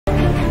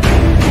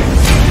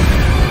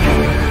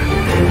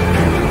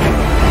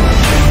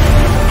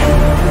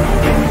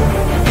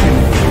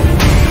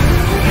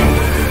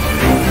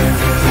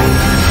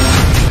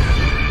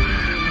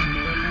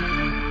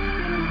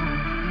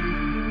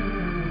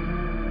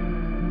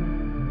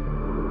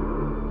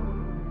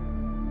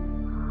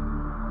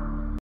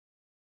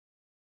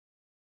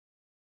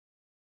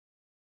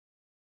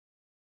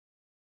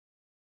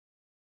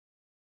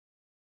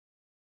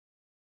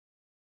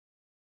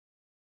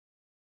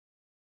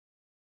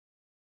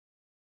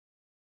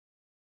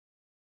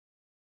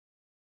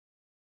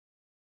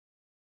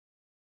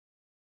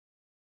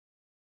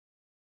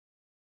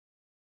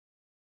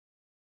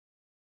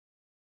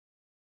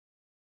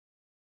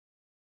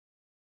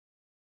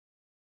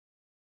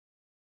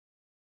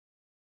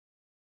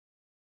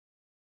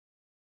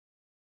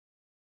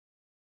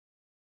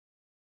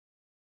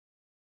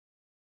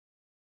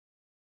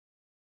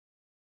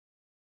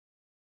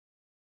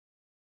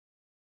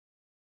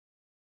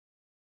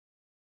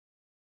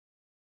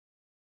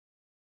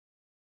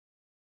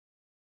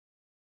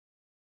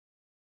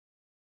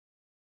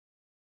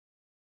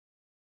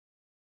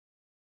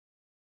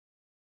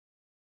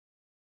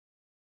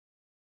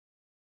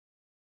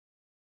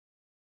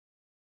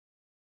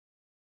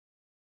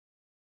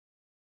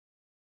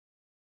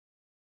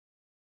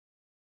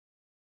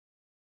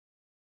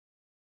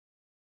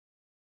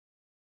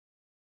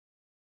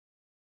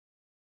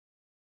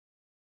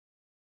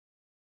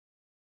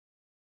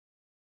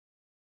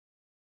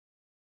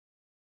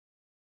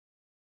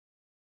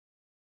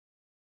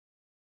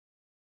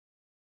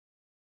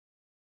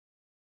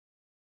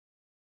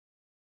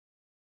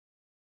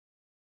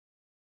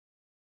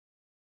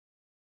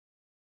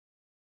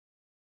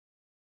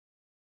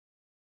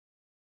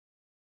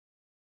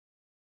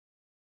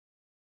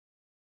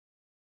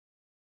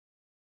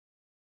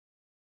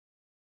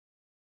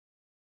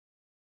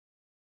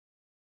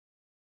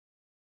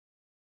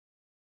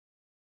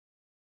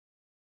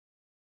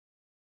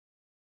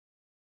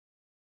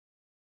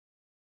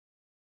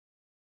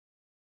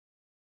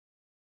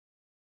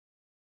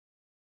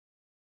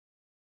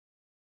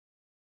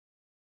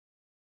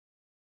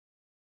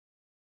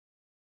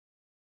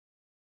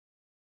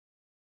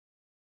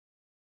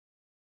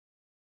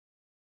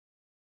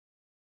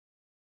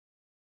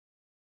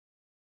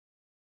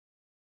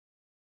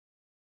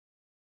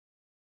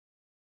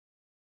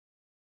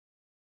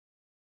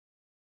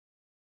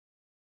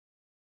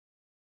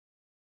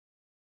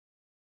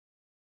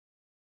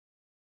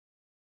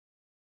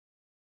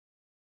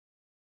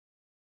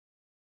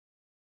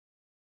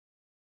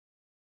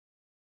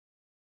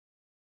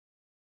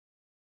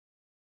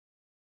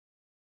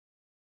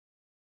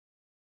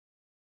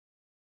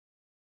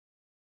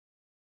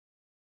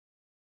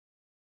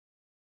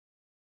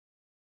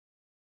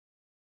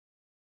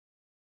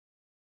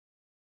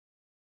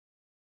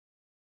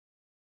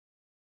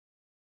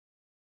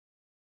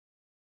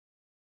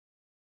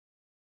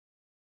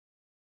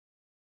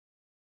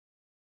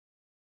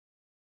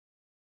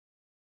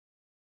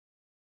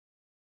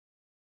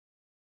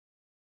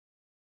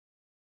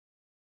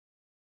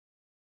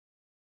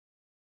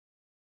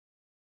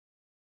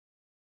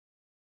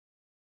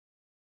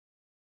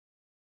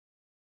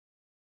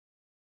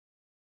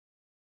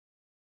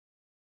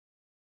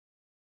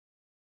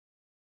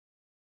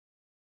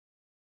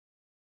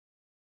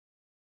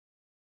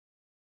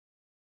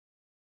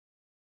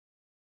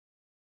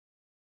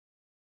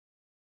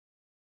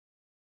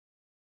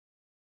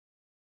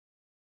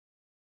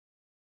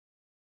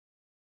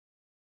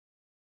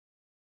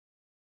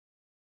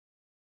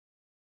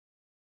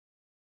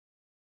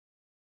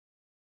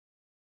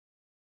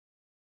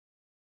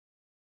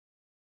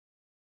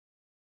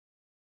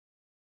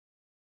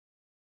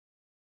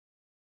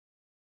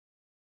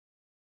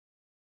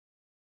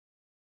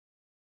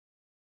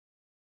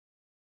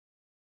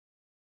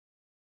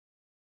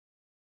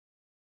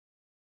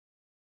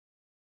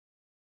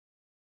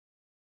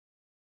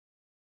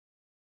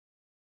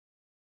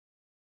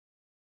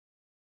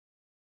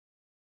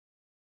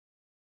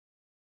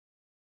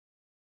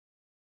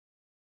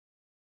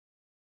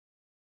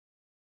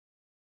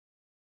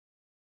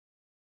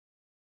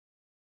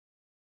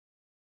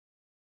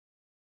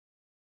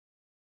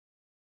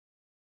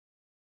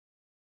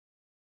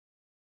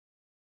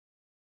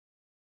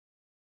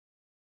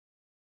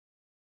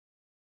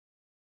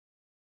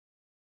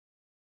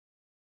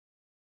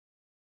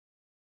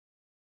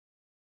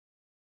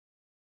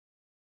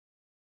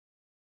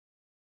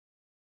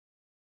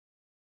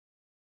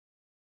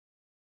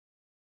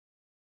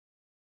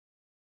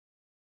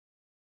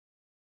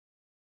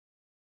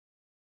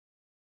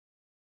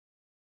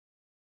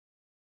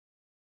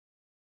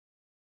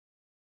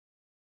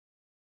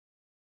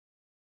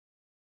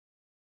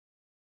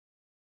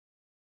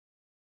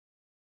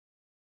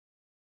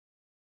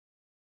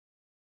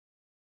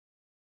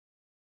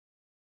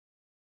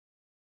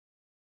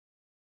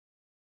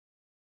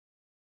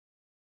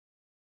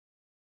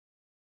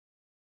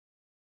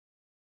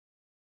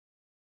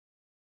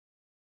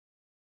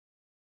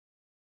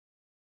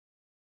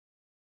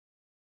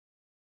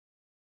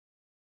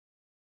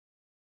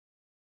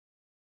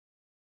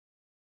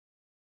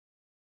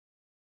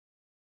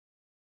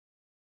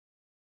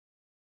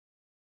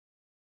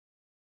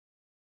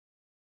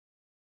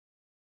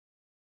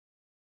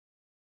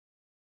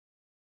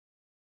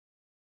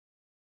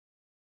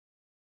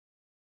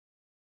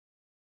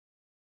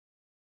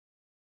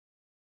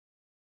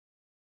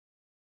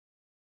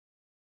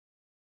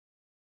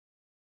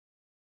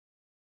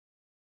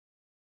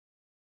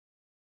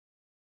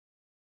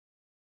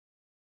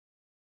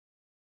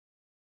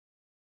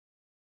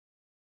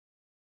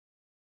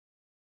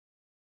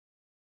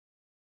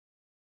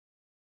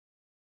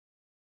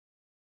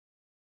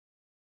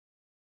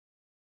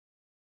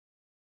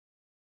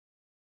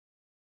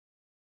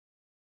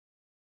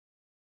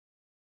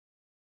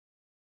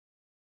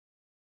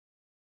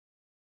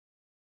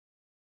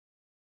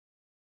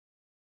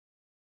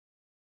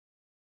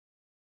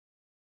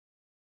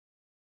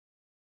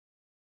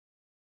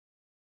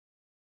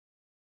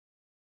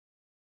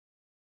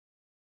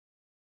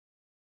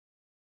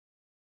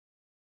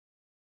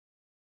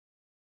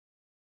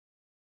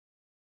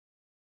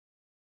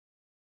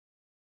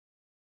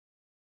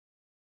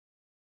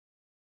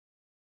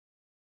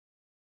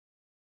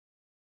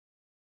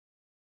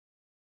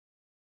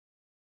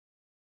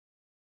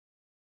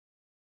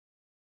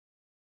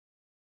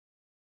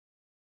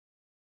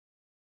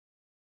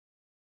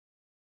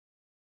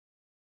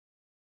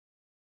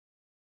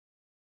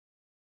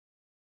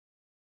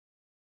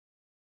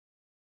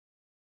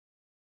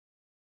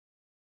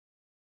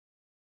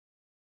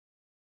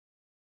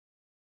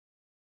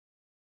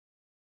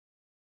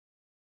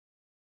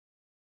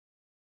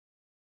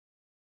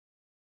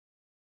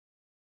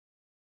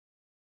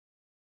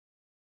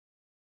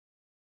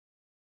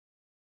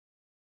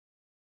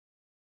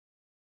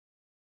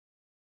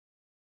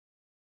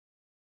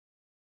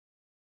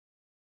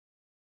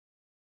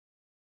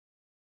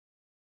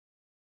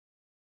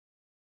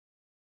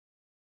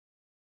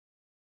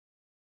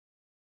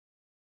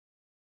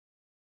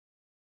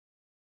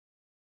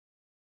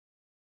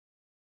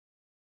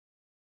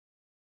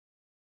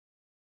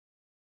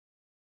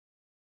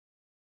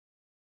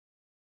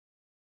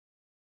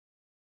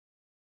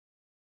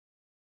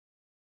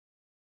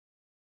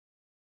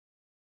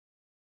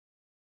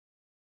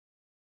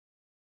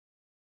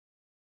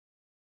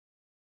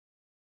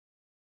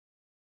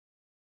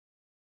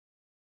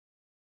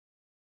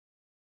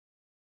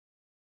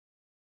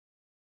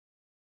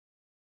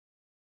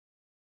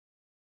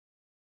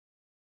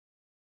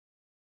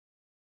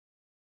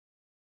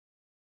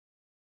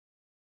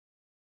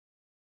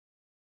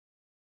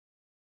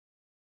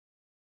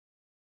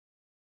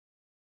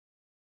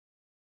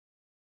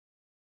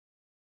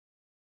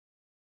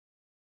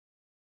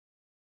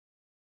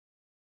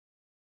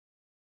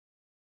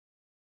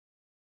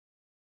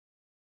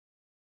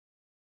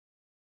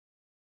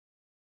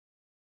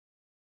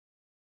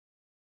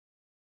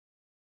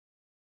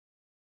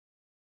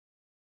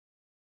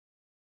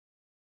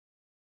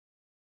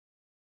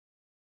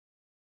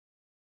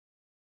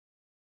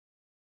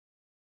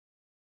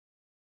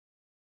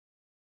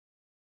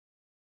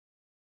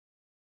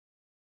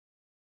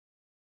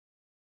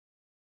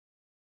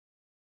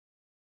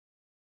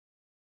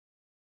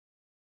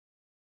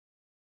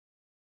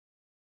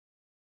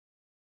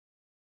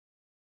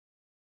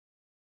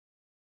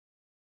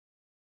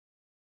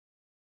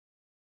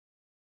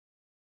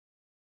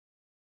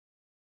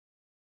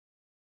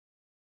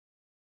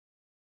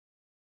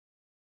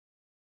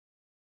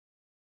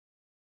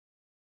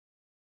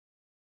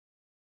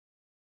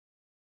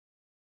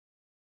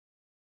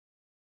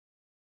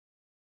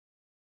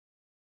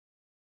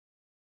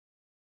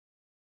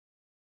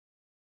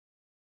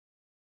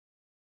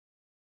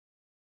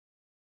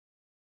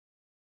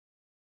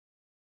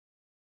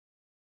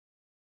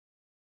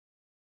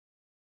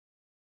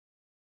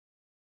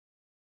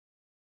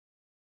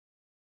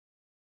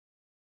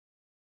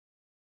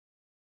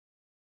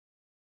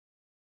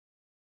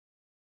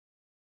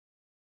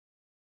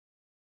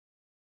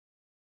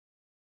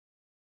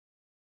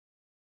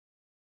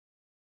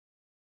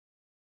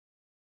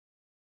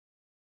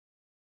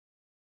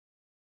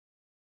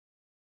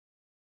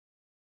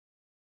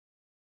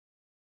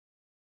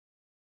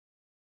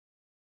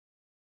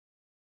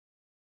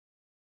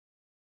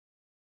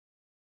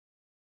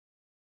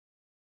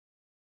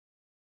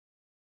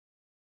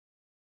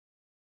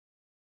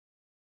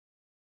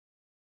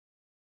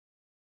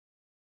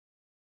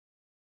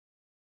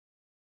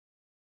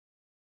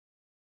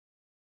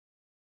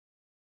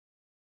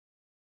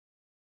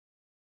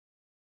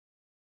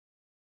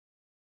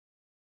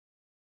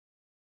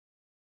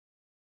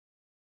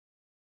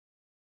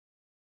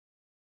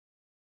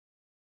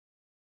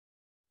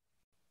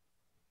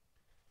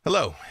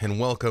Hello, and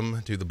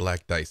welcome to the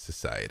Black Dice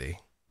Society.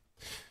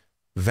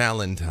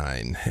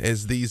 Valentine,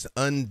 as these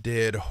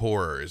undead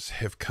horrors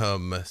have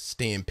come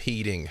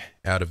stampeding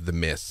out of the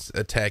mists,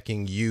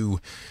 attacking you,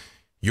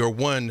 your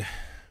one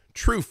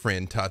true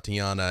friend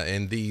Tatiana,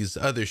 and these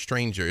other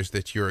strangers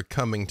that you're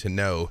coming to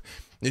know.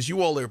 As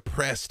you all are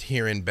pressed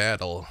here in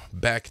battle,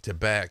 back to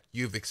back,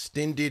 you've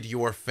extended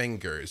your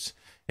fingers,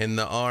 and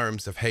the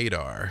arms of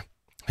Hadar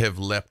have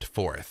leapt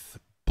forth,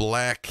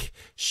 black,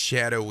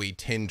 shadowy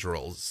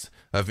tendrils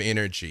of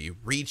energy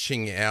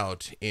reaching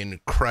out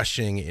and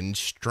crushing and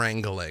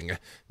strangling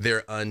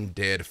their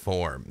undead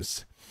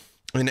forms.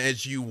 And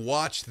as you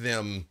watch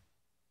them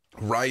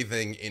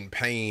writhing in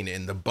pain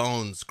and the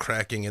bones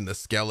cracking in the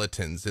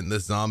skeletons and the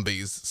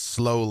zombies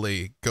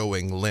slowly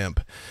going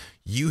limp,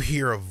 you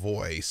hear a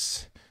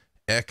voice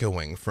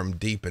echoing from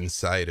deep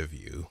inside of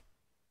you.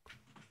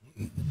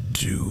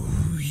 Do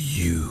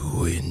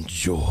you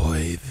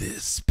enjoy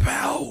this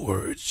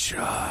power,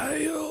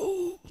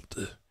 child?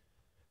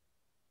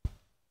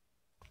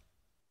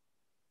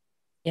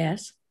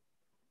 Yes.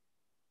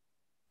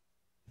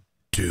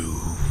 Do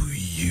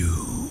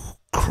you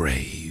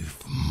crave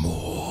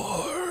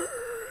more?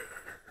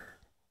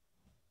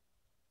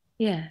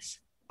 Yes.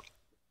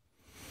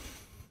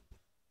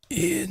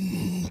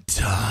 In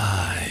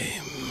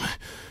time,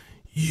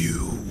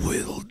 you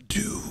will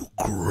do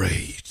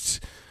great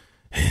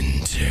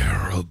and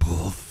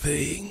terrible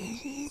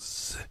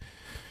things.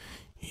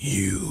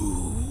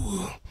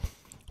 You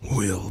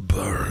will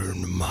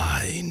burn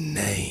my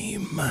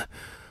name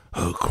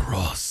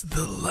across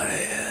the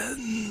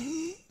lands.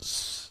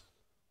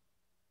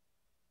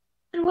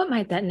 And what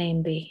might that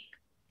name be?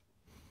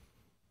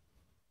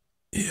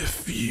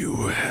 If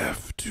you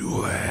have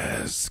to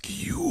ask,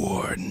 you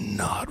are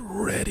not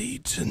ready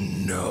to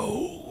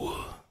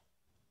know.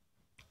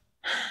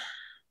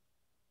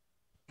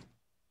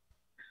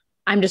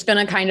 I'm just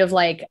gonna kind of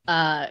like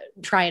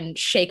try and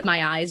shake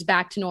my eyes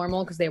back to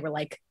normal because they were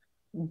like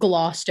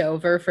glossed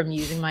over from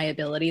using my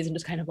abilities, and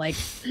just kind of like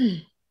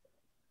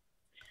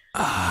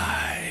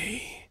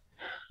I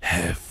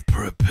have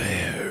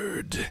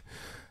prepared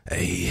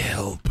a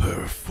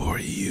helper for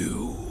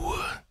you.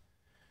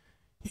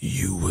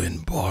 You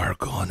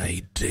embark on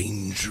a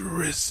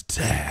dangerous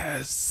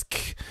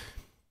task.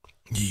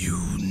 You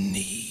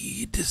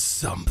need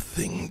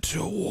something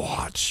to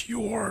watch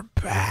your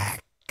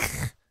back.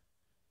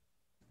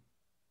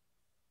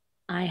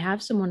 I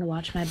have someone to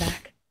watch my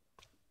back.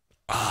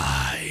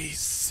 I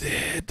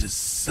said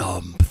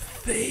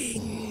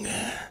something.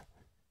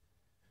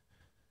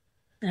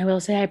 I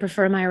will say I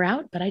prefer my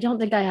route, but I don't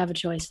think I have a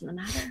choice in the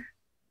matter.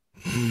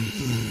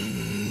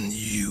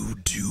 You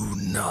do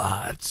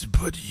not,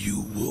 but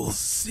you will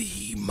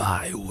see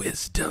my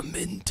wisdom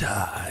in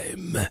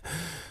time.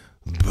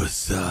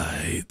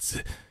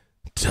 Besides,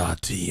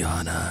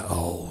 Tatiana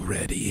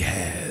already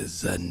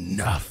has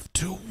enough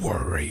to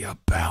worry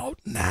about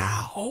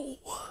now.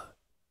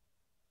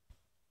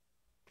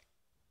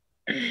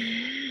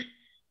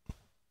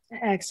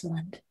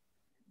 Excellent.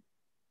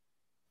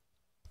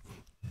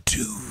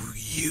 Do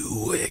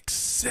you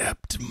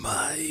accept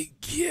my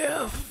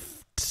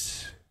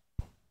gift?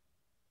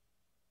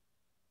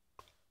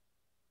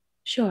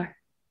 Sure.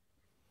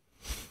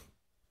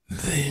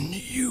 Then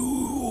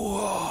you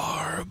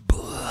are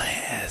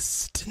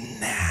blessed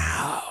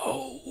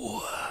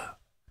now.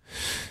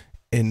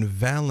 In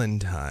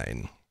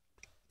Valentine,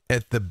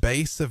 at the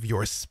base of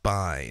your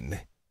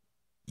spine,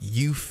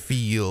 you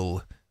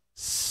feel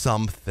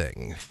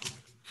something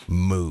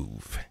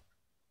move.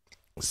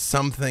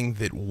 Something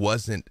that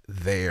wasn't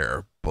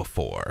there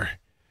before.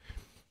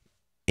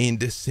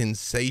 And a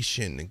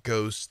sensation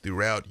goes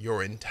throughout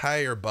your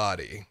entire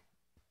body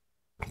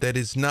that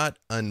is not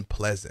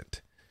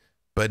unpleasant,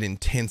 but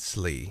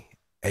intensely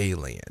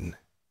alien.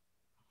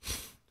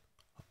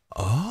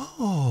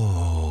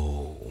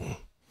 Oh,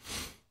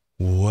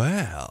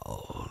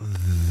 well,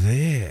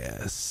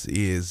 this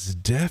is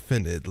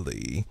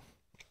definitely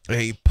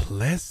a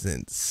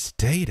pleasant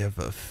state of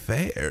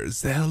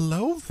affairs.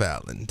 Hello,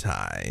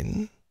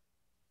 Valentine.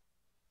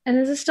 And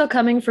is this still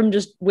coming from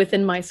just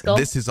within my skull?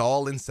 This is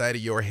all inside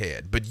of your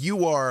head, but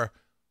you are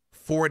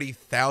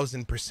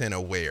 40,000%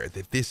 aware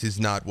that this is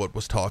not what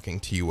was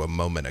talking to you a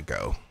moment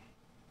ago.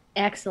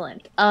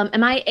 Excellent.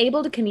 Am I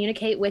able to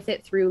communicate with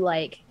it through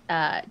like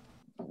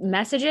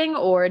messaging,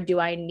 or do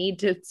I need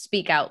to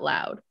speak out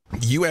loud?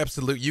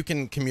 You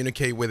can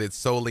communicate with it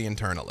solely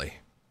internally.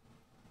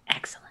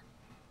 Excellent.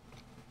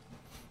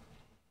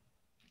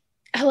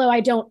 Hello, I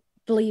don't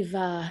believe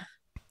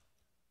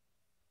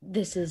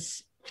this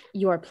is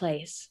your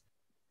place.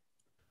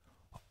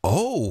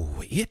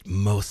 Oh, it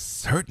most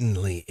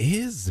certainly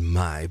is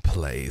my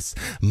place.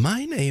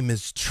 My name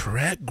is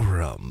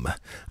Tregram.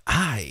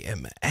 I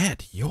am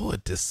at your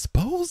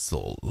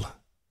disposal.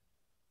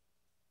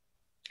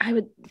 I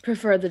would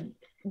prefer the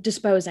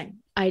disposing,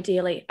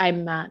 ideally.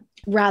 I'm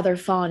rather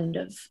fond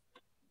of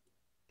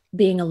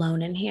being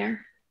alone in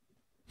here.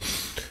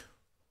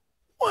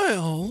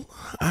 Well,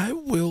 I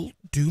will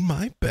do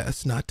my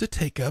best not to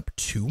take up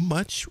too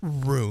much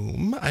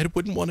room. I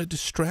wouldn't want to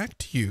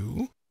distract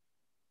you.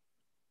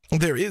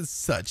 There is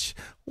such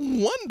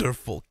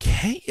wonderful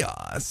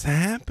chaos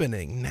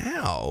happening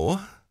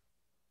now.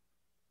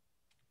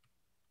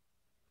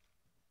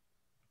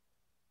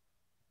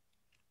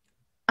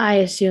 I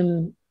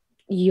assume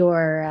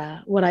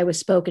you're what I was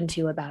spoken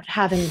to about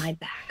having my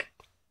back.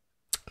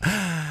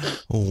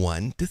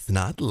 One does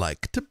not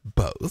like to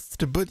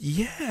boast, but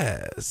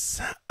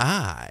yes,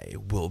 I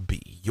will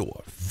be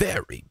your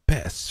very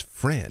best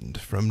friend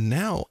from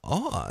now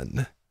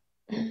on.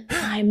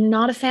 I'm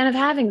not a fan of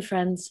having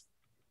friends.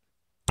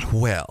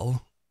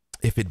 Well,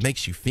 if it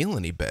makes you feel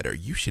any better,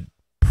 you should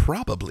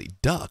probably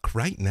duck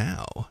right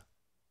now.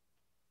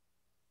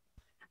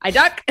 I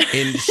duck.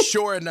 And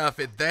sure enough,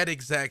 at that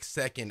exact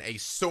second, a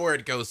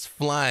sword goes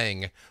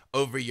flying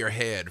over your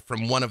head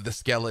from one of the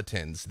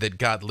skeletons that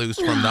got loose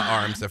from the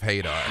arms of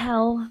Hadar.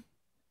 Hell.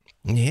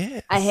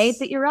 Yes. I hate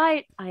that you're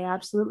right. I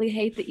absolutely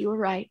hate that you were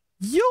right.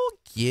 You'll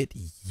get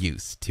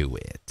used to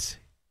it.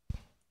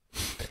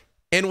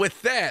 And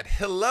with that,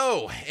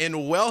 hello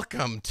and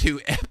welcome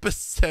to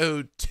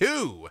episode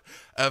 2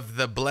 of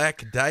the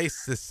Black Dice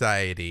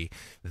Society,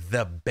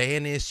 The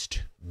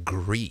Banished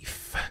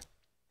Grief.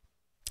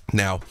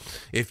 Now,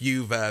 if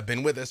you've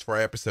been with us for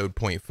episode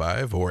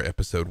 0.5 or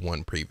episode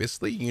 1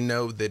 previously, you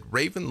know that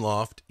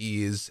Ravenloft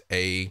is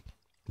a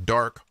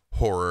dark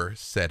horror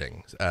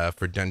setting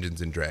for Dungeons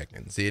and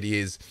Dragons. It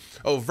is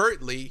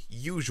overtly,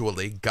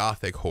 usually,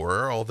 gothic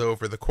horror, although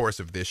over the course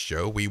of this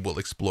show, we will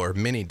explore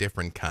many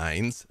different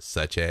kinds,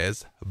 such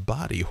as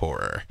body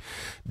horror.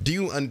 Do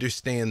you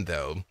understand,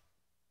 though,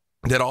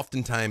 that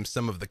oftentimes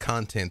some of the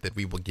content that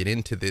we will get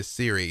into this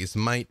series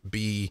might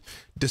be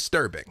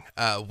disturbing?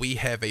 We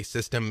have a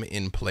system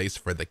in place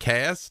for the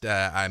cast.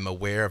 I'm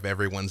aware of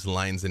everyone's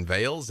lines and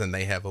veils, and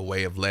they have a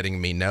way of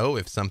letting me know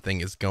if something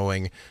is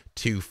going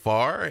too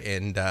far.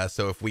 And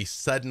so if we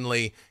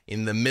suddenly,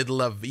 in the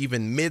middle of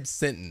even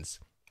mid-sentence,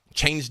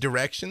 change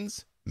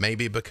directions,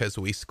 maybe because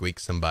we squeak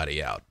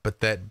somebody out.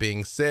 But that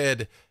being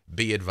said,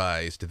 be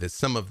advised that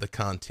some of the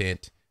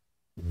content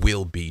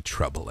will be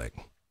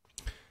troubling.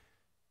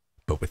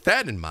 But with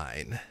that in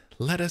mind,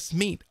 let us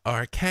meet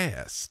our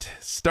cast,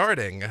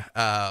 starting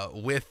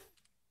with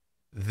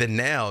the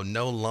now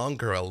no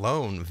longer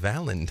alone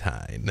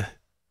Valentine.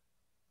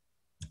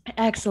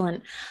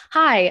 Excellent.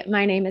 Hi,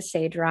 my name is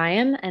Sage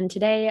Ryan, and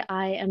today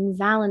I am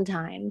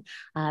Valentine.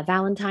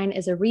 Valentine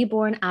is a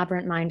reborn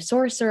aberrant mind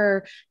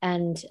sorcerer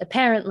and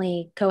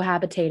apparently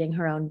cohabitating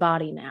her own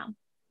body now.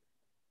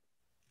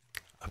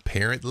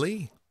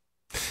 Apparently.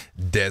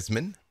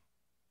 Desmond.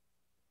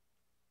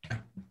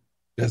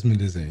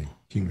 Desmond is a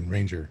human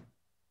ranger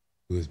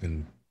who has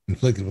been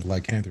inflicted with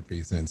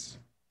lycanthropy since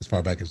as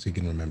far back as he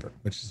can remember,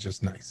 which is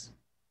just nice.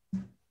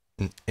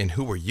 And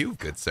who are you,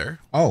 good sir?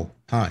 Oh,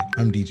 hi,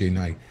 I'm DJ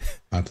Knight.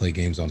 I play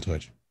games on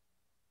Twitch.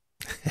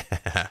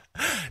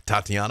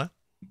 Tatiana?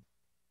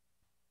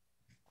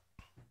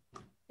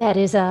 That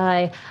is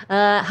I.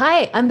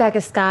 Hi, I'm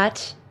Becca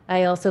Scott.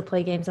 I also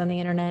play games on the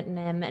internet and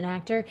am an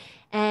actor.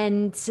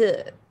 And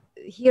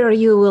here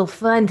you will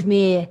find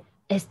me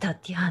as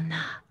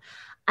Tatiana.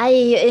 I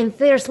am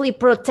fiercely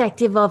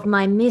protective of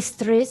my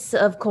mistress,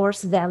 of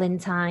course,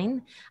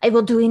 Valentine. I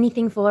will do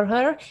anything for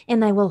her,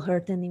 and I will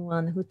hurt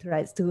anyone who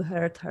tries to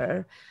hurt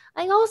her.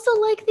 I also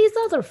like these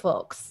other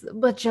folks,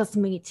 but just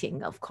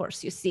meeting, of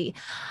course, you see.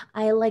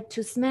 I like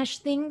to smash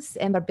things,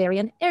 and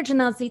Barbarian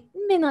Ergenazi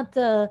may not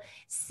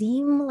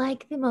seem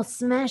like the most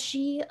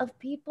smashy of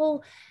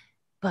people,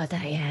 but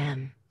I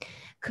am.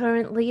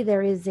 Currently,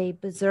 there is a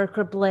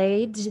berserker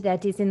blade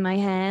that is in my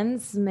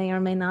hands, may or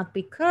may not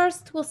be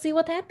cursed. We'll see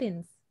what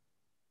happens.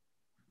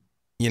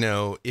 You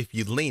know, if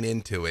you lean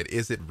into it,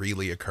 is it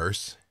really a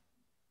curse?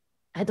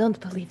 I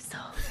don't believe so.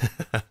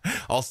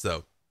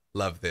 Also,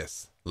 love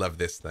this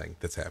thing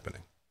that's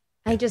happening.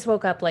 I just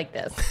woke up like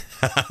this.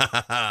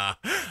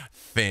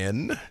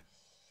 Finn.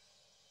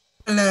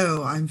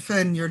 Hello, I'm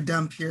Finn, your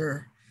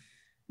dumpier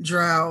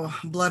drow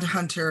blood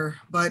hunter.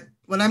 But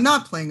when I'm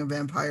not playing a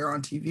vampire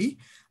on TV,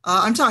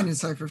 I'm talking to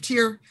Cypher of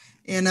Tyr,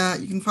 and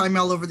you can find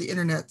me all over the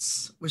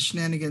internets with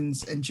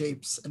shenanigans and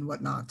japes and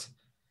whatnot.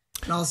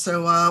 And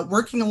also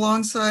working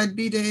alongside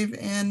B-Dave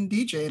and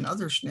DJ and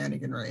other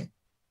shenaniganry.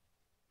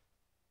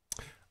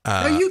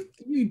 No,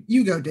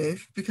 you go,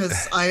 Dave,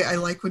 because I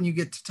like when you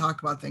get to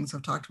talk about things.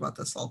 I've talked about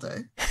this all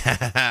day.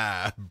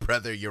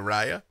 Brother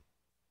Uriah.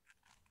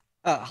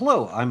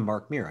 Hello, I'm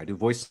Mark Meir. I do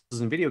voices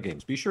in video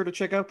games. Be sure to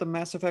check out the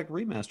Mass Effect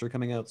remaster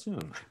coming out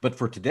soon. But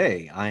for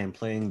today, I am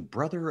playing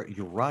Brother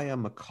Uriah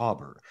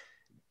Macabre,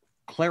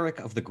 Cleric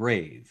of the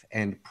Grave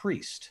and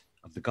Priest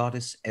of the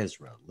Goddess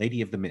Ezra,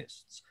 Lady of the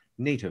Mists,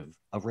 native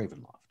of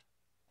Ravenloft.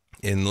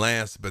 And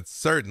last but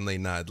certainly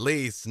not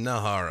least,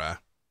 Nahara.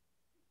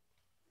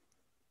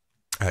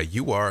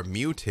 You are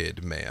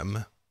muted,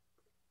 ma'am.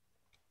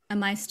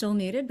 Am I still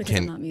muted? Because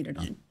I'm not muted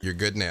on. You're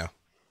good now.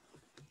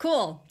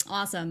 Cool.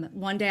 Awesome.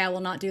 One day I will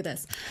not do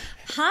this.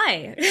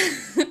 Hi,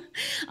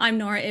 I'm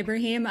Nora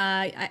Ibrahim,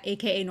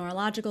 aka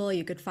Norological.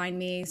 You could find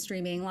me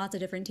streaming lots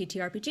of different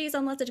TTRPGs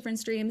on lots of different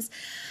streams.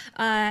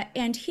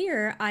 And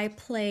here I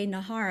play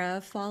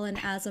Nahara, Fallen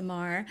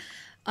Azamar,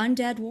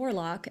 Undead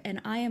Warlock,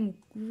 and I am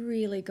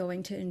really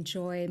going to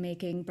enjoy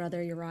making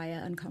Brother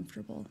Uriah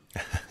uncomfortable.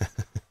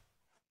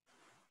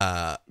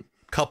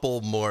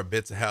 Couple more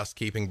bits of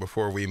housekeeping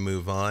before we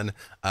move on.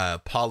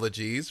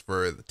 Apologies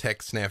for the tech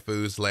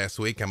snafus last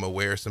week. I'm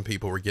aware some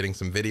people were getting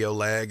some video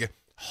lag.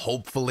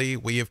 Hopefully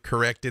we have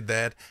corrected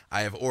that.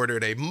 I have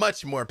ordered a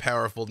much more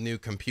powerful new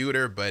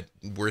computer, but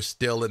we're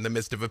still in the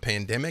midst of a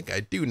pandemic.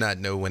 I do not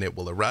know when it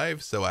will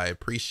arrive, so I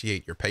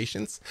appreciate your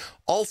patience.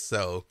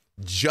 Also,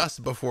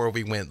 just before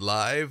we went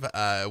live,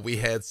 we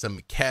had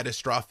some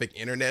catastrophic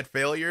internet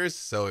failures,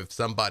 so if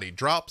somebody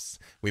drops,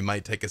 we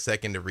might take a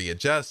second to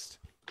readjust.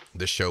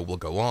 The show will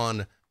go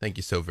on. Thank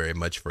you so very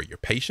much for your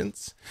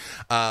patience.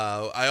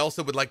 I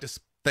also would like to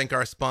thank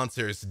our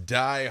sponsors,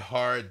 Die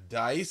Hard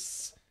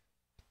Dice.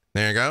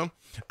 There you go.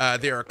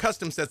 There are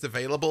custom sets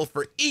available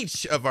for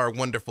each of our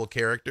wonderful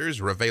characters.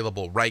 Are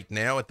available right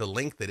now at the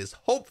link that is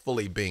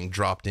hopefully being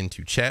dropped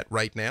into chat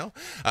right now.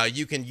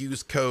 You can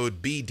use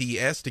code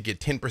BDS to get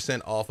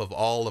 10% off of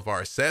all of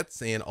our sets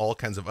and all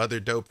kinds of other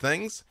dope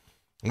things.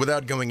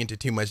 Without going into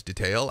too much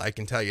detail, I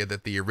can tell you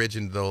that the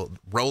original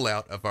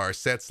rollout of our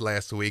sets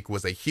last week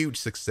was a huge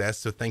success,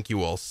 so thank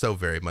you all so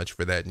very much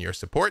for that and your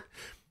support.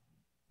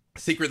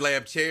 Secret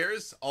Lab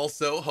chairs,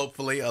 also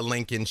hopefully a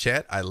link in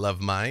chat. I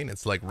love mine.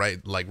 It's like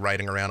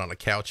riding around on a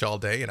couch all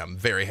day, and I'm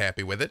very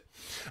happy with it.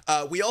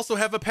 We also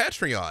have a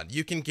Patreon.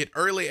 You can get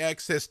early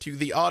access to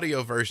the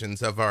audio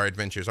versions of our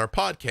adventures, our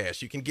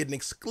podcast. You can get an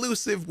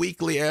exclusive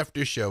weekly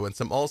after show and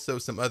some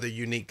other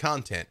unique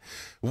content.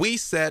 We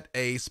set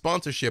a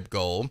sponsorship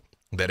goal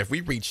that if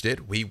we reached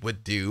it, we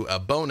would do a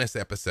bonus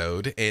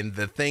episode. And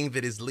the thing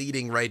that is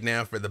leading right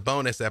now for the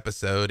bonus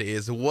episode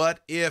is, what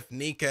if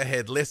Nika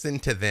had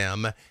listened to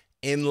them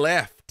and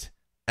left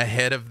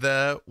ahead of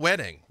the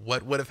wedding?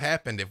 What would have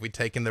happened if we'd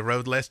taken the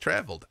road less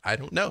traveled? I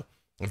don't know.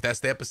 If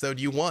that's the episode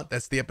you want,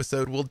 that's the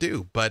episode we'll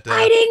do. But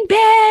Fighting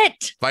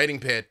Pit!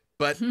 Fighting Pit.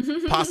 But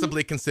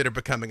possibly consider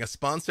becoming a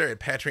sponsor at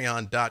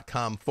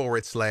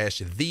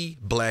patreon.com/The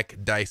Black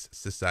Dice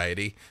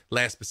Society.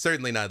 Last but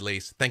certainly not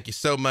least, thank you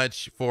so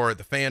much for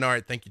the fan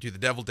art. Thank you to the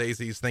Devil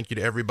Daisies. Thank you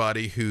to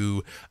everybody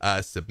who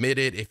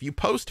submitted. If you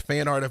post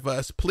fan art of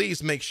us,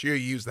 please make sure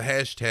you use the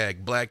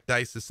hashtag Black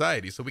Dice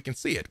Society so we can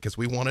see it, because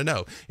we want to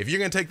know. If you're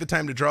going to take the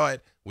time to draw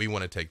it, we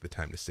want to take the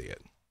time to see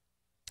it.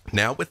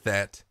 Now with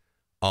that,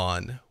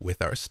 on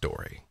with our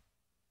story.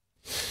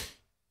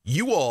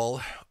 You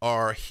all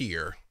are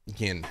here,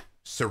 again,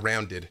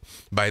 surrounded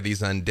by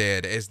these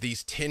undead as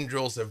these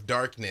tendrils of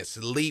darkness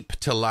leap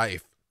to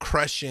life,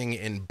 crushing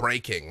and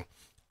breaking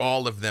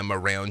all of them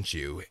around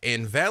you.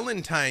 And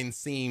Valentine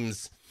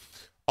seems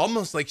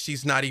almost like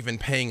she's not even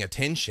paying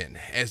attention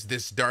as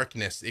this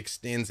darkness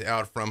extends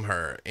out from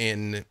her,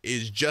 and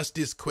is just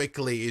as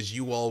quickly as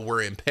you all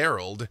were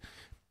imperiled,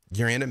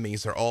 your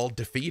enemies are all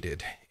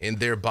defeated and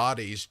their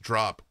bodies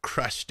drop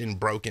crushed and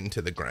broken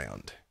to the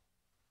ground.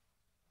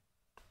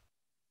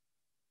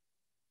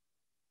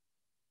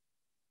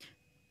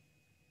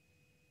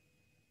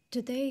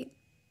 Did they?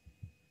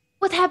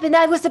 What happened?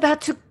 I was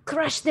about to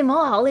crush them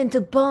all into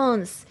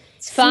bones.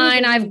 It's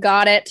fine, I've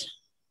got it.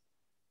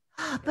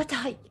 But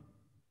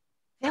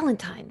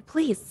Valentine,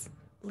 please,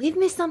 leave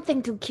me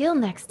something to kill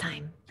next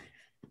time.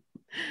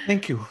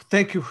 Thank you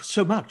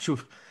so much.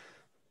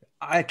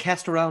 I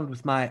cast around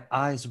with my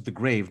eyes of the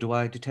grave. Do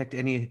I detect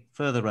any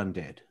further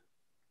undead?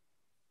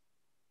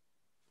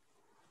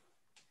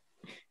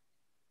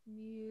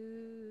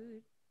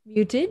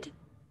 Muted?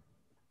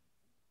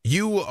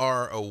 You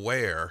are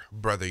aware,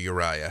 Brother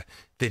Uriah,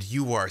 that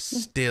you are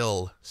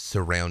still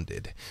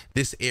surrounded.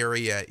 This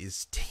area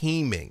is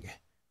teeming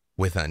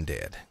with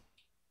undead.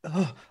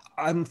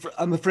 I'm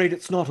afraid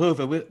it's not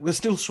over. We're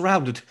still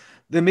surrounded.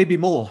 There may be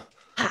more.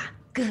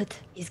 Good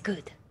is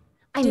good.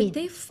 Did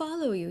they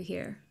follow you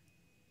here?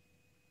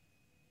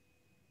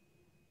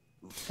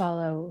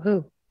 Follow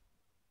who?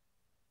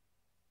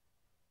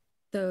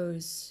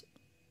 Those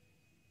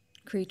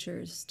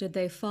creatures, did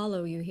they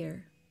follow you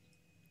here?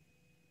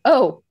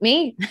 Oh,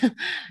 me?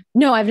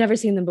 No, I've never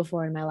seen them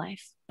before in my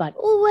life, but...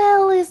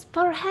 Well, is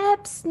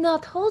perhaps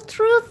not whole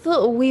truth.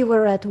 We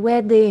were at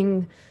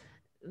wedding.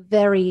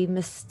 Very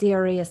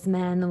mysterious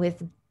man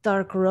with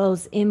dark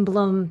rose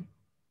emblem.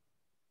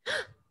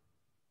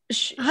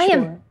 I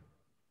am...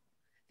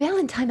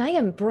 Valentine, I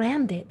am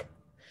branded.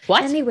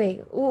 What?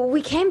 Anyway,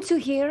 we came to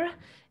here,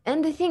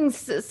 and the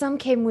things, some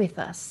came with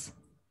us.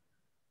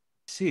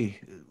 See,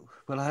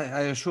 well,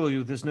 I assure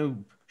you there's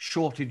no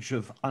shortage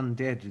of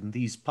undead in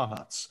these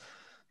parts.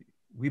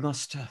 We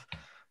must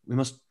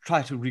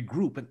try to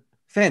regroup. And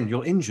Fen,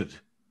 you're injured.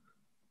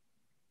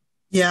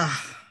 Yeah,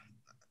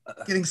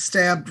 getting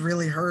stabbed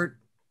really hurt.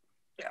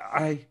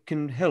 I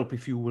can help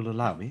if you will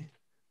allow me.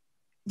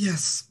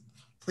 Yes,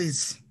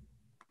 please.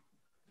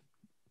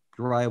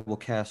 Uriah will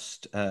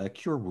cast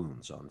Cure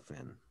Wounds on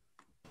Fen.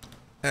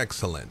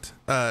 Excellent.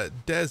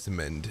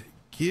 Desmond,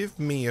 give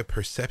me a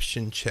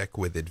perception check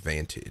with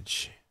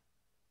advantage.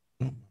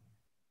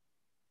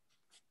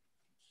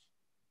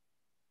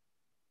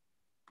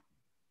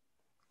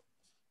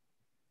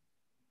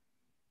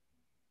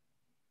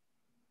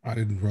 I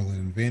didn't roll an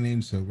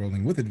advantage, so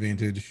rolling with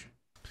advantage.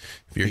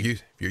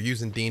 If you're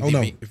using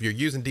D&D, if you're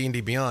using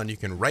D&D Beyond, you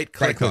can right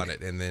click on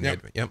it and then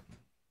yep.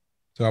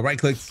 So I right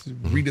clicked,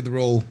 redid the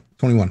roll.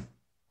 21.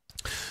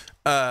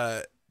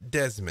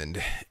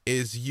 Desmond,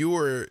 is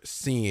you're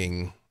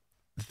seeing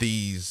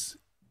these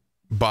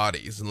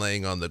bodies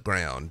laying on the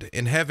ground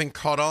and having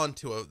caught on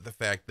to the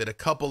fact that a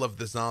couple of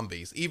the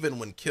zombies, even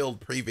when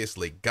killed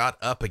previously, got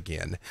up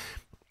again,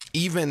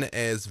 even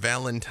as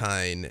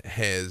Valentine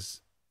has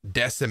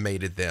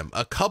decimated them.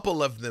 A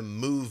couple of them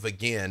move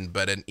again,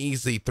 but an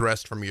easy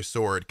thrust from your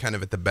sword kind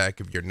of at the back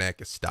of your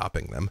neck is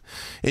stopping them.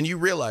 And you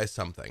realize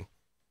something.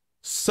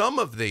 Some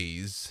of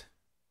these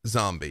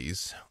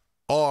zombies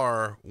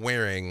are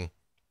wearing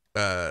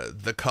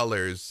the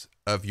colors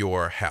of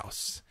your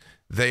house.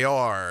 They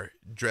are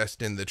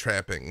dressed in the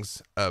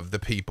trappings of the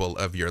people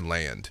of your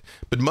land,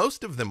 but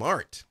most of them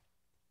aren't.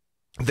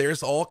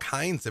 There's all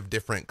kinds of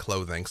different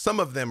clothing. Some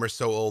of them are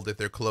so old that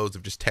their clothes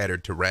have just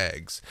tattered to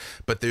rags,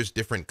 but there's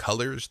different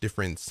colors,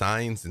 different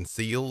signs and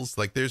seals.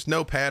 Like there's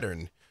no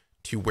pattern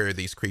to where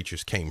these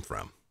creatures came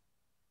from.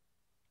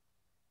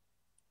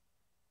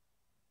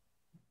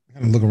 I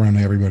kind of look around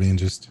at everybody and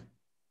just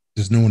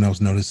does no one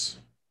else notice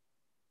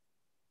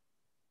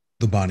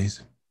the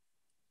bodies?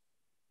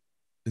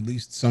 At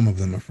least some of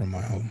them are from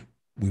my home.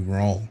 We were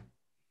all,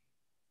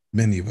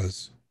 many of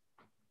us,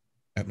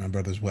 at my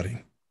brother's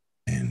wedding.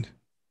 And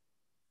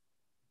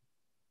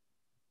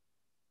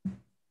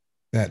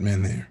that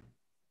man there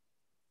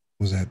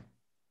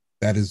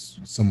that is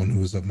someone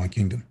who is of my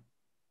kingdom.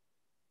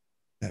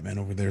 That man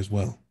over there as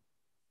well.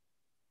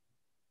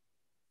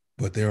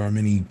 But there are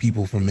many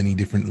people from many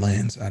different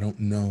lands. I don't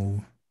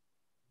know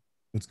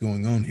what's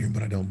going on here,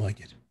 but I don't like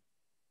it.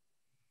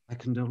 My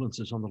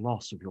condolences on the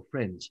loss of your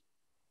friends.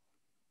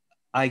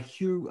 I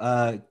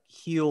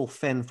heal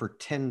Fen for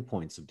 10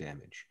 points of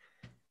damage.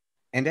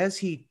 And as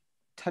he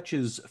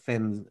touches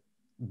Fen's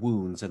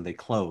wounds and they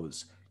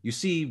close, you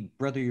see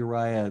Brother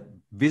Uriah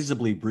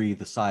visibly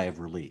breathe a sigh of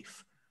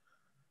relief.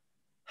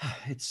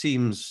 It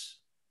seems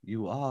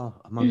you are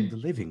among the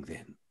living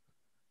then.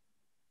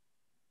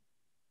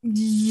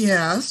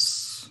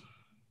 Yes.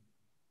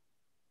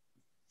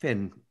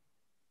 Fen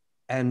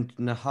and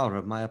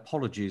Nahara, my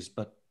apologies,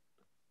 but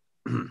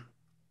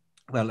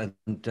well,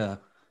 and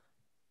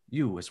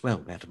you as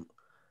well, madam.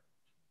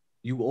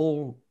 You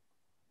all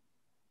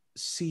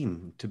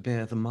seem to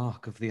bear the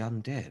mark of the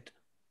undead.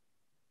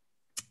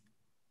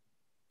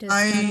 Does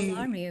that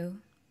alarm you?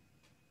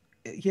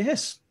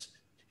 Yes,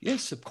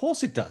 of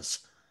course it does.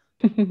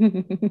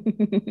 Well,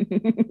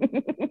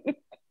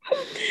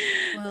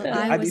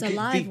 I was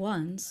alive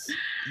once.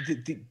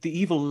 The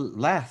evil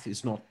laugh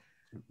is not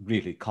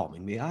really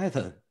calming me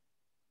either.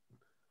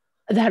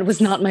 That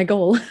was not my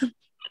goal.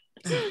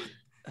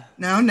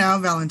 Now,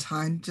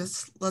 Valentine,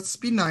 just let's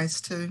be nice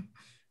to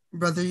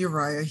Brother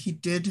Uriah. He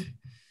did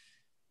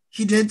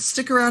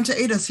stick around to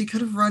aid us. He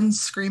could have run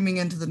screaming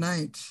into the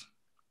night.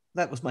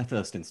 That was my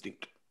first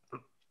instinct.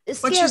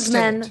 Scared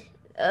man,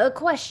 a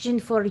question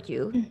for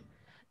you.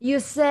 You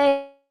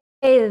say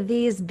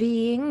these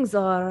beings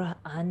are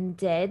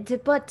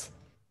undead, but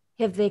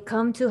have they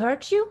come to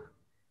hurt you?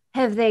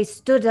 Have they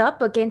stood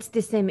up against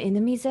the same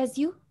enemies as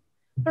you?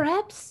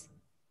 Perhaps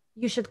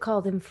you should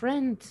call them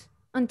friend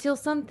until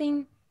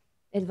something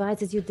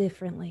advises you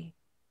differently.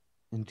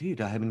 Indeed,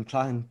 I am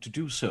inclined to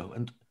do so,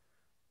 and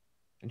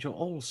you're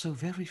all so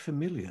very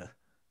familiar.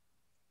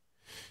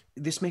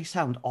 This may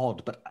sound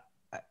odd, but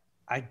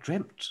I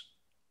dreamt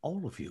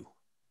all of you.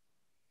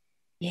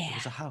 Yeah. It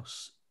was a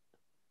house.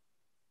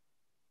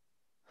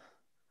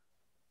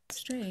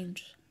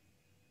 Strange.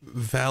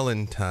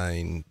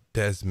 Valentine,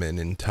 Desmond,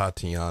 and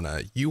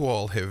Tatiana, you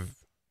all have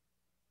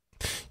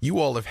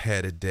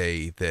had a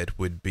day that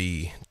would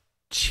be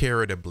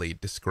charitably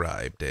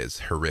described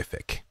as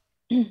horrific.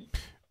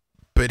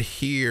 But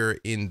here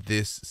in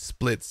this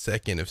split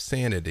second of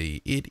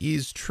sanity, it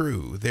is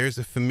true. There's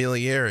a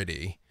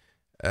familiarity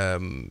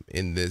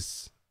in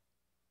this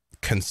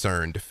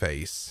concerned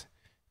face,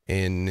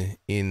 in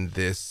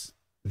this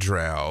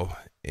drow,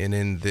 and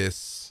in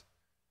this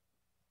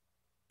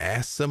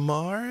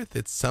Asimar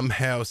that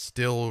somehow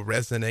still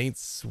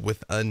resonates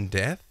with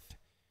undeath.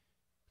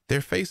 Their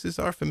faces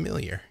are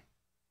familiar.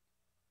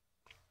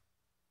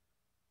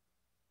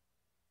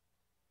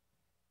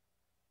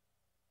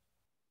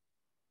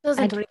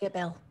 Doesn't ring a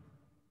bell.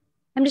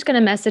 I'm just going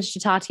to message to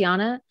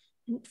Tatiana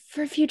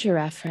for future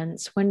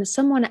reference. When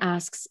someone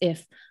asks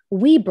if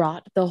we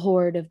brought the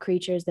horde of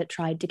creatures that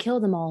tried to kill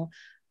them all,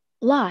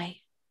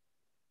 lie.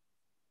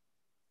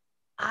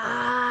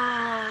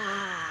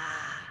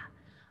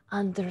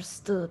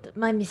 Understood.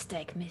 My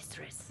mistake,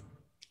 mistress.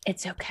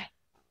 It's okay.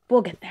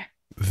 We'll get there.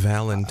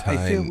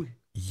 Valentine,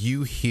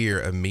 you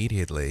hear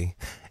immediately,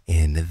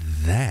 And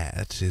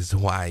that is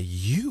why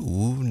you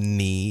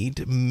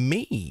need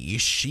me.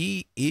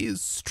 She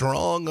is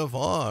strong of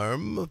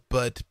arm,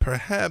 but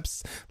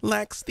perhaps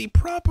lacks the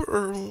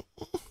proper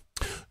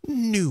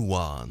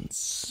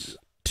nuance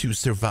to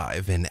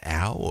survive in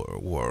our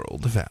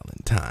world,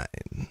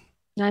 Valentine.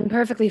 I'm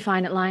perfectly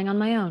fine at lying on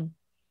my own.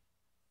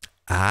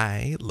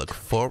 I look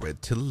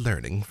forward to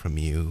learning from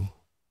you.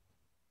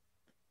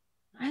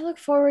 I look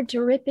forward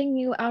to ripping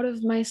you out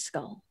of my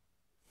skull.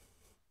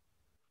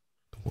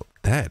 Well,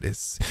 that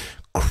is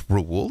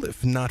cruel.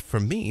 If not for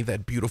me,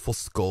 that beautiful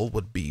skull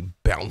would be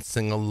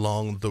bouncing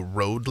along the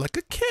road like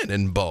a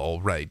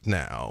cannonball right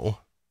now.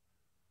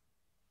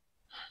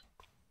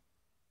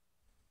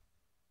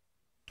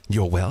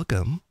 You're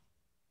welcome.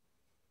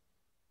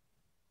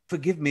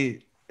 Forgive me.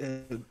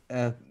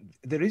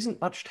 There isn't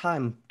much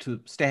time to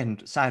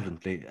stand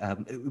silently.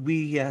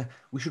 We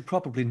should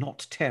probably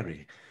not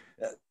tarry.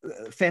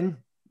 Fen,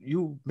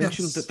 you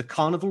mentioned Yes. that the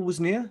carnival was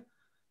near?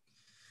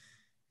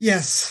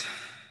 Yes.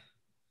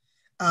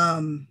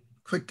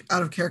 Quick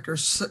out of character.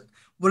 So,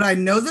 would I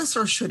know this,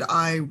 or should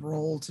I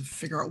roll to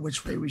figure out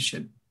which way we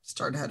should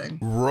start heading?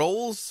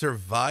 Roll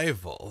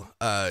survival.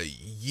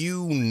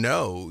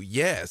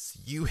 Yes,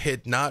 you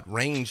had not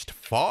ranged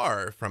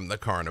far from the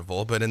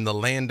carnival, but in the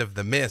land of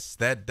the mist,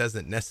 that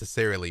doesn't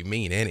necessarily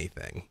mean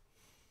anything.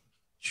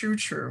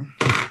 True.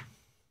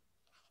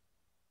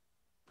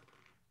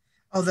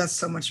 Oh, that's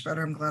so much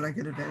better. I'm glad I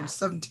get advantage.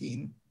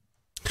 17.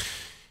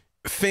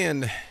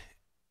 Finn,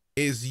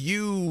 as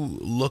you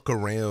look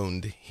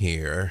around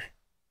here,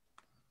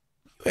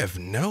 you have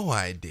no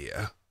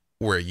idea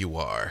where you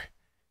are.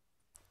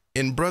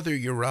 And Brother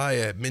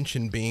Uriah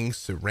mentioned being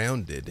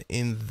surrounded.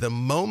 In the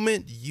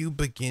moment you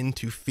begin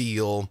to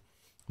feel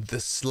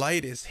the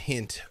slightest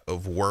hint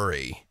of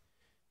worry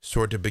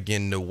sort of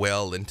begin to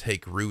well and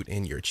take root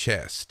in your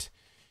chest,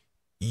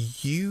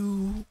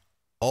 you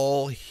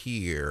all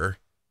hear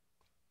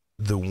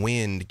the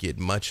wind get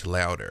much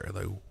louder.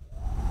 Like,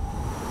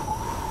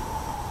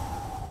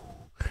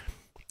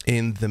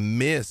 and the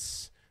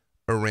mists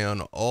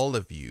around all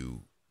of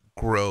you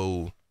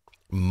grow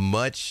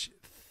much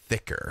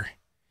thicker.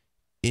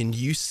 And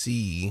you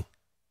see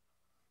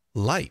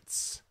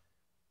lights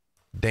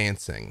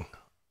dancing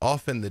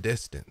off in the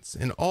distance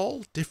in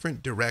all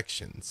different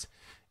directions,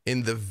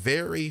 in the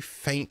very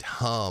faint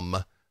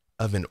hum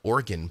of an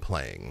organ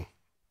playing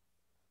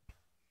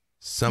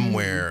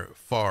somewhere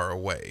far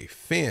away.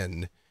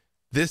 Finn,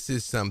 this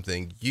is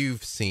something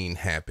you've seen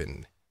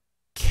happen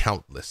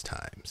countless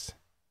times.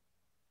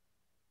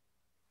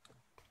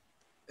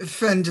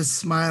 Fen just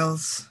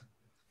smiles.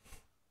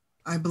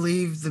 I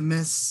believe the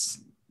mists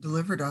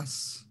delivered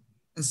us.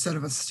 Instead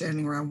of us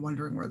standing around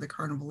wondering where the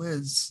carnival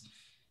is,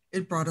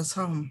 it brought us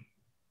home.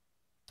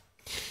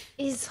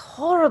 Is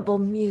horrible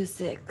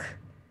music.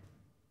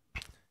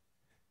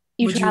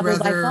 You Would you travel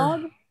by rather-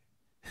 fog?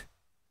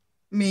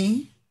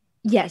 Me?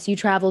 Yes, you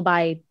travel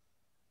by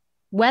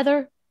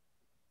weather.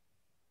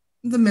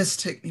 The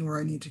mists take me where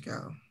I need to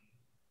go.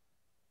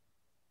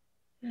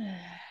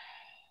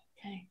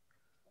 Okay.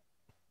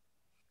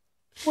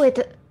 Wait,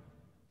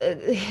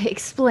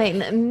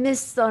 explain.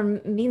 Mists are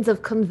means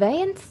of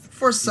conveyance?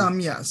 For some,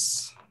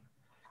 yes.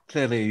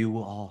 Clearly you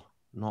are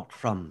not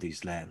from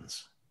these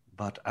lands,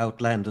 but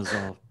outlanders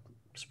are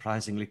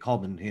surprisingly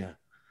common here.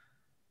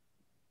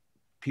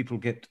 People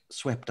get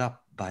swept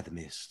up by the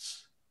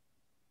mists,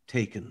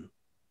 taken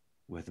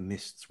where the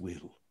mists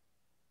will.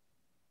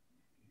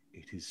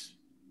 It is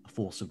a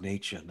force of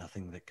nature,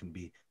 nothing that can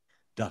be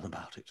done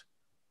about it.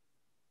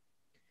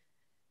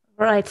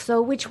 Right,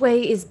 so which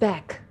way is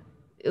back?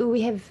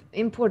 We have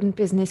important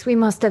business. We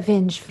must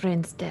avenge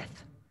friend's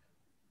death.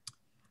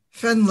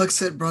 Fen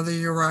looks at Brother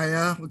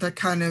Uriah with that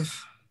kind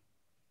of,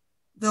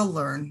 they'll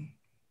learn.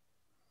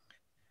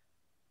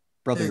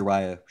 Brother Hey.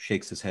 Uriah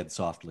shakes his head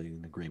softly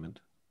in agreement.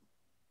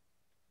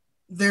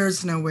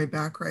 There's no way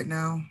back right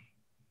now.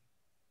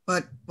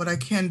 But what I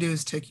can do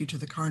is take you to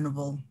the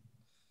carnival,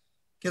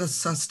 get us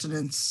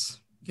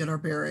sustenance, get our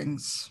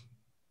bearings.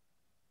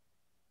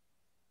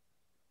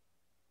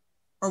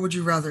 Or would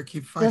you rather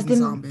keep fighting the-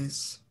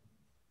 zombies?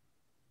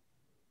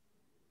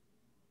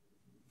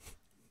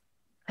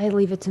 I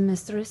leave it to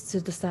Mistress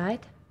to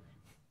decide.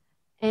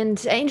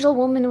 And Angel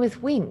Woman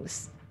with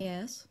Wings.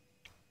 Yes.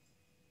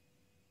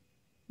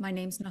 My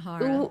name's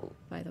Nahara, Ooh.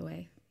 by the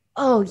way.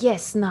 Oh,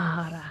 yes,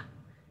 Nahara.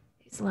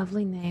 It's a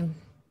lovely name.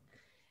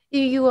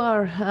 You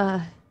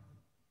are,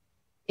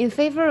 in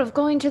favor of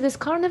going to this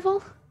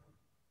carnival?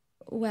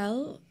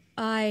 Well,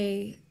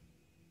 I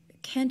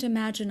can't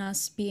imagine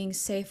us being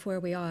safe where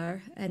we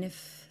are, and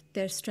if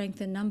there's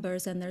strength in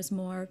numbers and there's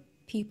more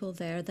people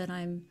there, then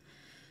I'm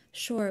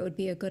sure it would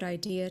be a good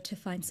idea to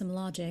find some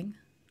lodging.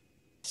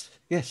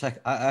 Yes,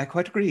 I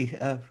quite agree.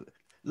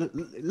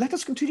 Let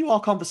us continue our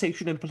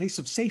conversation in a place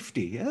of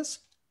safety, yes?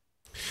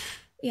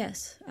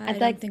 Yes, I I'd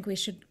don't like- think we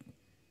should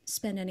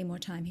spend any more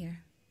time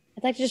here.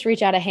 I'd like to just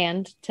reach out a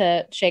hand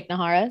to shake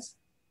Nahara's.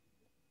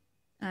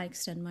 I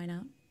extend mine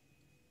out.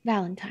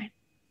 Valentine.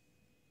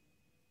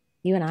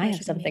 You and I Pleasure have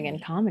to something meet in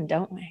you. common,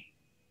 don't we?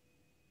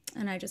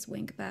 And I just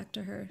wink back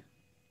to her.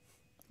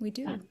 We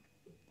do.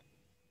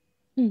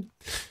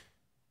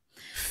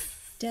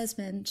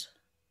 Desmond,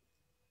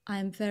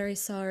 I'm very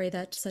sorry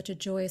that such a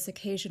joyous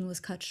occasion was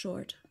cut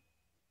short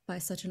by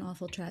such an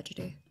awful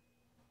tragedy.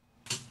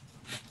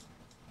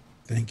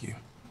 Thank you.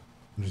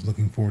 I'm just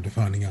looking forward to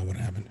finding out what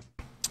happened.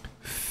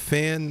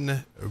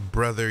 Finn,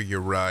 Brother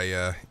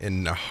Uriah,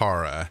 and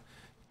Nahara,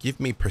 give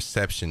me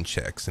perception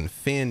checks. And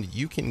Finn,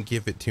 you can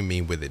give it to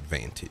me with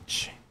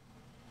advantage.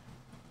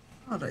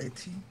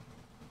 Alrighty.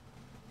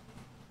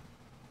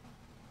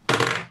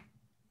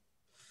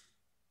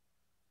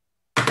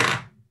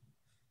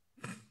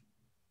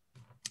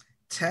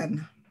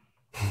 10.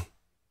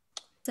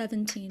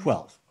 17.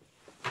 12.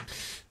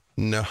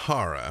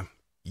 Nahara,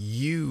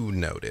 you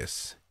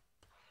notice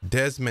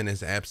Desmond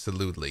is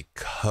absolutely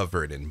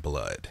covered in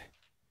blood.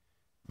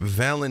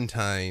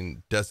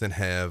 Valentine doesn't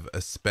have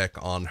a speck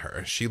on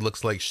her. She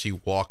looks like she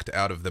walked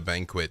out of the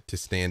banquet to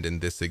stand in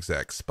this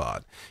exact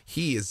spot.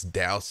 He is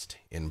doused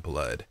in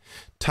blood.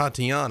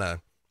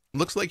 Tatiana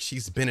looks like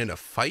she's been in a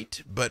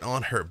fight, but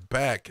on her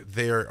back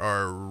there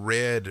are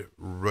red,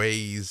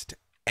 raised,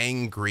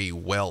 angry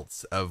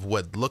welts of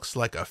what looks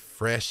like a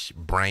fresh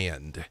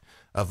brand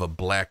of a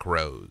black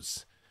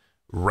rose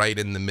right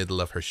in the middle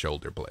of her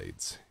shoulder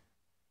blades.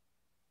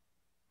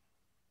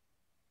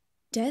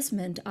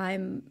 Desmond,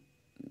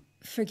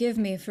 forgive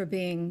me for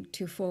being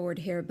too forward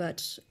here,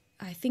 but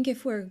I think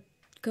if we're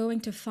going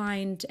to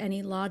find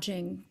any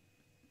lodging,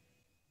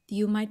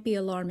 you might be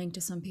alarming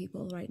to some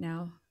people right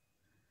now.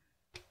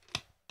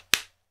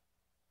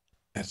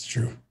 That's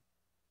true.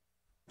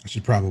 I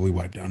should probably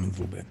wipe down a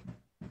little bit.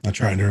 I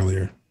tried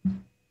earlier.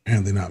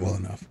 Apparently not well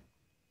enough.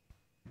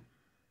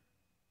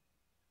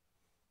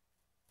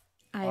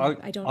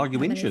 I don't are you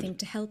have injured? anything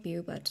to help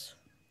you, but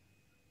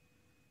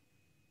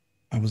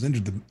I was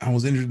injured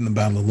in the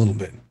battle a little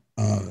bit.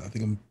 I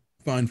think I'm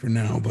fine for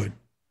now, but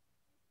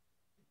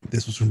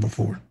this was from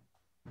before.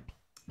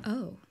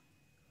 oh.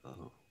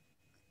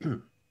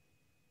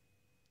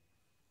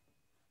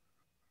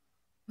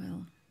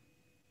 Well,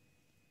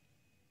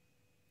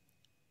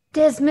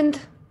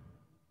 Desmond,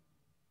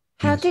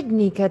 how Yes. did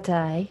Nika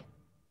die?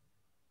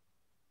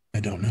 I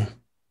don't know.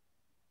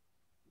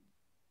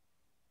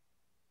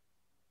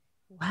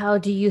 How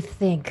do you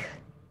think?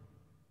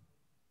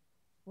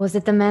 Was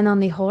it the man on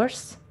the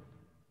horse?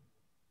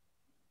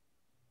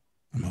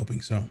 I'm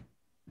hoping so.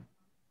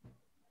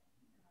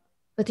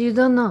 But you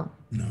don't know.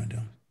 No, I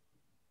don't.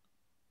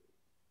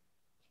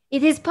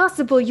 It is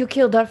possible you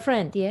killed our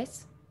friend,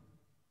 yes?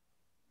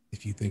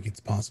 If you think it's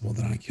possible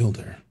that I killed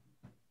her,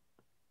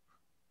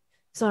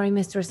 Sorry,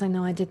 mistress, I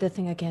know I did the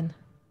thing again.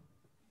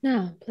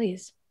 No,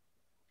 please.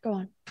 Go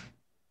on.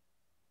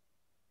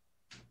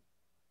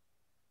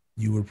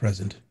 you were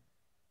present.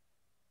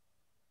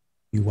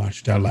 You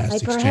watched our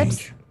last perhaps-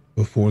 exchange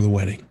before the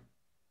wedding.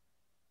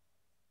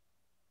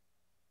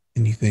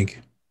 And you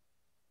think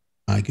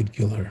I could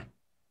kill her.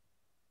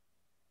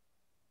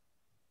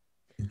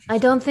 I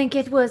don't think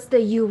it was the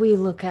you we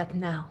look at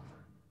now.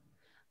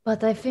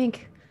 But I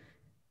think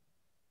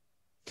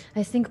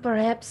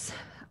perhaps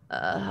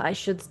I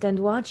should stand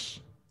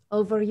watch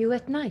over you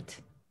at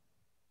night.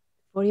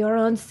 For your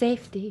own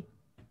safety.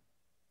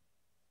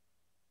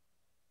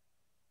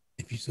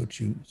 If you so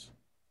choose.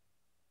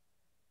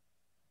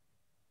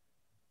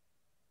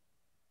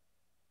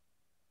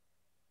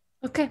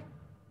 Okay.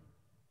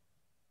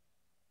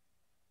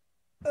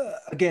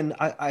 Again,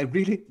 I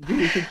really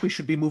think we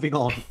should be moving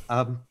on.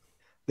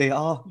 They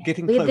are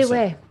getting Lead closer. the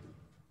way.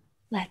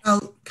 Let's.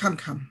 Oh,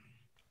 come.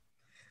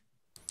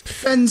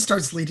 Finn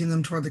starts leading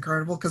them toward the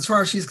carnival because, as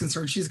far as she's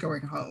concerned, she's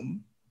going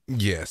home.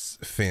 Yes,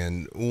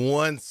 Finn.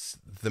 Once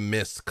the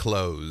mists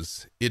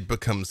close, it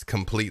becomes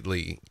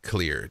completely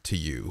clear to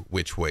you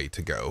which way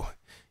to go.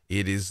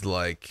 It is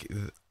like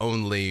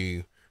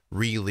only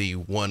really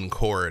one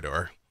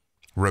corridor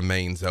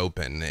remains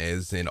open,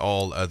 as in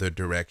all other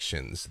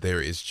directions there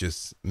is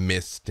just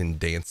mist and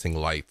dancing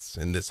lights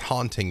and this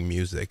haunting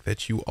music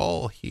that you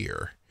all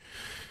hear.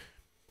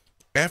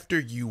 After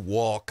you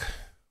walk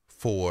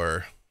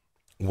for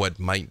what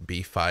might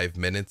be 5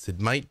 minutes, it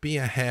might be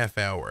a half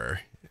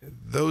hour.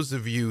 Those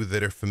of you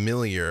that are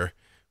familiar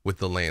with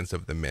the lands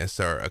of the mist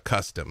are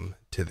accustomed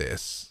to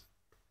this.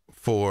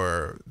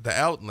 For the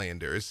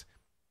Outlanders,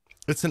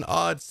 it's an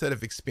odd set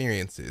of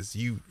experiences.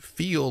 You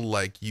feel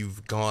like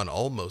you've gone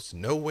almost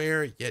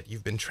nowhere, yet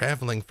you've been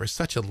traveling for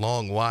such a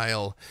long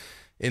while.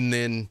 And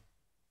then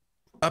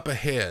up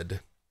ahead,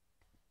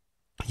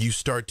 you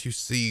start to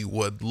see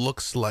what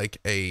looks like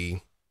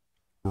a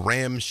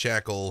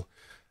ramshackle,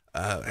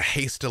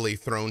 hastily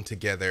thrown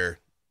together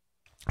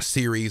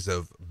series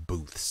of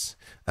booths,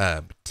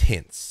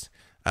 tents,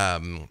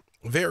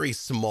 very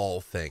small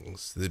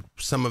things.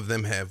 Some of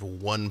them have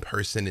one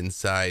person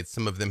inside,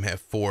 some of them have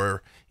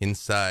 4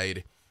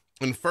 inside,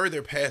 and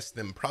further past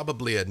them,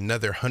 probably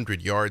another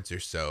 100 yards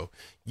or so,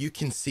 you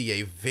can see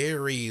a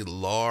very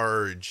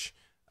large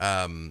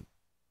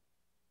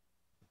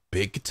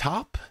big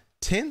top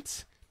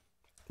tent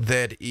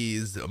that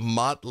is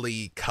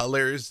motley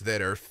colors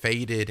that are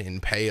faded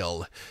and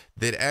pale,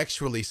 that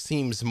actually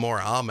seems more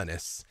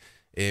ominous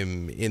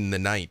in the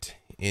night,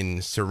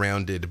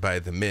 surrounded by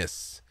the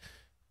mists.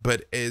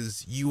 But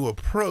as you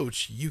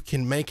approach, you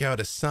can make out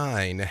a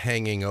sign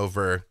hanging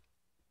over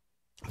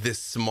this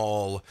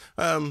small,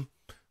 not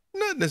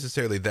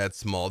necessarily that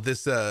small,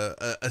 this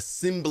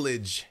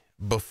assemblage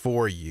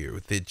before you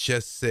that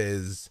just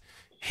says,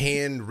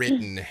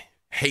 handwritten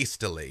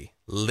hastily,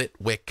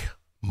 Litwick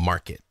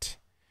Market.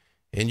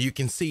 And you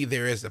can see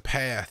there is a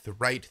path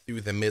right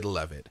through the middle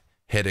of it,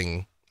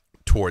 heading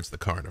towards the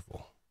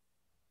carnival.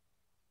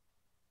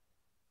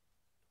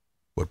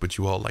 What would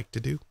you all like to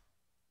do?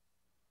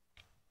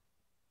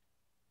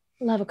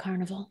 Love a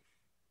carnival.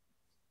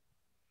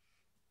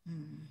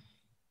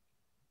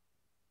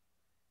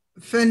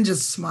 Finn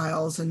just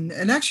smiles and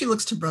actually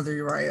looks to Brother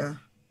Uriah.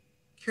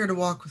 Care to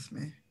walk with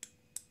me?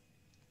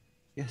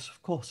 Yes,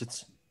 of course.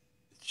 It's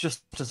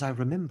just as I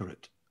remember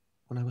it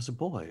when I was a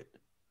boy.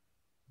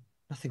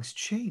 Nothing's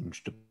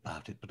changed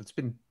about it, but it's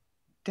been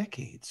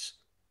decades.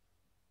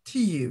 To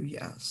you,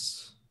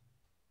 yes.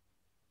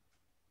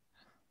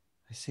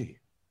 I see.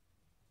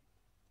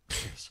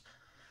 Yes.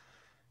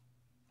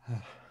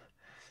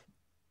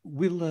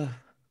 Will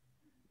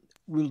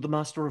the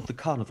master of the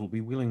carnival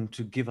be willing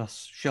to give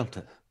us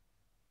shelter?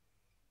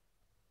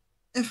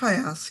 If I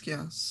ask,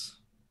 yes.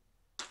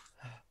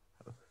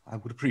 I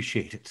would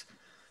appreciate it.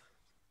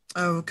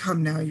 Oh,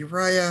 come now,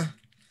 Uriah.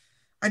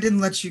 I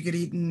didn't let you get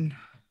eaten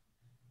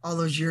all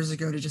those years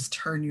ago to just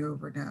turn you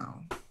over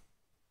now.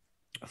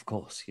 Of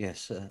course,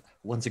 yes.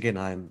 Once again,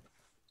 I am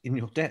in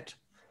your debt.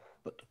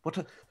 But what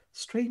a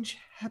strange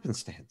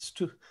happenstance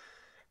to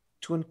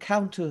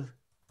encounter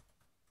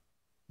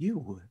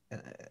you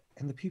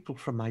and the people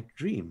from my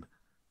dream,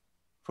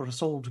 for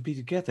us all to be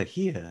together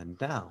here and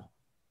now.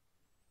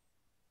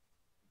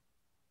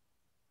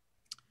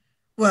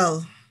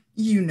 Well,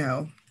 you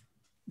know,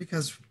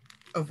 because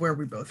of where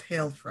we both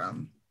hail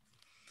from.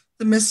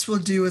 The mist will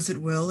do as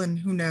it will, and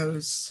who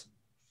knows,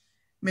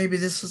 maybe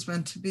this was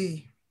meant to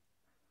be.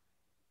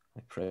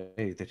 I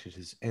pray that it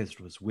is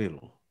Ezra's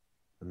will,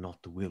 and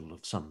not the will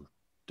of some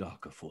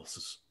darker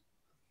forces.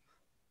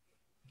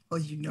 Well,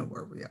 you know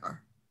where we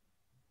are.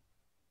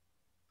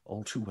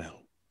 All too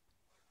well.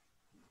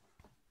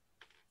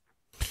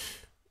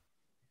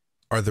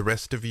 Are the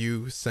rest of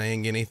you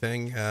saying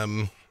anything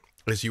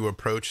as you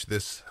approach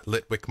this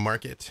Litwick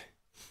Market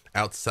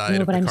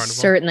outside of the I'm carnival?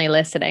 certainly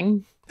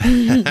listening.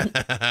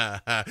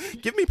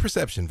 Give me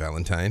perception,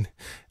 Valentine.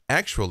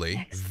 Actually,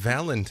 Excellent.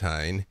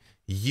 Valentine,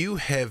 you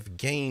have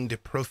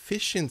gained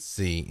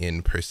proficiency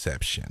in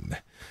perception.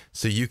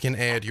 So you can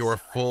add your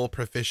full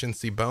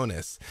proficiency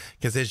bonus.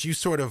 Because as you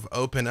sort of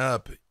open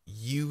up,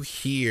 you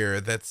hear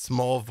that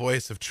small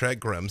voice of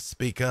Tregrum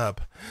speak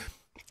up.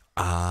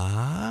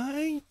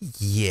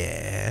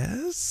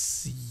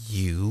 Yes,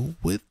 you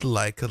would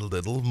like a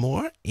little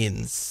more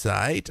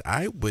insight.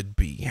 I would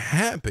be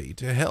happy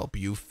to help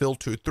you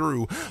filter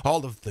through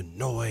all of the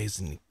noise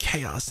and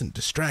chaos and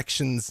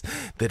distractions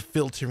that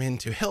filter in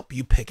to help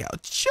you pick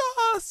out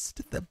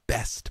just the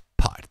best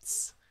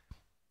parts.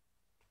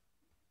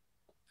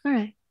 All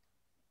right.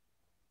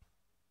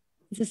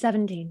 It's a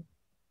 17.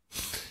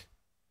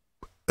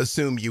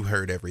 Assume you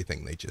heard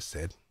everything they just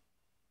said.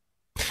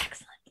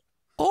 Excellent.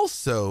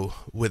 Also,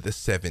 with a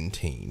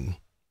 17,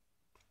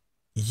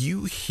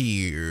 you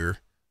hear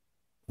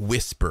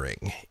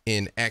whispering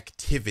in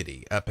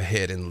activity up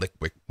ahead in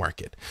Litwick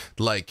Market.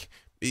 Like,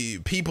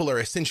 people are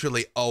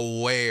essentially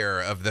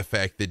aware of the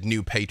fact that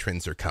new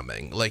patrons are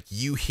coming. Like,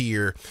 you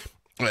hear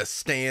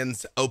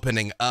stands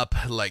opening up,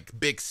 like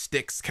big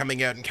sticks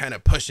coming out and kind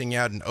of pushing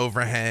out an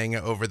overhang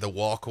over the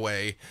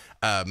walkway,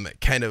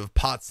 kind of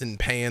pots and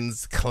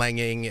pans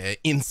clanging,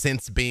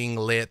 incense being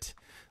lit.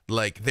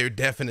 Like, they're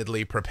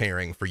definitely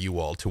preparing for you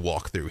all to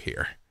walk through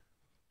here.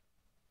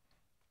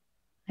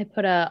 I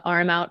put an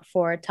arm out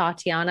for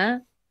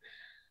Tatiana.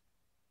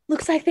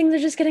 Looks like things are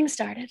just getting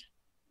started.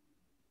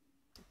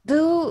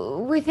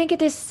 Do we think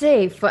it is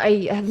safe?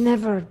 I have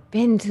never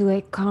been to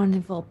a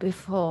carnival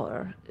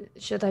before.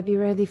 Should I be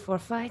ready for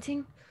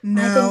fighting?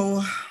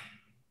 No.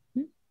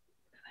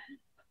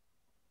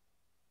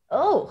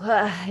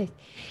 Oh,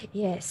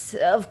 yes,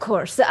 of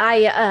course.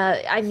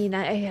 I mean,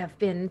 I have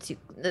been to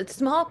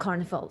small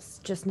carnivals,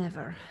 just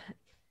never.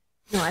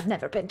 No, I've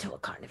never been to a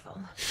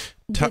carnival.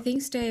 Do you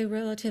things stay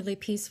relatively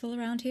peaceful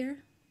around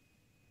here?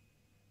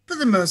 For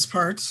the most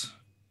part.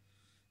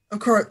 Of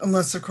course,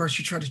 unless, of course,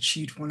 you try to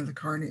cheat one of the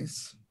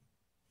carnies.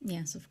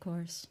 Yes, of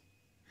course.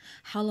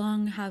 How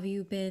long have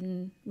you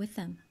been with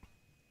them?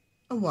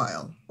 A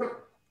while.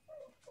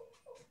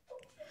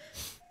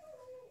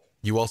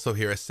 You also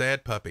hear a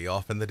sad puppy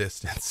off in the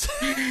distance.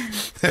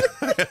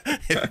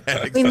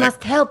 We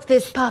must help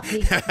this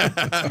puppy.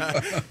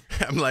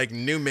 I'm like,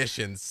 new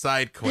missions,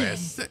 side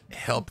quests,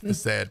 help the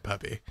sad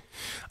puppy.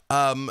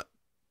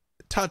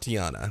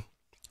 Tatiana,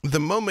 the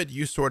moment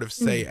you sort of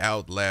say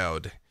out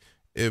loud,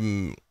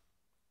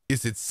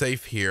 is it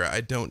safe here?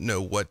 I don't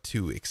know what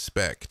to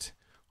expect.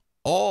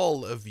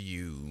 All of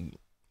you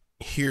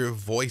hear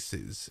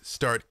voices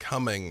start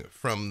coming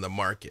from the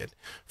market.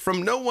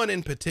 From no one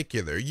in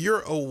particular.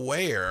 You're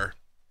aware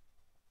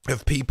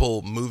of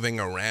people moving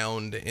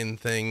around in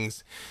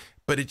things,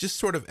 but it just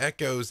sort of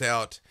echoes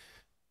out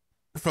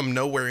from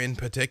nowhere in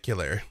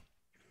particular.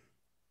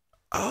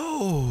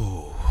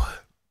 Oh,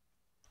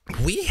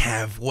 we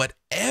have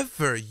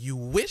whatever you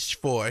wish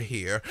for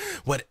here,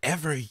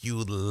 whatever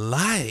you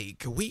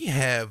like. We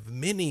have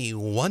many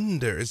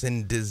wonders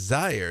and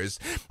desires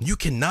you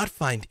cannot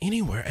find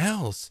anywhere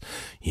else.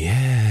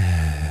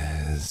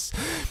 Yes,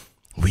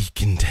 we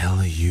can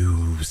tell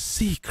you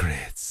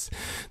secrets.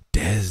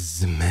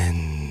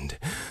 Desmond,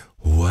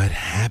 what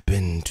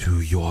happened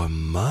to your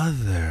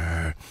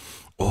mother?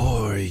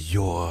 Or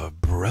your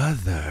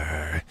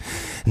brother?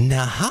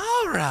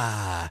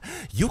 Nahara,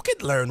 you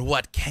could learn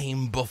what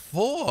came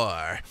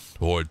before.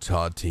 Or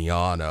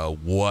Tatiana,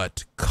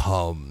 what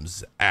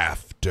comes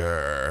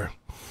after.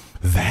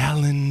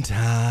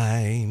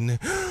 Valentine,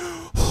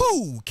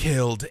 who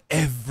killed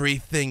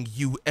everything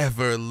you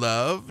ever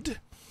loved?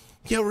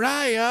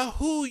 Uriah,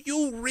 who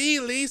you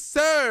really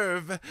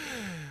serve?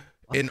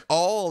 And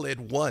all at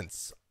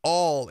once,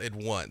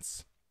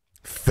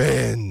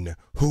 Finn,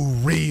 who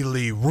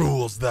really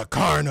rules the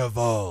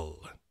carnival.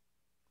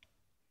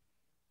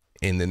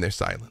 And then there's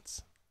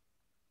silence.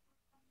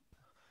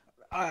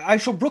 I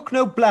shall brook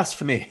no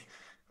blasphemy.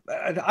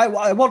 I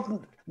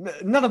want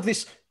none of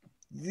these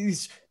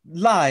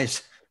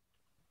lies.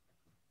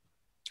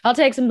 I'll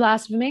take some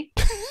blasphemy.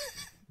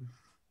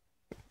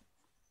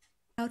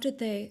 How did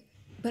they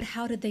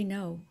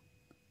know?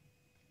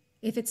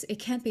 If it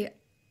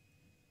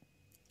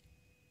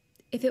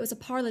was a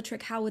parlor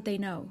trick, how would they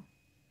know?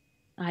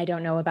 I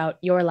don't know about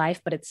your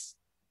life, but it's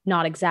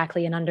not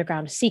exactly an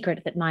underground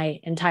secret that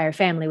my entire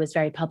family was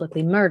very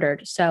publicly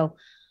murdered, so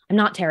I'm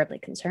not terribly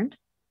concerned.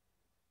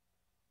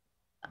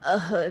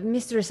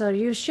 Mistress, are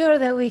you sure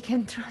that we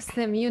can trust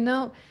them? You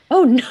know,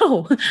 Oh,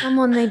 no.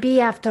 someone may be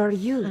after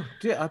you. Oh,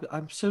 dear,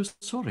 I'm so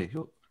sorry.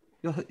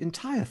 Your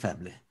entire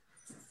family.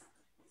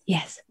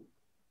 Yes,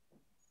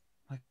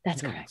 My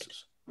That's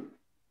condolences.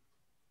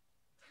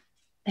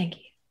 thank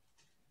you.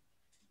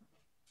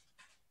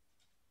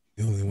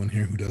 The only one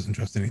here who doesn't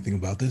trust anything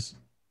about this?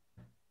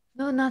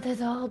 No, not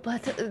at all,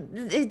 but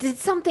did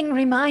something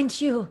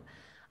remind you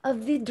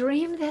of the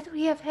dream that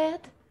we have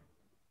had?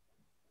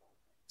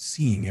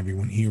 Seeing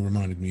everyone here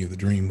reminded me of the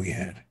dream we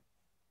had.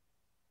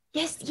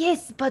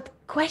 Yes, but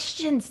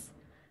questions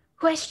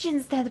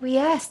that we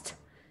asked.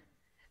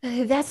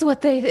 That's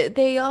what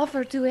they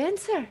offer to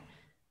answer.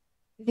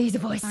 These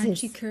voices.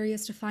 Aren't you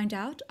curious to find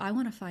out? I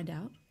want to find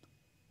out.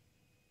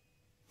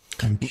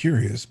 I'm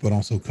curious, but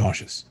also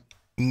cautious.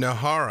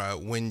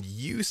 Nahara, when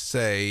you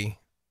say,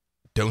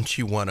 don't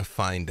you want to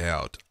find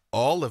out,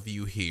 all of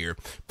you hear,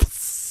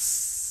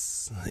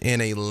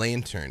 and a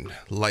lantern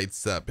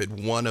lights up at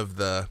one of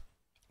the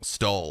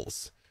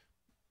stalls,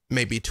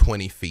 maybe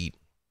 20 feet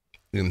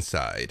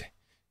inside.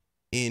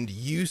 And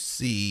you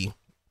see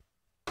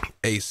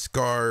a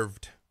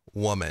scarved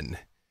woman.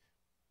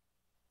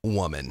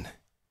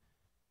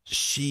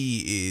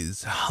 She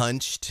is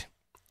hunched,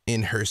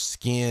 and her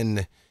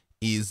skin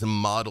is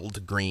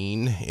mottled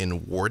green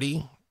and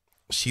warty.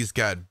 She's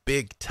got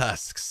big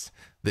tusks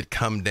that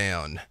come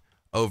down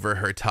over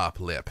her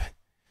top lip,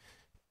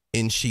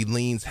 and she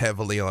leans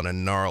heavily on a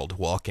gnarled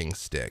walking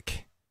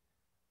stick.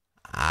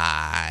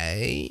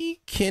 I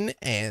can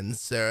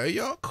answer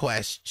your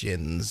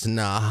questions,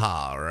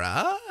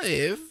 Nahara,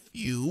 if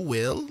you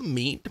will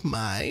meet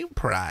my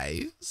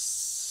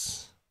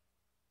price.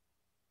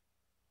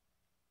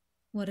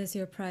 What is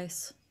your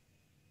price?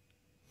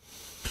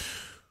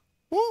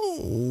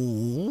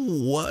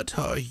 What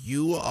are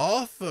you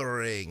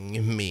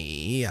offering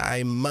me?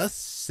 I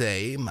must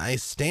say my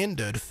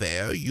standard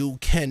fare you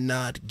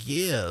cannot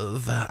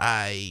give.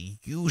 I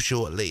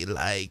usually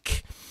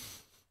like,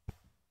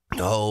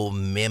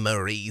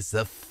 memories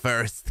of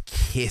first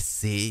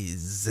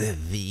kisses,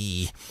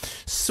 the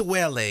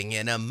swelling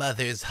in a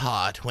mother's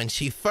heart when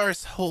she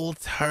first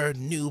holds her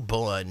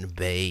newborn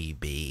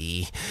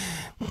baby,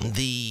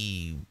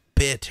 the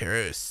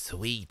bitter,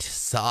 sweet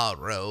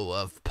sorrow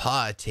of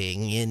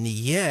parting, and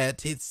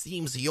yet it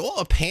seems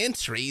your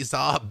pantries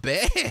are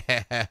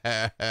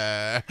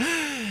bare.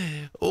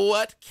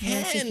 What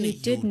can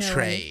you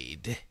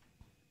trade?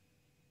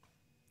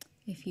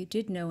 If you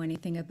did know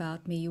anything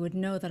about me, you would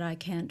know that I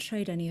can't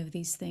trade any of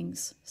these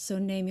things. So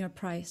name your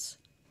price.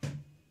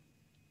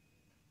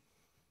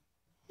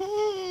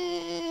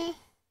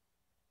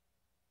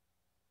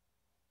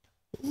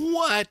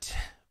 What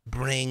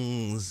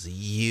brings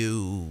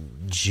you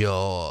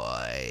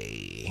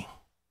joy?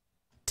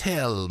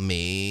 Tell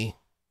me.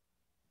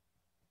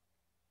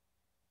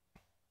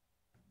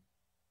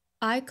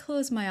 I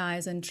close my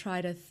eyes and try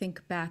to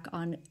think back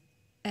on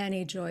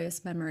any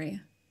joyous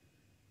memory.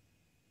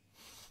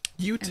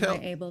 You Am I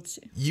able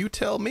to? You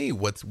tell me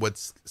what's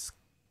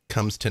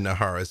comes to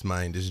Nahara's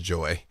mind is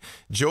joy.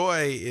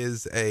 Joy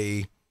is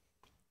a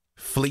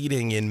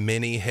fleeting and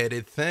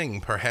many-headed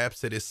thing.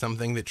 Perhaps it is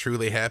something that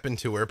truly happened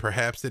to her.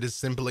 Perhaps it is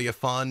simply a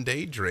fond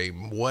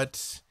daydream.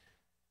 What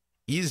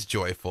is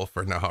joyful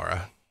for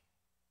Nahara.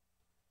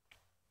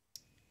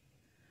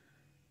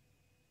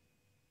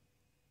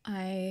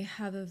 I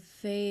have a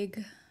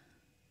vague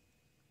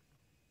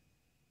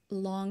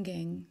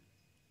longing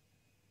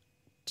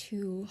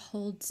to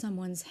hold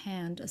someone's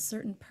hand, a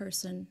certain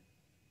person.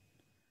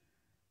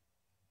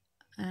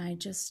 I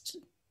just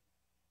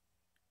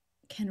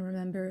can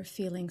remember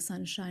feeling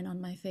sunshine on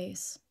my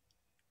face.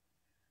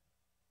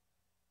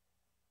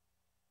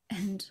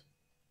 And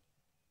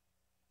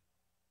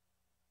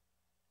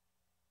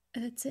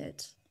that's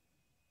it.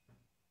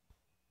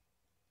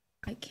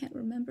 I can't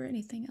remember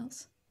anything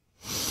else.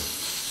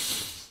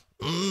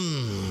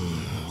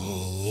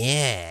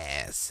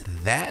 Yes,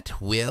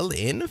 that will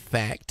in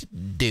fact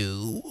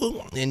do.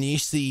 And you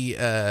see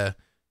a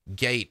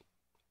gate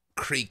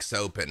creaks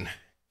open,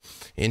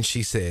 and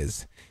she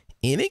says,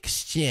 in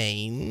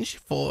exchange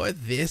for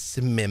this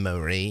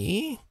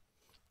memory,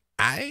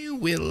 I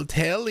will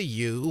tell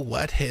you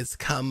what has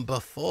come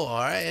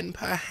before, and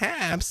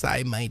perhaps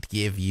I might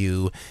give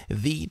you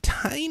the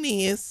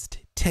tiniest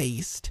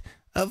taste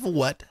of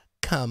what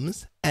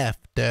comes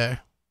after.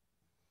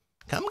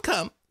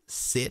 Come,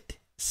 sit.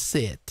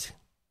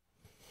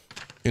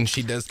 And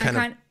she does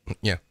kind of,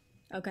 yeah.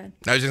 Okay.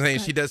 I was just saying,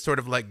 she does sort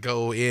of like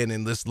go in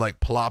and just like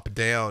plop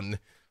down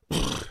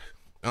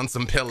on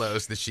some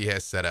pillows that she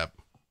has set up.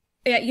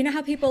 Yeah, you know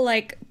how people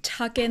like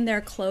tuck in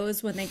their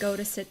clothes when they go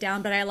to sit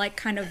down, but I like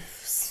kind of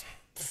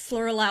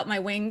flurl out my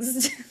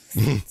wings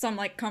so I'm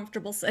like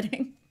comfortable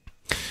sitting.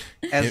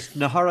 As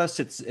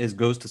Nahara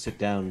goes to sit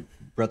down,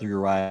 Brother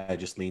Uriah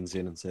just leans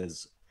in and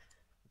says,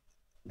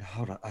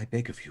 Nahara, I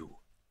beg of you,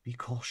 be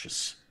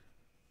cautious.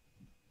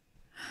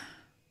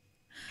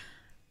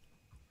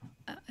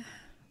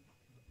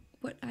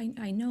 But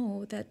I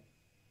know that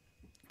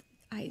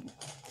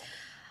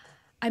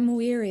I'm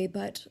weary,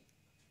 but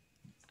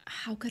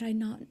how could I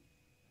not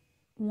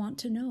want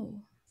to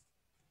know?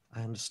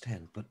 I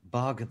understand, but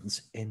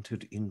bargains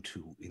entered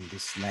into in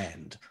this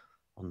land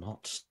are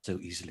not so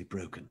easily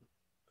broken.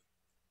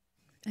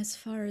 As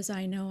far as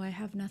I know, I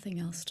have nothing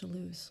else to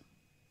lose.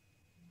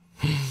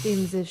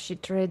 Seems if she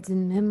trades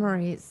in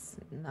memories,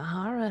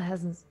 Nahara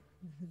has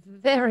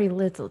very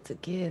little to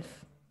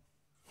give.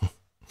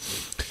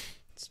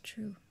 It's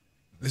true.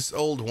 This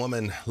old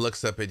woman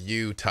looks up at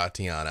you,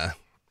 Tatiana,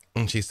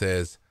 and she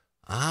says,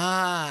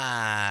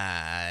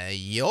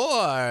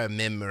 your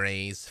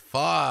memory's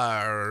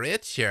far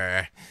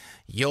richer.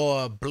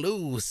 Your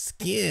blue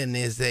skin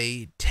is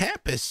a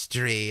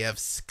tapestry of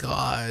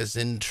scars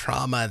and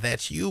trauma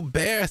that you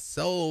bear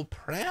so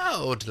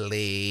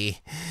proudly.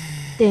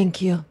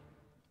 Thank you.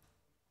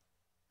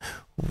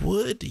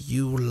 Would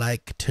you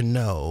like to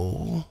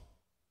know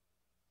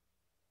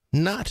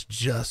not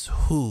just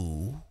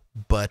who,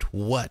 but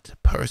what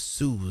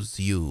pursues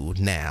you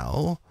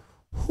now?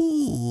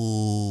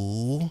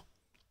 Who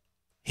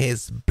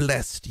has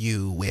blessed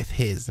you with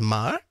his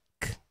mark?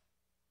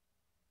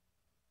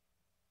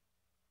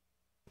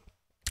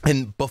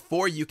 And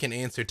before you can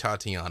answer,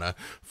 Tatiana,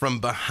 from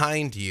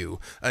behind you,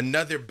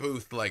 another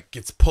booth like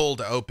gets pulled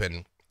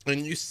open,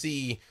 and you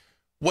see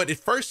what at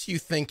first you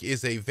think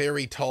is a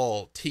very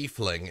tall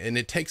tiefling, and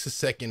it takes a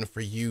second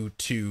for you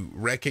to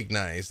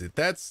recognize that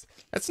that's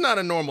not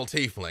a normal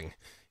tiefling.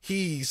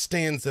 He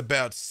stands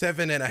about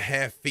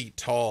 7.5 feet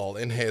tall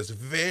and has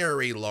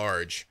very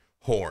large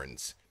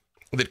horns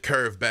that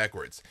curve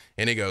backwards.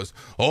 And he goes,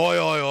 oi,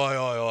 oi, oi,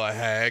 oi, oi,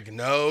 hag.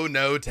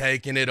 No,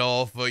 taking it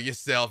all for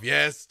yourself.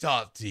 Yes,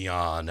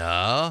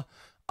 Tatiana,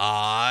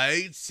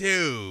 I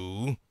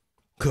too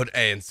could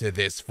answer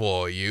this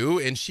for you.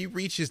 And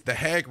the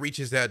hag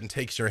reaches out and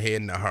takes your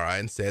hand, Nahara,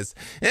 and says,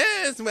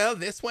 yes, well,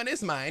 this one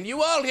is mine.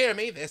 You all hear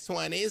me? This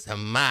one is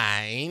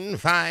mine.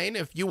 Fine,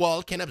 if you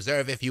all can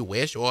observe if you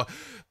wish, or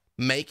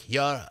make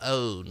your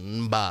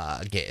own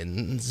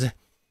bargains.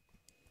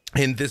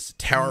 And this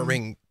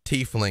towering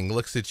tiefling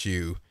looks at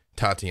you,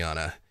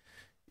 Tatiana.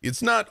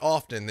 It's not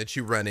often that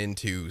you run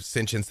into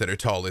sentients that are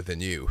taller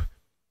than you.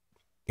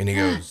 And he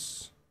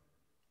goes,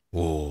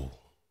 whoa,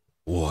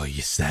 what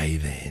you say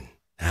then,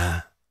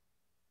 huh?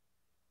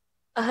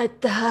 I'm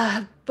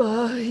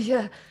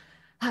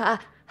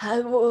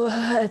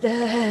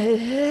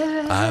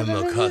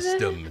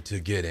accustomed to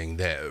getting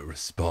that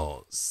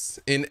response.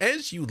 And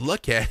as you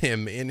look at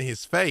him in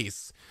his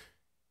face,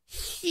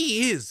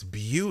 he is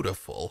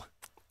beautiful.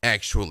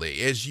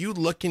 Actually, as you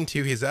look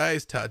into his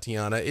eyes,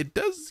 Tatiana, it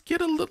does get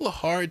a little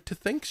hard to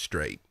think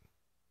straight.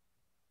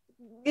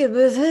 I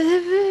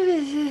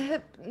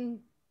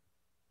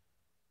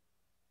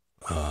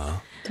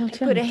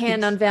put a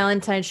hand on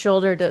Valentine's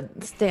shoulder to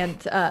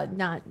stand,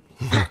 not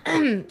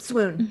swoon.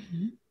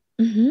 Mm-hmm.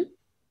 Mm-hmm.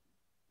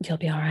 You'll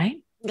be all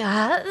right.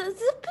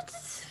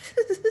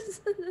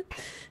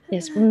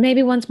 Yes,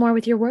 maybe once more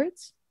with your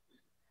words.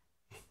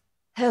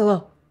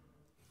 Hello.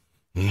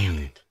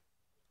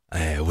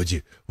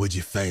 Would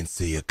you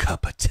fancy a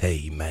cup of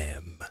tea,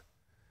 ma'am?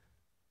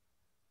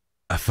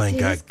 I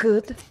think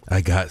good.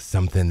 I got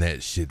something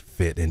that should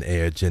fit in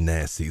Air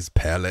Genasi's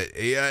palate.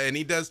 Yeah, and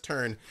he does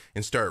turn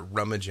and start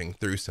rummaging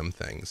through some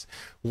things.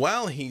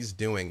 While he's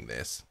doing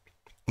this,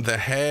 The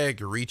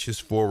hag reaches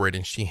forward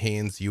and she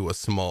hands you a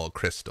small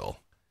crystal,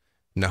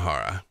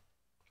 Nahara.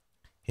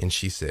 And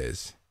she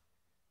says,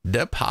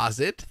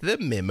 deposit the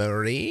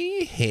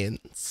memory,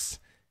 hence,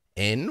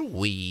 and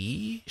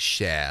we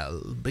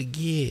shall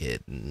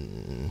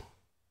begin.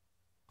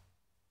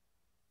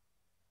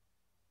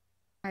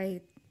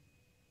 I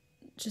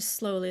just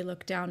slowly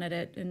look down at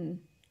it and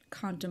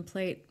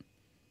contemplate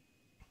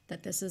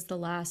that this is the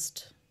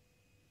last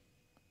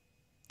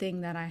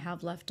thing that I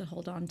have left to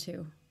hold on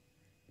to,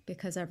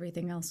 because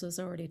everything else was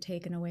already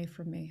taken away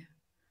from me.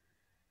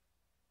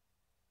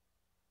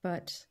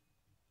 But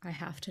I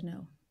have to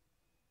know.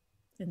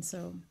 And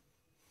so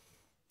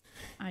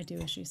I do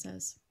as she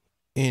says.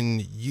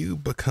 And you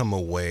become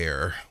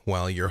aware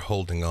while you're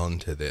holding on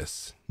to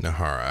this,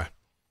 Nahara,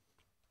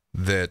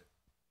 that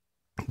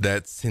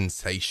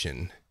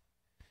sensation,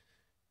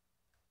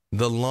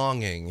 the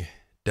longing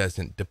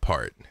doesn't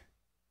depart,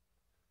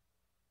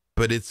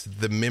 but it's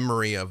the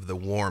memory of the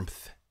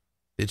warmth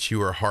that you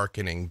are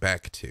hearkening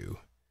back to.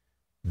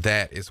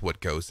 That is what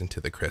goes into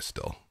the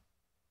crystal.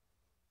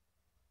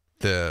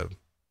 The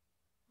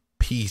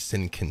peace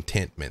and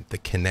contentment, the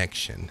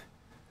connection,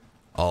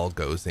 all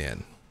goes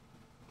in.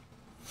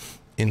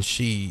 And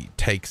she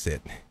takes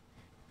it,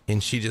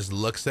 and she just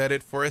looks at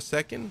it for a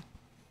second,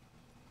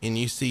 and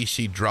you see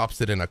she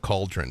drops it in a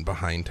cauldron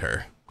behind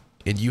her,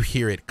 and you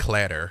hear it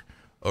clatter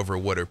over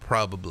what are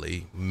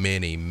probably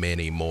many,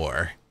 many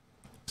more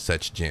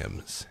such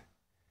gems.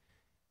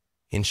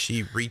 And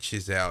she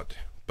reaches out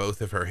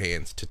both of her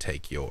hands to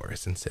take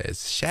yours and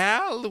says,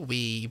 shall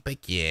we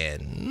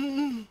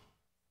begin?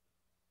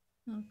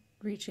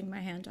 Reaching my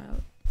hand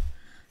out.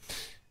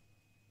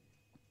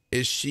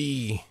 As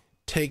she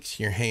takes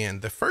your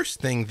hand, the first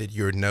thing that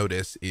you'll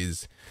notice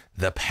is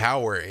the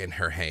power in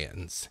her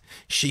hands.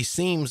 She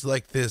seems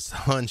like this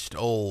hunched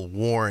old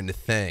worn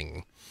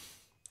thing,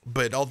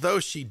 but although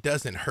she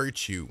doesn't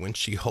hurt you when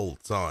she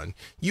holds on,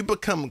 you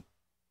become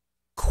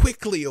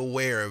quickly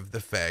aware of the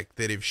fact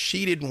that if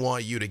she didn't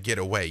want you to get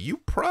away, you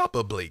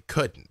probably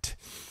couldn't.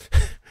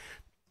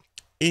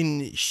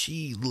 And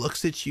she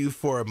looks at you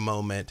for a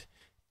moment,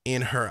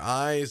 and her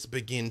eyes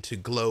begin to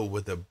glow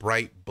with a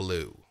bright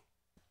blue.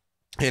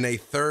 And a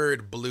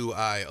third blue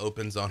eye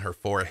opens on her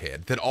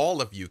forehead that all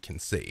of you can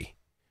see.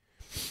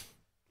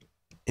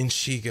 And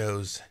she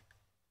goes,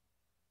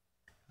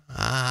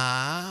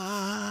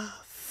 falling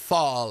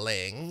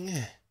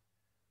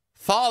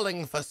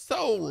for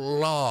so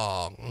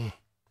long,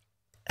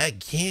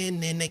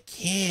 again and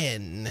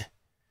again.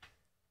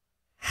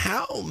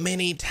 How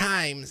many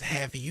times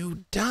have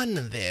you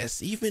done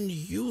this? Even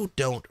you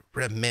don't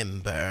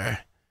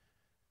remember.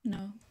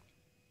 No.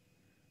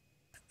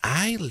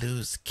 I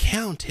lose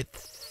count at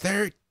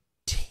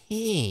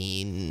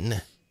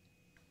 13.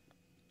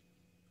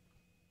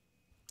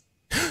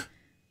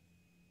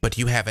 But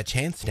you have a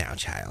chance now,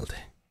 child.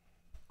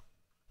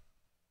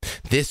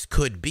 This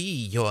could be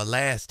your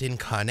last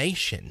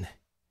incarnation.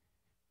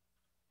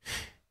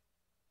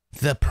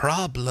 The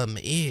problem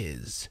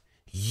is,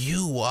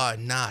 you are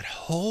not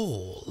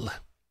whole.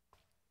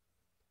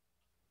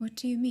 What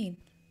do you mean?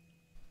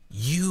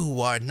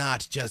 You are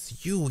not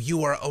just you.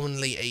 You are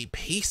only a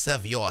piece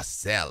of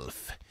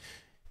yourself.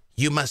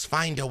 You must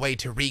find a way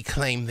to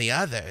reclaim the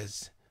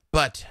others.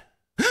 But,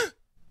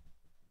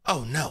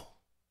 oh no.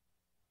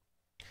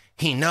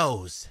 He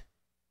knows.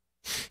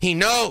 He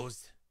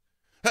knows.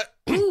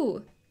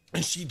 Ooh.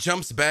 And she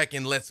jumps back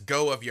and lets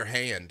go of your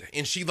hand.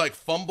 And she like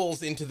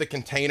fumbles into the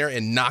container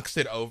and knocks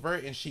it over.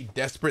 And she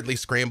desperately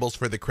scrambles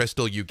for the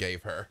crystal you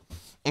gave her.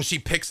 And she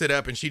picks it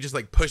up and she just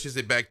like pushes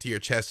it back to your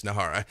chest,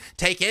 Nahara.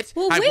 Take it.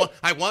 Well,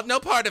 I want no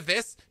part of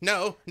this.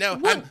 No.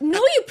 Well,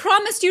 you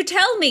promised you'd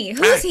tell me.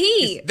 Who's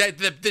he?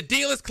 The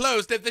deal is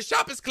closed. The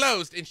shop is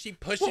closed. And she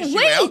pushes Well, you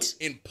wait. out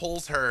and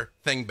pulls her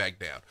thing back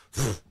down.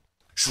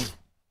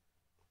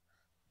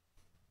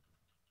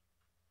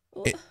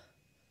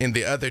 And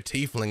the other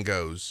tiefling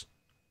goes,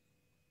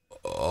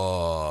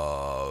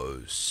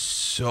 oh,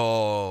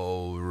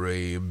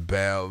 sorry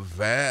about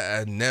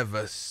that. I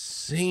never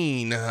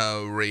seen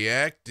her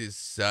react as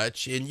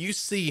such. And you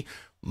see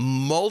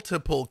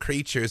multiple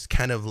creatures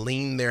kind of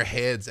lean their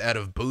heads out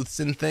of booths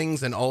and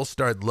things and all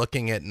start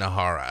looking at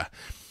Nahara.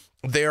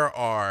 There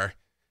are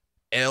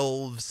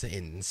elves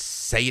and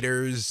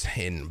satyrs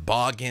and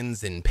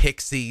boggins and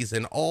pixies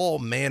and all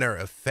manner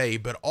of fae,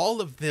 but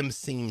all of them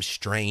seem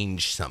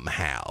strange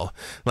somehow.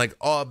 Like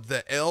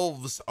the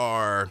elves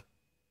are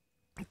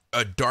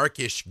a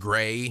darkish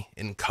gray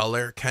in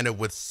color, kind of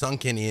with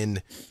sunken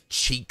in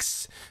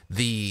cheeks.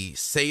 The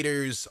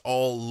satyrs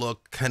all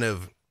look kind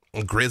of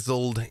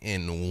grizzled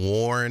and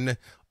worn.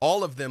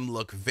 All of them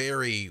look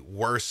very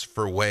worse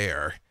for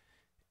wear.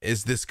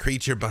 As this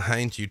creature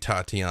behind you,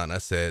 Tatiana,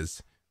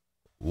 says,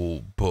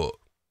 well, but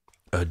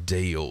a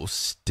deal's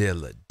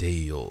still a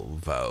deal,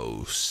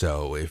 though.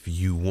 So if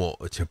you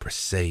want to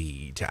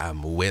proceed,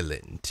 I'm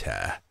willing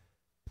to.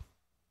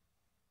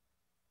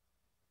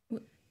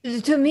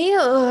 To me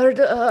or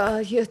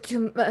you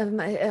to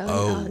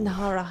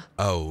Nahara?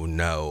 Oh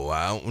no,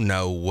 I don't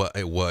know what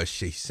it was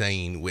she's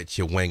saying with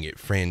your winged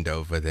friend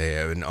over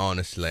there, and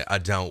honestly, I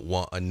don't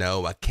want to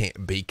know. I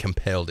can't be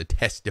compelled to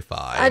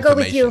testify. I go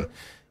with you.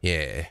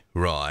 Yeah,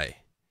 right.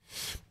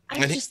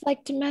 I'd just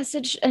like to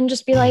message and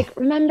just be like,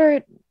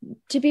 remember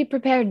to be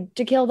prepared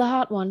to kill the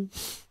hot one.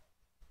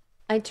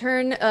 I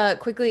turn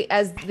quickly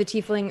as the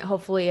tiefling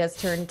hopefully has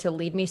turned to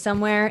lead me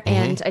somewhere,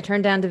 and I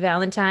turn down to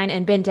Valentine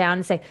and bend down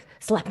and say,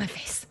 slap my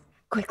face,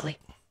 quickly.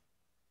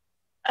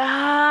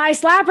 I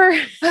slap her.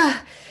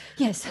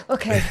 Yes,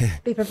 okay.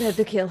 Be prepared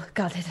to kill.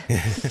 Got it.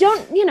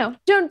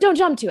 Don't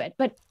jump to it,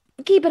 but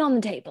keep it on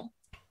the table.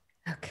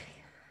 Okay.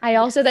 I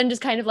also then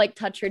just kind of like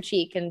touch her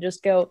cheek and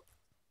just go,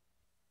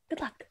 good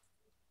luck.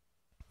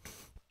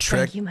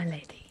 Thank you, my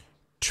lady.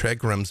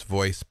 Tregrum's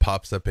voice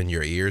pops up in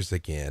your ears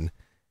again.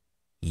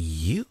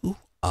 You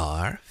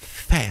are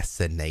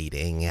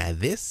fascinating.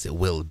 This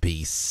will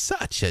be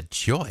such a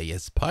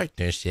joyous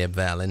partnership,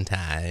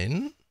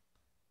 Valentine.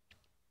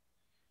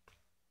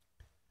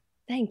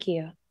 Thank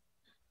you.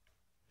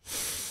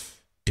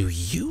 Do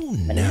you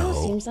But know? now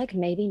seems like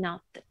maybe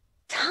not the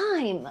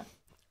time.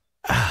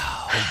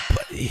 Oh,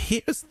 but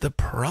here's the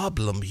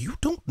problem. You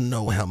don't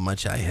know how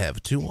much I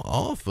have to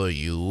offer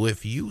you.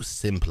 If you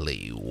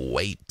simply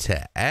wait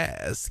to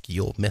ask,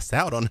 you'll miss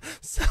out on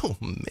so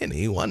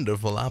many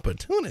wonderful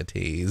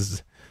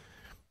opportunities.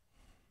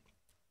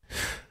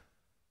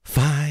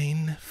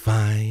 Fine,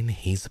 fine.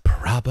 He's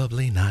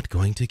probably not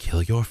going to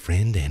kill your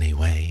friend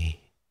anyway.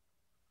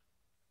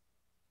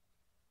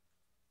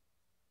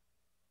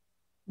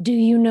 Do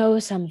you know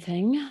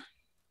something?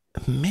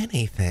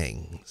 Many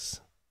things.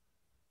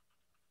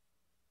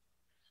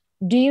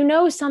 Do you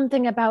know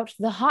something about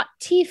the hot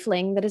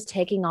tiefling that is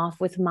taking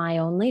off with my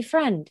only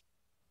friend?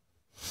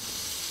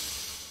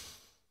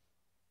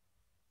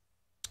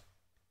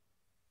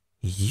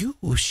 You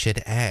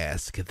should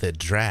ask the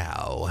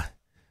drow.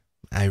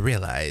 I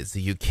realize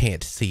you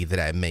can't see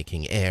that I'm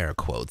making air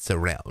quotes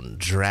around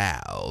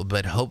drow,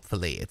 but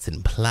hopefully it's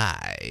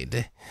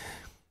implied.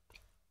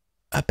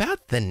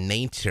 About the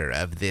nature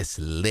of this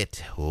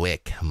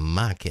Litwick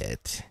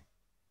market.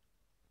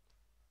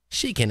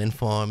 She can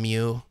inform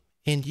you,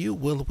 and you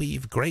will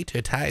weave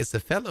greater ties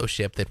of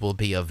fellowship that will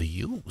be of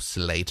use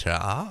later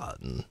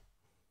on.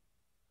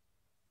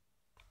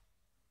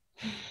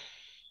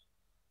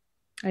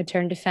 I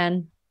turn to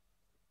Fen.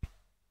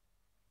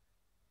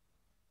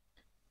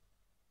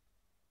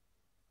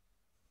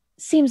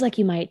 Seems like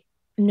you might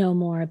know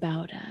more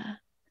about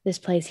this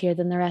place here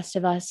than the rest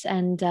of us,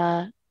 and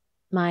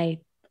my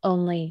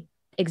only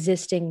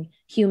existing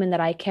human that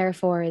I care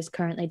for is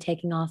currently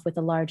taking off with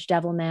a large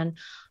devil man.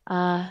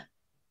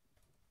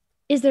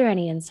 Is there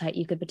any insight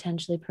you could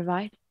potentially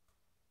provide?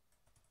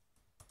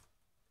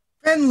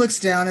 Ben looks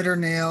down at her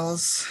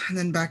nails and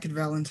then back at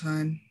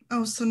Valentine.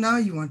 Oh, so now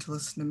you want to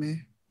listen to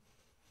me?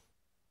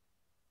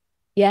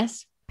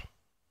 Yes?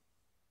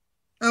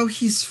 Oh,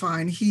 he's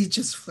fine. He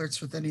just flirts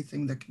with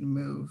anything that can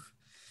move.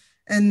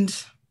 And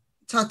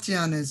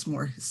Tatiana is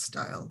more his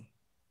style.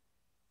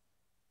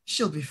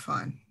 She'll be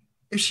fine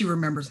if she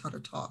remembers how to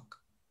talk.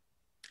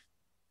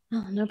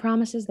 Well, no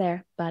promises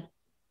there, but...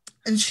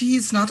 And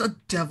she's not a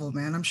devil,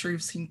 man. I'm sure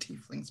you've seen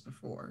tieflings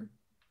before.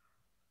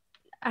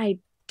 I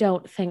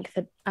don't think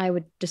that I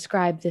would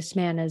describe this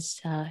man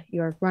as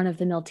your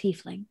run-of-the-mill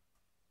tiefling.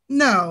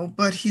 No,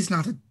 but he's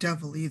not a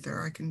devil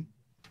either. I can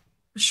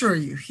assure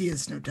you he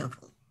is no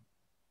devil.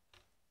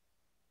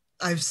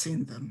 I've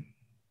seen them.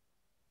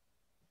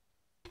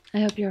 I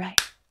hope you're right.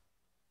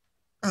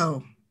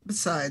 Oh,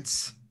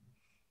 besides,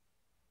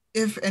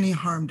 if any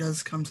harm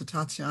does come to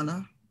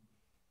Tatiana,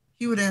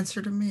 he would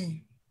answer to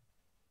me.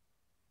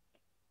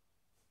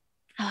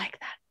 I like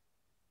that.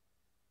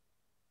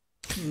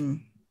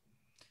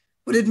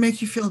 Would it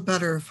make you feel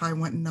better if I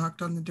went and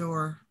knocked on the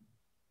door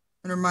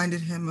and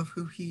reminded him of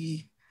who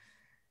he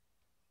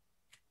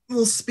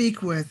will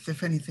speak with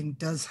if anything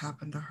does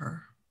happen to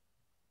her?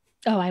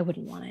 Oh, I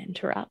wouldn't want to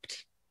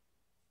interrupt.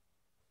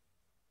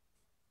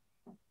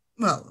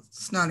 Well,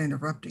 it's not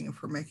interrupting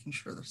if we're making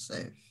sure they're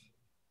safe.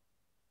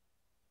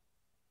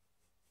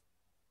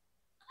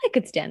 I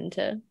could stand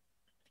to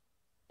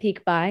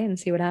peek by and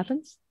see what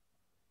happens.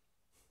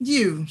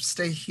 You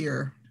stay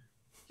here.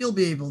 You'll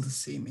be able to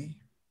see me.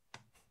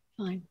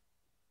 Fine.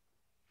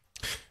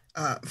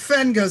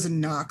 Fen goes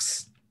and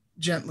knocks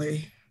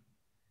gently.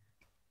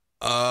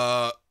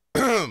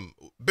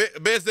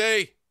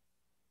 Busy.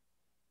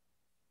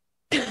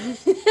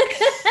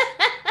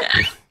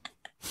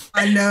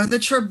 I know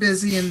that you're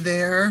busy in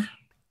there.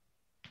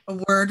 A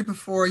word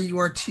before you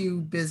are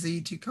too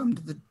busy to come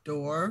to the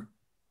door.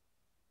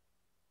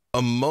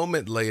 A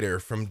moment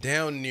later, from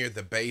down near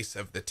the base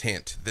of the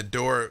tent, the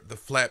door, the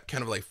flap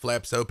kind of like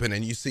flaps open,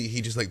 and you see he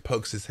just like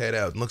pokes his head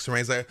out and looks around.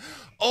 He's like,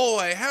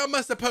 "Oi, how am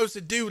I supposed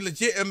to do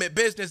legitimate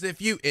business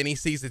if you?" And he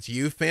sees it's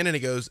you, Finn, and he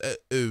goes,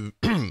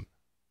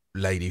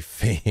 "Lady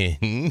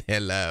Finn,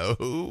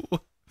 hello."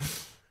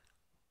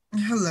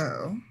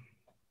 Hello.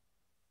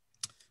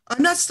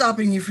 I'm not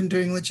stopping you from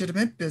doing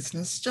legitimate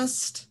business.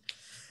 Just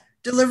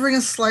delivering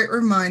a slight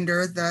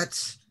reminder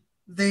that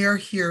they are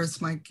here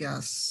as my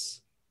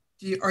guests.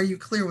 Are you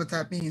clear what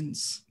that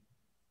means?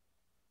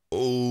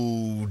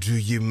 Oh, do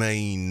you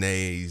mean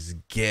there's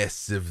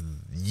guests of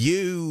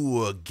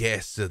you or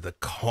guests of the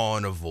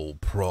carnival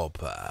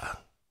proper?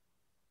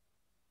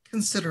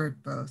 Consider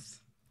it both.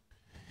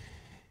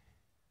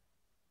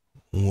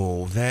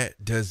 Well,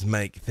 that does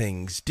make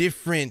things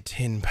different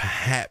and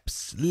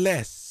perhaps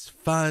less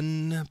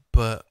fun,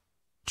 but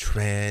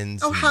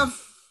Oh, have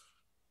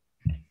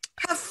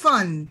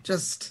fun.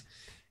 Just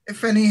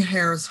if any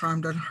hair is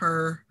harmed on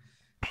her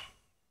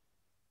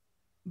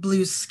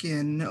blue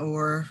skin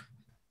or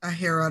a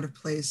hair out of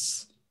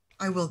place,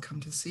 I will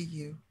come to see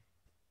you.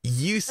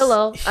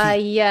 Hello.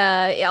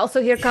 I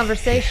also hear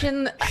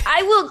conversation.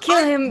 I will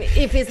kill him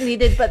if it's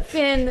needed, but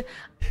Finn,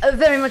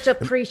 very much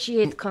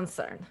appreciate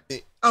concern.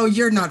 Oh,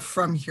 you're not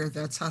from here,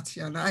 there,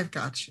 Tatiana. I've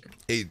got you.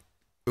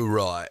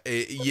 Right.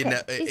 You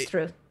know, it's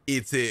true.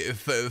 It's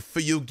for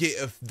you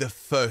get the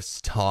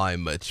first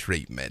time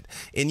treatment.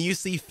 And you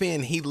see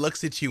Finn, he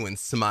looks at you and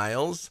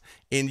smiles,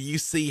 and you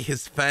see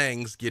his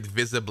fangs get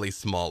visibly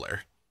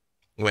smaller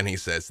when he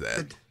says that.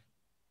 Good.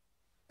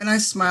 And I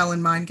smile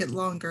and mine get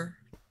longer.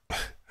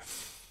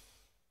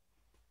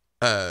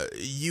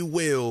 You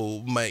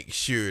will make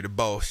sure the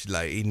boss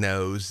lady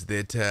knows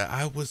that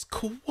I was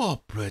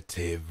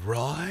cooperative,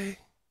 right?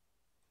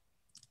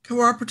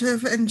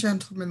 Cooperative and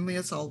gentlemanly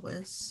as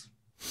always.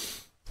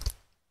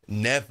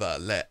 Never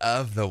let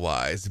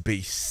otherwise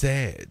be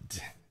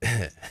said.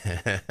 And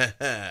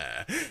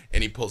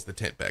he pulls the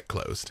tent back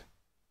closed.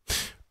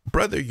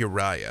 Brother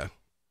Uriah,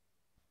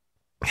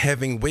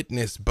 having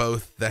witnessed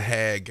both the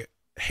hag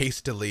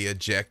hastily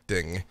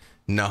ejecting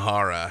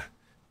Nahara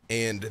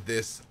and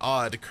this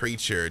odd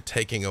creature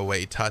taking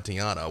away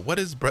Tatiana, what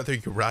is Brother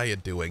Uriah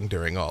doing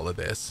during all of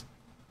this?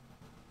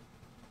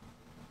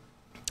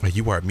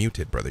 You are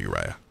muted, Brother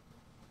Uriah.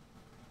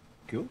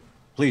 Cool.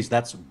 Please,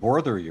 that's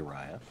Brother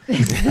Uriah.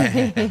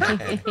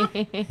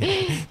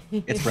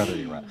 It's Brother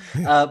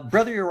Uriah.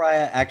 Brother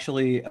Uriah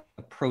actually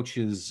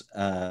approaches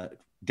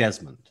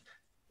Desmond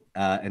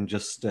and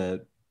just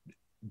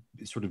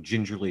sort of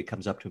gingerly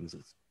comes up to him and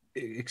says,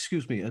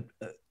 "Excuse me,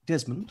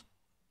 Desmond?"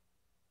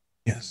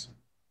 Yes.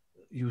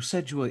 You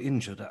said you were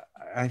injured.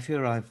 I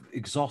fear I've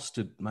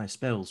exhausted my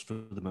spells for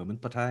the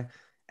moment, but I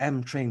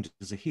am trained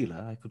as a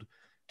healer. I could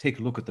take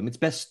a look at them. It's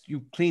best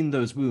you clean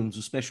those wounds,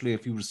 especially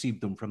if you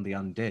received them from the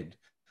undead.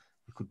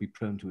 You could be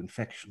prone to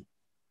infection.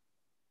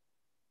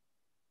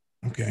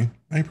 Okay,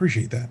 I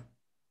appreciate that.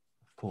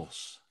 Of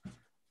course.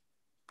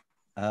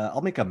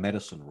 I'll make a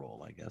medicine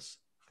roll, I guess,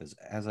 because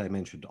as I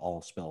mentioned,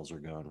 all spells are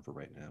gone for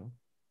right now.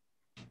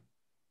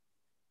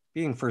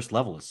 Being first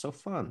level is so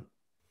fun.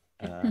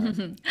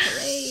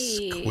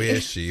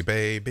 Squishy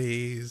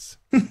babies.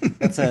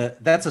 That's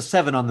a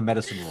 7 on the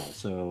medicine roll,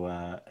 so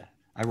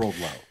I rolled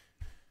low.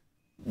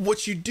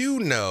 What you do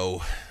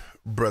know,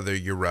 Brother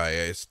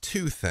Uriah, is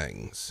two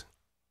things.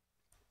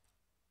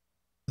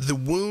 The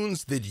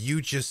wounds that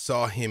you just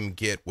saw him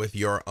get with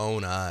your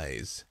own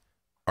eyes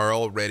are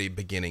already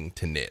beginning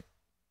to knit.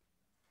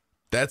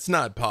 That's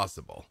not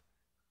possible.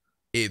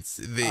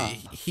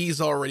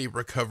 He's already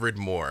recovered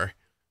more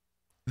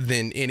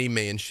than any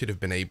man should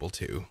have been able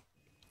to.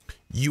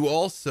 You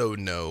also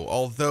know,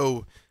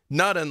 although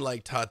not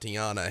unlike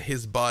Tatiana,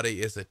 his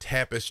body is a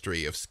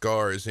tapestry of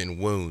scars and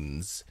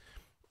wounds.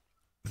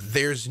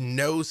 There's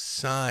no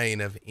sign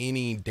of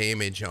any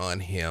damage on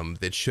him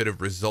that should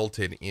have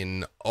resulted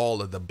in all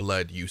of the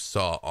blood you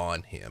saw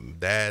on him.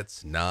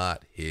 That's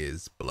not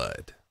his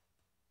blood.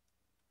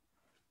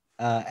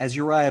 As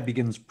Uriah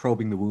begins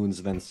probing the wounds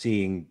and then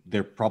seeing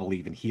they're probably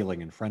even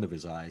healing in front of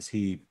his eyes,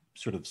 he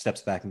sort of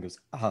steps back and goes,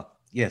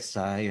 yes,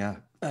 I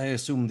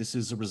assume this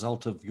is a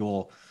result of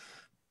your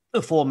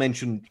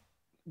aforementioned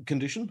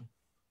condition?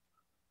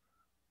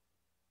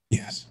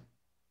 Yes.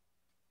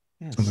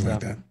 Something like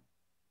that.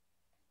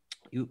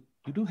 You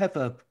do have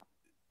a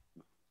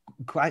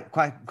quite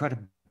a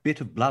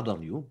bit of blood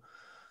on you.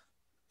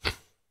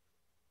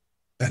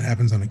 That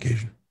happens on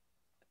occasion.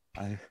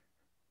 I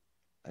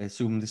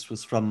assume this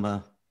was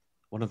from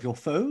one of your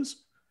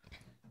foes?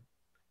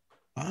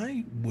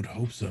 I would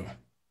hope so.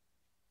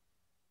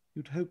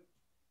 You'd hope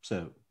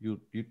so. You're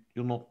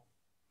not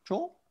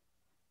sure?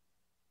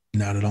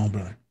 Not at all,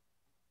 brother.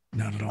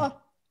 Not at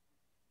all.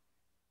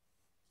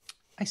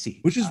 I see.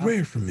 Which is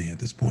rare for me at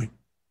this point.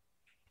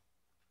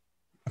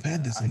 I've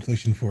had this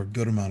infliction for a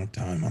good amount of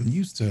time. I'm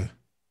used to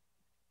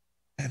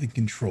having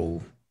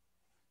control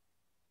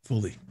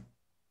fully.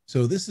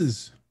 So this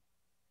is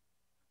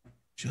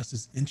just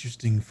as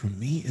interesting for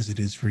me as it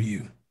is for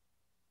you.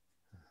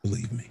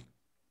 Believe me.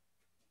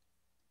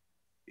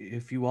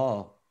 If you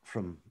are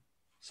from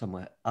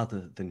somewhere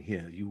other than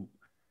here, you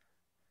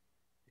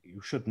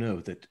should know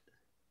that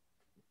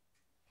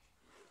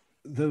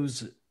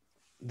those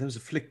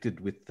afflicted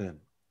with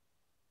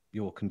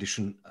your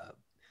condition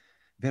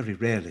very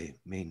rarely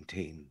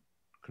maintain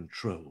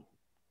control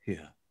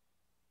here.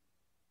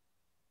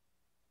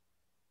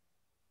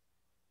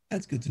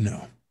 That's good to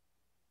know.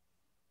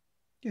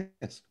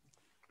 Yes.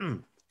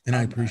 And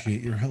I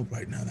appreciate your help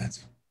right now.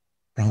 That's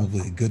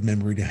probably a good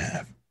memory to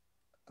have.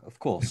 Of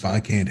course. If I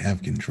can't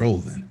have control,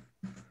 then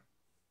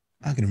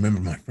I can remember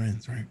my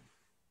friends, right?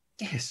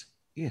 Yes,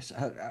 yes.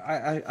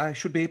 I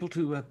should be able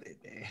to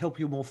help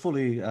you more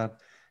fully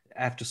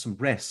after some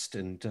rest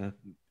and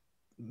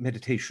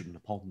meditation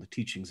upon the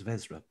teachings of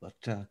Ezra.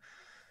 But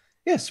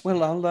yes,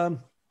 well,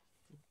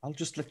 I'll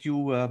just let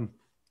you.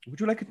 Would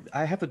you like?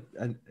 I have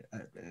a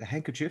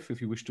handkerchief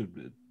if you wish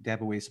to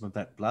dab away some of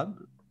that blood.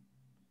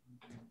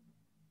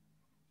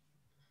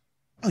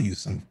 I'll use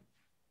some.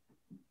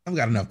 I've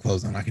got enough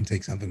clothes on. I can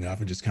take something off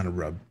and just kind of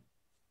rub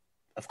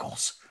Of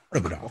course.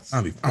 it off.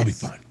 I'll be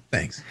fine.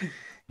 Thanks.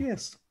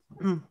 Yes.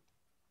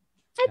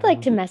 I'd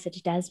like to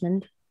message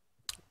Desmond.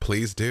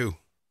 Please do.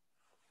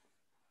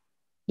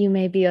 You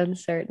may be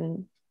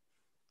uncertain,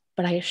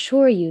 but I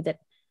assure you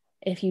that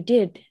if you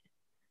did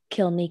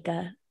kill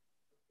Nika,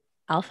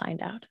 I'll find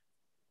out.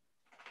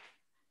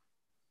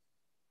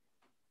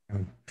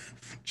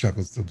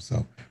 Chuckles to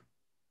himself.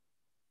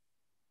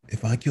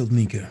 If I killed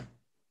Nika,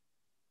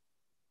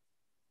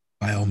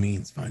 by all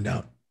means, find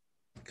out,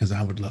 because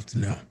I would love to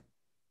know.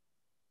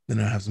 Then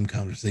I'll have some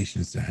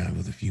conversations to have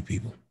with a few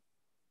people.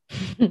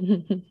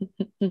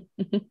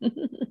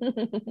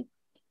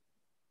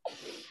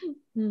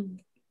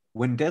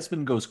 When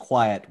Desmond goes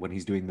quiet when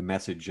he's doing the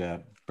message,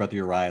 Brother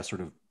Uriah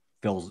sort of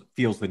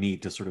feels the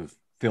need to sort of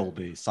fill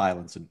the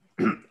silence.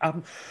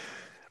 And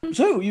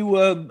so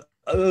you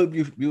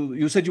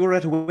said you were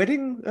at a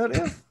wedding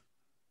earlier?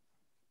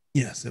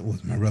 Yes, it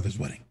was my brother's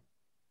wedding.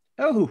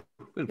 Oh,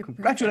 well,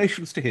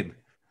 congratulations to him.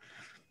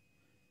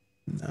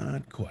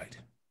 Not quite.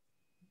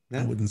 No?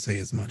 I wouldn't say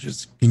as much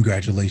as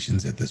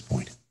congratulations at this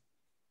point.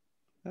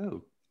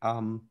 Oh,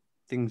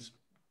 things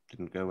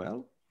didn't go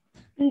well?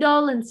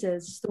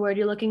 Condolences, the word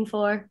you're looking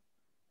for.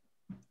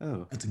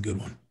 Oh, That's a good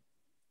one.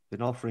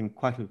 been offering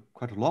quite a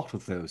lot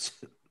of those,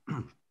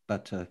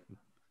 but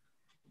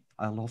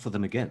I'll offer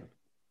them again.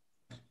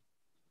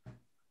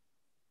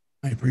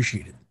 I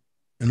appreciate it.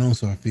 And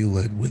also, I feel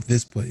that with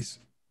this place,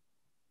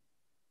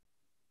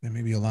 there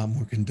may be a lot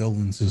more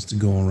condolences to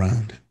go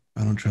around.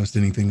 I don't trust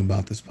anything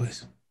about this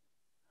place.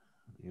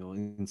 Your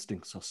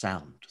instincts are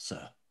sound,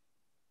 sir.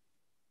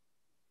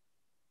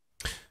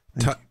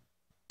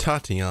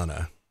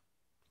 Tatiana,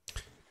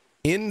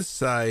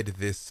 inside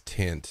this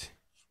tent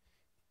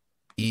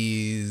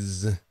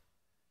is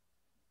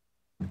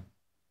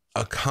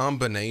a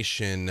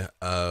combination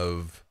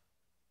of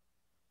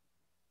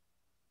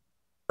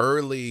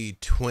early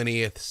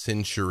 20th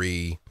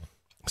century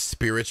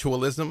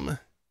spiritualism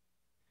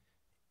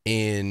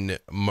in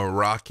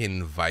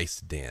Moroccan vice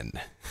den.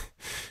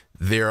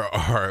 There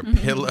are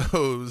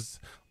pillows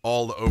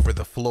all over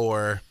the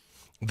floor.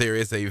 There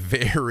is a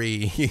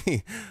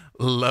very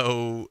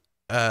low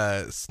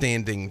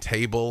standing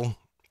table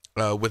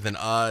with an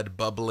odd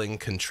bubbling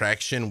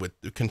contraption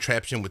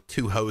with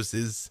two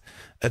hoses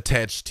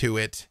attached to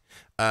it.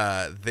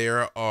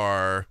 There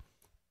are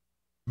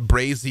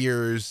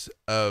braziers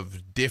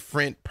of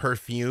different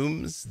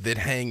perfumes that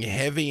hang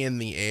heavy in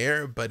the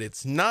air, but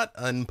it's not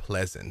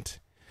unpleasant.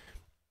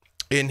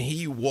 And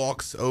he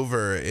walks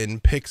over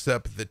and picks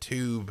up the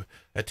tube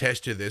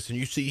attached to this, and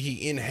you see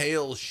he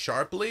inhales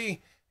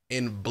sharply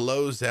and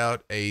blows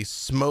out a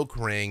smoke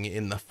ring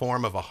in the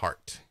form of a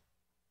heart.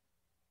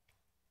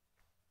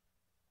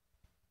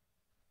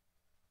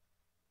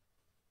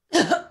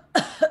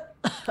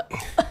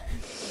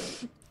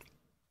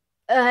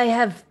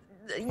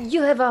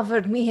 You have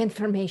offered me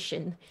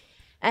information,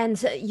 and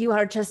you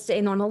are just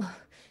a normal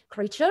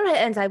creature,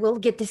 and I will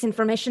get this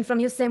information from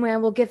you the same way I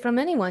will get from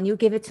anyone. You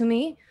give it to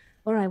me,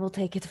 or I will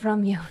take it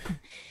from you.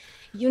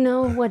 You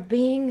know what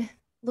being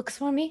looks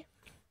for me?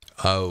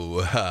 Oh,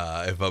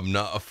 if I'm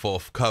not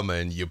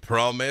forthcoming, you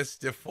promise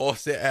to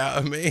force it out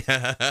of me?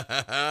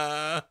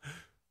 I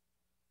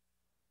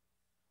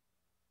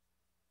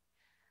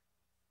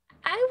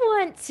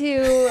want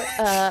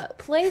to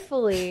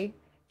playfully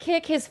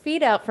kick his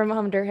feet out from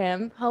under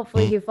him.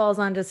 Hopefully he falls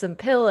onto some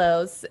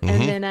pillows,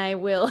 and then I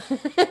will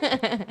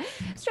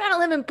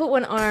straddle him and put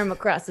one arm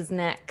across his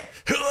neck.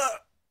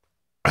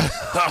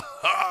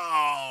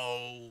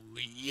 Oh,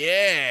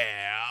 yeah.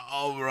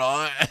 All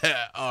right.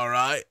 All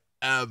right.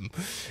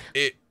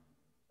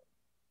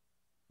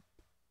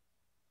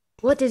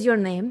 What is your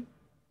name?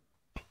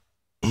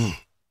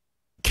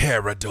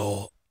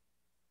 Carador.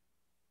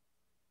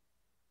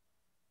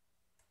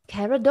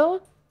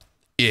 Carador?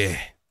 Yeah.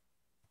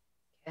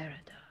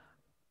 Carador.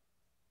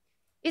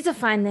 It's a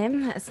fine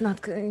name. It's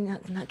not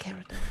Carador.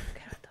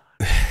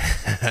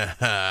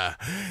 Carador.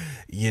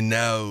 You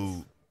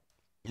know,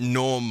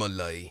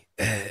 normally,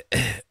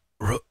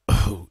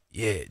 oh,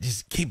 yeah,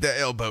 just keep that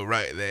elbow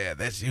right there.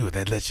 That's you.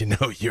 That lets you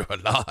know you're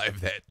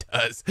alive. That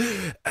does.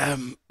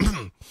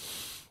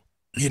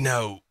 You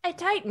know. I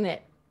tighten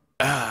it.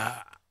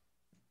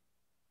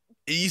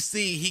 You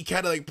see, he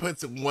kind of like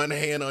puts one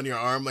hand on your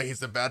arm like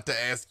he's about to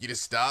ask you to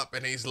stop,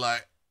 and he's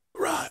like,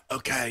 right,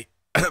 okay.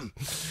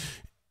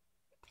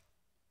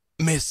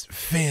 Miss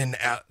Finn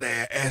out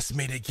there asked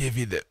me to give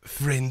you the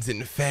friends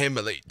and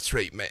family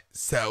treatment,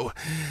 so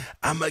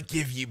I'ma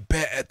give you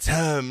better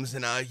terms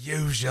than I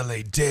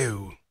usually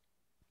do.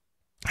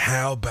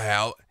 How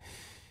about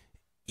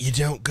you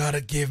don't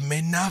gotta give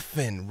me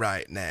nothing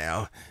right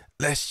now?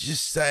 Let's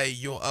just say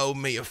you'll owe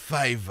me a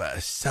favor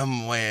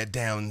somewhere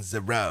down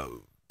the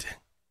road.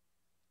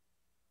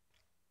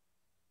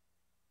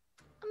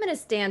 I'm gonna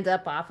stand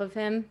up off of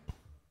him.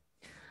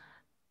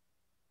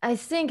 I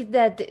think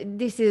that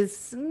this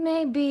is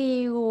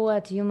maybe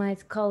what you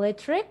might call a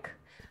trick.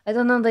 I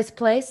don't know this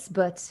place,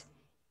 but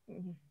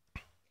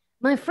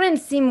my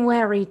friends seem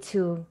wary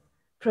to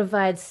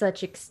provide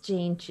such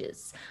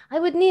exchanges. I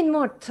would need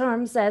more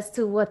terms as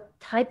to what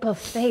type of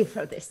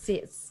favor this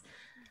is.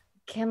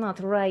 Cannot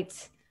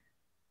write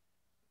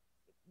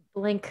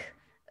blank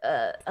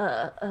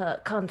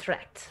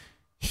contract.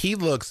 He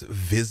looks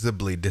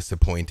visibly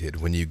disappointed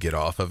when you get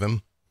off of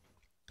him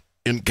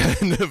and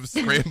kind of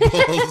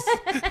scrambles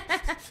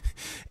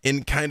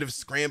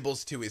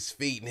to his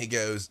feet, and he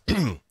goes,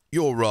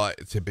 "You're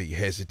right to be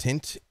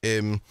hesitant.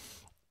 It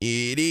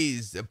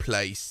is a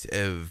place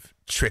of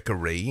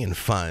trickery and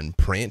fine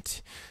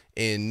print,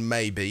 and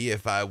maybe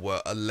if I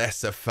were a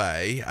lesser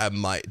fae, I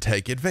might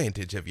take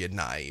advantage of your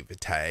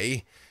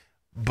naivete.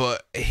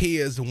 But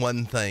here's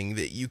one thing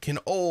that you can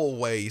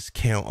always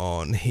count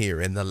on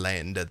here in the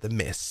land of the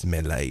Mist,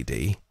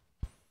 milady.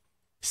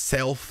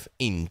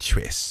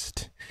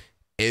 Self-interest.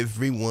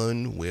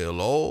 Everyone will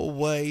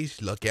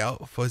always look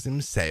out for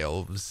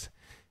themselves,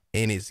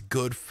 and it's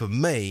good for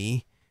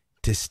me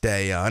to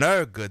stay on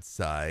her good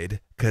side,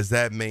 because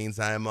that means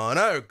I'm on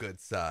her good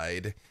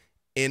side,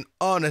 and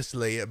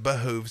honestly, it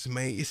behooves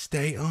me to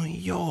stay on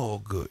your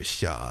good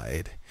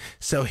side.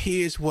 So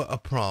here's what I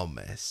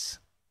promise.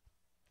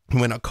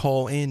 When I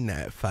call in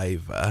that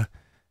favor,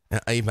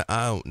 and even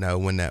I don't know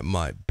when that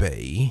might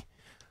be,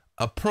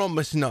 I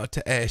promise not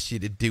to ask you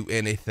to do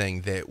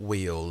anything that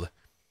will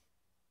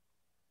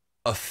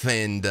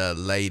offend a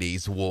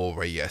lady's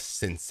warrior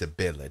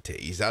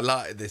sensibilities. I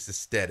like this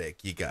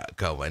aesthetic you got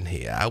going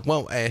here. I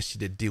won't ask you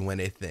to do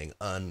anything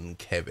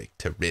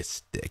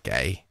uncharacteristic,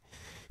 eh?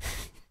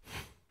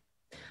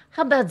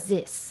 How about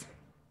this?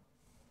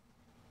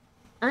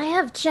 I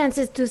have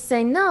chances to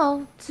say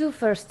no to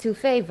first two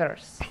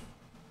favors.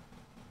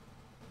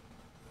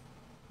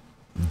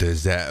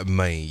 Does that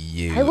mean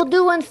you... I will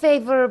do one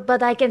favor,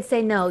 but I can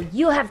say no.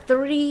 You have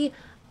 3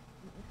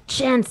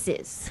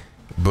 chances.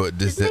 But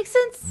Does that make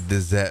sense?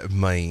 Does that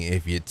mean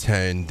if you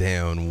turn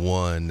down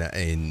 1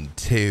 and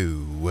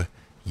 2,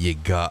 you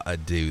gotta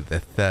do the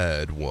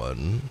 3rd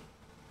one?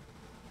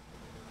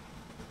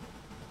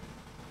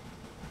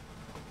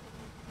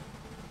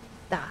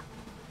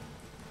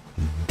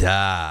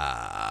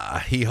 Da.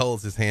 He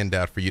holds his hand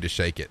out for you to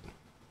shake it.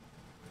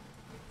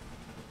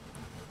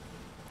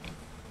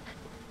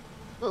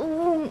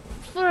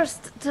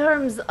 First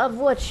terms of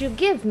what you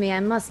give me, I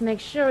must make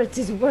sure it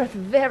is worth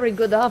very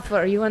good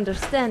offer. You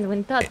understand,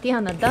 when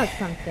Tatiana does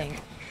something,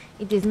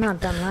 it is not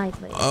done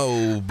lightly.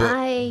 Oh,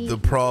 but the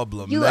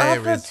problem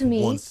there is to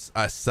me, once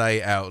I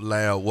say out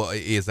loud what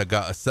it is I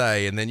gotta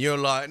say, and then you're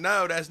like,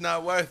 no, that's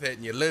not worth it,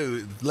 and you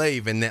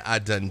leave, and then I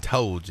done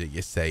told you,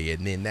 you say,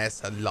 and then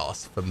that's a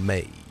loss for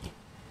me.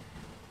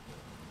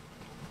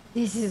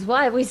 This is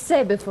why we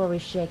say before we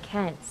shake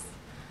hands.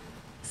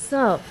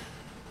 So,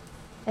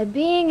 a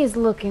being is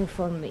looking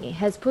for me,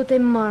 has put a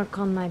mark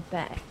on my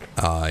back.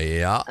 Oh,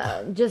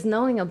 yeah? Just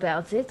knowing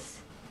about it.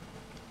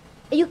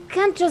 You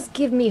can't just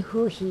give me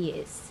who he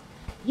is.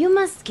 You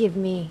must give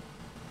me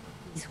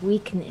his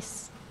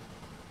weakness.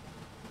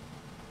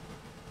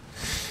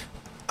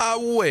 I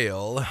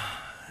will.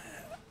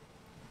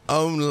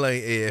 Only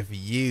if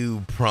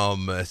you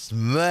promise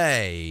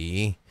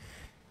me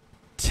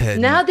to...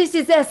 Now this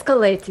is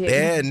escalating.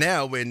 Yeah,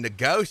 now we're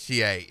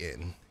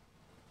negotiating.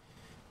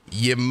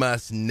 You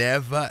must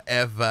never,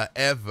 ever,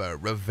 ever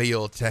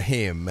reveal to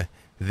him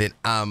that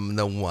I'm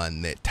the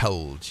one that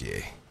told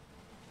you.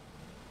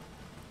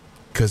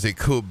 Because it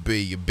could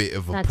be a bit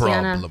of a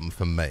problem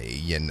for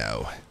me, you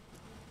know.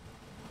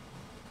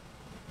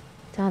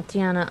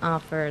 Tatiana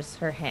offers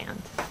her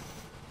hand.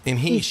 And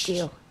he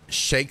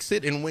shakes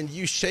it, and when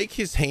you shake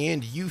his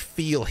hand, you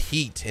feel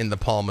heat in the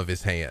palm of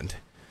his hand.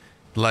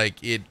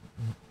 Like a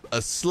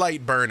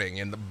slight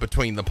burning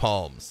between the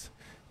palms.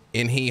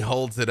 And he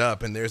holds it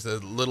up, and there's a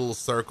little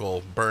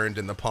circle burned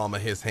in the palm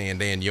of his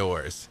hand and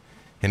yours.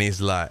 And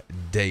he's like,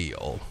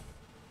 deal.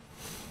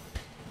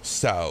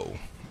 So,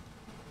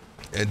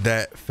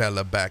 that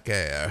fella back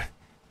there,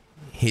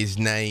 his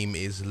name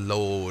is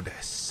Lord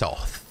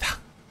Soth.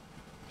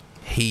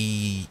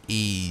 He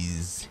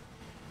is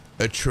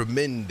a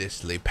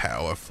tremendously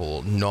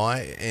powerful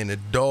knight and a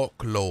dark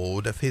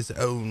lord of his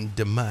own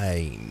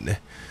domain,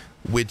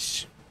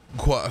 which...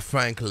 quite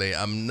frankly,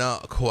 I'm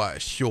not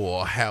quite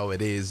sure how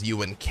it is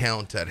you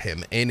encountered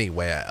him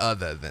anywhere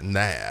other than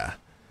there.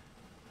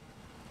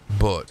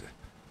 But...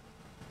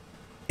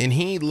 and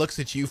he looks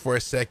at you for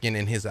a second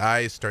and his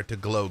eyes start to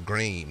glow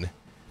green.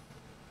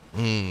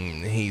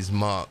 He's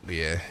marked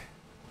you.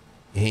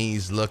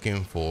 He's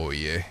looking for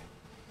you.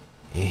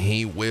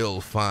 He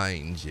will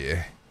find you.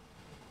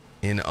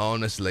 And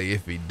honestly,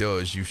 if he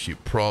does, you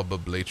should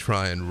probably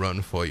try and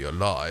run for your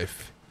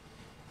life.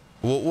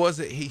 What was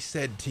it he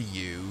said to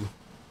you?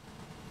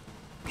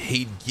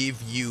 He'd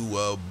give you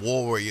a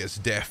warrior's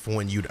death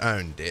when you'd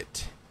earned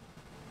it.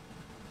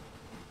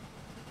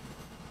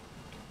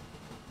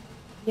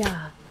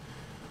 Yeah,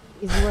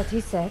 is what he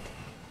said.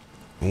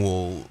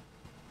 Well,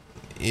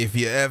 if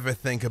you ever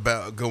think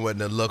about going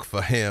to look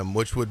for him,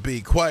 which would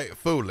be quite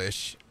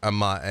foolish, I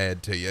might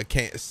add to you. I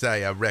can't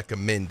say I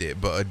recommend it,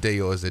 but a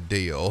deal is a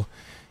deal.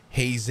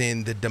 He's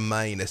in the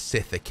domain of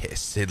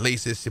Sithicus. At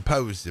least it's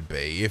supposed to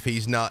be. If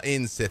he's not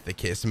in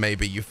Sithicus,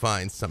 maybe you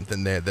find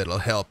something there that'll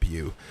help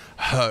you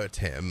hurt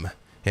him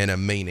in a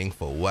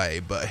meaningful way.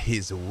 But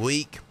his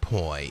weak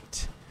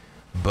point,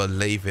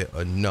 believe it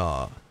or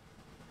not,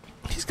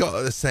 he's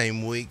got the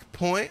same weak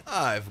point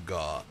I've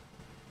got.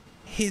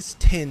 His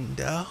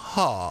tender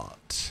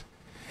heart.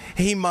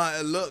 He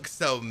might look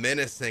so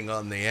menacing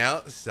on the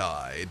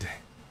outside,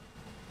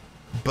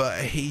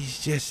 but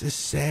he's just a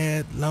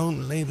sad,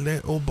 lonely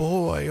little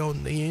boy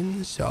on the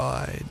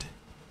inside.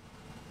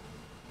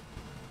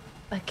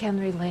 I can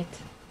relate.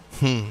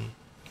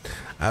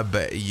 I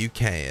bet you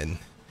can.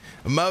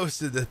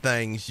 Most of the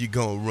things you're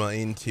gonna run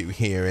into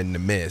here in the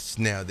mist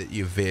now that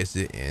you're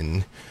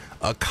visiting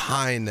are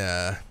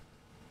kinda,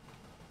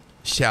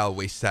 shall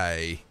we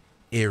say,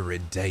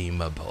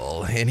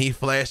 irredeemable. And he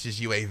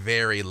flashes you a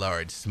very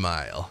large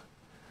smile.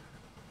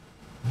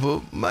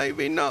 But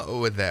maybe not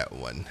with that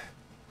one.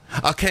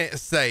 I can't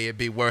say it'd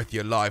be worth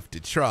your life to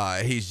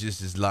try. He's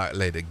just as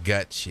likely to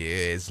gut you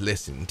as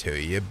listen to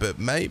you, but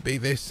maybe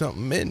there's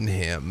something in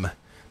him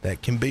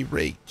that can be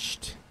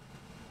reached.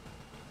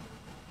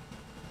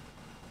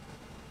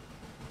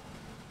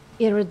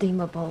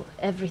 Irredeemable,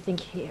 everything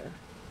here.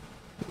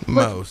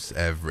 Most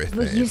everything.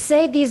 But you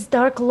say these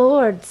Dark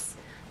Lords,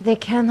 they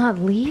cannot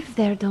leave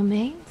their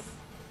domains?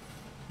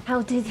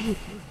 How did he do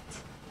it?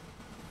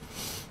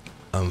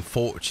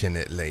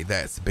 Unfortunately,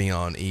 that's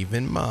beyond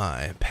even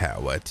my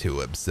power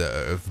to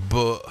observe,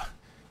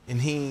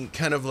 and he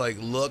kind of like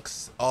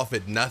looks off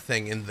at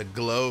nothing and the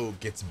glow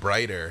gets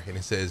brighter and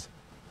he says,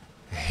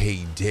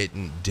 he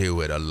didn't do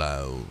it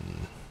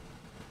alone.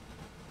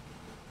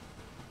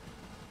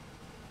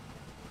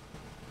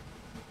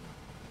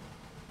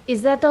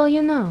 Is that all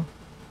you know?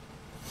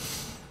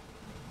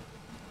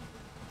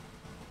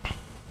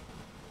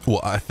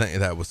 Well, I think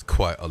that was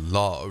quite a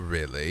lot,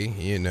 really.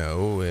 You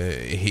know,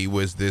 he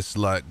was this,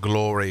 like,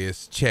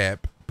 glorious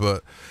chap,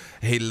 but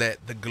he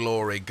let the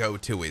glory go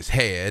to his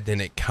head,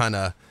 and it kind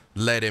of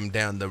led him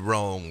down the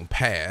wrong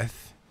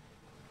path.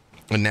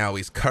 And now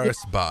he's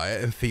cursed by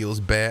it and feels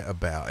bad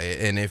about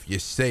it. And if you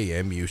see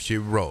him, you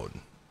should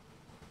run.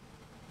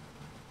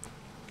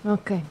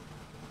 Okay.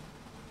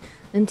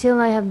 Until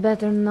I have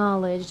better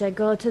knowledge, I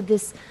go to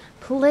this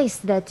place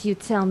that you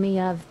tell me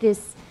of,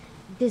 this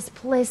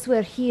place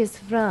where he is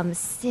from,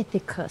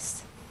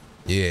 Sithicus.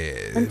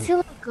 Yeah.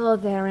 Until I go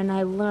there and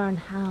I learn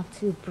how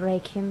to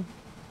break him,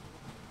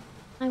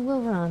 I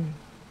will run.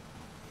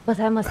 But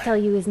I must tell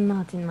you, it's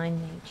not in my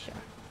nature.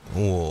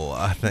 Well,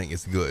 I think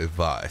it's good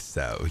advice,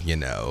 though, you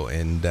know,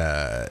 and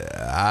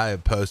I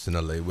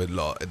personally would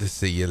like to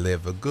see you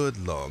live a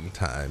good long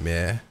time,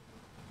 yeah?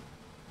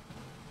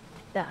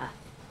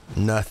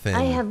 Nothing.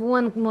 I have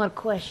one more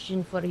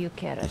question for you,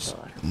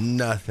 Carador.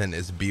 Nothing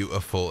as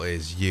beautiful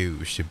as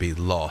you should be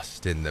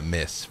lost in the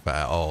mist for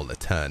all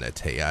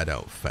eternity, I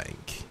don't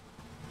think.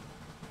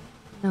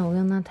 No,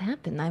 will not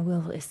happen. I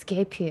will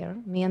escape here,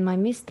 me and my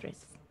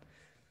mistress.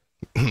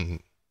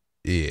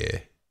 Yeah.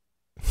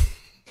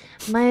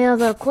 My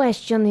other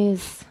question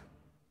is,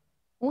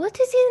 what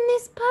is in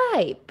this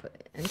pipe?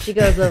 And she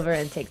goes over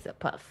and takes a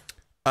puff.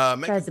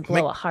 Tries to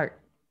blow a heart.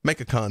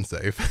 Make a con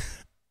save.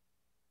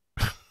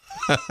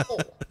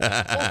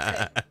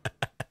 Okay.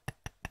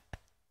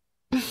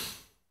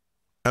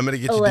 I'm gonna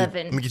get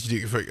 11. Let me get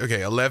you to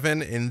okay,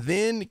 11, and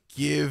then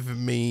give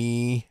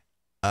me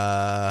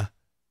what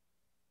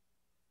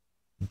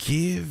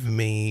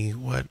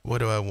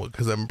do I want?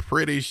 Because I'm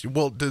pretty sure.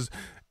 Well, does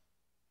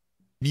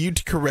you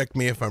correct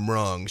me if I'm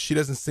wrong? She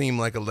doesn't seem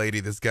like a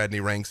lady that's got any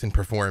ranks in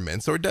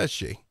performance, or does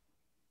she?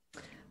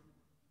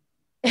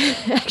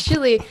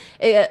 Actually,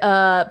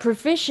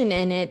 proficient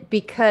in it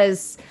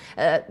because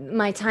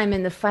my time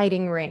in the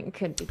fighting ring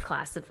could be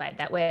classified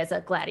that way as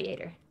a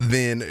gladiator.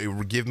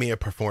 Then give me a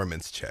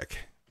performance check.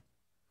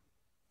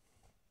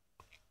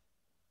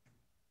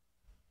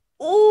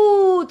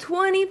 Ooh,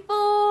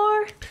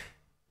 24.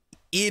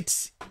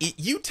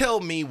 You tell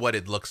me what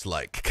it looks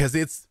like, because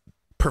it's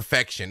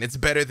perfection. It's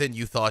better than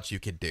you thought you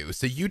could do.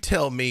 So you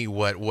tell me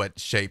what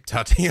shape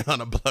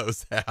Tatiana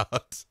blows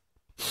out.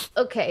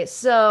 Okay,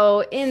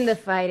 so in the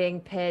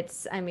fighting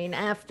pits, I mean,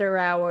 after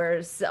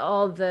hours,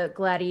 all the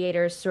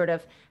gladiators sort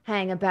of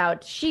hang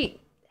about. She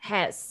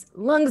has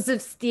lungs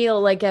of steel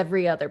like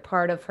every other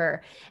part of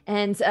her.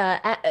 And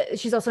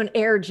she's also an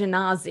air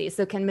genasi,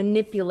 so can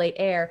manipulate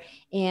air.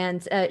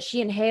 And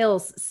she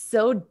inhales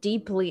so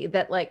deeply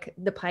that, like,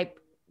 the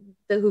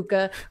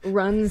hookah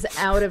runs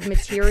out of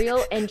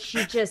material, and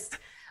she just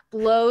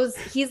blows.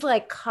 He's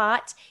like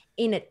caught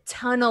in a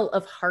tunnel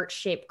of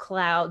heart-shaped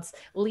clouds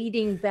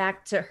leading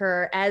back to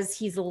her as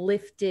he's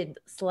lifted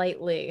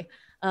slightly.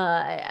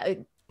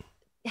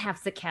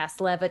 Have to cast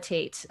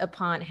levitate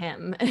upon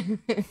him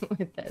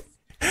with this.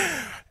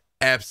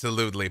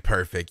 Absolutely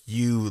perfect.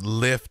 You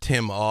lift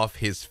him off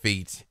his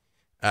feet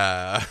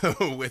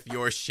with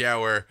your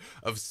shower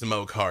of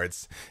smoke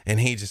hearts, and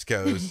he just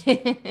goes,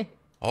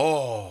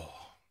 "Oh,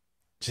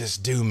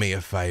 just do me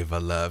a favor,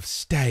 love.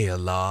 Stay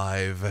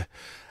alive.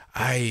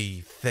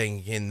 I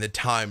think in the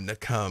time to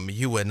come,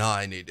 you and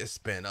I need to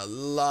spend a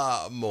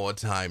lot more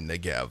time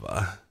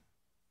together."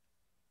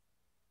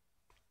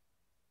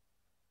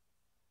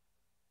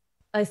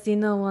 I see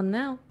no one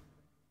now.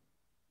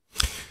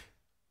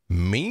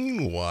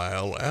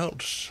 Meanwhile,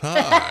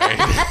 outside,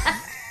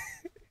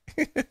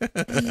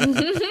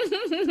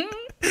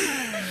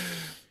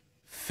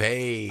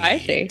 fade. I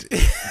see.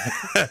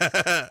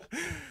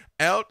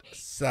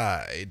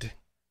 Outside,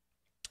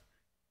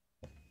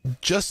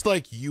 just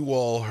like you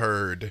all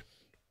heard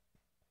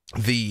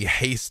the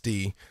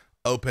hasty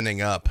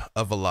opening up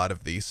of a lot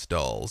of these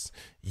stalls,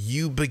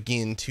 you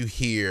begin to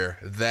hear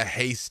the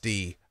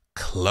hasty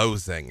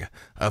closing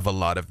of a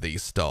lot of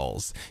these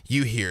stalls.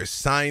 You hear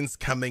signs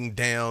coming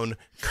down,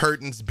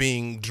 curtains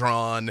being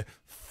drawn,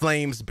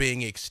 flames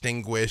being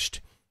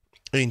extinguished,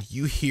 and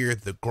you hear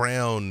the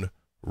ground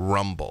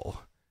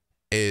rumble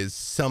as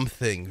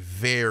something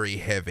very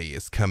heavy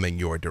is coming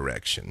your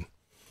direction.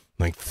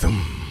 Like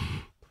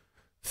thum,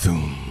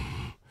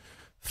 thum,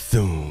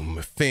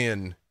 thum.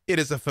 Finn, it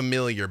is a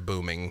familiar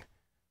booming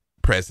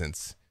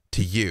presence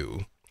to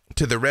you.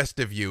 To the rest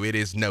of you, it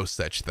is no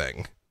such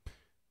thing.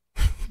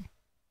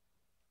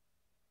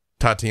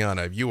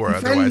 Tatiana, you are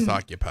otherwise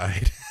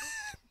occupied.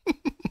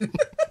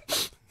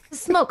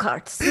 Smoke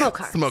hearts. Smoke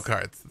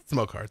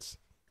hearts.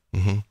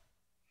 Mm-hmm.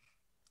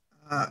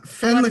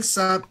 Finn looks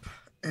up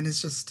and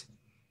is just,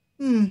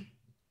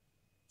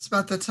 it's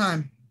about that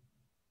time.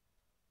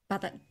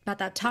 About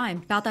that time.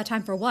 About that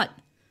time for what?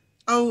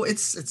 Oh,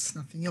 it's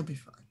nothing. You'll be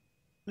fine.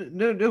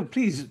 No,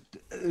 please,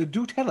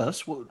 do tell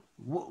us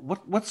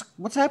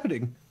what's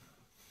happening.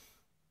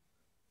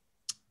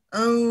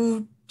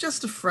 Oh,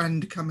 just a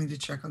friend coming to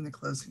check on the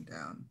closing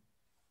down.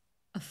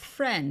 A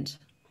friend.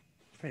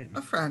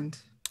 A friend.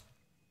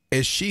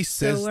 As she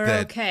says So we're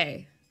that,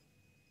 okay.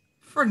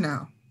 For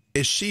now.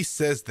 as she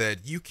says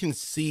that, you can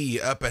see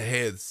up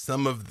ahead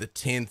some of the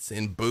tents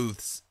and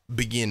booths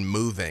begin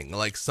moving,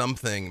 like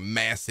something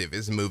massive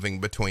is moving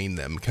between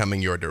them,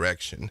 coming your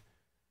direction.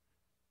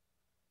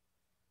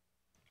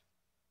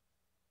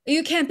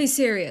 You can't be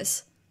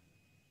serious.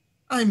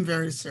 I'm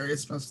very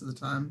serious most of the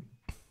time.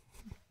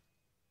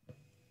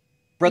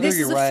 Brother This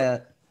is a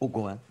Uriah. Oh,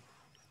 go on.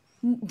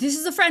 This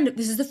is a friend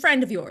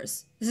of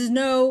yours. This is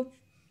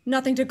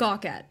nothing to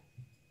gawk at.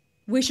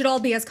 We should all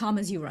be as calm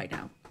as you right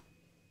now.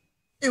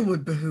 It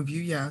would behoove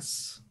you,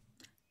 yes.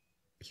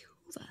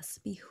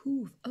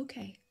 Behoove.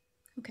 Okay.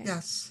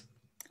 Yes.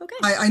 Okay.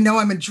 I know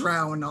I'm a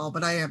drow and all,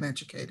 but I am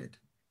educated.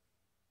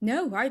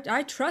 No,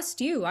 I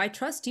trust you. I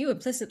trust you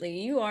implicitly.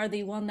 You are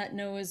the one that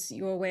knows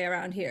your way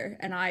around here.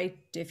 And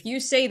if you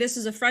say this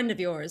is a friend of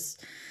yours,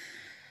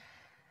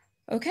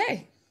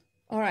 okay.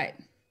 All right.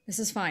 This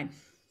is fine.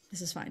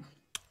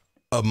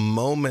 A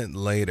moment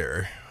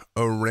later,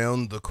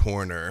 around the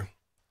corner,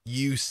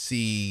 you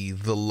see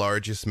the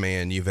largest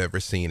man you've ever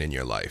seen in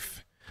your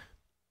life.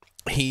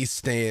 He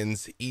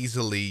stands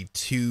easily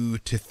 2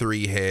 to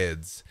 3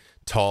 heads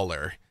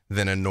taller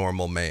than a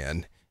normal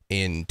man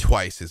and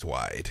twice as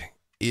wide.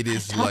 It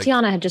is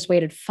Tatiana had just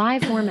waited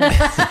 5 more minutes.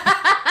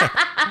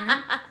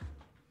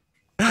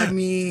 I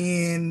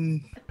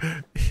mean,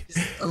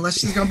 unless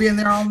she's going to be in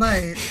there all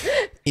night.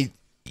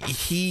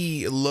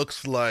 He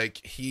looks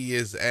like he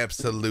is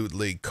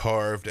absolutely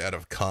carved out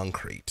of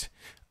concrete.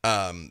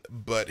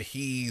 But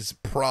he's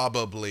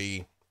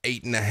probably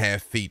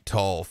 8.5 feet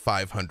tall,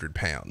 500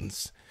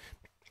 pounds.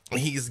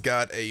 He's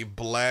got a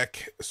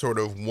black sort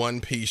of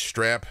one-piece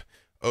strap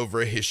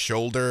over his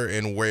shoulder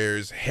and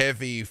wears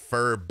heavy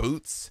fur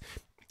boots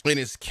and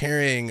is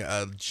carrying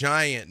a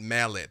giant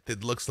mallet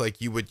that looks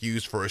like you would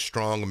use for a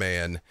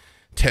strongman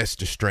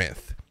test of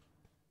strength.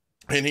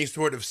 And he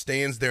sort of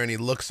stands there and he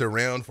looks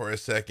around for a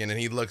second and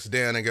he looks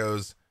down and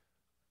goes,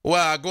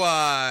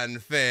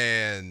 "Wagwan,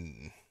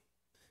 Finn."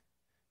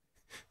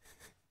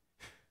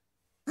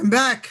 I'm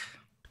back.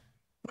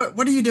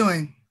 What are you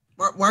doing?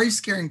 Why are you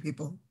scaring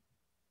people?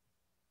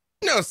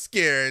 No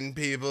scaring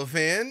people,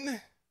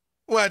 Finn.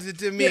 What's it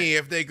to me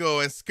if they go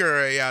and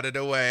scurry out of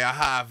the way a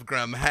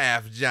half-grum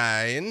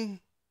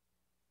half-giant?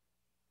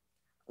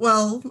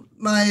 Well,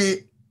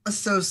 my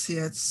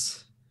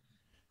associates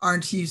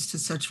aren't used to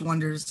such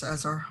wonders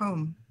as our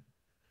home.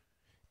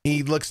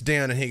 He looks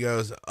down and he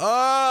goes,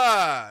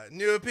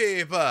 new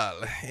people.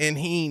 And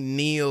he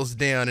kneels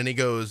down and he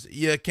goes,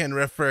 "You can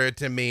refer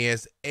to me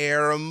as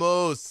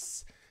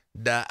Eremos,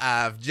 the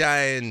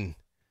half-giant."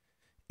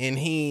 And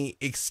he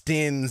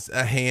extends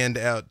a hand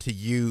out to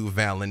you,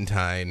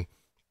 Valentine.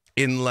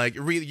 In like,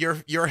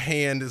 your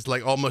hand is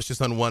like almost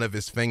just on one of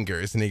his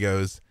fingers. And he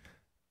goes,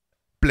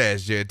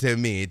 Pleasure to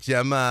meet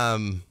you,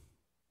 Mom.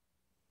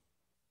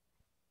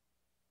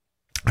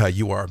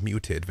 You are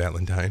muted,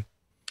 Valentine.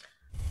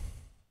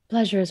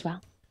 Pleasure as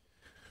well.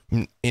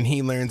 And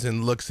he learns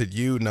and looks at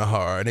you,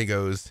 Nahar, and he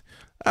goes,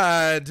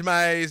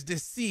 Demise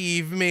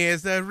deceive me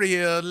as a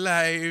real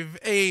live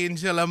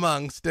angel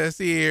amongst us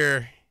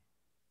here.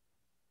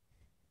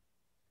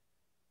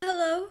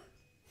 Hello.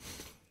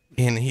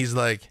 And he's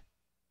like,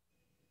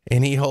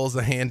 and he holds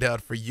a hand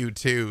out for you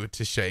too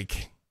to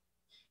shake.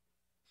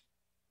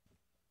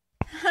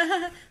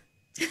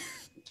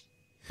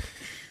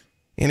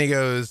 And he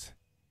goes,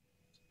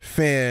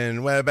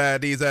 Finn, what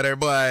about these other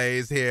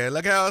boys here?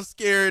 Look how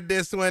scared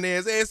this one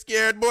is. Hey,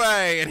 scared boy.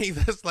 And he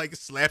just like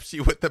slaps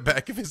you with the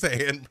back of his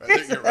hand,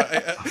 Brother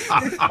Uriah.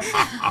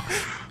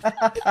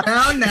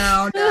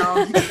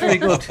 No. Very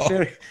good.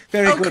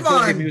 Very Oh, good. come Very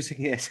on.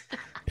 amusing, yes.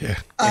 Yeah.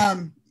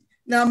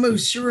 Now,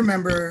 Moose, you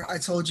remember I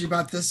told you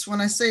about this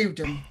when I saved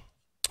him.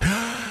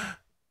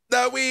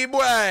 The wee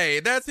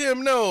boy. That's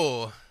him,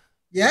 no.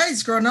 Yeah,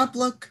 he's grown up,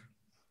 look.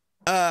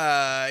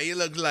 He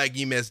looks like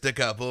he missed a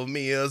couple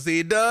meals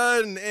he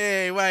done.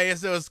 Hey, why you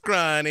so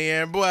scrawny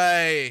here,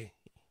 boy?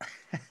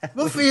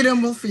 We'll feed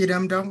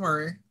him, don't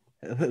worry.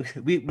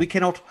 We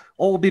cannot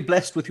all be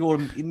blessed with your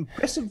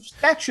impressive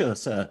stature,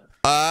 sir.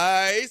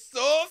 I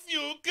so if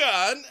you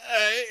can.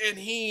 And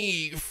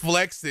he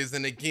flexes,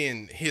 and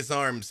again, his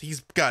arms,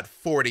 he's got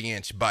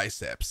 40-inch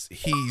biceps.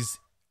 He's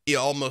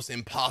almost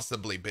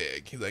impossibly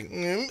big. He's like,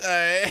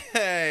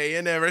 hey,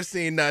 you never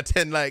seen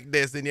nothing like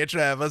this in your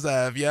travels,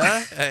 have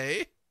ya?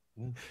 Hey?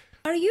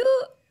 Are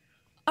you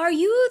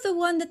the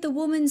one that the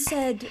woman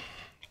said,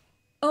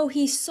 oh,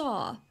 he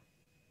saw?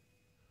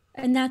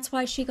 And that's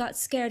why she got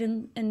scared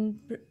and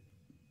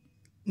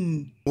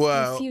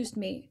Well, refused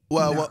me.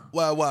 well,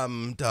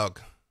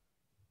 dog.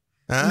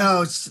 Huh?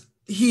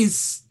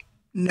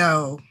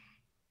 No,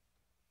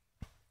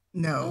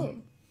 no. Oh.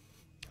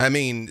 I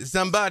mean,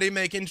 somebody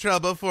making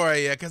trouble for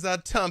you, because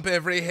I'll thump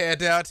every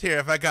head out here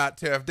if I got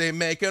to, if they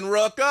making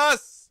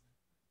ruckus.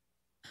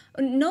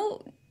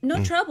 No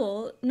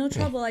trouble. No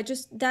trouble. I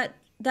just, that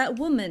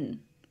woman,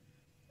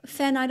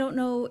 Fen, I don't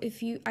know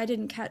if I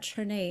didn't catch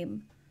her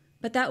name,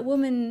 but that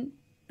woman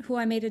who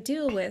I made a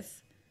deal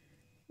with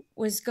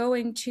was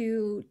going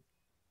to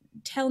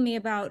tell me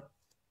about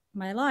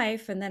my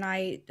life, and then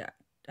I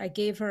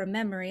gave her a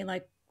memory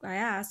like I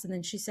asked, and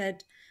then she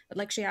said,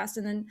 like she asked,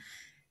 and then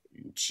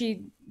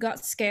she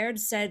got scared,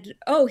 said,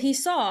 oh, he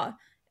saw,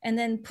 and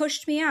then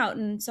pushed me out,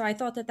 and so I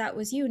thought that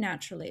was you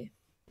naturally.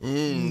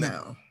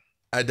 No.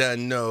 I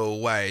don't know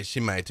why she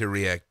might have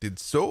reacted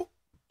so,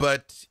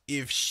 but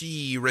if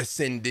she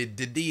rescinded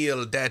the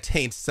deal, that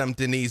ain't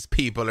something these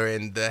people are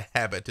in the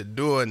habit of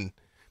doing.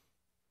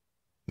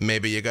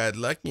 Maybe you got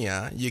lucky,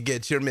 huh? You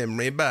get your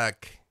memory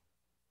back.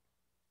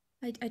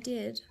 I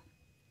did,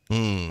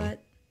 Hmm.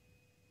 but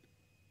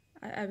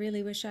I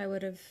really wish I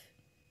would have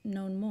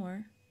known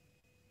more.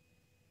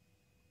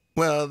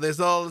 Well, there's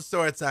all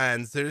sorts of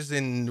answers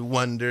and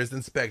wonders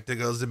and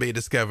spectacles to be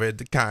discovered at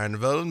the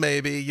carnival.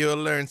 Maybe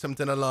you'll learn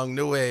something along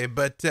the way,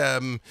 but,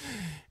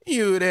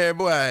 you there,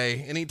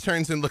 boy. And he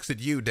turns and looks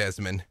at you,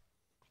 Desmond.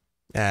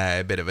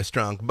 A bit of a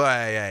strong boy.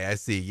 I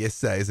see you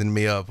sizing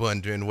me up,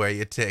 wondering where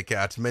you take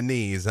out my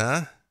knees,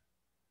 huh?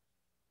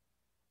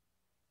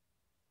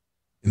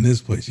 In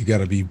this place, you got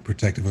to be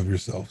protective of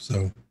yourself.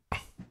 So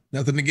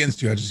nothing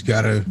against you. I just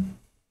got to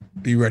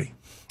be ready.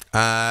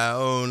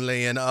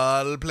 Only in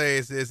all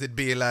places it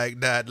be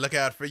like that. Look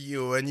out for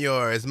you and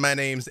yours. My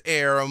name's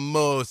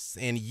Eramos,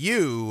 and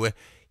you,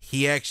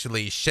 he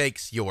actually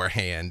shakes your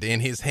hand,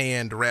 and his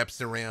hand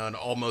wraps around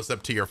almost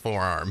up to your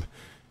forearm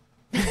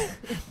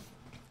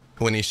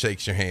when he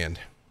shakes your hand.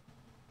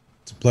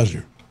 It's a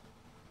pleasure.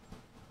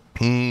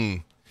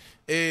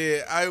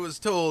 I was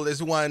told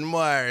there's one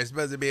more. It's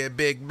supposed to be a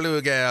big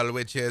blue girl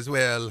with you as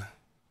well.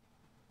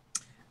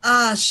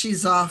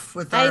 She's off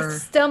with I our...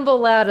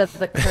 stumble out of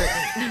the curtain.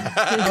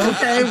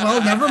 Okay,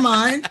 well, never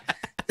mind.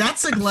 That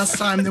took less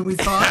time than we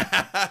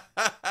thought.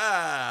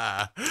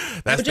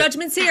 No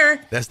judgment's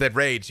here. That's that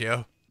rage,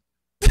 yo.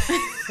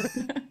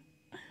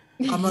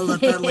 I'm gonna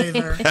let that lay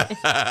there.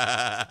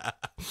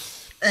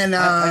 And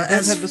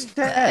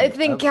I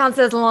think counts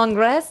as a long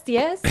rest,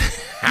 yes?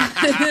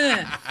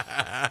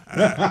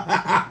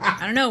 I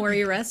don't know. Were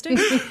you resting?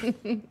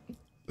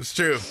 It's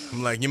true.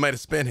 I'm like, you might have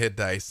spent hit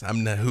dice.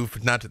 I'm not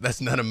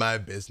that's none of my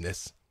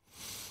business.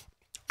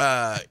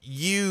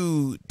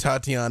 You,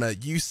 Tatiana,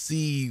 you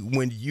see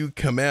when you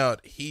come out,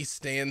 he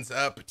stands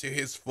up to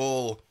his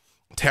full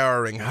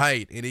towering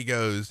height and he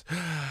goes,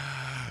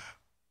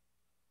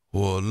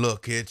 well,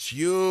 look at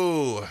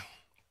you.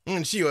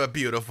 Aren't you a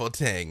beautiful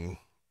thing?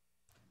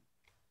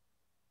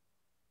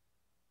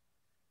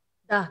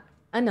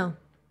 I know.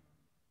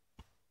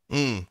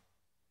 Mm.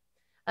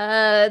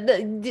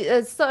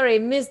 Sorry,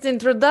 missed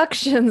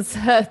introductions.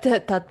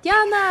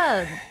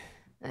 Tatiana,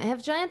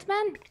 half giant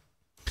man.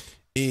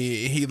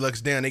 He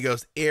looks down. He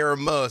goes,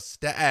 Eramos,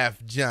 the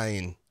half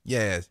giant.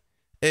 Yes.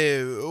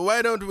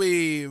 Why don't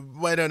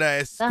I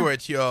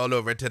escort you all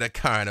over to the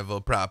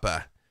carnival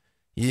proper?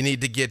 You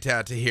need to get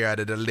out of here out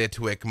of the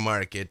Litwick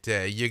market.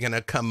 You're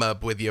gonna come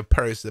up with your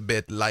purse a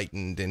bit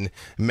lightened and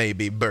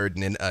maybe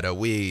burden in other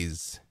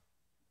ways.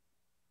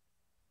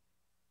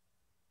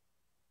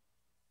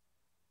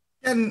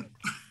 Can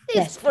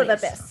It's for the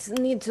best.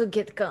 Need to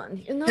get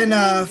gone. You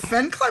know.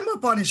 Fen climb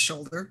up on his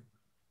shoulder?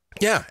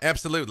 Yeah,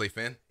 absolutely,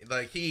 Finn.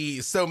 Like,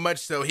 he, so much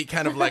so, he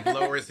kind of like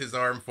lowers his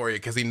arm for you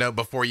because he know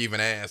before you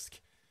even ask,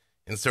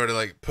 and sort of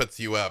like puts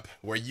you up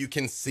where you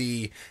can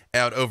see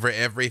out over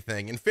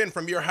everything. And Finn,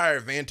 from your higher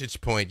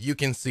vantage point, you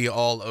can see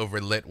all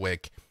over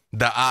Litwick.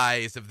 The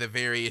eyes of the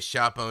various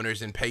shop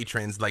owners and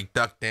patrons like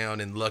duck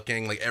down and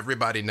looking, like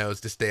everybody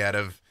knows to stay out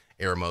of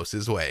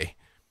Eramos's way.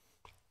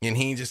 And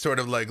he just sort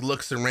of like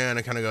looks around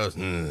and kind of goes,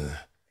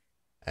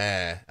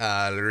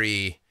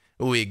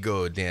 we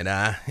go then,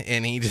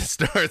 and he just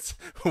starts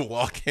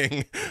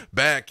walking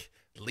back,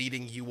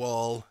 leading you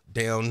all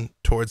down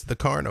towards the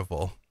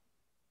carnival.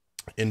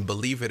 And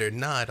believe it or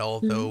not,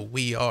 although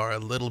we are a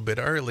little bit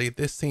early,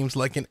 this seems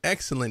like an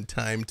excellent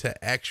time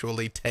to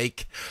actually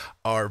take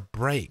our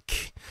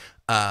break.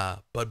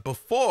 But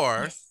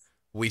before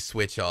we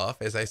switch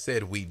off, as I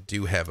said, we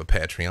do have a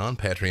Patreon,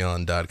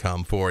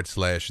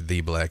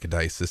 patreon.com/The Black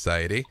Dice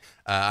Society.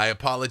 I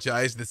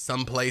apologize that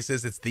some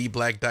places it's The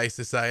Black Dice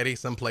Society,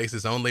 some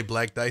places only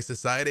Black Dice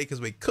Society,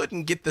 because we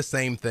couldn't get the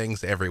same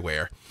things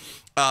everywhere.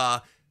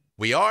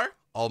 We are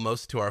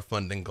almost to our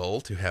funding goal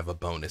to have a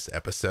bonus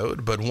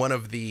episode, but one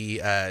of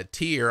the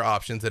tier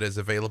options that is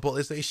available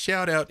is a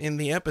shout out in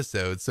the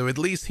episode. So at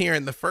least here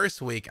in the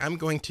first week, I'm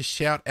going to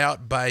shout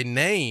out by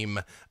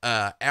name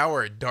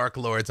our Dark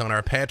Lords on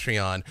our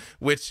Patreon,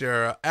 which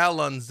are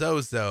Alan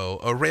Zozo,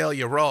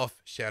 Aurelia Rolf,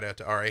 shout out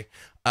to Ari,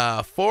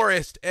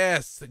 Forrest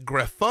S,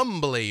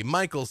 Graffumbly,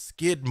 Michael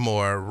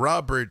Skidmore,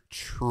 Robert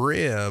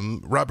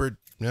Tremarco,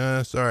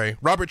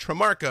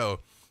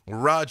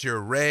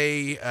 Roger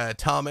Ray,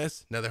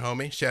 Thomas, another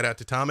homie, shout out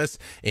to Thomas,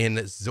 and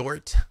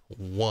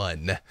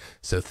Zort1.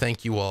 So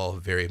thank you all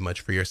very much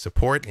for your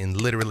support and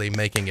literally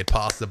making it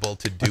possible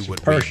to do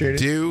what we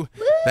do.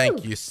 Woo!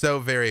 Thank you so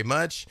very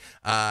much.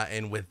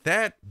 And with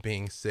that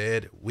being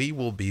said, we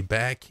will be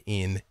back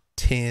in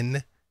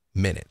 10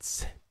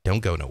 minutes. Don't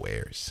go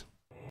nowheres.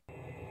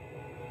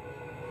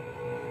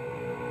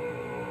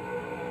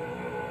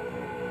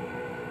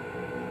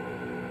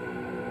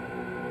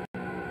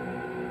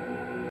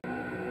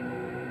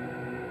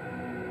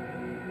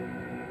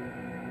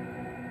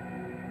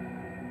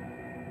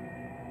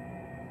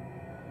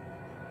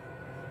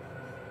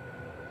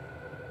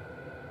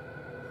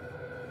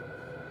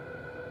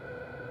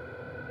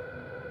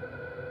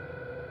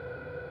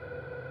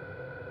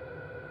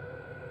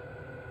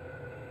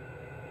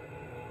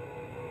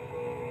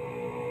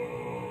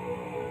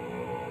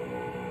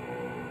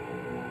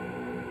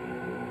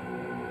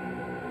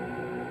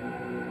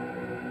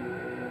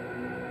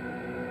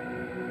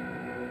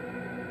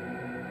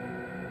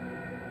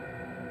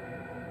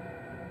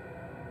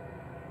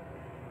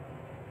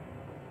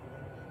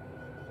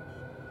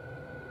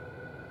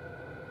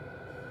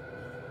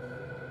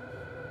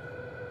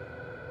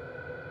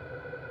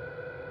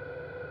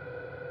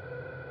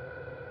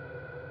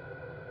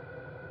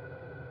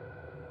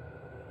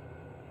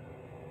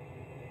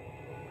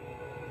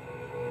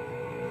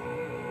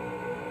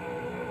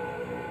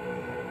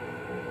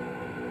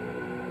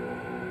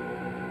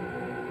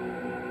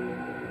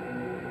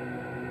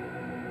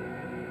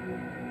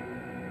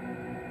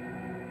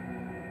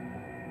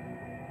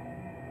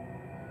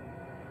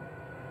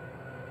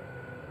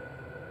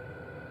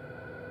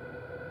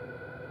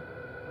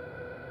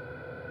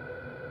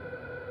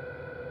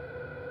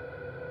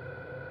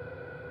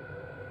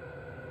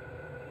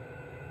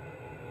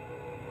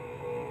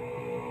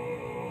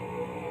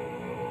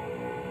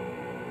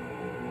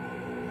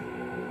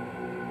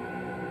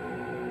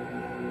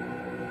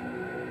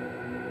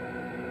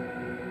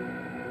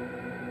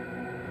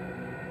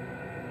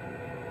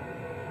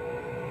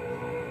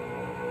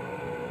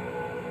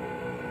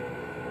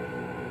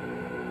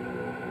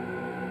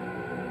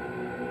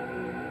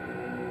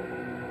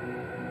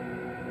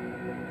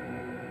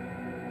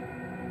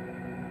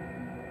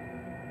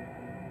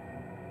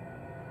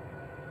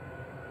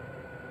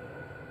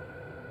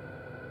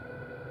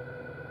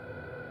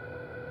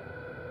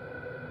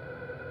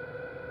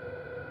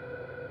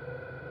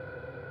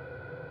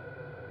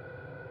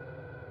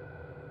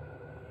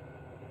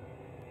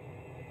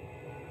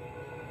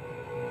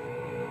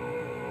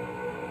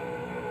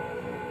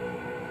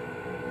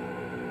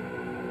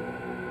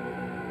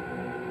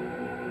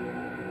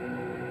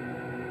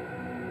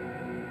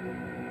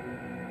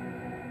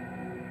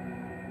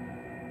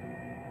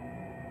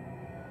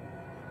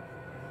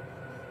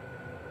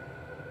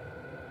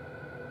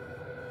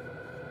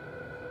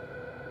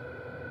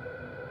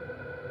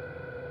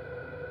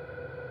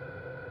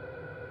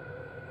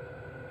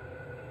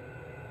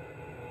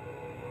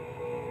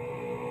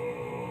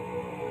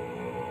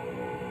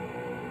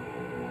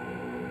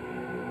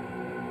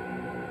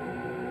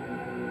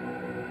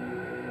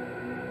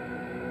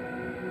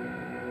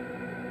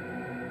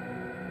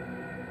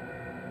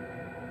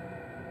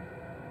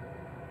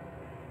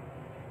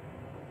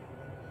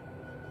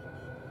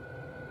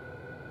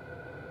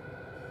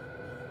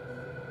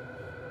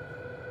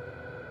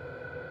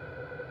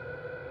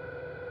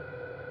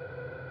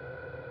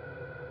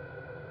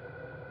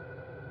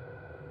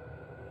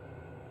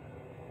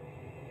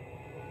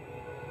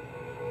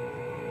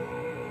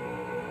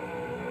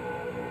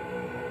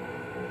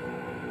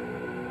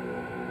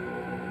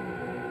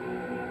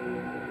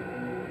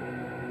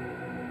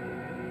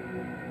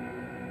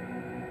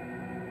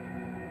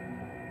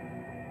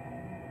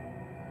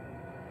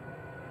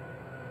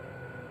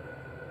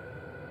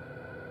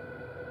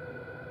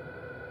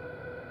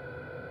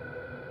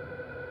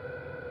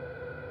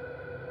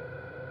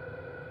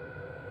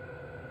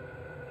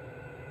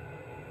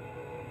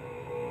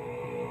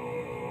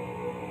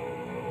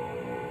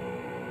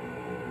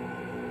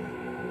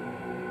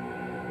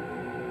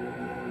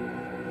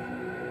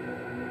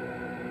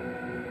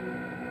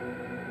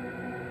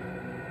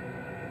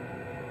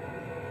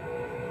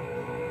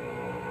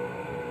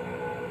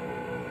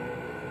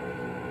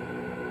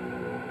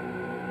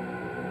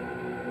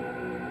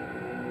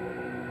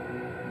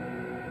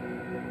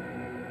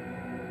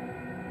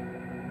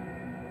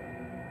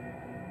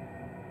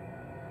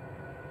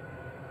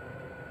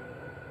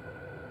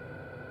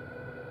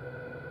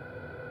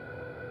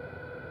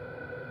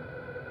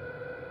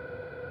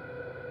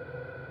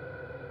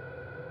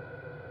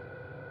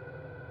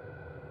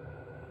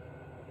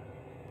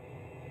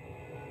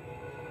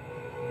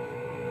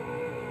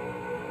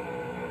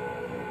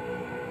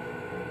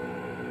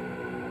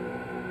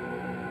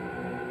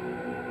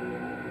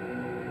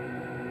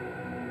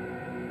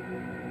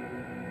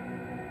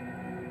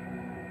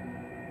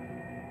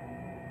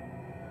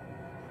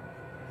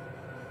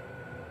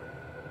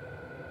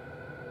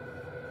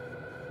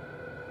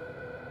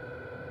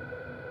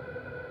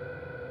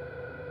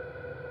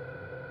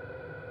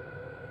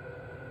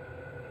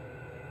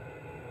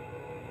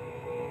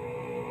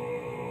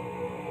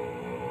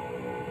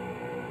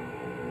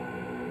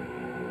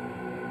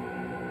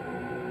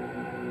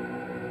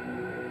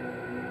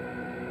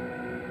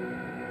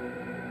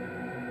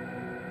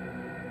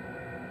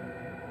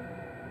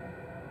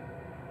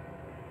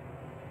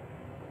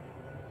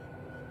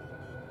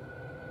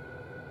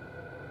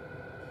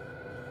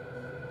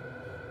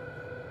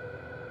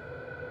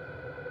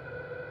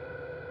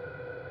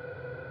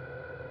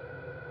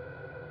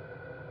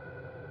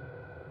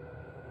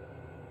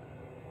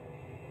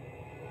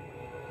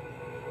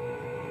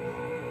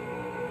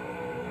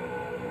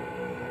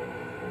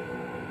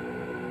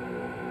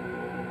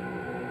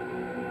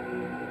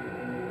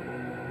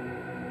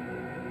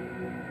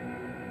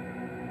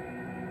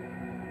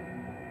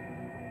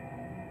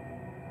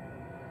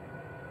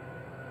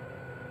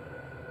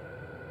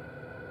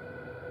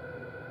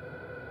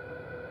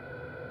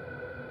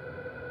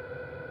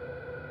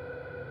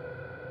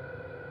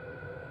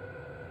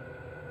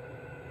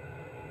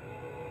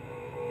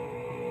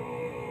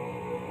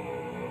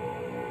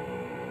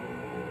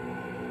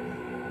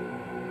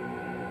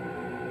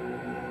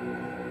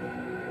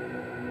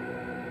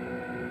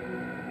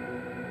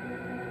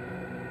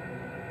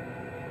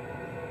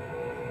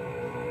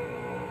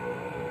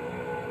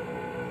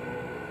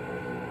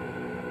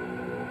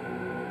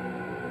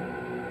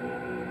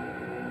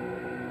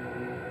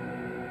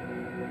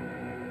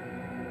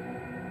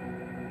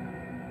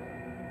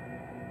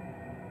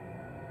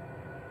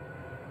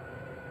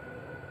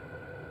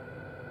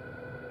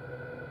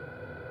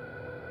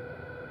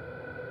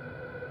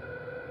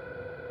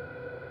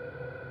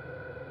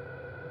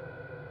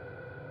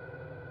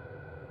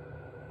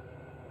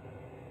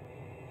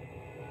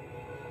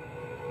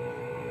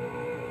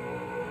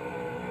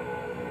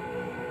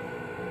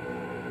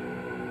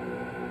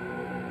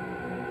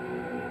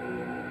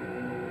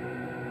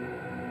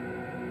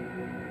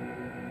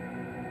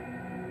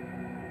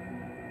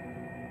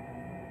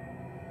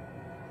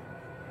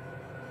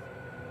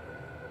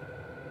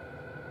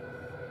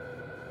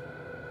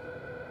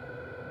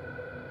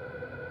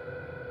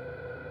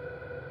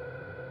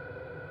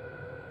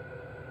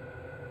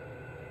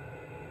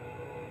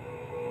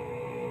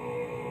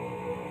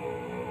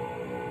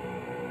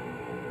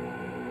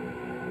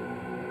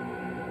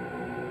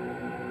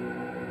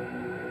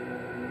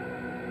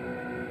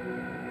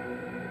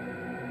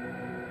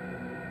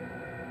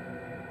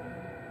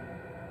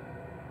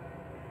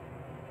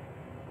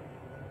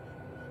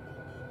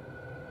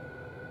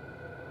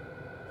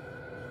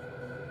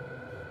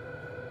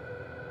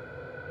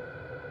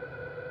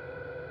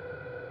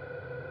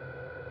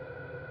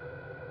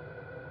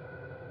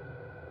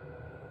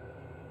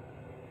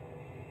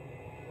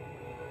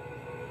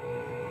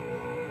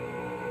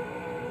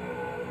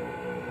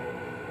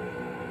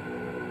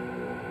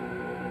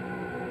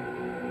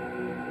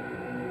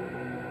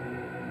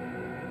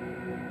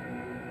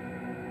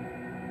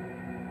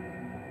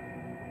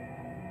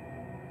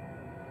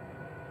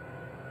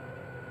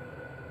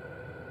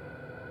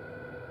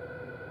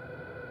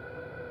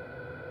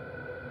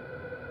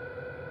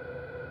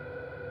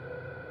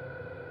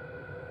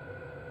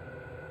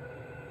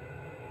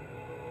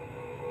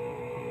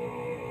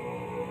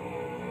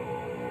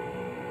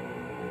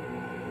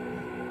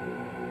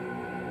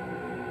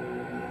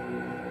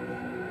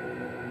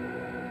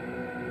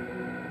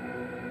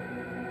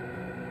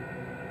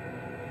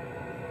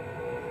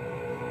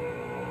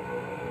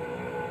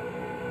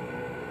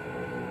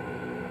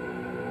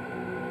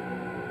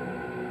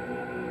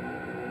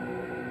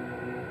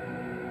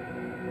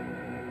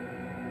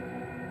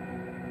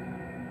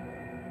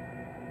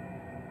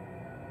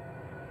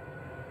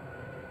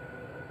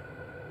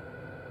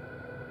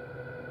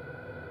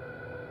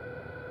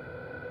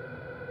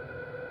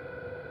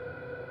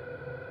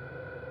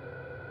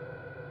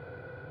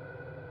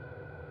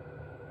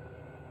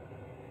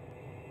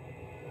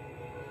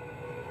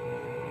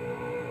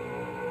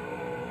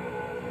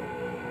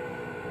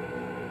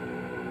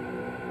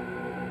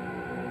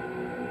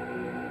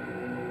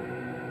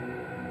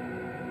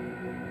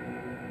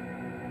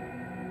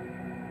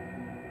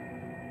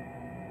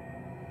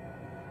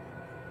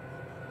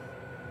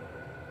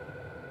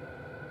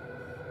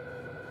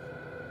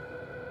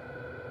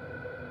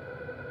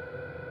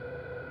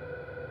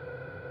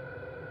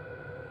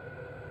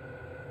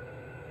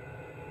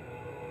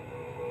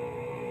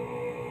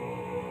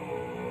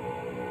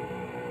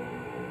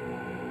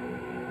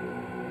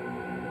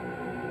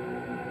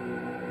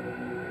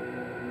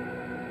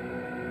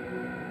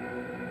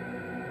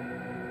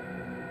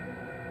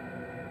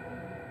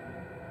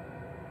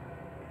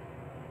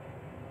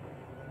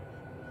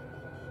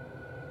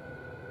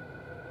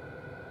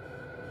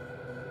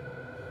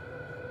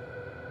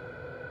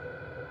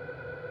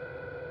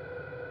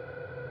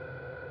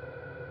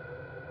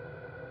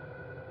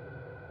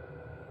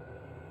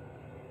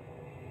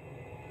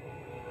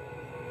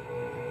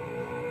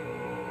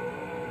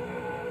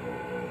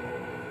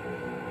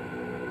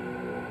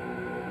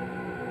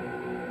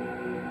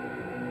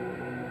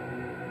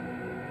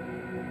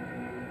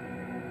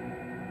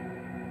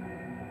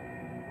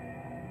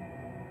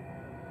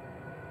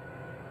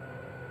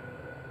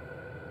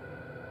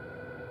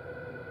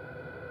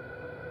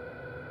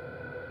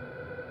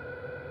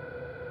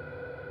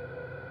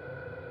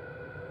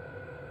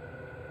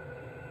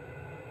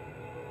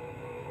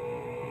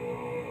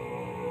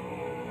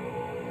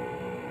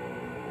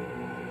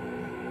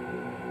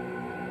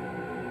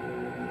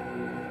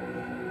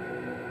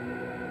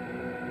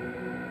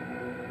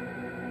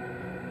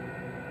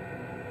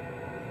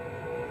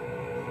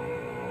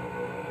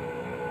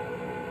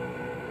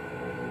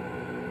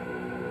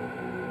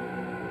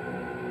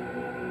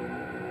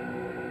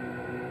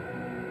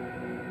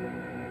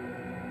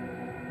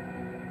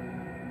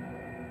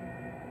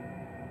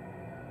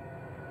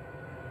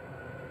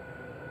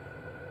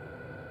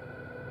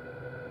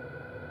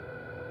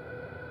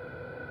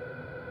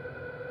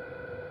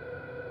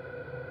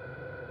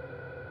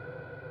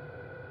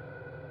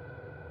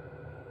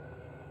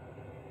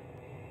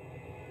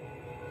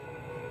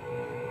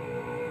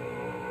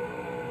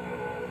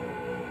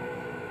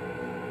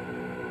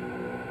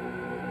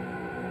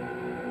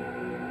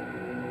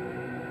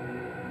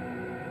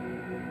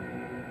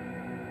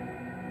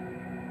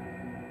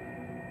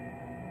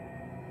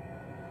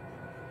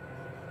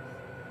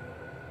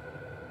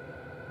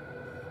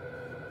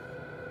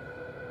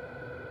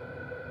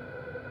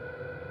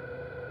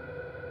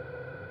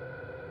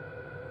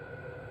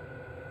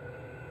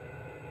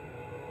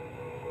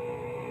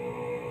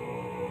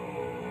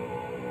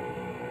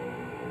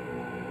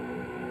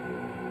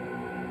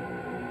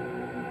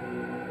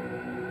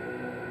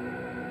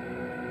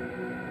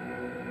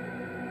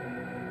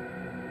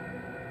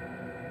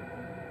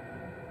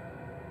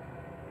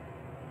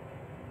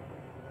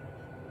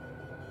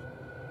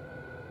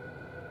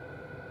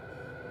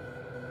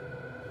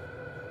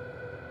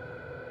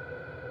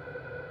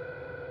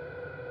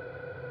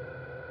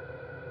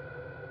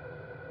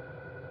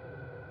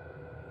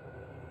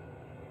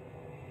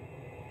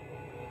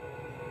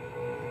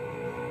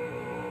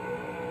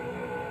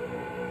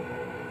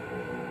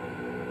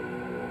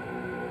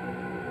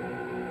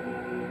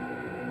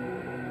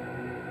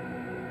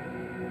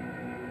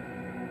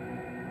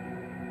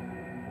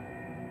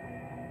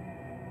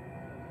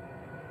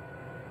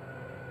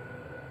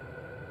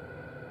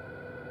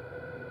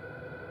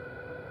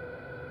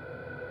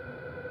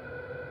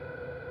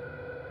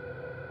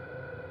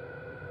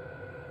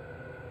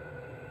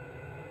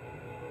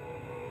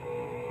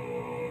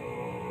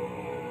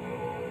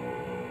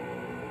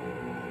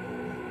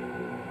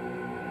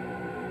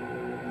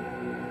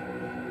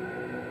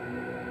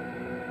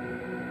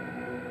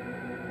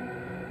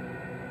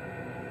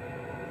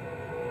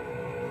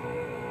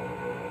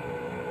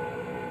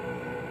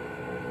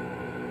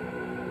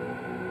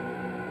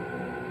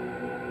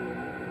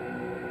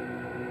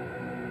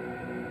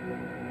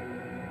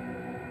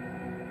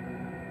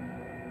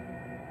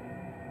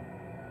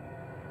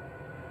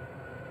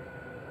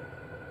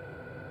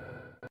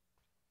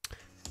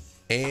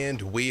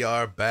 And we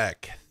are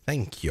back.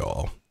 Thank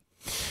y'all.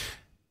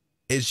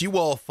 As you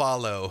all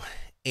follow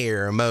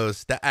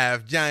Airmost,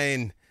 the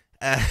Giant,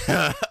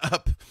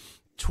 up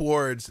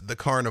towards the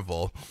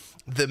carnival,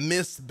 the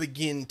mists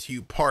begin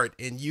to part,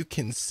 and you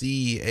can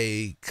see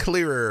a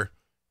clearer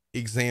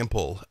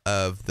example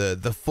of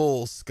the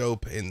full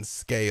scope and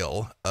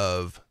scale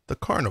of the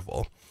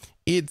carnival.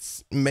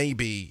 It's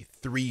maybe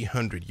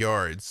 300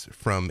 yards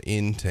from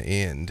end to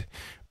end,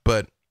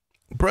 but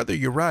Brother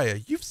Uriah,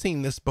 you've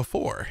seen this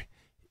before.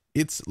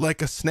 It's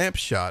like a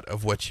snapshot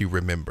of what you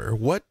remember.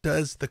 What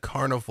does the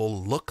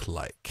carnival look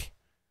like?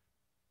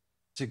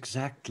 It's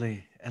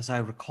exactly as I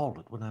recall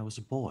it when I was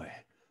a boy.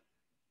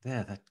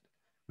 There, that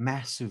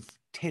massive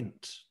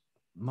tent,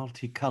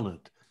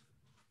 multicolored,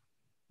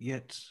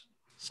 yet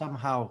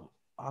somehow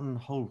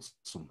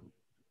unwholesome.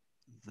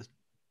 The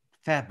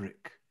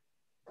fabric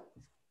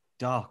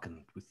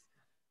darkened with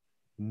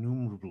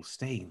innumerable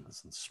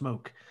stains and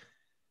smoke.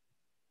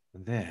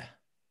 And there,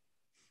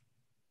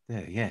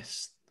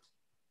 yes,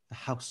 the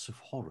House of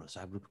Horrors,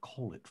 I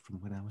recall it from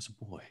when I was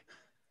a boy.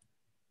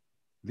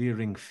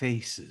 Leering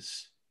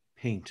faces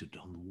painted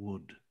on the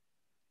wood,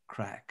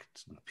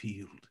 cracked and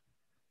peeled.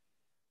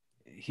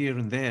 Here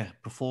and there,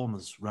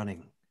 performers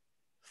running,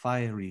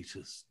 fire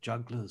eaters,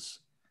 jugglers,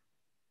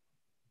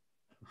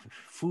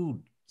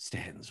 food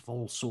stands of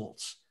all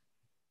sorts,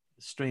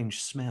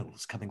 strange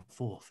smells coming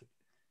forth.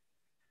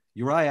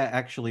 Uriah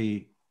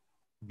actually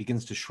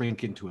begins to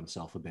shrink into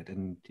himself a bit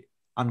and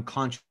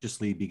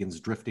unconsciously begins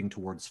drifting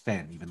towards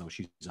Fen, even though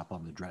she's up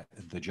on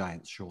the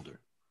giant's shoulder.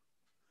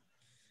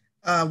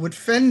 Would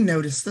Fen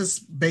notice this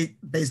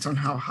based on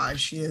how high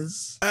she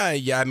is?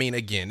 Yeah, I mean,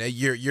 again,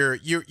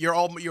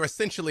 you're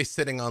essentially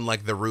sitting on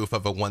like the roof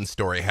of a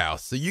one-story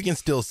house, so you can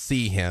still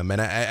see him,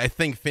 and I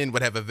think Finn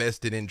would have a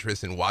vested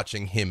interest in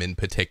watching him in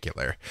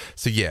particular.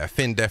 So yeah,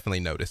 Finn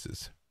definitely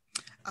notices.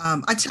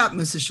 I tap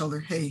Moose's shoulder.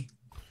 Hey,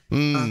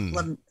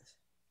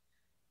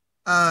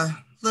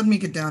 let me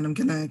get down. I'm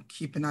gonna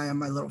keep an eye on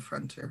my little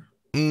friend here.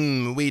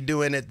 We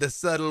doing it the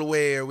subtle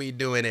way, or we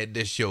doing it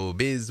the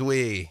showbiz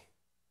way?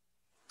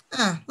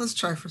 Let's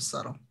try for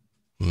subtle.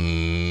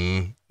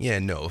 Yeah,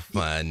 no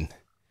fun.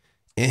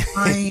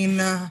 Fine.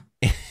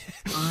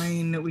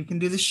 We can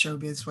do the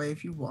showbiz way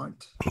if you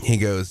want. He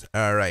goes,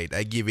 all right,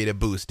 I give you the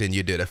boost and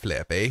you do the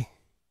flip, eh?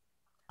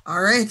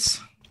 All right.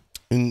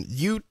 And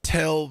you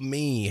tell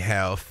me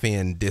how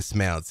Finn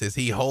dismounts as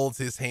he holds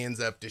his hands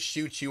up to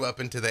shoot you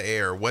up into the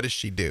air. What does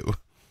she do?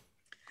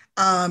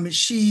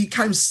 She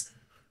kind of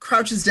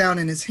crouches down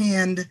in his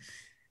hand,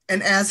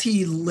 and as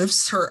he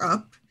lifts her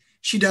up,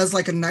 she does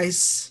like a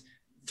nice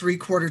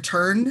 3/4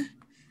 turn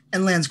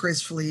and lands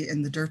gracefully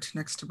in the dirt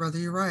next to Brother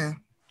Uriah.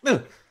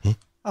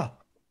 Oh.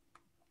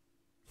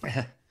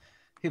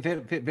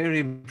 Very, very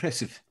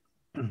impressive.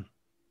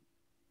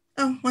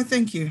 Oh, why,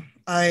 thank you.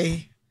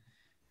 I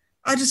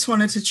just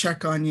wanted to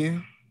check on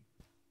you.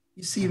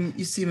 You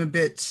seem a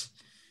bit,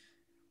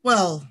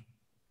 well,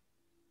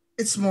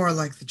 it's more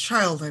like the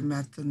child I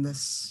met than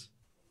this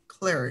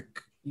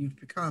cleric you've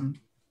become.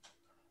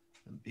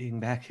 Being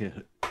back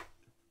here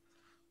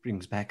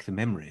brings back the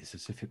memories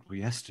as if it were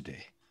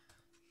yesterday.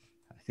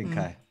 I think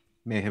I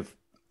may have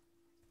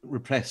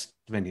repressed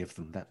many of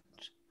them.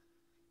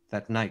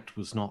 That night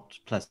was not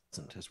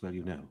pleasant, as well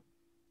you know.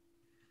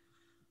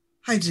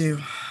 I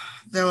do.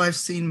 Though I've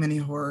seen many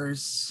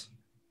horrors,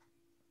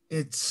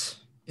 it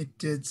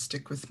did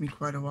stick with me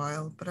quite a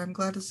while, but I'm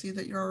glad to see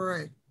that you're all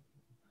right.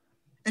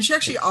 And she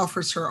actually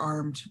offers her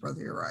arm to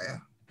Brother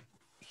Uriah.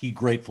 He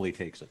gratefully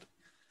takes it.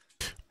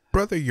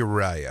 Brother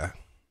Uriah,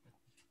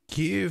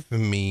 give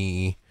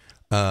me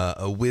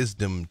a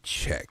wisdom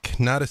check.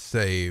 Not a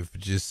save,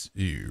 just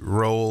you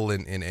roll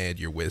and add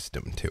your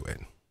wisdom to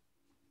it.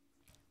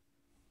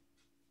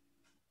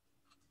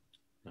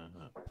 Let's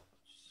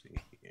see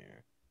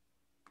here.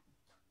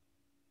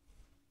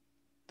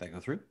 Did that go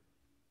through?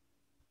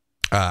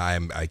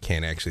 I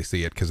can't actually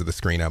see it because of the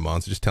screen I'm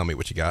on, so just tell me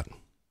what you got.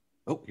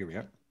 Oh, here we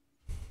are.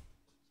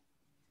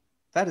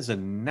 That is a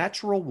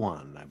natural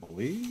 1, I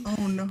believe.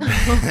 Oh, no.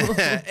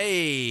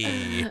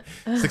 Hey!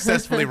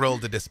 Successfully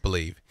rolled to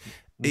disbelieve.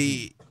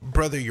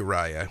 Brother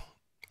Uriah,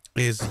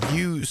 as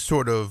you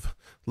sort of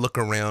look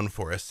around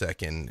for a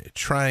second,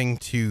 trying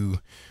to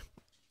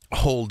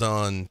hold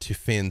on to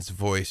Finn's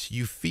voice,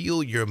 you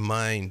feel your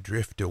mind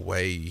drift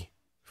away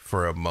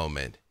for a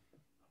moment.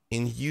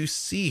 And you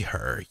see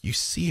her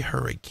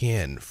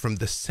again from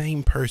the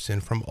same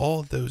person from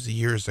all those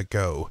years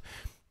ago.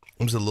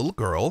 It was a little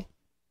girl,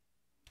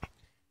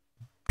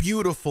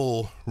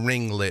 beautiful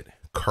ringlet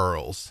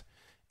curls,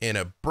 in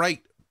a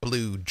bright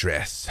blue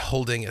dress,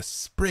 holding a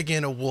sprig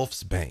and a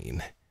wolf's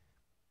bane.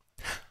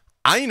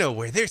 I know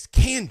where there's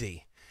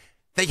candy.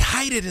 They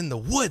hide it in the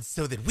woods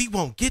so that we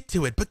won't get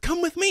to it, but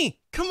come with me.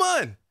 Come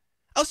on.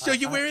 I'll show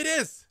you where it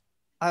is.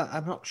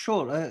 I'm not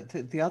sure.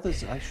 The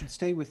others, I should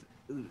stay with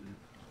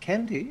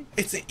Candy.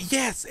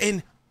 Yes,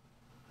 and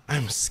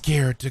I'm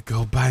scared to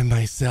go by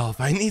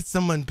myself. I need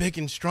someone big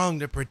and strong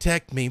to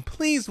protect me.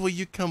 Please, will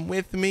you come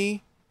with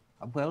me?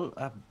 Well,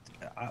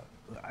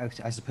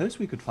 I suppose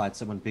we could find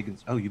someone big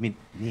and... Oh, you mean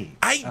me?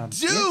 I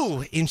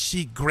do! Yes. And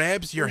she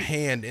grabs your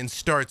hand and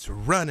starts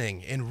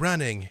running and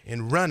running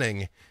and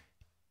running.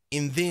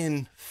 And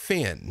then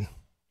Finn,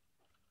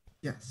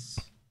 Yes.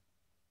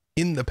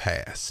 in the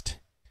past,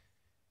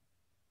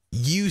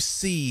 you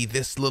see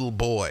this little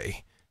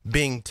boy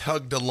being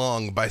tugged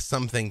along by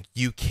something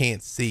you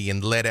can't see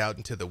and led out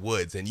into the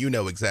woods. And you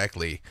know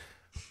exactly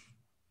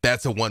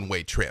that's a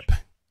one-way trip.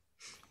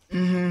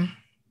 Mm-hmm.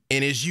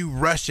 And as you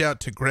rush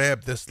out to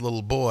grab this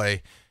little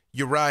boy,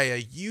 Uriah,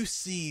 you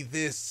see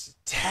this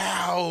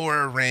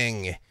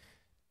towering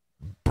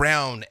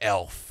brown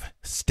elf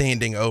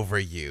standing over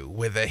you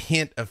with a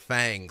hint of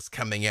fangs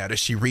coming out as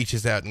she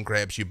reaches out and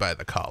grabs you by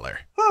the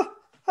collar.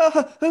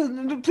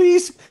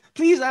 Please,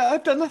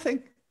 I've done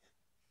nothing.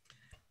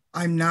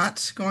 I'm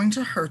not going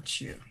to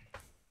hurt you.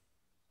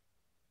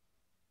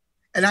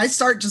 And I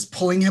start just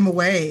pulling him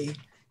away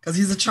because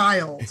he's a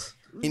child.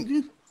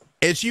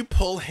 As you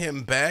pull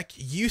him back,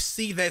 you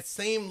see that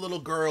same little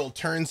girl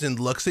turns and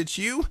looks at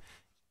you,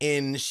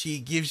 and she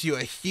gives you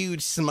a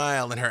huge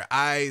smile, and her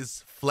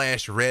eyes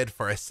flash red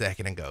for a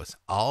second and goes,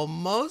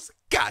 "Almost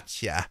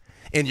gotcha."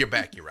 And you're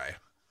back, Uriah.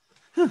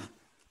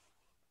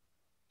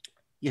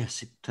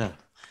 Yes,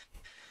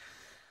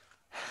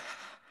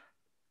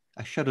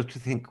 I shudder to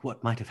think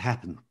what might have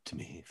happened to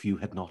me if you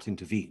had not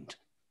intervened.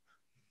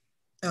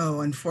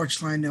 Oh,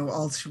 unfortunately, I know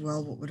all too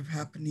well what would have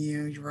happened to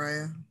you,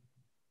 Uriah.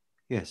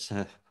 Yes,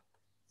 the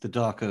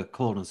darker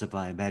corners of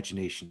my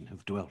imagination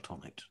have dwelt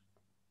on it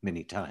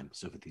many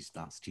times over these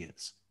last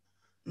years.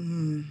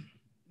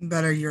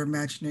 Better your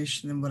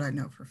imagination than what I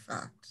know for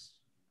facts.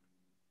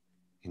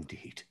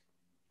 Indeed.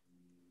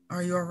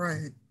 Are you all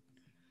right?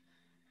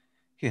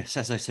 Yes,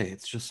 as I say,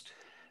 it's just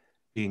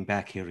being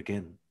back here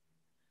again.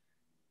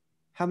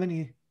 How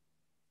many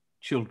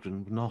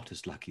children were not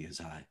as lucky as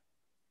I?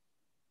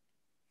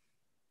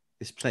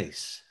 This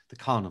place, the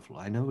carnival,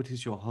 I know it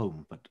is your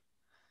home, but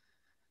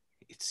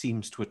it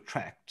seems to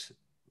attract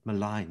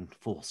malign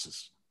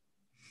forces.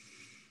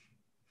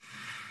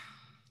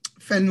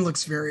 Fenn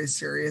looks very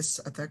serious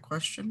at that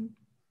question.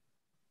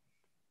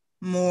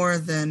 More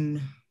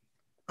than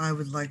I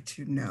would like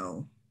to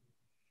know.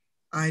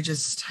 I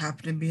just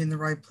happened to be in the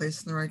right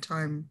place in the right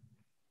time.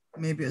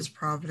 Maybe it was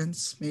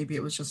Providence. Maybe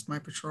it was just my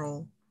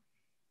patrol.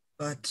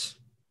 But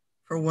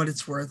for what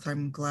it's worth,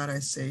 I'm glad I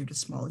saved a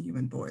small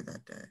human boy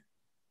that day.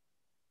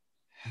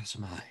 As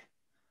am I.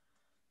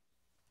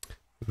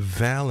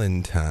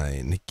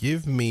 Valentine,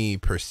 give me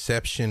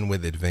perception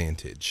with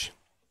advantage.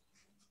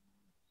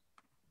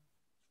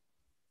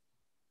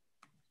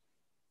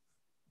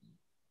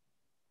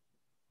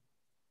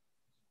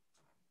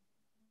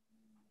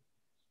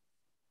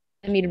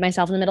 I muted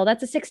myself in the middle.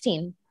 That's a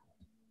 16.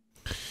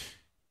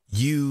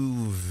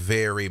 You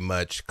very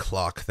much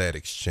clock that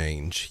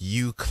exchange.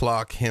 You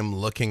clock him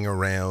looking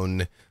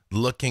around,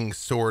 looking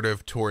sort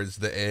of towards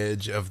the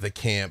edge of the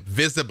camp,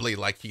 visibly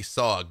like he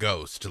saw a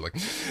ghost, like,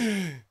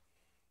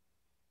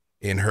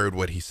 and heard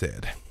what he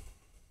said.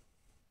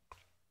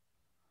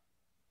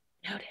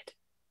 Noted.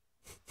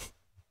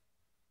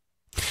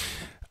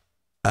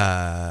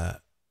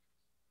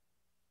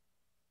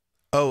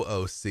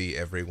 OOC,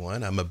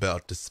 everyone. I'm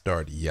about to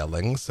start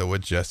yelling, so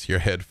adjust your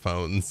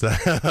headphones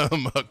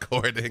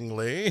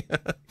accordingly.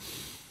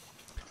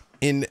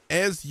 And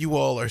as you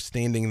all are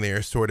standing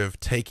there sort of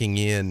taking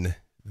in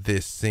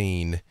this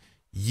scene,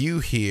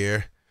 you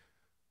hear,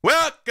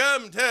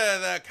 "Welcome to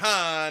the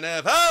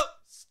carnival!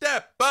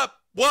 Step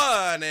up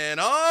one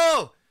and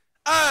all!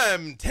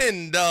 I'm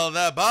Tyndall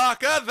the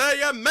Barker,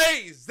 the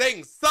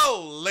amazing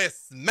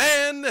soulless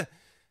man!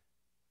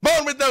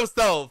 Born with no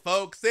soul,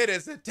 folks, it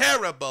is a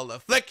terrible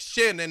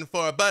affliction, and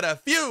for but a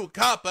few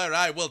copper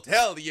I will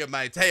tell you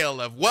my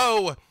tale of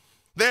woe.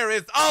 There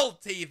is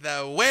Alti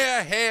the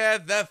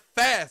werehair, the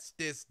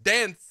fastest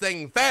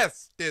dancing,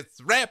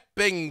 fastest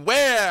rapping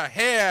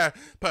werehair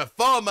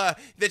performer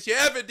that you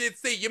ever did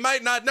see. You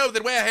might not know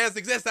that werehairs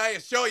exist, I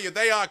assure you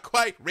they are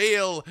quite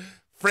real,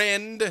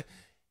 friend.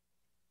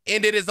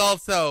 And it is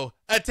also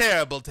a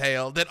terrible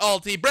tale that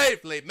Alti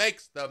bravely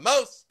makes the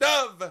most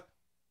of.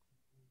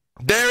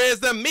 There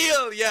is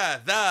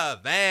Amelia the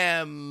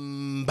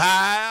vampire,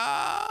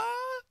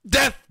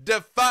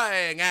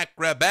 death-defying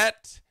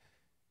acrobat.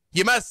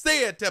 You must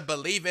see it to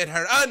believe it,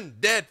 her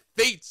undead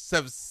feats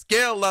of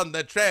skill on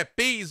the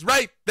trapeze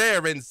right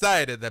there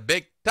inside of the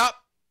big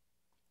top.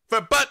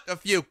 For but a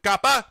few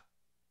copper,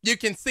 you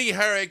can see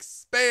her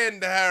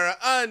expand her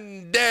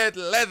undead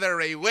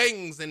leathery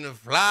wings and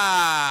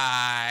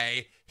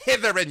fly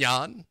hither and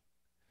yon.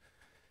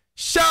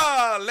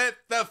 Charlotte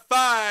the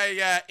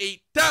fire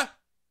eater,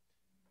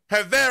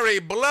 her very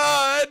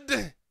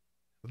blood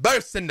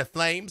bursts into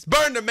flames,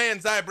 burned a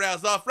man's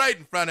eyebrows off right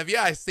in front of you.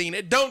 I seen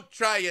it. Don't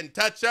try and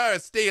touch her or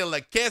steal a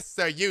kiss,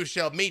 or you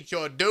shall meet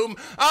your doom.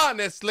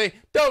 Honestly,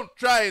 don't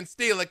try and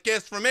steal a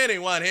kiss from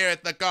anyone here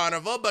at the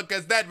carnival,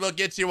 because that will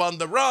get you on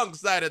the wrong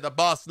side of the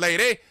boss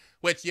lady,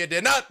 which you do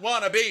not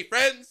want to be,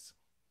 friends.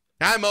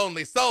 I'm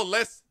only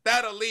soulless.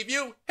 That'll leave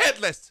you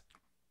headless.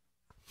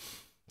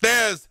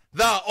 There's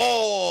the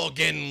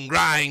organ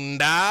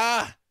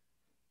grinder.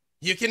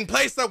 You can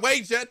place a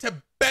wager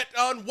to bet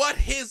on what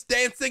his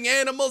dancing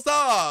animals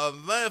are.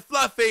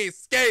 Fluffy,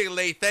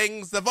 scaly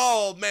things of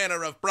all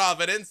manner of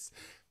providence.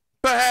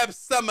 Perhaps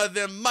some of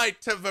them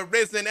might have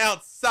arisen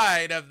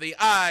outside of the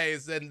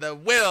eyes and the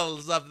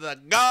wills of the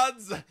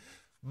gods,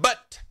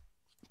 but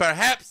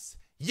perhaps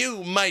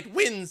you might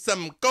win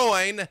some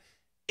coin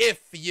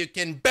if you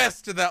can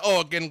best the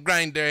organ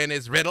grinder in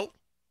his riddle.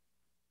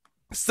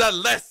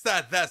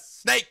 Celessa the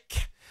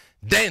snake,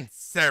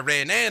 dancer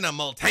and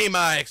animal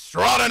tamer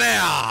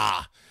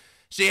extraordinaire.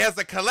 She has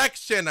a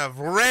collection of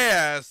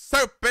rare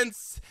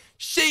serpents.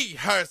 She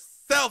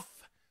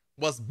herself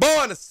was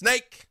born a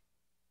snake,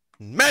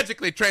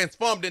 magically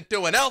transformed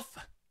into an elf.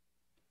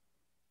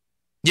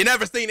 You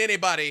never seen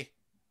anybody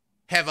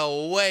have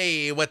a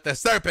way with the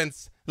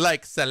serpents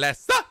like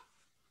Celesta.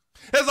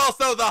 There's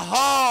also the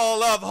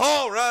Hall of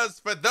Horrors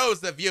for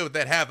those of you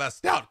that have a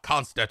stout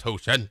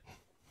constitution.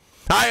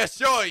 I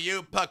assure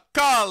you,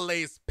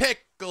 Pacali's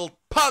pickled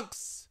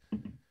punks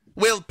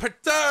will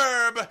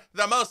perturb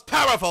the most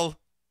powerful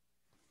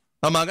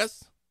among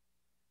us.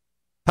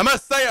 I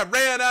must say I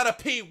ran out of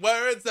P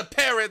words.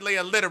 Apparently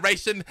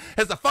alliteration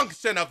is a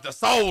function of the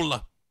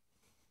soul.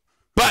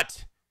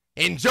 But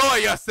enjoy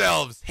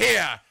yourselves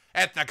here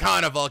at the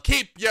carnival.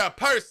 Keep your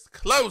purse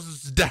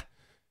closed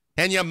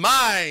and your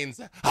minds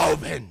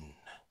open.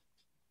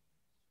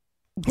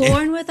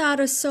 Born without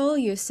a soul,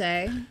 you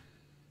say?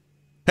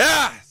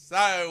 Yes,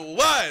 I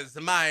was.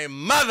 My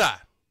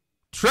mother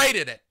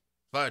traded it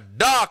for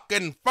dark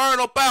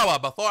infernal power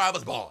before I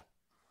was born.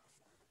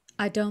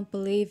 I don't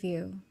believe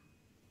you.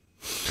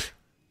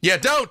 You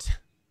don't?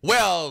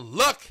 Well,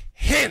 look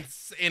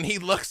hence. And he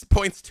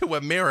points to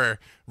a mirror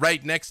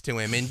right next to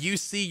him. And you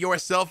see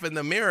yourself in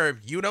the mirror.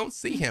 You don't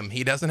see him.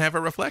 He doesn't have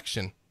a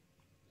reflection.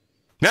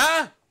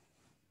 Ah!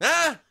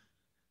 Ah!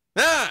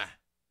 Ah!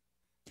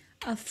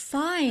 A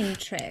fine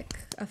trick.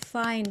 A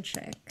fine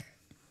trick.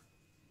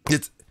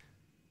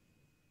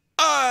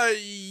 Are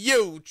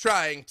you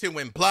trying to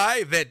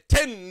imply that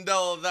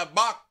Tyndall the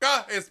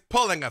Baka is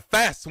pulling a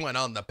fast one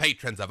on the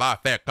patrons of our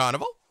fair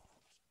carnival?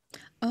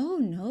 Oh,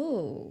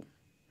 no.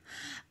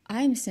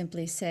 I'm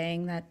simply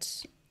saying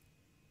that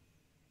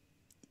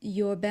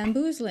you're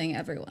bamboozling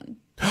everyone.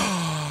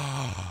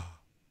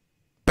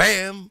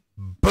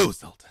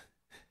 Bamboozled.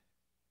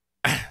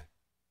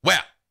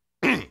 Well,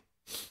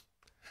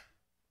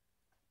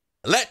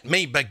 let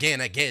me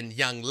begin again,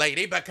 young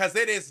lady, because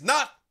it is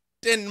not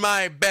in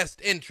my best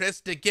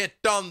interest to get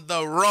on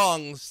the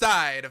wrong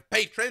side of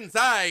patrons.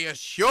 I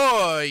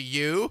assure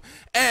you,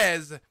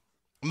 as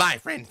my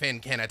friend Finn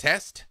can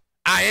attest,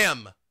 I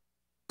am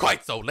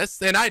quite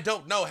soulless, and I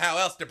don't know how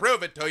else to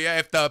prove it to you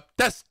if the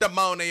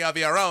testimony of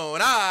your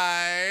own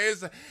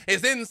eyes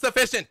is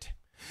insufficient.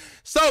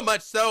 So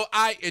much so,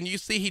 and you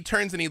see he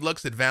turns and he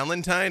looks at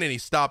Valentine and he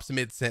stops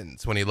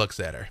mid-sentence when he looks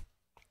at her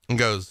and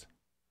goes,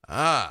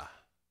 ah.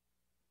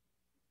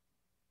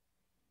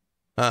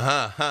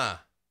 Uh-huh.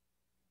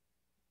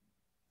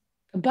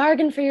 A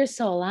bargain for your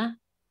soul, huh?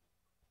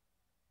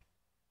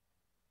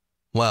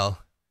 Well,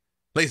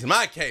 at least in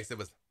my case, it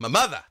was my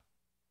mother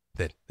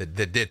that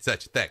did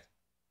such a thing.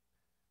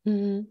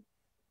 Mm-hmm.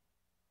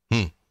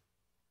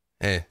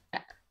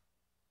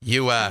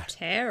 You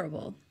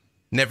Terrible.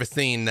 never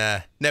seen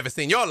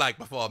your like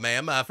before,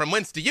 ma'am. From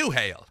whence do you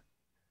hail?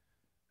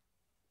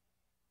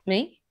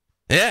 Me?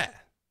 Yeah.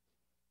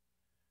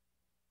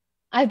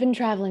 I've been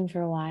traveling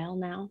for a while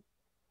now.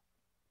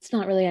 It's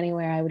not really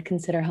anywhere I would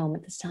consider home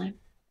at this time.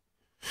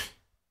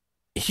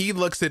 He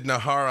looks at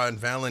Nahara and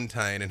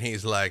Valentine and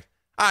he's like,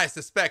 I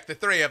suspect the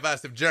three of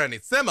us have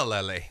journeyed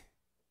similarly.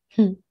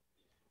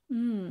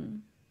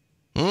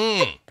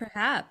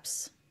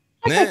 Perhaps.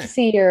 I'd like to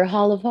see your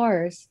Hall of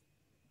Horrors.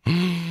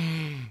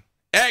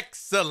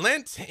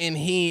 Excellent. And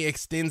he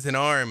extends an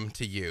arm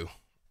to you.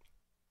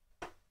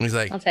 He's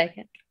like, I'll take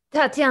it.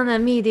 Tatiana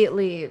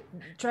immediately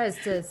tries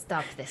to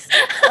stop this.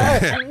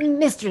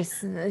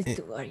 Mistress,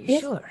 are you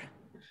sure?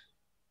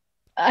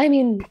 I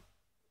mean,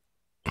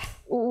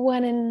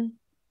 when in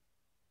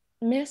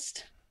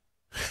mist?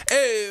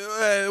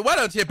 Hey, why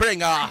don't you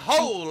bring a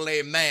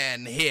holy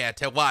man here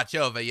to watch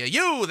over you?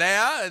 You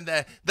there,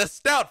 and the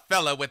stout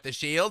fellow with the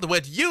shield,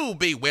 would you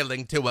be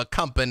willing to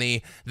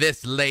accompany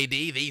these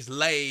ladies,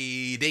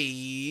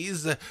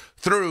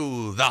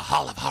 through the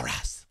Hall of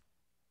Horrors?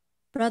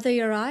 Brother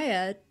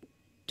Uriah,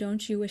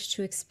 don't you wish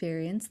to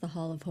experience the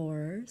Hall of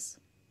Horrors?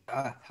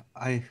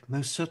 I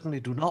most certainly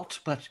do not,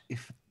 but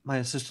if my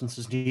assistance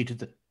is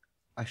needed,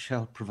 I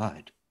shall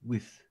provide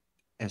with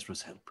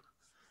Ezra's help.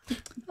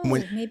 Oh,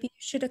 maybe you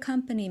should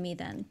accompany me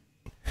then.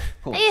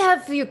 I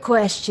have a few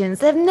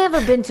questions. I've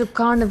never been to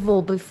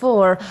carnival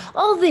before.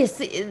 All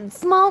this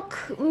smoke,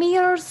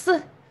 mirrors,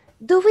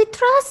 do we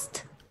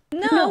trust?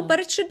 No, but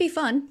it should be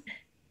fun.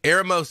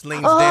 Eremos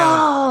leans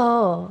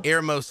down.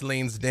 Eremos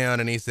leans down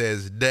and he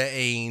says, the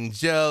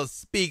angel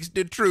speaks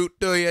the truth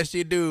to you,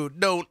 she do.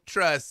 Don't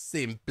trust,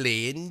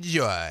 simply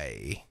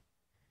enjoy.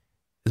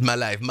 It's my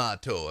life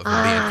motto of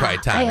being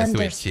quite honest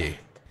with you.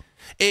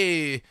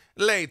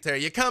 Later,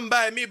 you come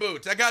by me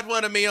boot. I got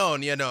one of me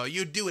own, you know.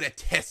 You do the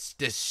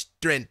test of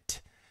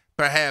strength.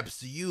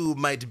 Perhaps you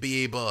might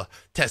be able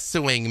to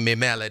swing me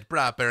mallet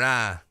proper,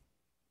 huh?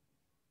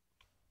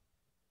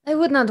 I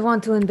would not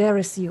want to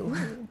embarrass you.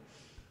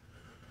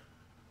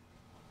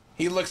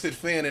 He looks at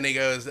Finn and he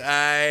goes,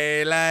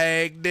 I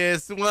like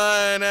this one.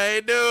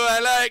 I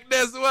like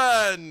this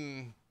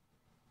one.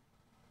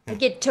 I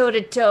get toe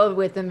to toe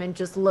with him and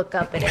just look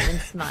up at him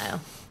and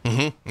smile.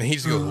 Mm-hmm. And he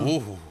just goes,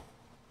 ooh.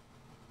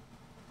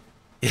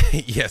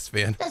 Yes,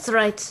 Finn. That's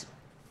right.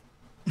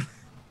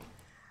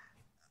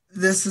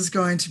 This is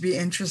going to be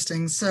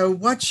interesting. So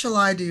what shall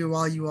I do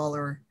while you all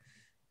are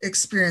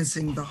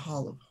experiencing the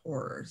Hall of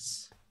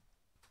Horrors?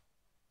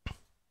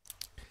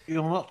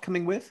 You're not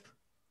coming with?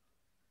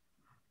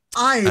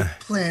 I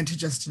plan to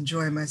just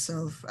enjoy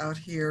myself out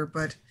here,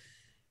 but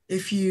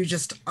if you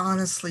just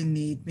honestly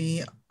need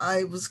me,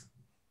 I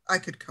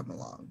could come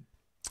along.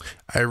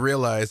 I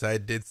realize I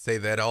did say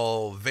that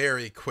all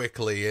very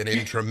quickly and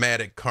in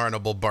dramatic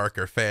Carnival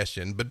Barker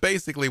fashion, but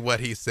basically what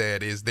he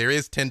said is there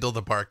is Tyndall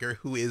the Barker,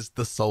 who is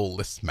the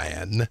soulless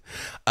man,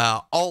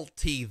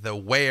 Alti the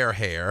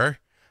Werehair,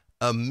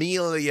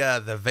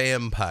 Amelia the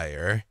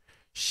Vampire,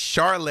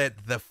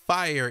 Charlotte the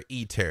Fire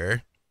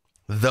Eater,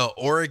 the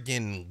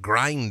Organ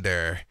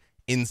Grinder,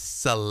 and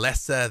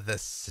Celessa the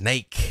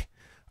Snake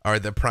are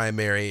the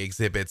primary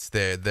exhibits,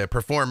 the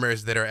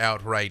performers that are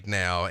out right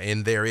now.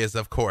 And there is,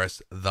 of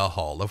course, the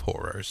Hall of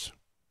Horrors.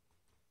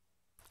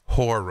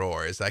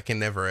 Horrors. I can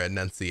never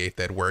enunciate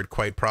that word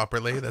quite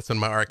properly. That's when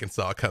my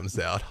Arkansas comes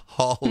out.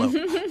 Hall of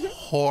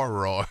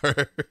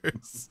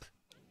Horrors.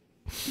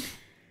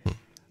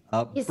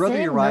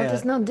 Brother Uriah,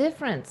 there's no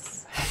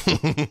difference.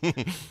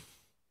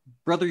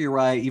 Brother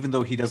Uriah, even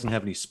though he doesn't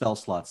have any spell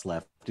slots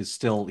left,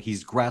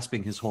 he's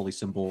grasping his holy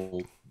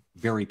symbol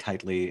very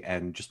tightly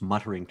and just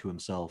muttering to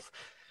himself,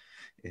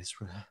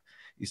 Ezra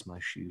is my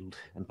shield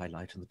and my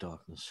light in the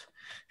darkness.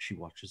 She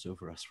watches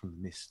over us from the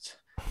mists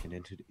and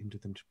entered into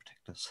them to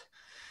protect us.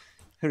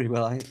 Very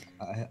well,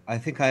 I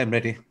think I am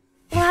ready.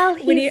 Well,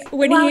 when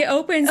he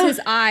opens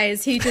his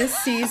eyes, he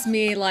just sees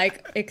me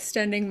like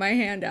extending my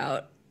hand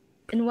out.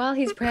 And while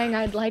he's praying,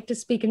 I'd like to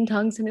speak in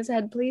tongues in his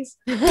head, please.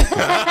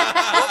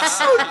 That's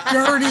so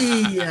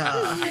dirty.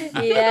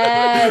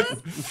 Yes.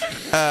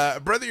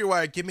 Brother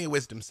Uriah, give me a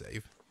wisdom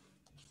save.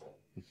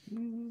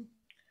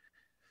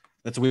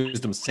 That's a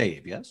wisdom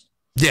save, yes?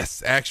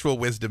 Yes, actual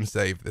wisdom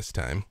save this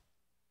time.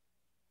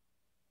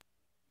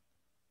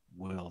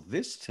 Well,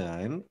 this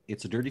time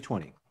it's a dirty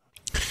 20.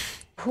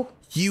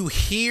 You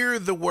hear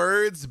the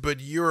words,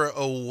 but you're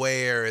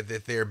aware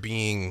that they're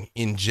being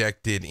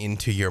injected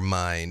into your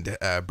mind,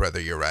 Brother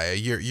Uriah.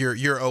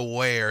 You're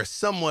aware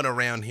someone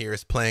around here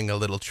is playing a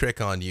little trick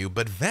on you.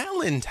 But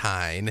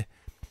Valentine,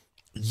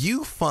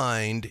 you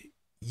find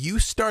you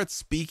start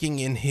speaking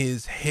in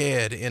his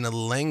head in a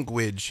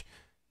language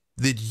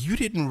that you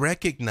didn't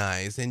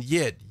recognize, and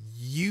yet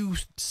you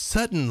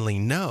suddenly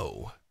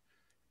know.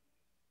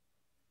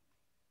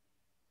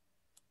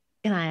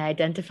 Can I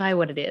identify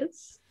what it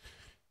is?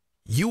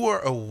 You are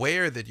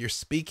aware that you're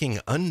speaking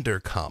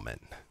Undercommon.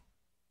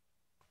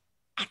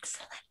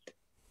 Excellent.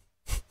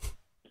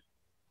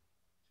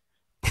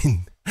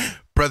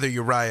 Brother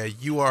Uriah,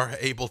 you are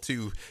able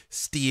to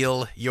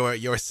steel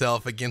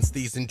yourself against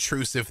these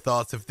intrusive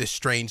thoughts of this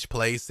strange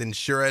place, and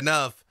sure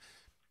enough,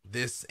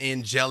 this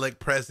angelic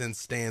presence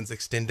stands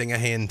extending a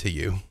hand to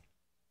you.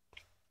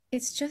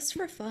 It's just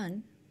for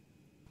fun.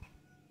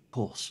 Of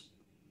course.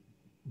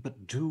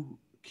 But do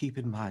keep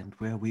in mind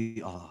where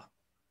we are.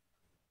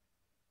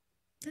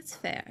 That's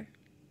fair.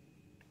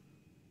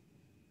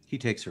 He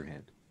takes her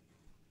hand.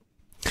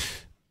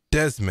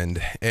 Desmond,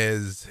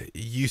 as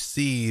you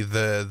see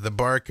the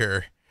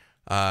Barker,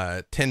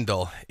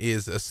 Tyndall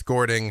is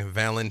escorting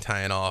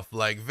Valentine off,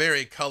 like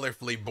very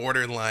colorfully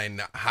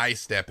borderline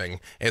high-stepping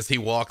as he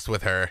walks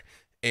with her,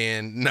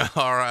 and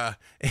Nahara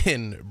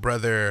and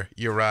Brother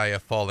Uriah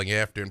falling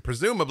after, and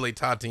presumably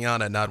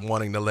Tatiana not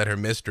wanting to let her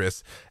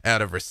mistress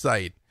out of her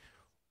sight.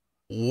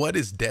 What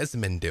is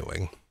Desmond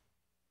doing?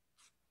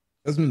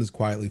 Desmond is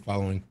quietly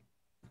following,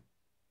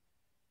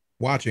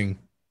 watching,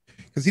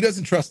 because he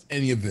doesn't trust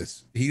any of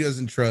this. He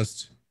doesn't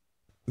trust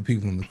the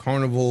people in the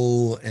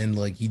carnival, and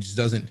like he just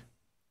doesn't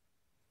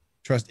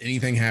trust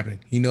anything happening.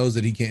 He knows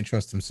that he can't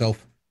trust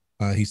himself.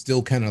 He's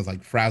still kind of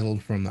like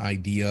frazzled from the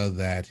idea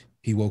that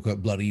he woke up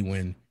bloody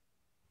when,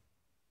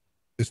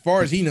 as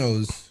far as he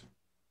knows,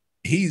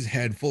 he's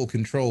had full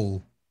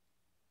control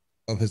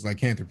of his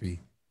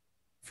lycanthropy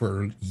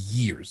for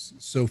years.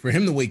 So for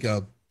him to wake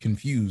up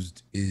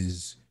confused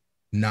is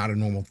not a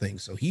normal thing.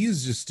 So he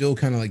is just still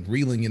kind of like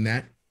reeling in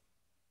that,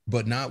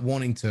 but not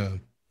wanting to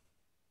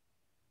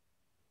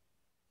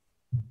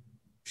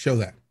show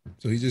that.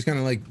 So he's just kind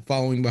of like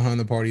following behind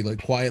the party,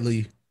 like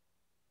quietly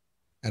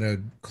at a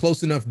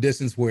close enough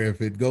distance where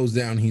if it goes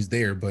down, he's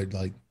there, but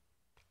like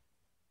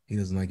he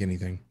doesn't like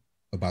anything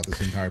about this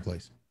entire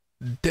place.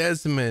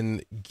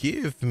 Desmond,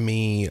 give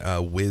me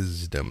a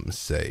wisdom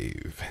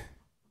save.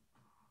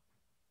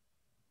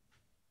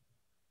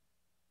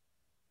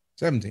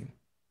 17.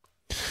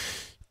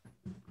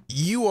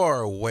 You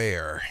are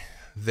aware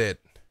that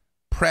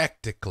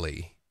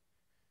practically,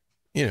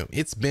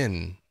 it's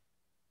been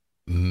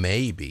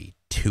maybe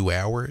 2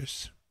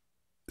 hours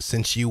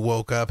since you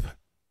woke up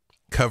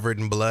covered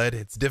in blood.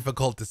 It's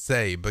difficult to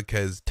say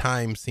because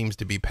time seems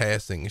to be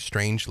passing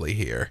strangely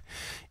here.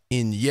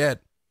 And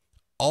yet,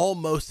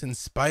 almost in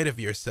spite of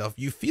yourself,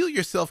 you feel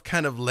yourself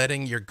kind of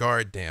letting your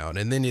guard down.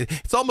 And then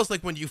it's almost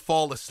like when you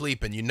fall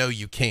asleep and you know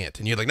you can't.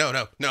 And you're like,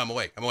 no, I'm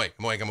awake.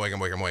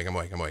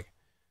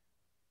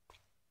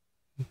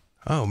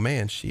 Oh,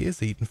 man, she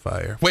is eating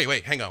fire.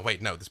 Wait, hang on.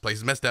 Wait, no, this place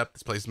is messed up.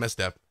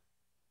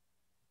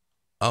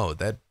 Oh,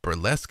 that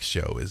burlesque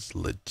show is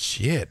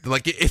legit.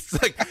 Like, it's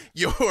like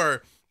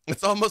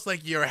it's almost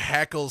like your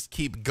hackles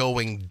keep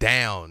going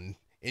down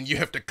and you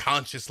have to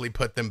consciously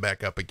put them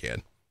back up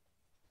again.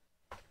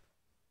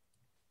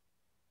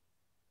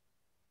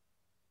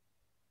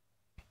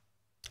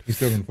 He's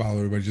still gonna follow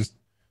everybody, just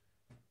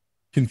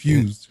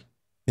confused,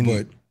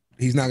 but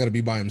he's not gonna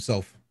be by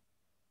himself.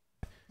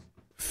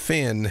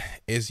 Finn,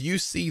 as you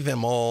see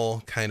them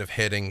all kind of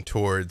heading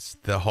towards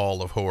the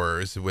Hall of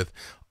Horrors with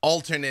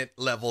alternate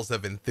levels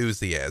of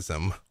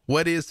enthusiasm,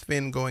 what is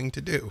Finn going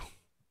to do?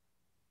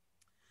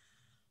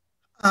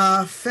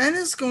 Finn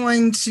is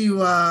going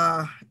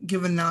to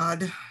give a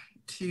nod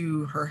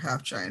to her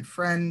half-giant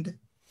friend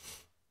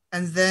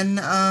and then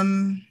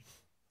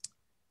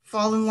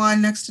fall in line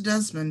next to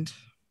Desmond.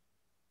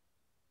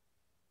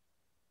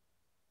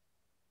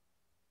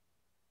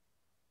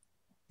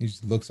 He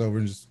just looks over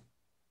and just,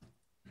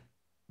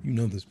 you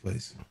know this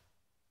place.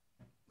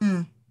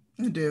 I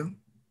do.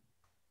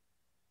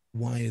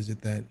 Why is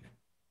it that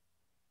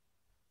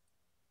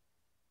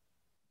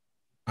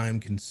I'm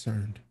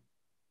concerned?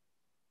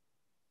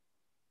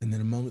 And then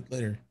a moment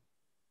later,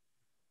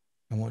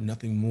 I want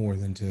nothing more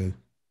than to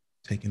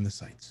take in the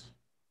sights.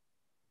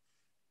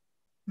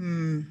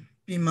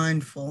 Be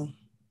mindful.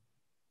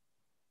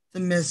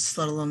 The mists,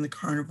 let alone the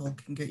carnival,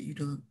 can get you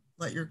to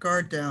let your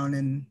guard down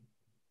and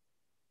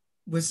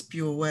wisp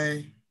you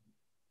away.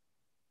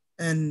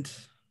 And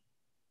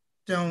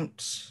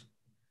don't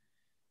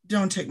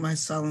take my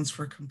silence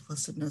for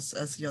complicitness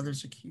as the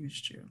others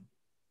accused you.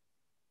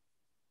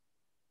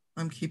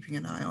 I'm keeping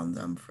an eye on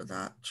them for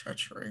that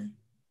treachery.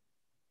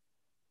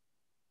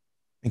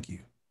 Thank you.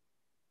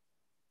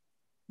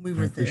 We were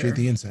there. I appreciate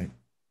the insight.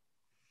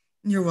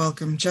 You're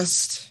welcome.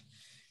 Just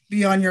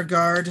be on your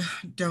guard.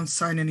 Don't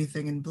sign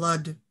anything in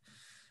blood.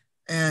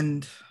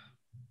 And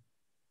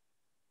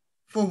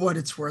for what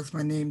it's worth,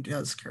 my name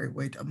does carry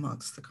weight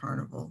amongst the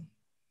carnival.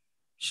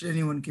 Should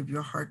anyone give you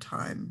a hard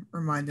time,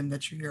 remind them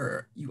that you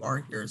are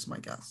here as my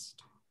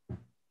guest.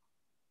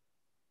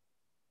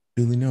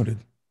 Duly noted.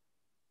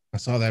 I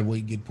saw that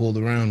weight get pulled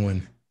around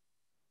when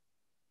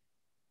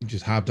you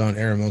just hopped on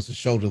Eramos'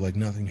 shoulder like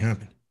nothing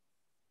happened.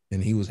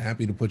 And he was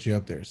happy to put you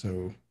up there,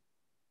 so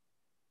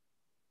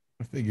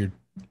I figured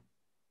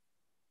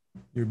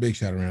you're a big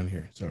shot around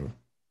here, so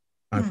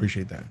I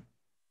appreciate that.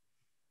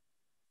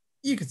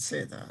 You could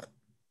say that,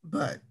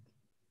 but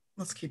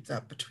let's keep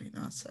that between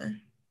us, eh?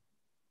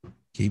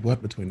 Keep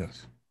what between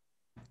us?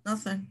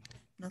 Nothing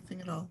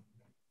at all.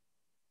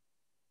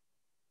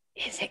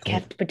 Is it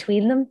kept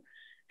between them?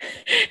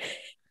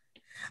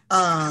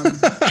 I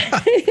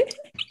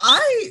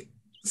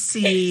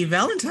see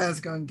Valentine's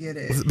gonna get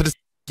it. But just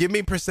give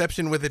me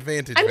perception with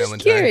advantage, I'm Valentine.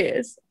 just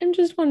curious. I'm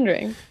just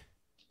wondering.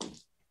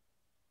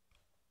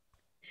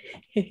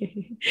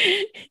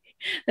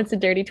 That's a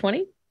dirty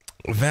 20.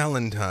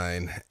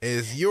 Valentine,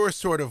 as you're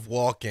sort of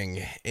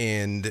walking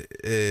and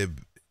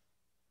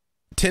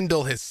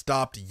Tyndall has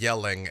stopped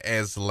yelling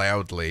as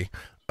loudly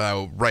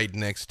right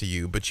next to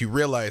you, but you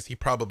realize he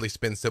probably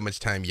spends so much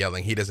time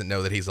yelling he doesn't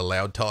know that he's a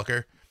loud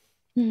talker.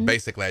 Mm-hmm.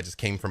 Basically, I just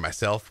came for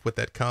myself with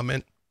that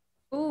comment.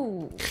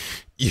 Ooh.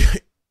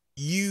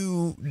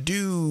 You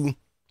do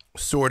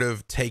sort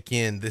of take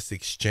in this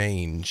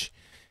exchange,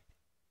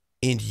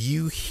 and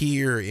you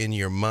hear in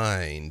your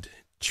mind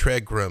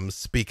Tregram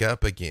speak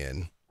up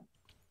again.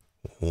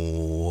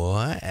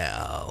 Well,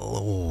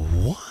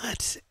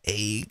 what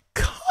a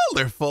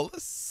colorful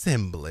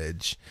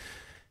assemblage.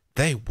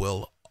 They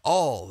will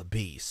all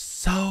be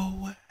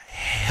so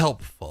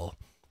helpful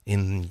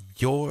in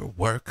your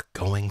work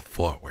going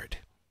forward.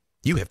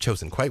 You have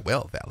chosen quite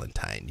well,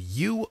 Valentine.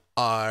 You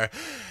are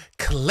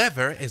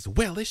clever as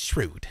well as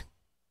shrewd.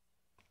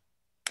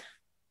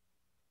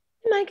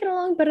 You might get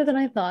along better than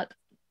I thought.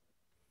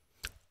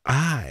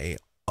 I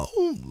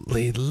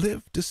only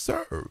live to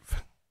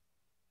serve.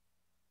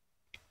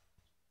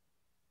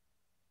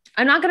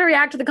 I'm not going to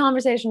react to the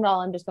conversation at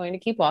all. I'm just going to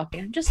keep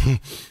walking.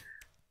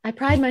 I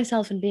pride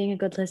myself in being a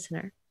good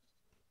listener.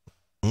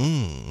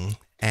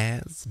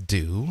 As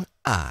do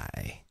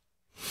I.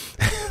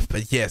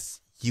 But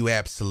yes, you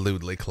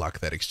absolutely clock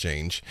that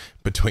exchange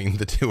between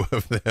the two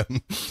of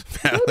them.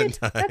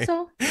 Valentine. That's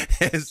all.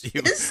 Is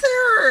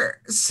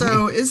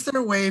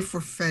there a way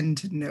for Fen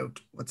to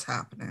note what's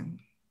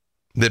happening?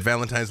 That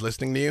Valentine's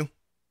listening to you?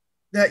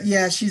 That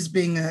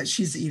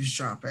she's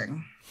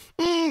eavesdropping.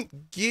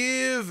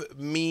 Give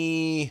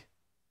me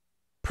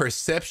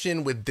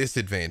perception with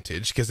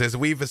disadvantage, because as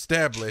we've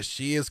established,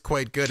 she is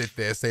quite good at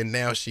this, and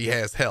now she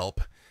has help.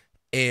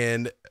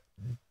 And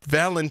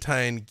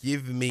Valentine,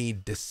 give me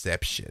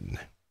deception.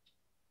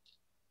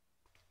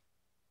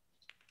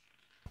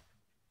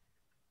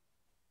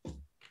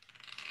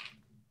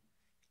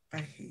 I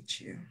hate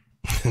you.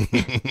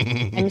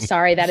 I'm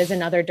sorry, that is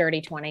another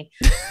dirty 20.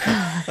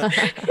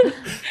 The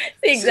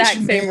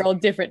exact same roll,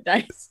 different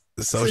dice.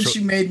 Since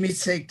you made me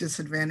take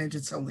disadvantage,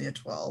 it's only a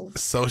 12.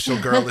 Social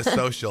girl is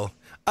social.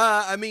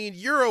 I mean,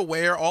 you're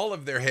aware all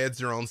of their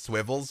heads are on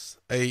swivels.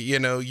 You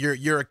know,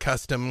 you're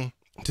accustomed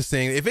to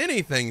seeing. If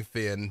anything,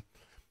 Finn,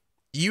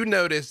 you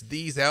notice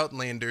these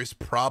Outlanders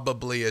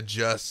probably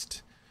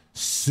adjust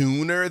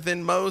sooner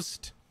than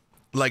most.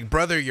 Like,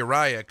 Brother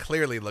Uriah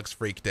clearly looks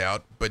freaked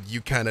out, but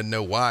you kind of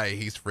know why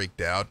he's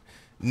freaked out.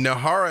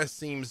 Nahara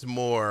seems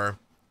more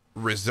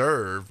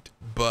reserved,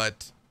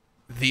 but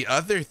the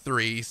other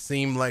three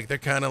seem like they're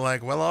kind of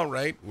like, well, all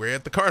right, we're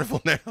at the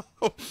carnival now.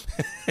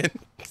 And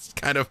it's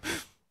kind of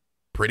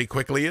pretty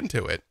quickly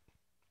into it.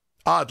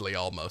 Oddly,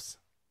 almost.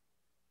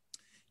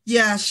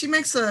 Yeah, she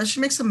makes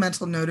a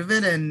mental note of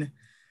it, and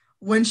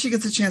when she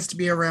gets a chance to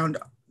be around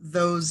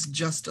those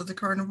just of the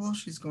carnival,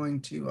 she's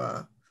going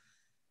to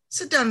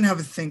sit down and have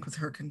a think with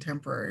her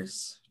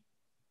contemporaries.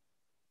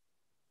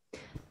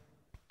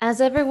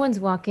 As everyone's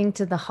walking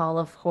to the Hall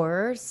of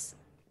Horrors,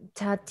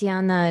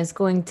 Tatiana is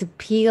going to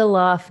peel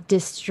off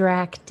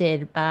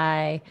distracted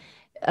by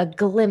a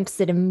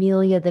glimpse at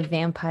Amelia the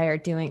vampire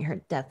doing her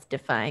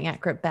death-defying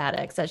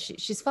acrobatics as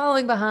she's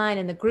following behind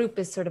and the group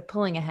is sort of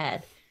pulling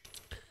ahead.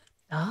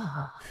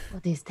 Oh,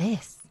 what is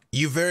this?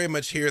 You very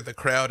much hear the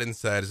crowd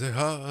inside say,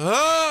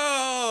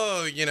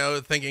 oh, you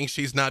know, thinking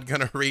she's not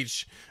going to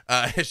reach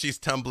as she's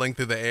tumbling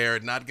through the air,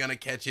 not going to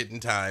catch it in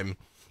time.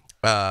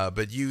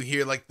 But you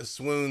hear like the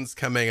swoons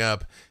coming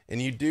up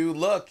and you do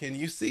look and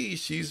you see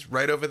she's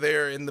right over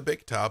there in the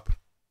big top.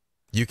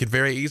 You could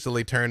very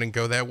easily turn and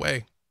go that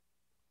way.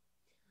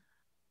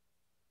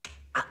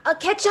 I'll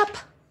catch up.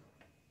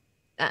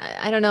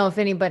 I don't know if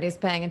anybody's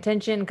paying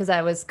attention because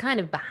I was kind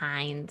of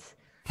behind,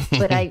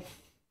 but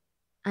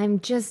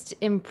I'm just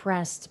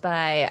impressed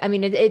by, I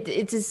mean,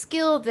 it's a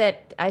skill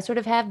that I sort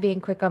of have,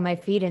 being quick on my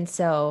feet. And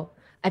so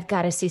I've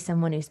got to see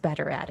someone who's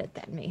better at it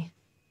than me.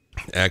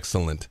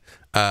 Excellent.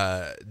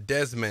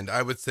 Desmond,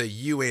 I would say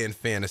you and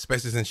Finn,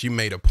 especially since you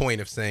made a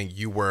point of saying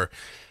you were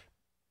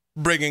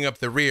bringing up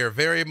the rear,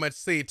 very much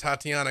see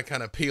Tatiana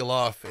kind of peel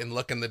off and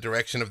look in the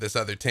direction of this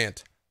other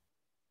tent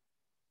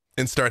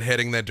and start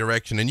heading that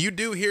direction. And you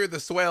do hear the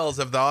swells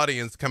of the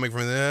audience coming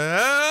from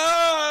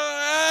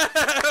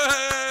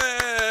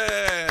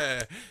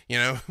you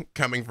know,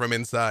 coming from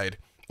inside.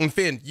 And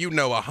Finn, you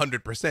know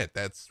 100%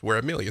 that's where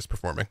Amelia's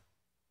performing.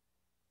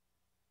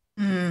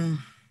 We're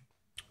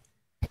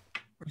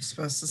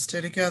supposed to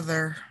stay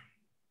together.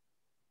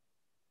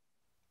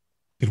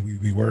 Could we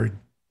be worried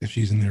if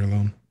she's in there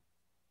alone?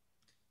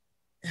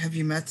 Have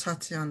you met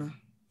Tatiana?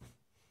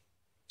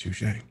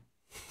 Touche.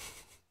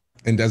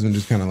 And Desmond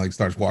just kind of like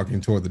starts walking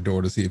toward the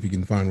door to see if he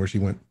can find where she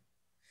went.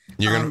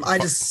 You're gonna I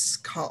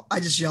just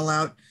yell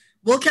out,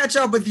 "We'll catch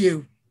up with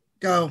you.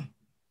 Go."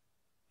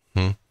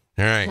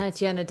 All right.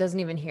 Tatiana doesn't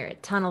even hear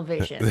it. Tunnel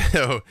vision.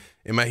 So,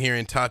 am I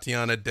hearing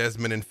Tatiana,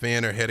 Desmond, and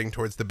Finn are heading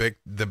towards the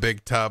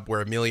big top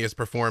where Amelia's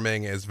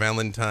performing, as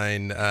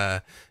Valentine,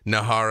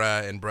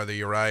 Nahara, and Brother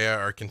Uriah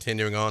are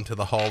continuing on to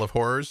the Hall of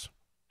Horrors?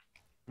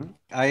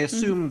 I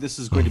assume this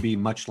is going to be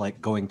much like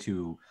going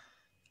to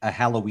a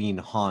Halloween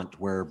haunt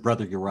where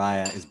Brother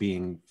Uriah is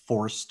being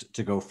forced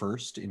to go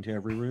first into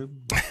every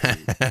room.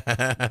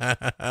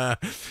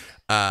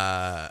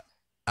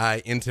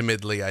 I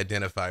intimately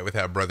identify with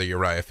how Brother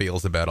Uriah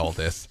feels about all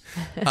this.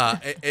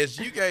 As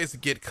you guys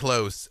get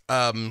close,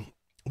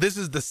 this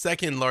is the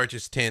second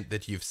largest tent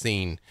that you've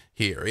seen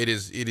here. It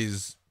is,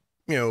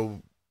 you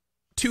know,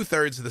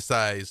 2/3 the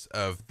size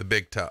of the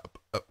big top,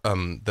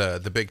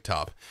 the big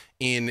top,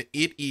 and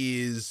it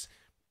is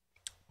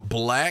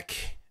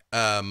black,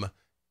 and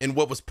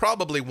what was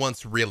probably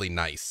once really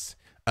nice,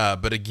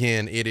 but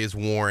again, it is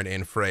worn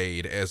and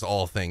frayed, as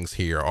all things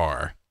here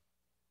are.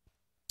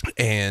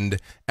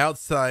 And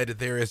outside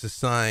there is a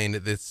sign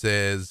that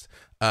says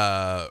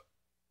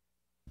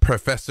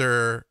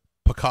Professor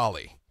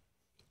Pacali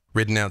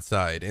written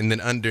outside, and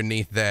then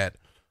underneath that,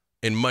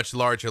 in much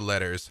larger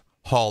letters,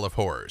 Hall of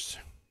Horrors.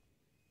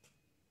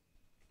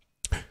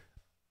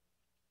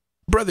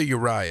 Brother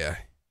Uriah,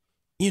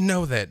 you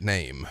know that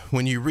name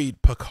when you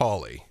read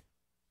Pacali.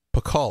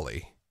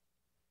 Pacali.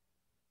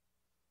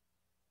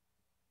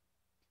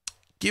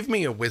 Give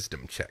me a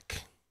wisdom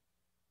check.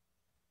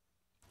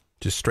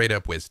 Just straight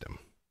up wisdom.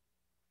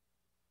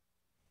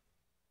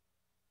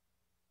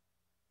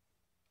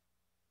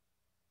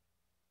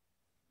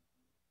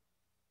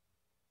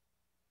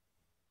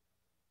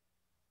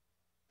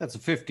 That's a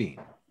 15.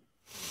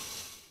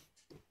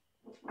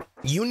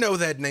 You know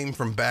that name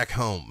from back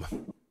home.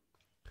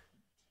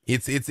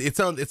 It's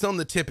on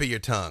the tip of your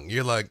tongue.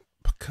 You're like,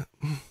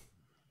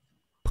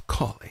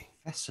 Pacali.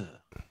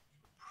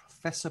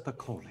 Professor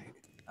Pacali.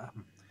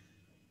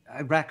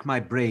 I rack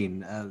my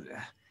brain.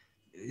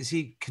 is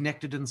he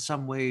connected in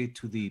some way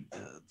to the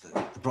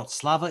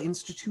Bratislava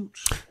Institute?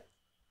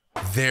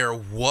 There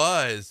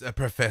was a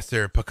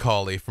Professor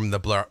Pacali from the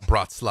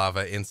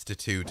Bratislava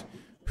Institute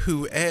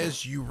who,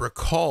 as you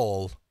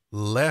recall,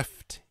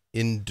 left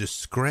in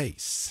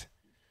disgrace.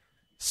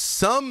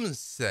 Some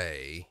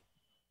say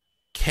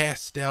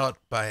cast out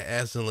by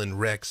Aslan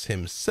Rex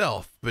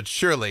himself, but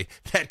surely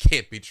that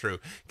can't be true,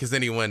 because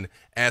anyone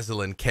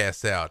Aslan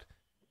casts out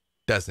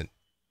doesn't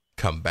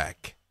come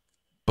back.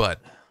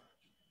 But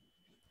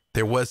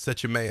there was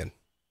such a man.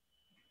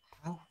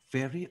 How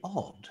very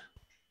odd.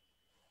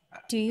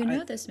 Do you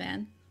know this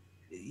man?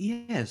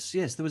 Yes.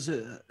 There was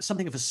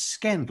something of a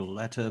scandal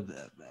at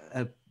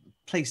a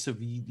place of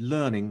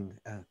learning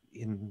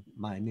in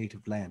my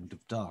native land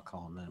of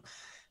Darkon.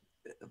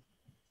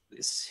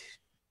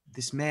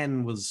 This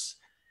man was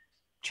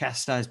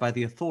chastised by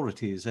the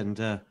authorities and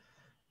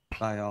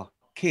by our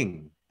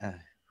king,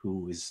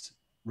 who is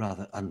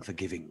rather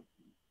unforgiving.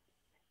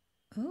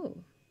 Oh.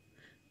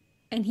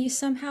 And he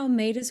somehow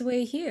made his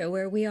way here,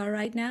 where we are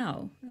right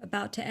now,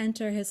 about to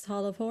enter his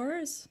Hall of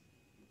Horrors?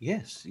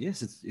 Yes,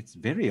 it's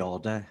very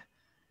odd.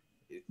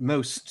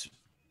 Most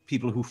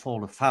people who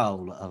fall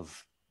afoul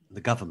of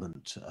the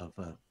government of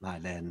my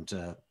land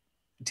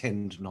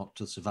tend not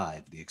to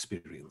survive the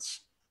experience.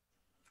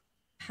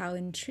 How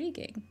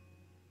intriguing.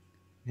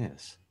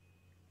 Yes.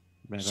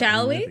 Rather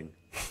Shall we? unnerving.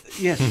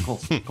 Yes,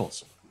 of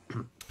course.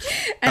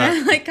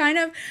 And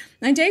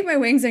I take my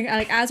wings and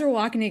like as we're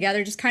walking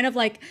together, just kind of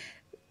like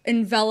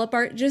envelop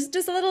our just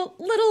a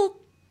little.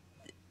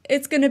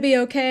 It's gonna be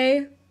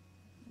okay.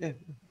 Yeah.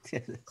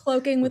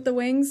 Cloaking with the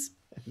wings.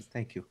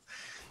 Thank you.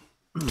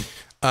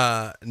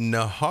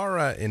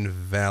 Nahara and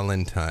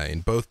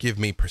Valentine both give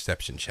me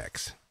perception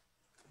checks.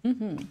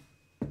 Mm-hmm.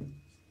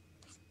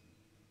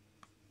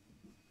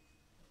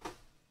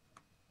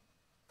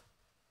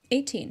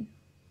 18.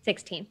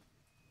 16.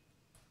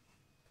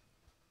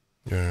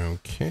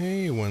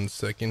 Okay, 1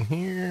 second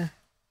here.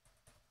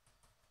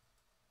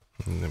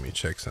 Let me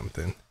check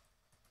something.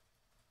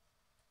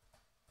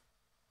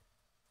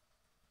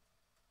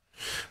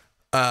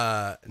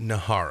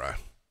 Nahara,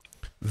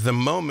 the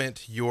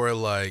moment you're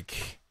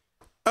like,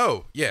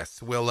 oh,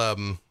 yes, well,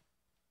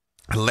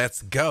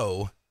 let's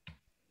go,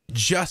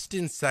 just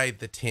inside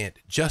the tent,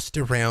 just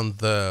around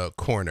the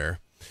corner,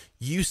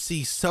 you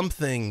see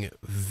something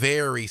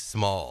very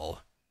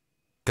small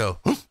go,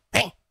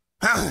 hey,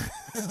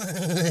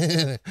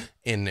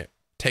 and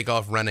take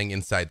off running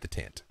inside the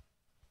tent.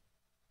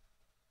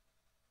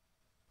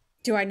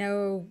 Do I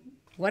know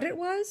what it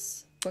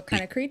was? What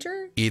kind of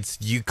creature?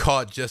 You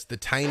caught just the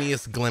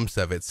tiniest glimpse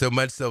of it, so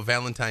much so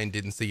Valentine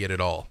didn't see it at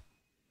all.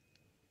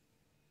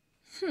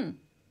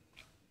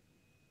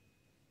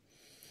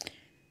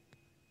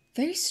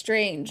 Very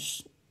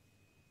strange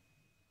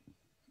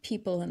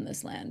people in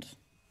this land.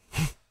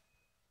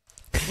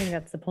 I think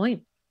that's the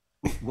point.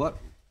 What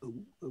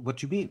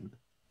you mean?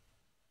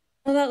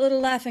 Well, that little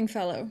laughing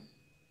fellow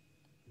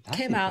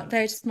came out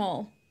very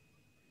small,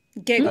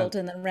 giggled,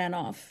 and then ran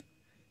off.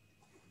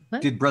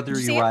 What? Did Brother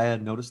Did you see Uriah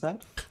notice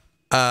that?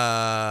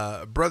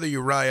 Brother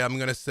Uriah, I'm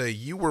going to say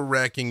you were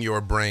racking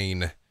your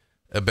brain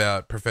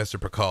about Professor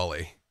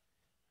Pacali.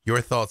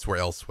 Your thoughts were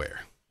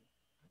elsewhere.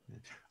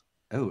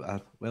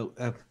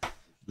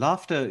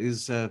 Laughter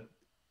is,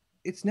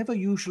 it's never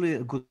usually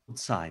a good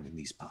sign in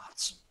these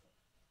parts.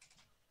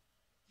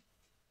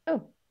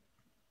 Oh.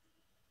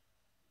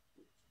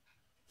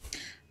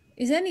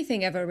 Is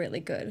anything ever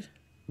really good?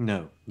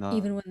 No.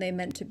 Even when they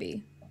meant to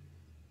be,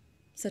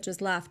 such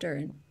as laughter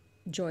and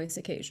joyous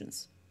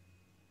occasions.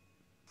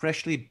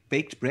 Freshly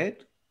baked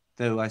bread,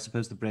 though I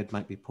suppose the bread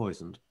might be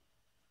poisoned.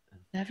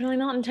 Definitely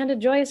not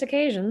intended joyous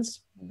occasions.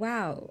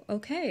 Wow.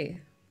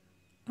 Okay.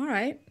 All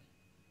right.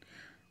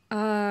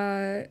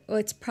 Well,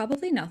 it's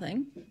probably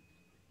nothing.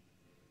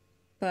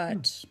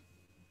 But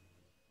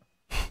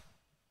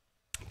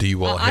Do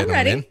you all head I'm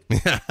ready. on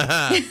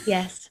in?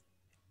 Yes.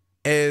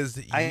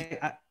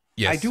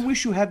 I do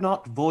wish you had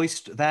not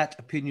voiced that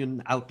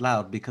opinion out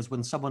loud, because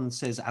when someone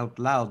says out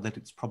loud that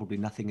it's probably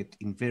nothing, it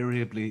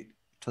invariably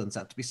turns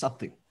out to be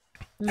something.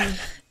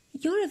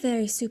 You're a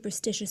very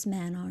superstitious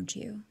man, aren't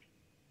you?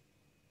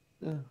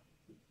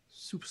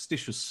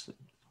 Superstitious.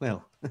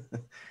 Well,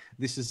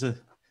 this is a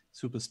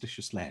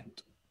superstitious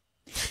land.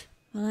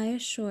 Well, I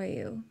assure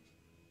you,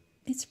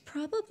 it's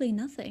probably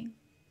nothing.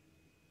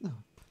 No.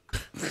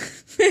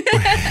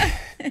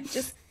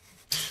 Just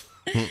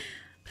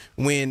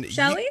When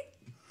shall we?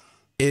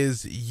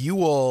 As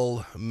you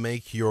all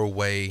make your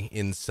way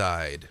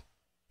inside,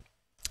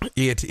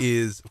 it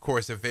is, of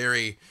course, a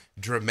very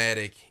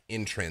dramatic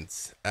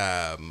entrance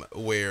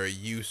where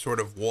you sort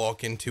of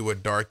walk into a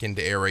darkened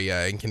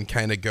area and can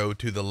kind of go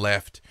to the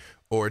left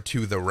or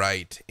to the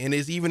right. And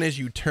even as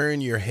you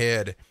turn your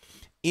head,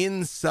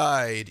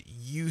 inside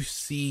you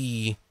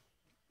see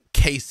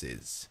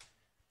cases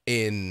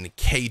in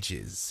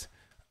cages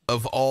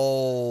of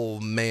all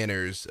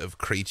manners of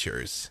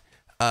creatures.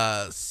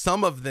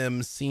 Some of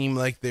them seem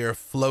like they're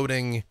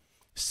floating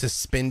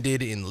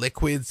suspended in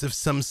liquids of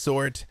some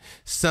sort.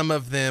 Some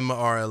of them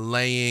are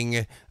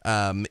laying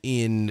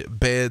in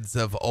beds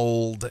of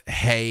old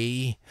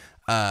hay.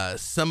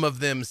 Some of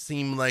them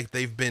seem like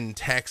they've been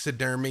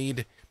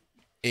taxidermied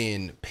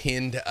and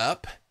pinned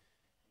up.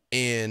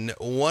 And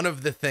one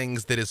of the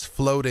things that is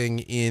floating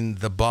in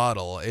the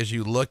bottle, as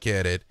you look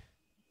at it,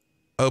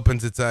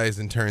 opens its eyes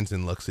and turns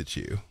and looks at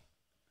you.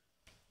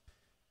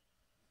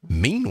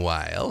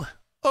 Meanwhile,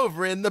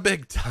 over in the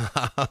big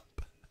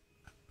top,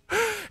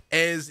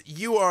 as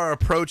you are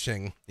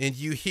approaching and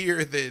you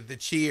hear the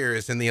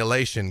cheers and the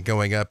elation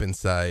going up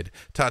inside,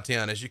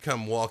 Tatiana, as you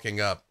come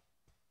walking up,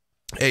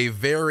 a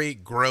very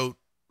gruff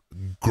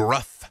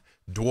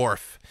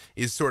dwarf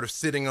is sort of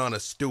sitting on a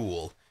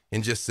stool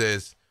and just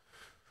says,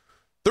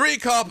 3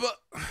 copper.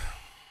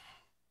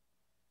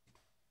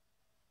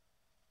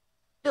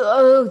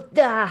 Oh,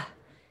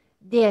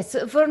 yes,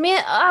 for me,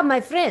 my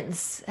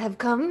friends have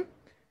come.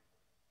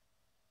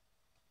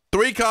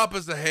 3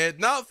 coppers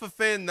ahead, not for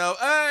Finn, though.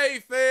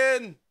 Hey,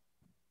 Finn!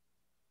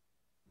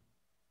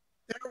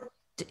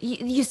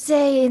 You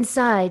say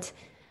inside,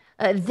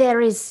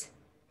 there is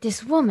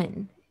this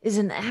woman is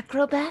an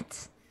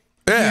acrobat?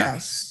 Yeah.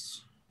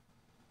 Yes.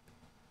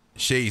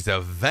 She's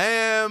a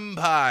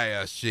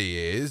vampire, she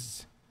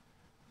is.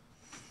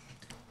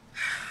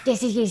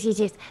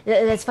 Yes.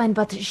 That's fine,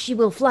 but she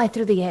will fly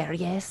through the air,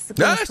 yes?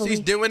 No, gracefully? she's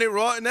doing it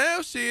right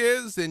now, she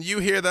is. And you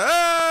hear the,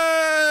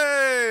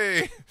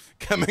 hey!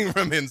 Coming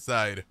from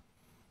inside.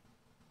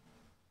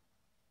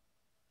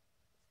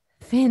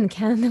 Finn,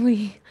 can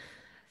we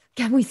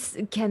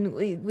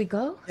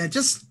go? Yeah,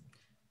 just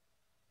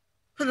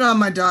put it on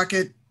my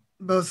docket,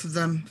 both of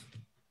them.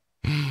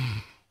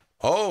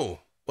 Oh,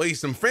 wait,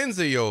 some friends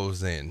of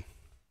yours then.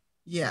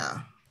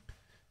 Yeah.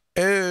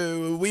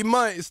 We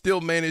might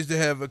still manage to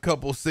have a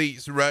couple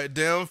seats right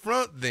down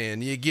front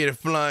then. You get it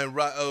flying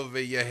right over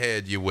your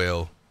head, you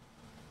will.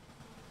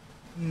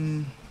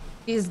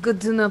 It's good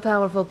to know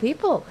powerful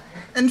people.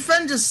 And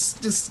Fen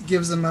just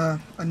gives him a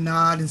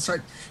nod and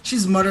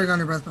she's muttering on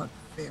her breath about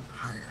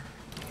vampire.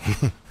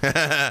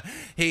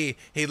 He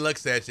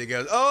looks at you and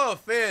goes, oh,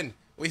 Finn,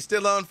 we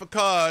still on for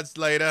cards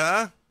later,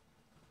 huh?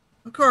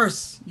 Of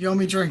course, you owe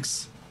me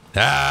drinks.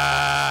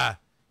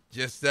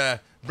 Just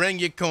bring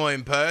your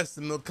coin purse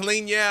and we'll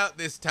clean you out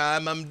this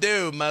time. I'm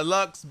due. My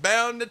luck's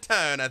bound to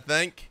turn, I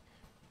think.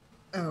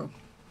 Oh,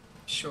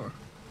 sure.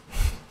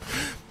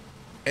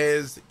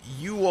 As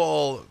you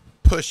all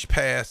push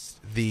past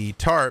the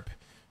tarp,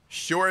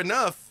 sure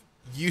enough,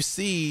 you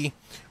see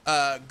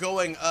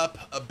going up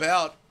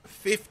about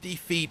 50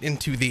 feet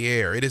into the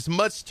air. It is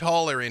much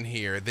taller in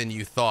here than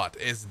you thought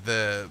as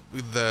the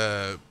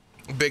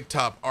big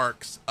top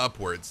arcs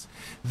upwards.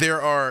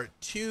 There are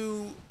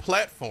 2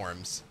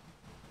 platforms,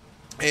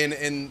 and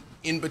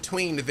in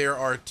between there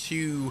are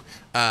 2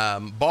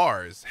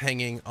 bars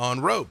hanging on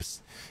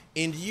ropes.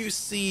 And you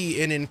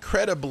see an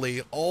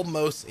incredibly,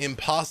 almost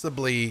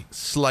impossibly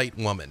slight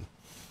woman.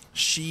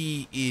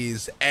 She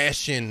is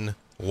ashen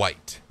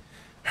white.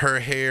 Her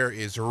hair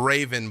is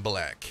raven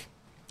black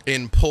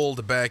and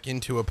pulled back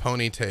into a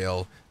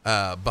ponytail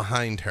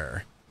behind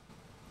her.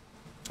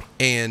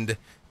 And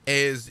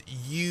as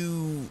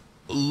you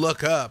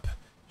look up,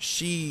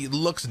 she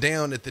looks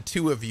down at the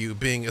 2 of you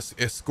being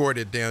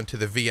escorted down to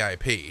the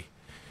VIP.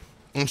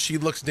 And she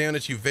looks down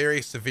at you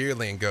very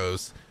severely and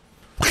goes,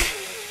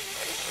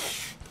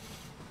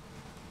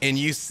 and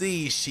you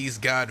see she's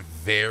got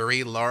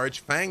very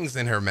large fangs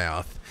in her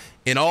mouth.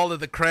 And all of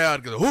the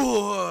crowd goes,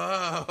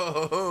 whoa.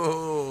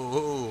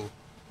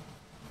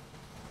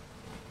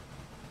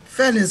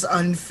 Fen is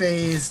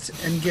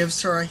unfazed and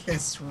gives her a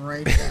hiss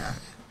right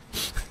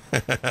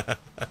back.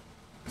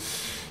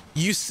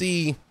 You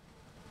see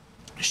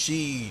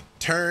she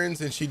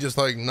turns and she just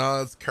like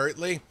nods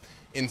curtly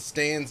and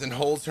stands and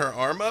holds her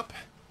arm up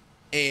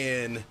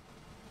and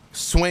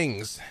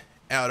swings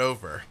out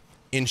over.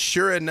 And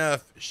sure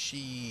enough,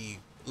 she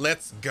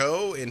lets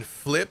go and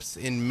flips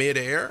in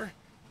midair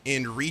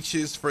and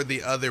reaches for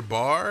the other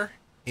bar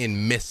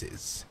and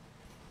misses.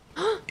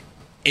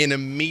 And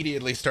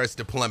immediately starts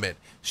to plummet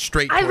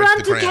straight towards the ground.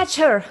 I run to catch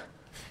her.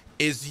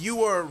 As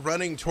you are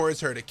running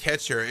towards her to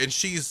catch her, and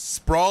she's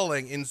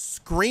sprawling and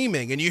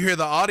screaming, and you hear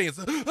the audience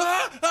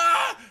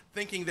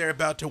thinking they're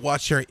about to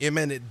watch her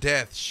imminent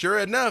death. Sure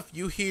enough,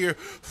 you hear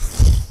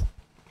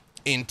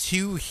in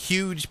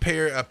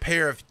a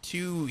pair of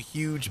 2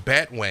 huge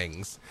bat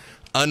wings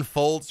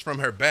unfolds from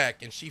her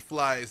back, and she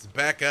flies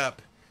back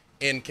up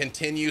and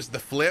continues the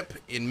flip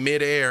in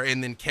midair,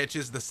 and then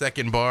catches the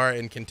second bar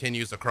and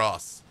continues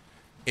across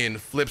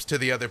and flips to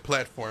the other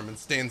platform and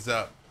stands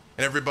up.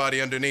 And everybody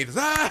underneath is,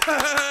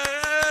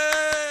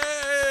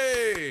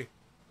 hey!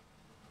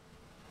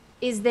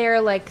 Is there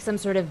like some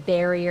sort of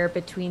barrier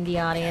between the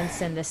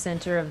audience and the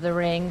center of the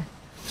ring?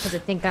 Because I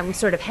think I'm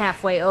sort of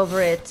halfway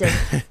over it. And,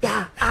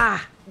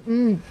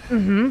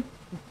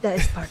 that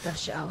is part of the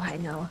show, I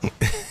know.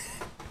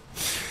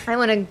 I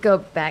want to go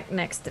back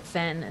next to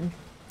Fen, and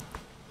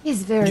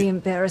he's very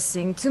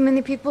embarrassing. Too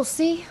many people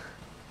see?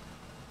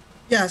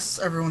 Yes,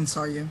 everyone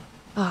saw you.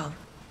 Oh,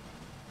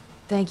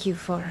 thank you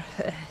for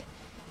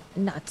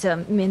not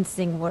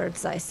mincing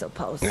words, I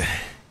suppose.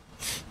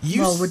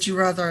 Well, would you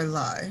rather I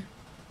lie?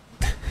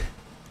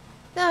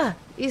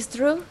 It's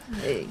true.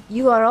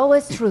 You are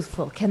always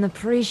truthful. Can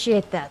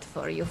appreciate that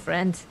for you,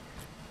 friend.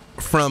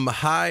 From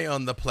high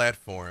on the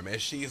platform,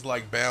 as she's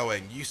like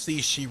bowing, you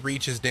see she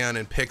reaches down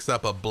and picks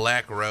up a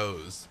black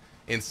rose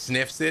and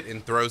sniffs it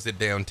and throws it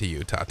down to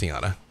you,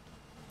 Tatiana.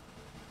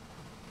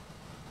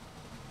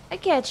 I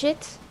catch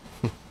it.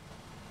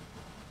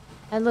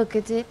 I look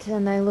at it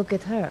and I look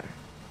at her.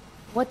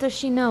 What does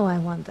she know, I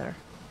wonder?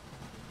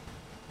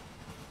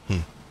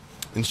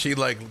 And she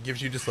like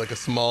gives you just like a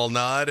small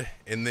nod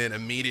and then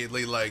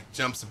immediately like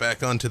jumps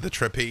back onto the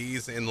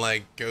trapeze and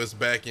like goes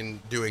back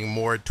and doing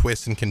more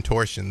twists and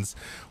contortions.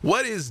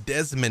 What is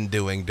Desmond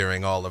doing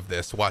during all of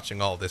this,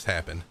 watching all this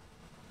happen?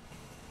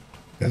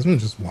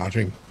 Desmond's just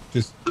watching.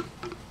 He's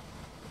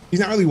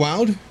not really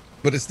wild,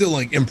 but it's still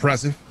like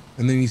impressive.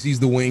 And then he sees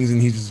the wings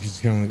and he's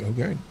just kind of like,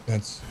 okay,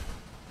 that's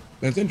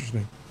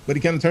interesting. But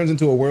he kind of turns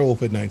into a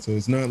werewolf at night, so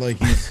it's not like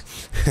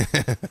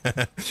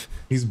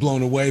he's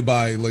blown away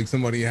by like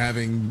somebody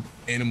having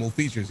animal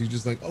features. He's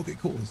just like, okay,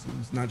 cool.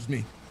 It's not just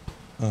me.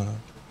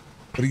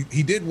 But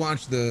he did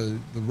watch the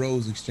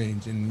rose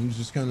exchange, and he was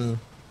just kind of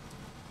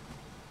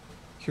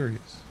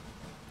curious.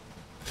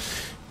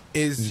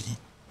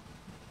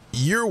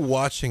 You're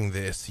watching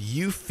this,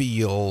 you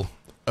feel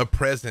a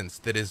presence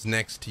that is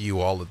next to you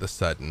all of a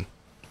sudden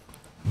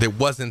that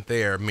wasn't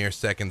there mere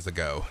seconds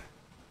ago.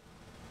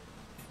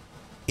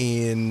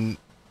 And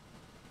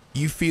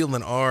you feel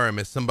an arm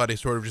as somebody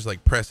sort of just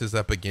like presses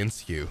up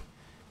against you.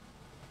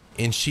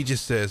 And she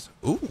just says,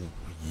 "Ooh,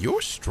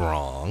 you're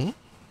strong."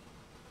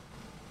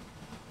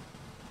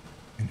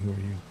 And who are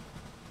you?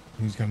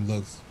 He just kind of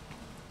looks.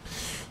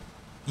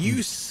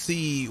 You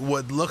see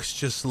what looks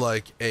just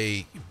like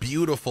a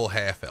beautiful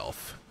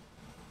half-elf.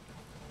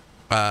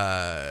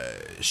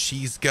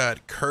 She's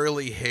got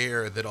curly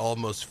hair that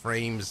almost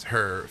frames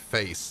her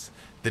face,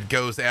 that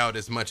goes out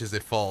as much as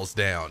it falls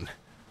down.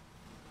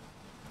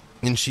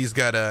 And she's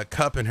got a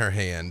cup in her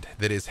hand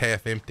that is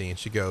half empty, and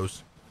she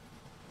goes,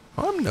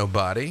 "I'm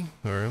nobody,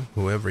 or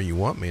whoever you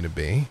want me to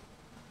be."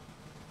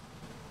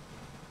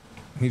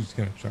 He just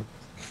kind of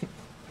chuckles.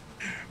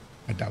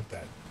 I doubt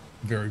that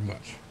very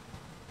much.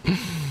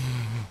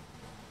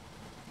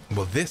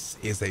 Well, this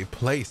is a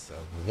place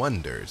of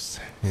wonders,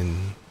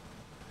 and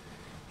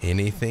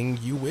anything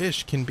you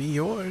wish can be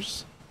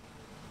yours.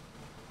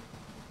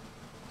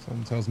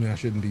 Someone tells me I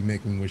shouldn't be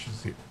making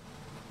wishes here.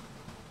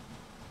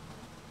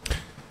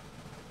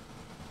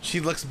 She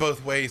looks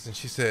both ways and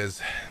she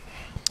says,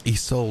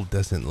 "Isolde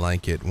doesn't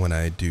like it when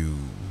I do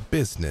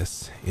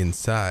business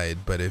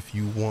inside, but if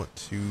you want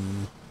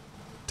to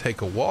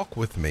take a walk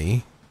with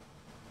me,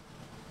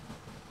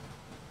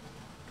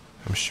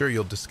 I'm sure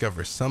you'll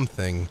discover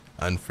something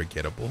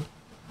unforgettable."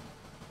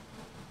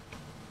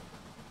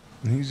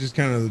 And he just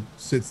kind of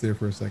sits there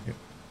for a second.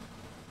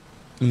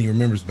 And he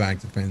remembers back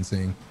to Fen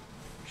saying,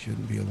 "You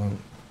shouldn't be alone."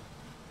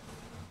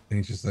 And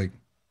he's just like,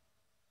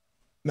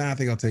 "Nah, I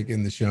think I'll take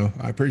in the show.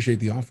 I appreciate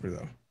the offer,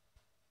 though."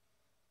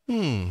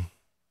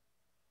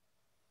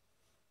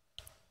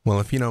 Well,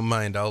 if you don't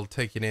mind, I'll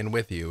take it in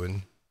with you,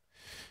 and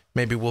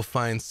maybe we'll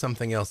find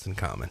something else in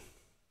common.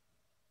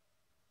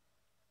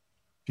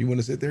 If you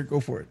want to sit there, go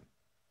for it.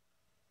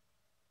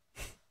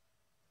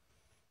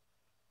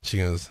 She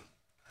goes,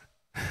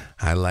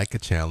 "I like a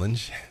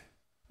challenge.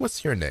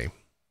 What's your name?"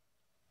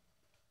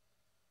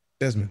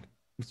 Desmond,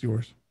 what's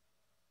yours?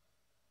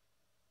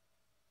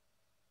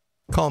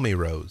 "Call me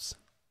Rose."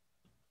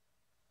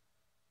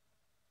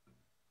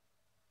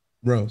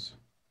 Rose.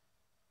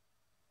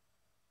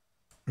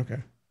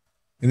 Okay.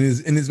 In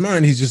his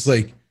mind, he's just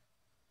like,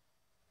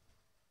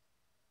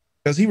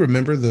 does he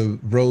remember the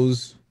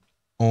rose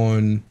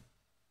on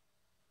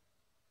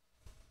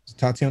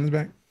Tatiana's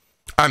back?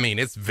 I mean,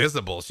 it's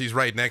visible. She's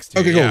right next to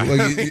Okay, you. cool. Yeah.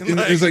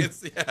 Like, it's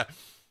like, yeah.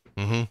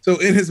 Mm-hmm. So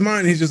in his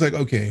mind, he's just like,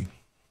 okay,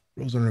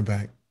 rose on her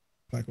back,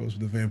 black rose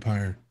with the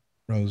vampire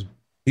rose.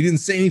 He didn't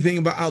say anything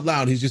about out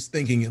loud. He's just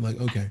thinking it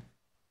like, okay,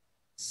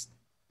 it's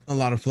a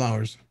lot of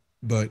flowers,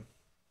 but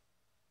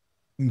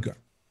okay.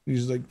 He's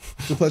just like,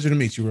 "It's a pleasure to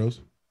meet you,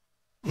 Rose."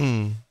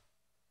 I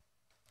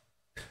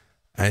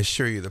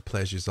assure you the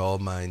pleasure's all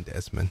mine,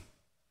 Desmond.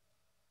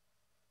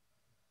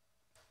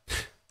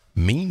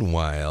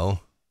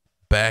 Meanwhile,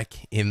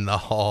 back in the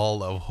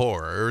Hall of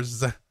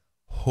Horrors,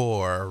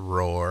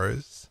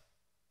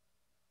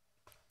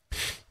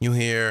 you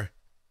hear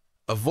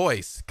a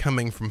voice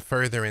coming from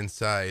further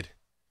inside.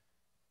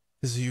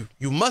 You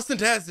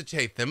mustn't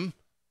hesitate them.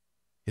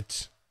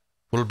 It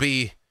will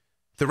be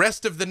the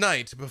rest of the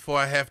night before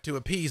I have to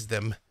appease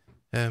them.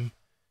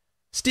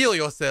 Steel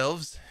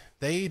yourselves.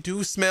 They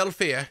do smell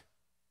fear.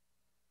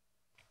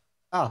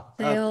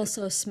 They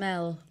also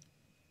smell.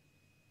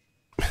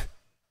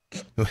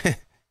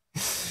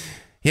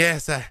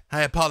 Yes,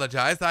 I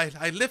apologize.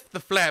 I lift the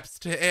flaps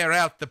to air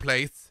out the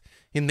place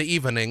in the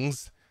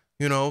evenings.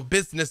 You know,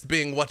 business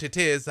being what it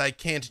is, I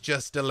can't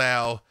just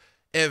allow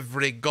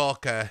every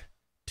gawker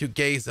to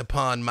gaze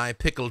upon my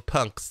pickled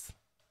punks.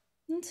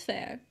 That's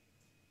fair.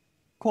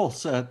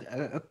 course.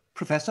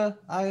 Professor,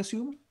 I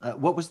assume.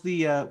 What was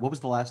the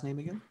last name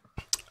again?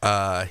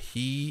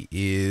 He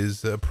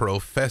is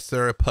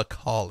Professor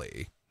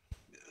Pacali.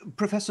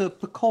 Professor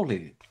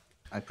Pacoli,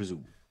 I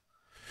presume.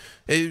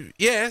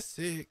 Yes.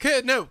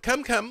 No,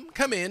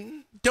 come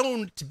in.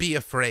 Don't be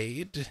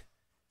afraid.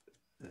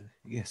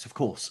 Yes, of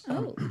course.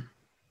 Oh.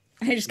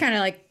 I just kind of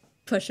like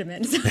push him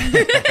in.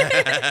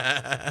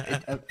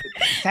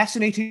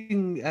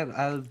 Fascinating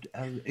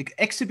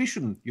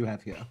exhibition you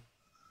have here.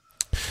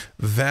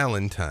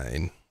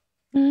 Valentine,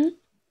 Hmm?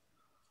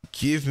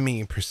 give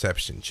me a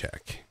perception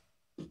check.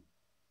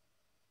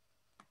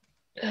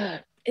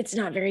 It's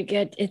not very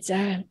good. It's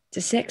a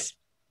 6.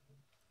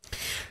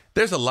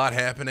 There's a lot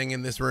happening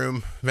in this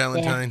room,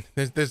 Valentine.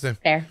 There's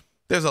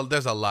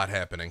a lot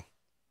happening.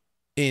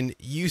 And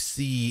you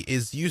see,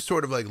 as you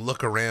sort of like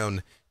look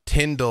around,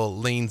 Tyndall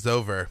leans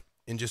over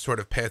and just sort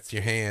of pats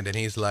your hand, and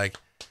he's like,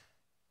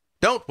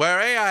 "Don't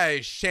worry,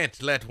 I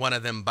shan't let one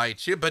of them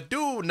bite you, but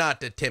do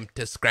not attempt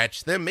to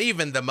scratch them.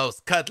 Even the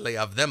most cuddly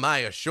of them, I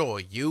assure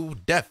you,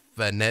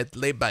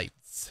 definitely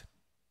bites."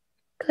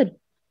 Good.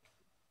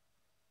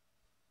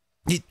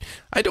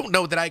 I don't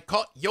know that I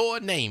caught your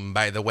name,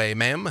 by the way,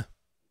 ma'am.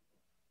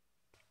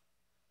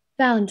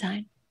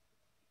 Valentine.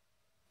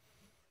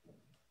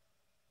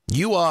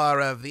 You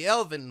are of the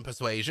elven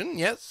persuasion,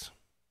 yes?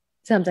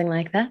 Something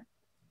like that.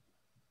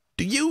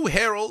 Do you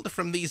herald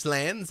from these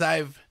lands?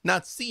 I've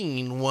not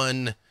seen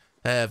one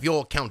of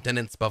your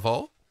countenance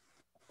before.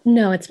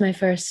 No, it's my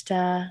first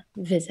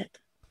visit.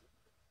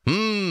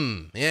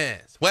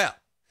 Yes. Well,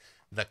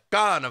 the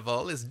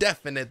carnival is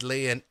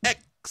definitely an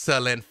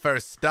excellent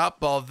first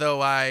stop,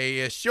 although I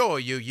assure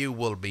you, you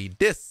will be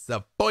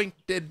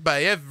disappointed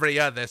by every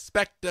other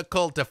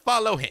spectacle to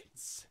follow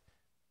hence.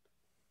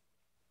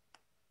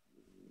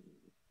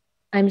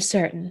 I'm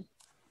certain.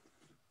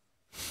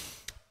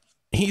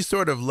 He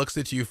sort of looks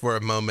at you for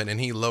a moment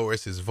and he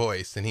lowers his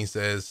voice and he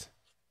says,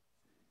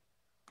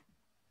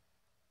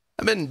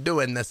 "I've been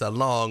doing this a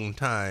long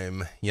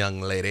time, young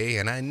lady,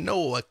 and I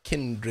know a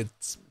kindred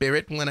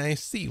spirit when I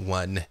see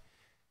one.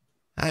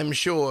 I'm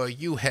sure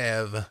you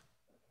have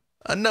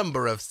a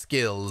number of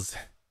skills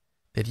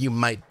that you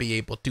might be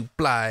able to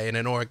apply in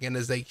an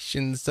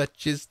organization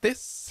such as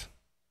this."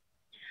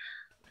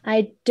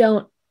 I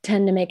don't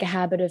tend to make a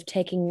habit of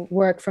taking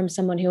work from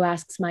someone who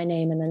asks my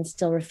name and then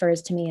still refers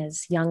to me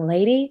as young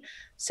lady,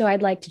 so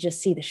I'd like to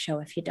just see the show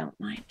if you don't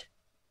mind.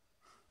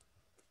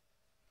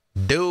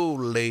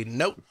 Duly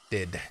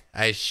noted.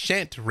 I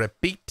shan't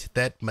repeat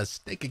that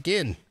mistake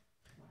again.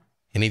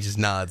 And he just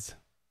nods.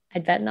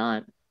 I'd bet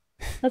not.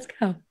 Let's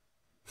go.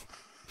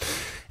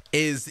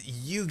 As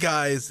you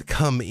guys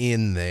come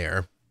in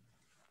there,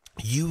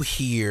 you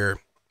hear,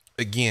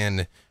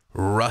 again,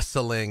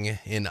 rustling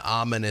and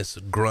ominous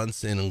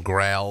grunts and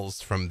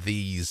growls from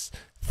these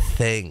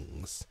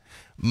things.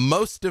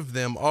 Most of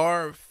them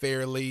are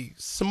fairly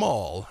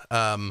small,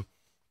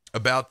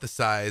 about the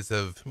size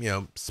of,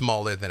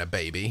 smaller than a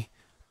baby,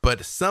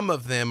 but some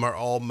of them are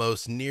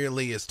almost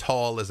nearly as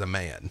tall as a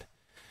man.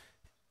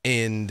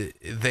 And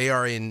they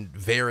are in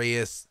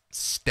various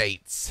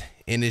states.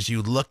 And as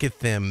you look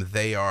at them,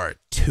 they are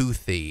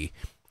toothy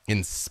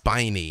and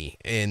spiny,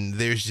 and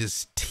there's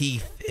just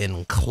teeth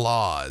and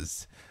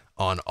claws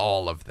on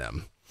all of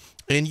them.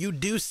 And you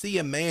do see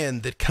a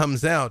man that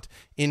comes out,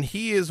 and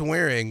he is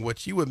wearing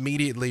what you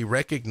immediately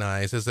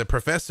recognize as a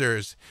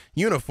professor's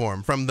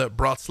uniform from the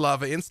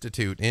Bratislava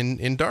Institute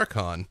in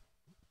Darkon.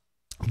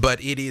 But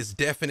it is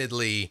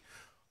definitely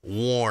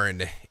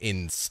worn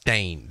and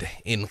stained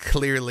and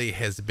clearly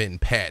has been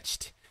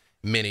patched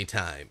many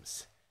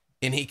times.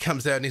 And he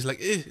comes out and he's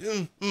like,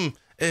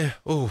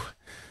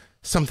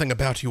 something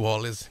about you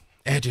all is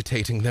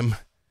agitating them.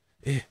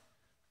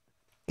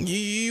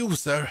 You,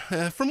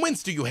 sir, from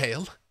whence do you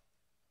hail?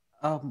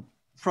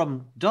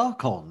 From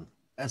Darkon,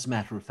 as a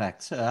matter of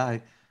fact, sir.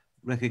 I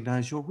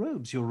recognize your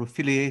robes. You're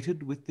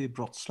affiliated with the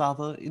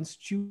Bratislava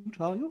Institute,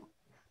 are you?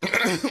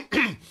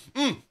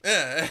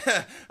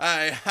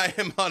 I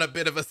am on a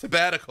bit of a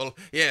sabbatical,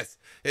 yes.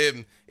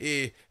 It's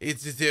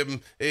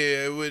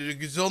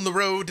on the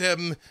road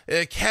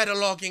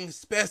cataloging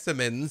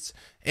specimens,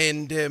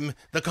 and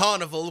the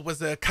carnival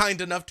was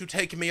kind enough to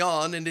take me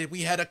on, and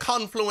we had a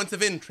confluence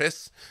of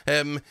interests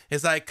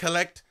as I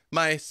collect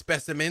my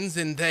specimens,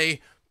 and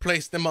they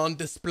place them on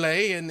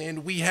display,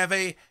 and we have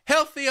a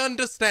healthy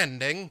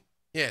understanding.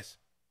 Yes.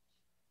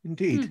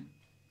 Indeed.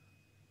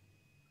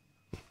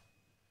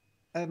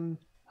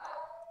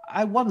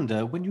 I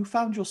wonder, when you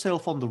found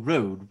yourself on the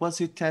road,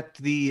 was it at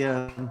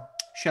the,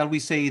 shall we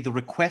say, the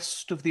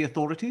request of the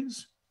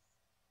authorities?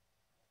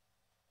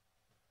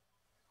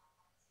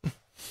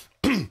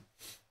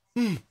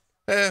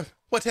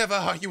 Whatever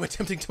are you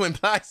attempting to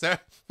imply, sir?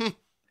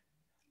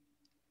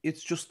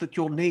 It's just that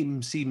your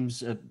name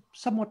seems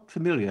somewhat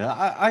familiar.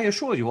 I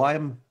assure you, I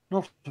am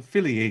not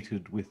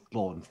affiliated with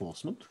law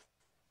enforcement.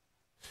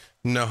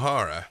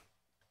 Nahara,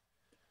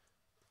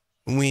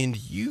 when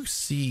you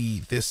see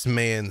this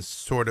man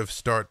sort of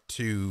start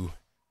to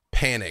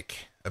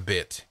panic a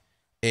bit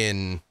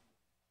and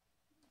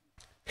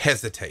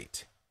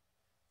hesitate,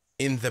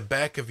 in the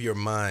back of your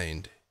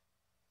mind,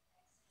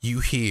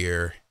 you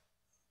hear,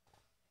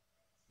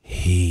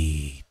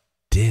 he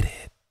did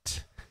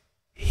it.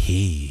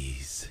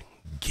 He's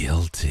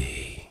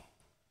guilty.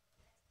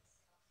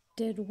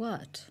 Did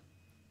what?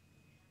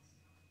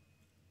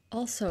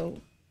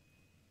 Also,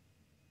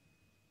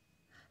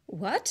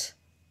 what?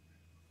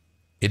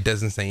 It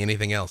doesn't say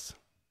anything else.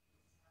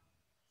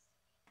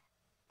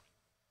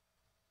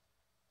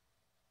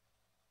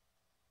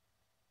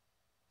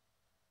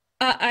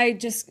 I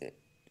just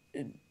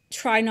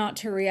try not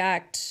to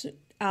react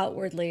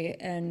outwardly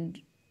and...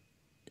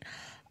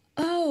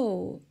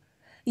 Oh,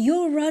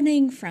 you're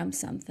running from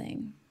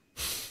something.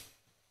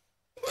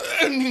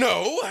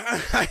 No,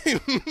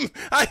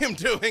 I am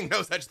doing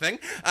no such thing.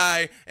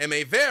 I am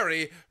a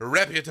very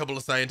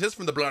reputable scientist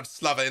from the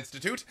Bratislava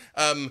Institute.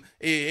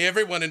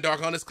 Everyone in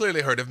Darkon has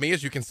clearly heard of me,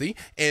 as you can see,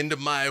 and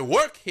my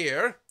work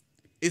here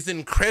is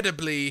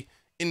incredibly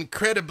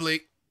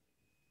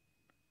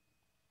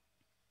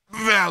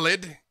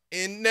valid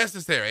and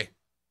necessary.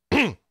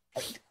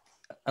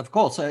 Of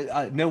course,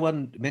 no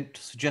one meant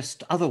to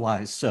suggest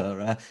otherwise,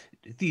 sir.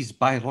 These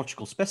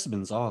biological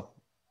specimens are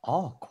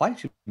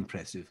quite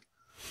impressive.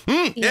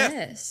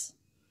 Yes.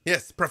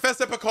 Yes,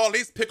 Professor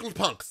Pacauli's pickled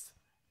punks.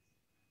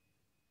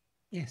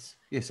 Yes,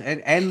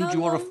 and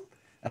you are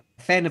a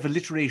fan of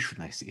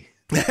alliteration, I see.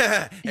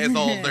 As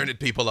all learned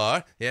people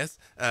are, yes.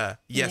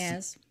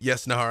 Yes.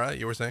 Yes, Nahara,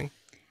 you were saying?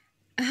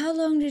 How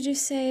long did you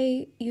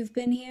say you've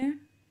been here?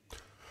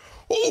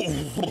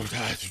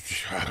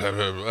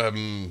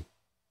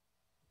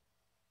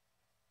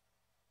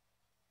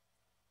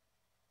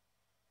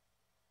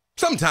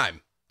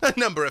 Sometime. A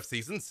number of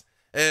seasons.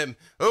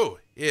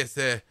 Yes,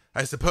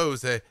 I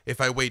suppose if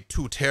I wait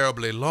too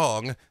terribly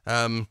long,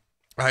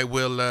 I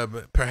will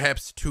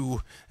perhaps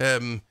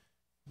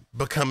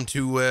become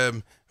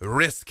to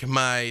risk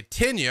my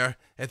tenure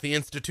at the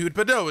Institute.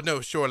 But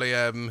no, surely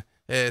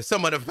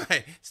someone of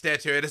my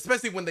stature, and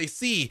especially when they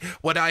see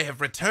what I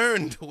have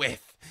returned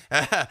with,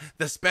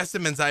 the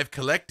specimens I've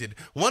collected,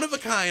 one of a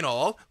kind,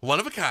 one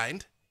of a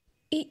kind.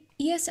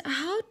 Yes,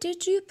 how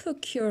did you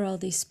procure all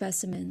these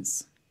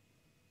specimens?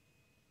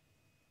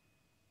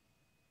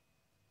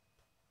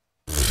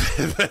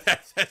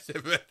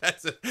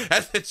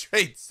 that's a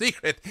trade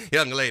secret,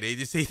 young lady.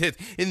 You see that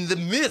in the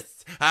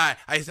myths,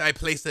 I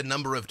place a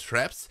number of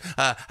traps.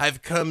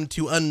 I've come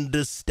to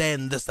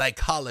understand the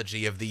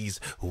psychology of these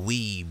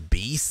wee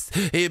beasts,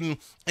 and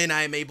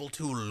I'm able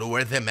to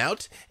lure them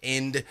out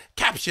and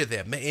capture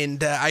them,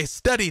 and I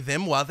study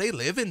them while they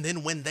live, and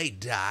then when they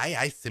die,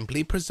 I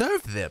simply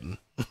preserve them.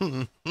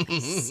 I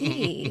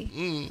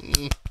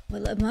see.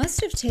 Well, it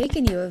must have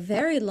taken you a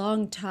very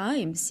long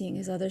time, seeing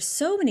as how there's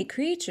so many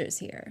creatures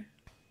here.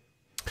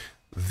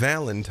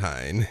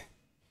 Valentine,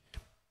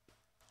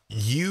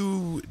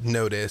 you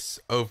notice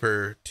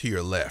over to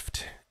your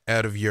left,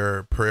 out of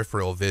your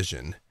peripheral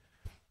vision,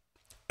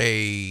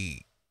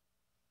 a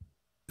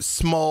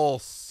small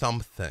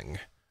something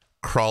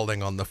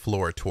crawling on the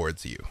floor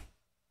towards you.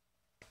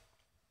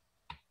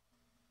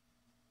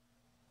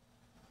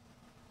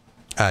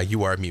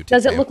 You are muted.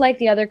 Does it look like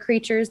the other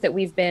creatures that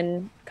we've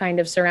been kind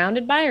of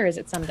surrounded by, or is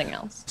it something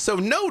else? So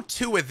no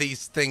two of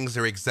these things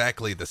are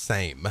exactly the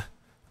same,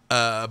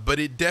 but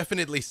it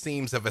definitely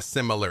seems of a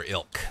similar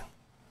ilk.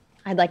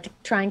 I'd like to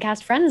try and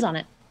cast friends on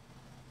it.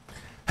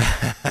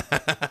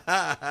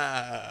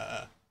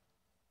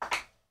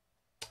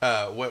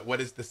 What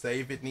is the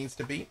save it needs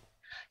to be?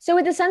 So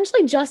it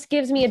essentially just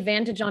gives me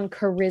advantage on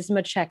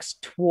charisma checks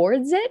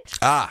towards it.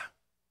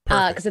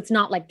 Because it's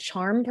not like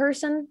charm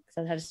person,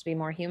 so it has to be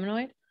more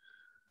humanoid.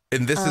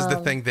 And this is the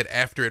thing that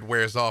after it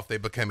wears off, they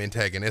become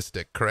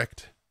antagonistic,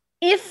 correct?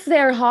 If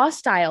they're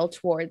hostile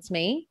towards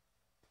me.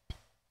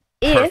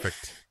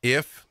 Perfect.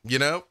 If,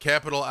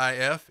 capital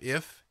IF,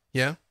 if,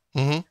 yeah.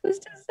 Mm-hmm. Who's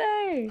to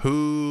say?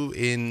 Who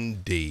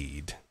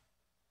indeed?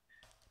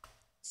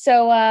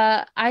 So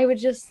I would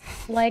just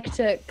like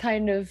to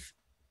kind of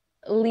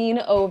lean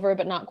over,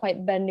 but not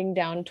quite bending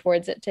down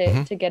towards it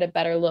to get a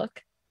better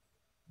look.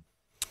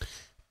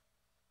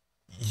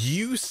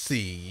 You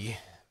see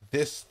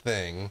this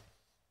thing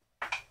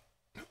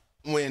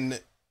when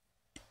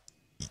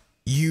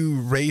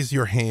you raise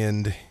your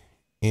hand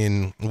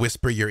and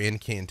whisper your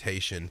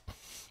incantation,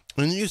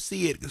 and you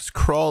see it is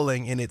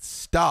crawling and it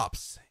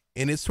stops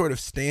and it sort of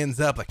stands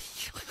up like,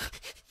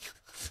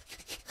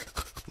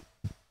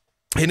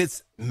 and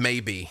it's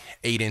maybe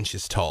 8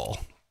 inches tall,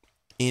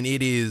 and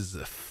it is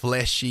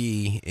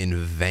fleshy and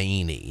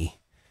veiny,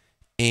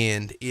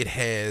 and it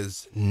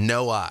has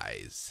no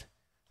eyes.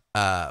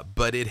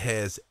 But it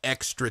has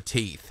extra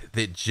teeth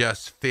that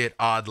just fit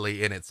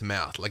oddly in its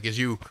mouth. Like as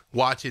you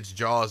watch its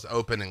jaws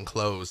open and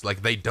close,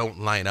 like they don't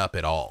line up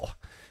at all.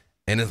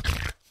 And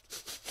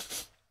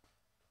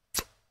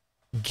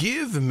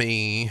give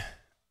me,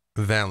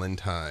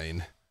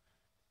 Valentine,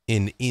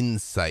 an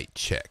insight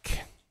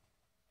check.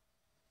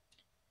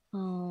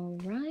 All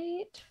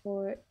right,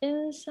 for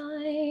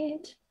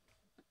insight.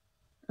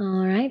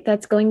 All right,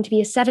 that's going to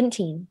be a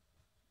 17.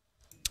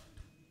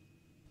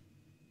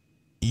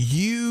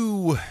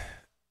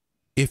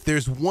 if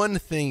there's one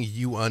thing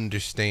you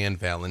understand,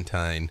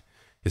 Valentine,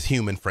 is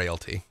human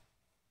frailty.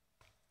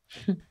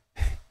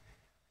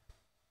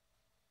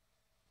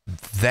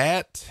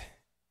 That,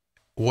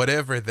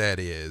 whatever that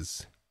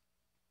is,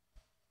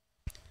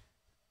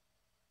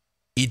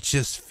 it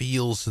just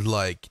feels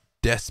like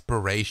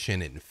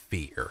desperation and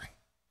fear.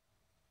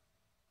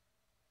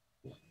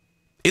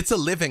 It's a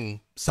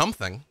living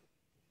something.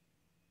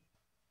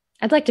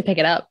 I'd like to pick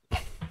it up.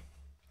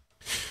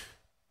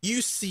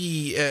 You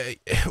see,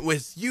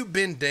 as you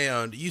bend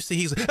down, you see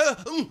he's,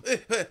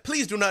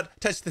 please do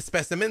not touch the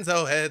specimens.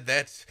 Oh,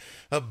 that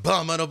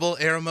abominable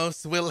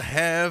Eremos will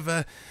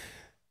have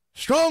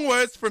strong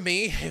words for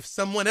me. If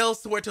someone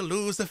else were to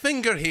lose a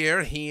finger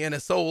here, he and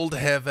Isolde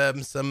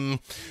have some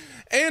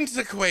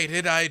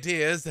antiquated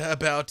ideas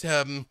about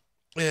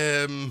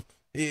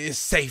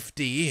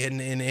safety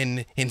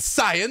in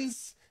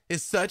science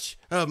is such.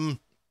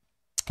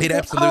 It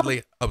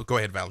absolutely. Oh, go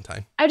ahead,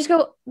 Valentine. I just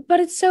go, but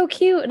it's so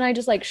cute, and I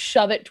just like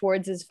shove it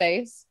towards his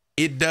face.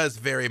 It does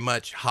very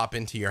much hop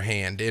into your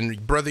hand,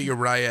 and Brother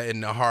Uriah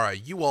and Nahara,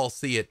 you all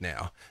see it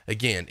now.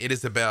 Again, it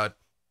is about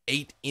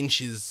 8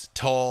 inches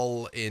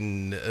tall,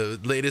 and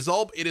it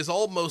is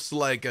almost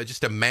like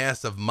just a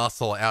mass of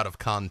muscle out of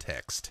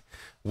context,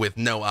 with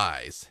no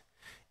eyes.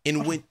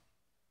 And what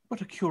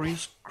a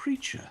curious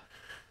creature.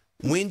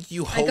 When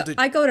you hold it,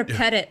 I go to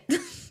pet it.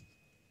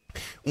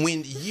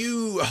 When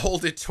you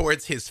hold it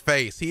towards his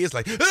face, he is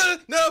like,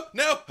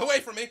 no, away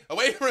from me,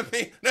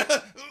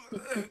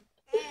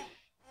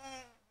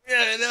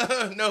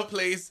 no,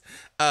 please.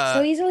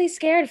 So easily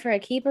scared for a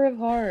keeper of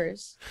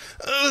horrors.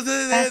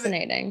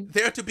 Fascinating.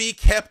 They're to be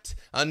kept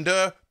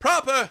under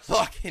proper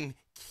lock and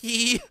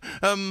key.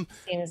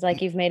 Seems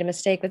like you've made a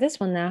mistake with this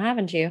one now,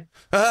 haven't you?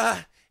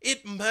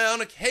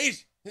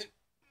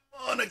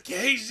 On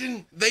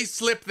occasion, they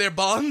slip their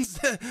bonds,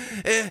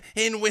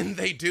 and when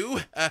they do,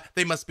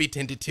 they must be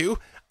tended to.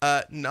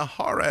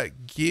 Nahara,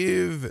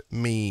 give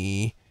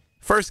me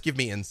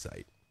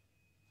insight.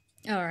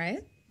 All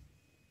right.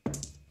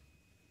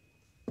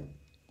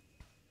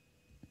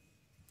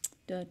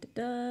 Da, da,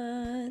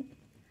 da.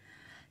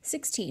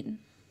 16.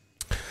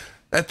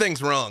 That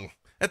thing's wrong.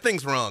 At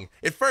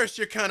first,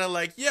 you're kind of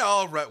like, yeah,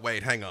 all right,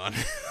 wait, hang on.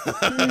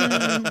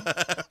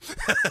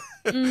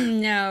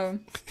 No.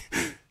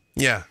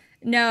 Yeah.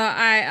 No,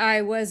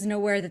 I wasn't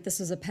aware that this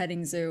was a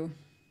petting zoo.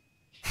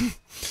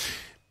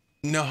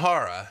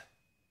 Nahara,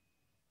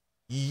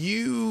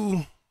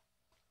 you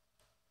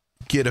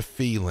get a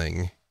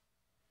feeling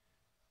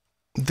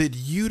that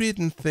you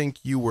didn't think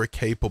you were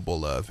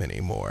capable of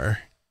anymore.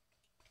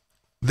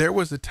 There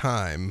was a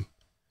time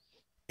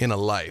in a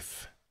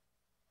life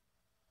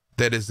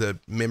that is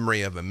a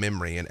memory of a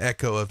memory, an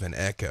echo of an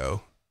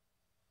echo,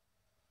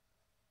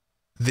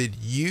 that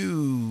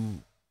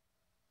you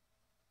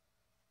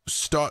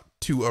start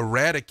to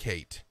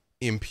eradicate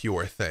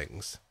impure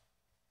things.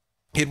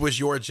 It was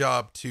your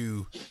job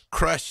to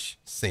crush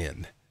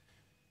sin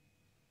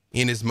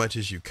in as much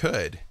as you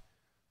could.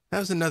 That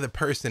was another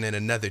person in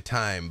another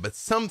time, but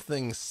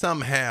something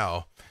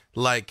somehow,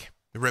 like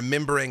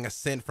remembering a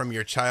scent from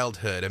your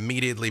childhood,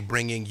 immediately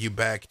bringing you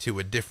back to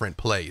a different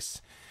place.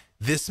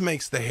 This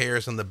makes the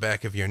hairs on the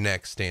back of your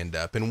neck stand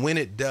up, and when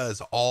it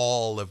does,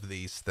 all of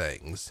these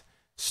things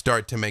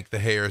start to make the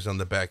hairs on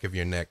the back of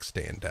your neck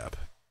stand up.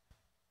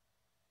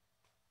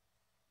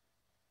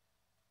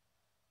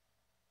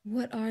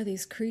 What are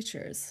these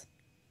creatures?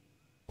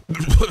 They're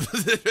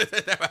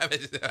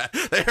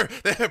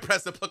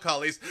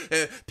Precipicollies,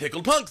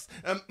 pickled punks.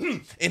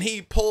 And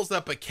he pulls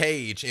up a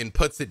cage and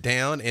puts it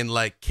down and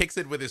like kicks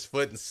it with his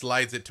foot and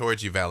slides it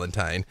towards you,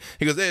 Valentine.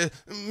 He goes,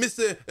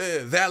 Mr.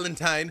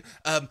 Valentine,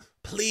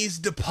 please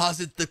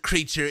deposit the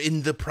creature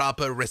in the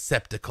proper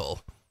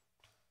receptacle.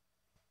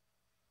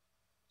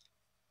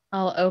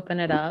 I'll open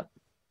it up.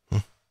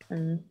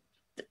 And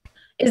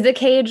is the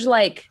cage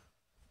like,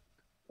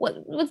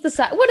 what's the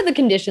size? What are the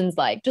conditions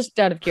like? Just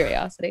out of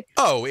curiosity.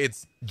 Oh,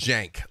 it's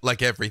jank,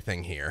 like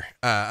everything here.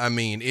 I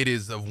mean, it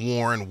is of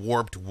worn,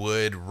 warped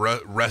wood,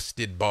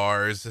 rusted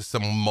bars,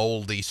 some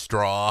moldy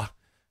straw,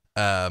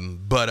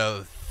 but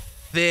a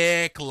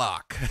thick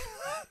lock.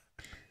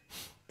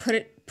 Put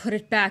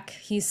it back.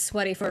 He's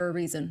sweaty for a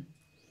reason.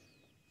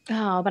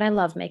 Oh, but I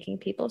love making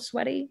people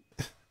sweaty.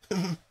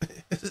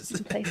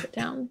 Place it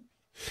down.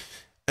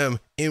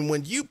 And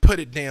when you put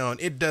it down,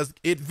 it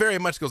very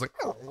much goes like,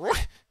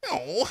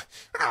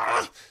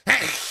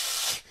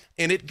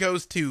 and it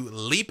goes to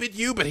leap at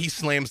you, but he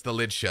slams the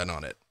lid shut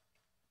on it.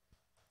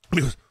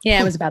 Goes, yeah,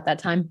 it was about that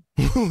time.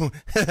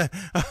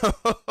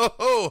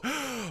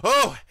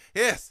 oh,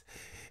 yes.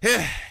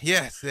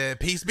 Yes,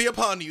 peace be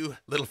upon you,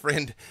 little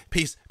friend.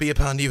 Peace be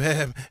upon you.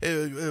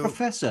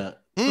 Professor,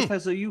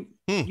 you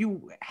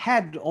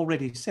had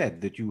already said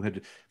that you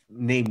had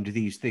named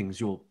these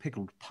things your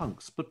pickled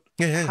punks, but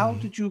how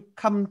did you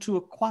come to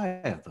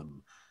acquire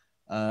them?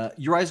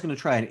 Uriah's going to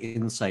try an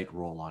insight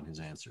roll on his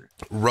answer.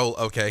 Roll,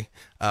 okay.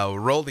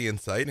 Roll the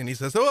insight, and he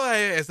says,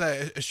 as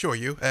I assure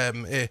you,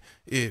 brother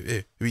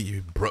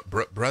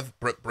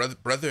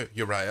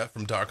Uriah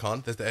from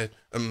Darkon,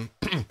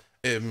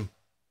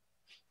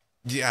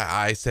 Yeah,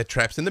 I set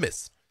traps in the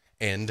mist.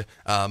 And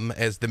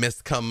as the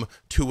mist come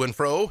to and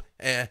fro,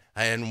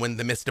 and when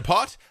the mist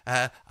depart,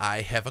 I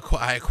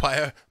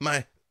acquire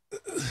my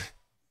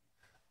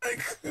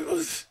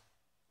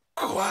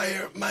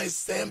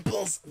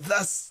samples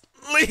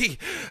thusly.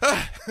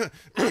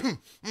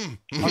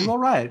 I'm all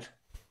right.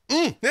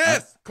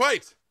 Yes,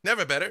 quite.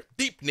 Never better.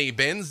 Deep knee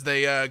bends.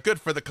 They good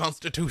for the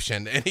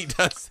constitution. And he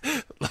does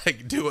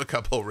like do a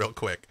couple real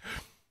quick.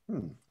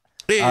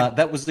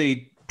 That was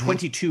a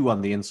 22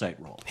 on the insight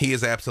roll. He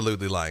is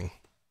absolutely lying.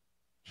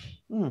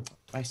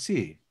 I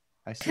see.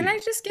 Can I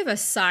just give a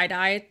side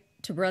eye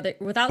to Brother,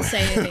 without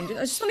saying anything?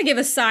 I just want to give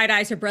a side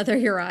eye to Brother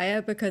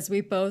Uriah because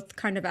we both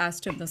kind of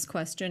asked him this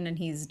question and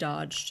he's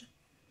dodged.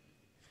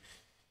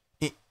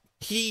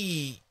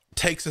 He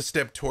takes a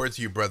step towards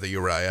you, Brother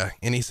Uriah,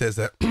 and he says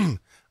that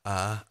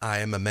I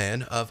am a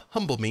man of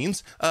humble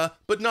means,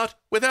 but not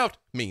without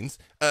means.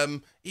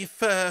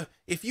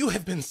 If you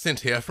have been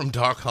sent here from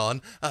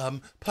Darkhan,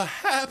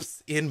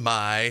 perhaps in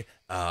my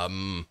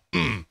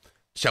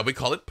shall we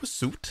call it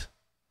pursuit?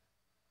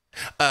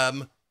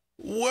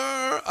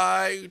 Were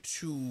I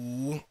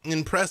to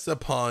impress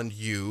upon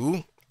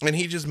you, and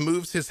he just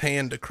moves his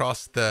hand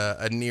across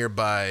a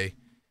nearby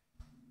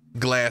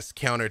glass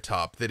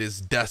countertop that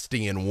is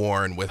dusty and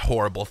worn with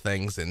horrible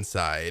things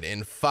inside,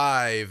 and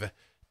 5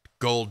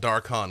 gold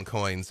Darkhan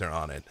coins are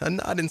on it, a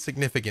not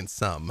insignificant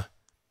sum.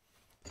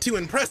 To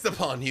impress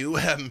upon you,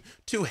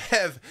 to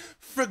have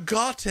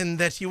forgotten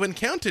that you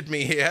encountered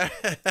me here,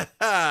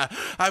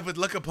 I would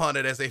look upon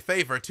it as a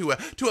favor to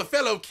a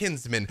fellow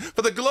kinsman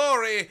for the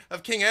glory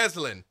of King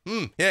Aslan.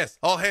 Yes,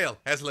 all hail,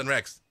 Aslan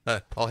Rex.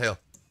 All hail.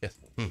 Yes.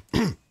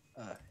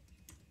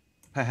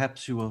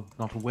 Perhaps you are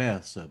not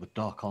aware, sir, but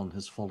Darkhan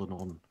has fallen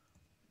on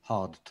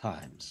hard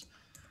times.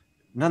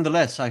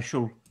 Nonetheless, I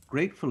shall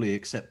gratefully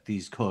accept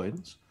these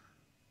coins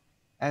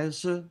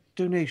as a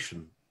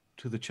donation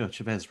to the Church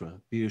of Ezra.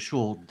 Be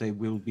assured they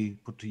will be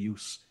put to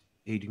use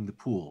aiding the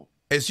poor.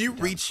 As you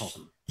reach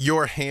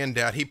your hand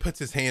out, he puts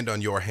his hand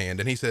on your hand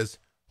and he says,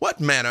 "What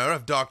manner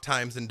of dark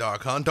times in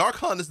Darkhan?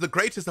 Darkhan is the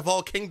greatest of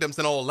all kingdoms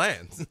in all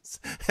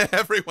lands."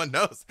 Everyone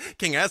knows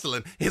King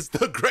Aslan is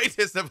the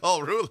greatest of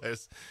all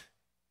rulers.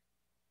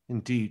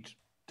 Indeed,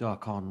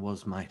 Darkhan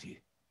was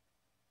mighty,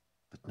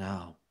 but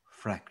now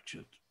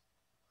fractured,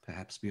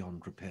 perhaps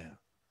beyond repair.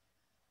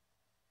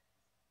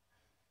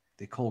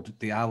 They called it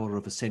the Hour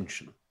of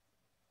Ascension.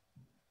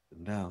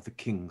 And now the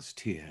king's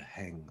tear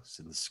hangs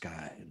in the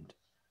sky, and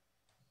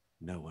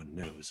no one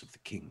knows of the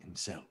king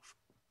himself.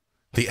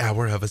 The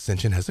hour of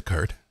ascension has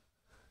occurred.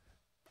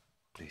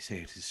 They say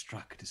it is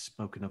struck, it is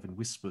spoken of in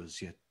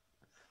whispers, yet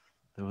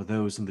there are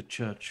those in the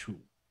church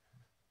who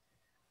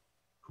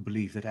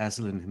believe that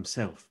Aslan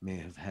himself may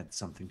have had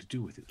something to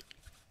do with it.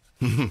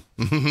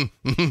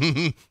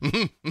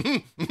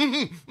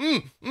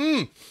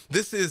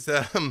 This is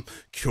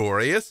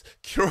curious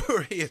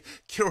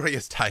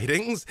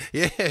tidings.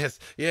 Yes.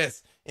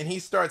 And he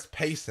starts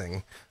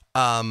pacing.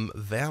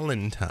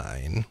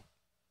 Valentine,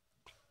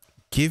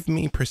 give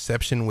me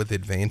perception with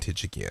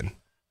advantage again.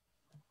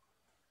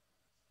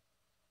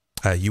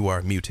 You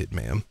are muted,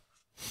 ma'am.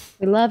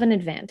 We love an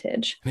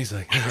advantage. And he's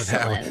like,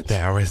 Excellent. the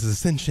hour of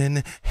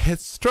ascension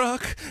has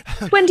struck.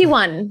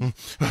 21.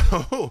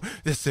 Oh,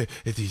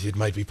 it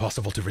might be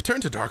possible to return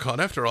to Darkhan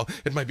after all.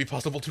 It might be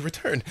possible to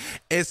return.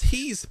 As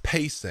he's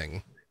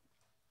pacing,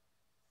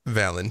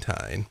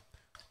 Valentine,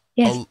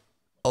 Yes.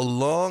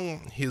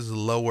 Along his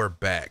lower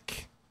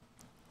back,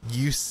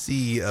 you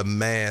see a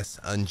mass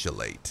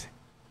undulate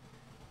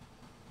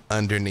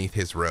underneath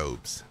his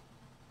robes.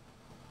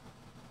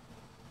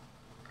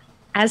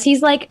 As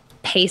he's like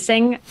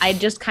pacing, I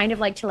just kind of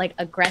like to like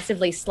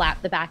aggressively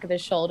slap the back of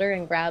his shoulder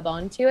and grab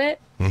onto it.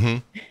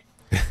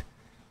 Mm-hmm.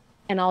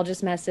 And I'll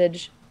just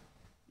message,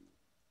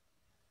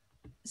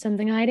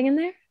 something hiding in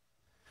there?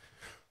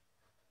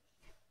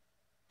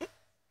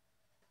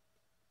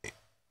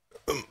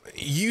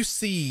 You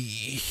see,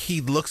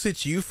 he looks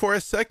at you for a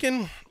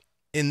second,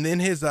 and then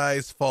his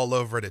eyes fall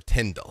over to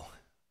Tyndall.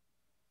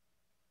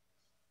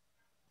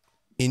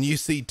 And you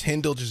see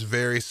Tyndall just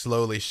very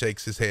slowly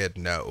shakes his head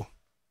no.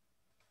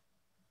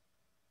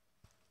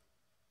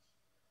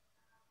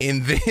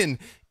 And then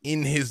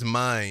in his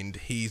mind,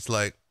 he's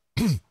like,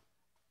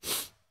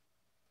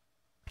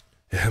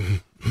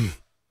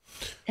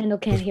 Tyndall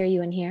can't hear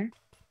you in here.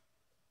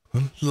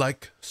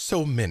 like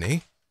so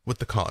many with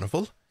the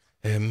carnival,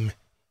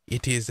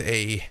 it is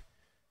a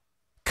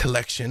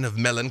collection of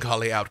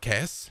melancholy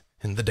outcasts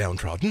and the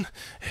downtrodden.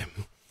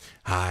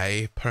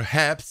 I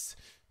perhaps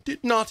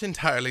did not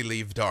entirely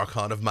leave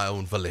Darkhan of my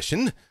own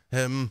volition.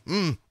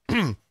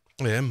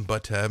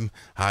 But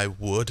I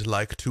would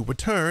like to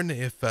return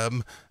if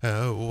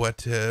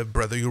what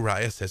Brother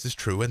Uriah says is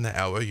true and the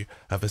hour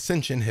of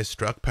ascension has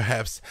struck.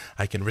 Perhaps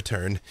I can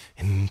return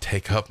and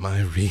take up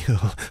my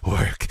real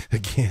work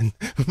again.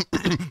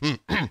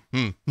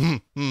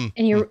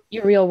 And your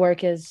real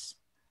work is?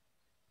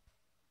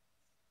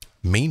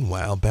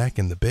 Meanwhile, back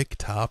in the big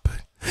top,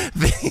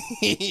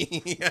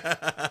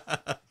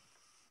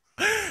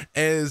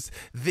 as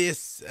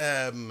this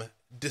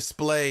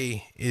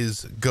display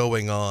is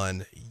going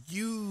on,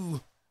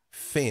 you,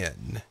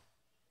 Finn,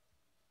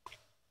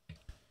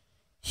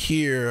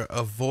 hear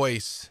a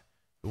voice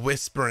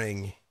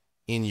whispering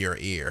in your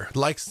ear,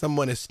 like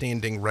someone is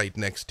standing right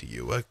next to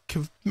you, a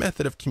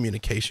method of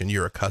communication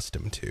you're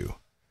accustomed to.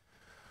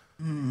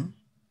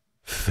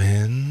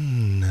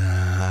 Finn,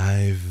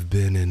 I've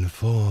been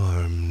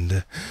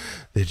informed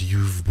that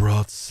you've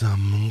brought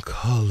some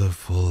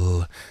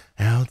colorful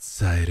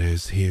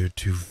outsiders here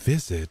to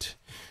visit.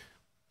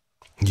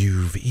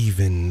 You've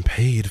even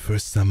paid for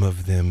some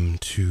of them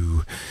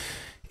to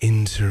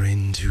enter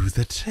into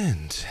the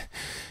tent.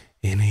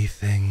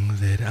 Anything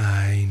that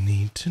I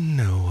need to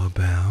know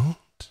about?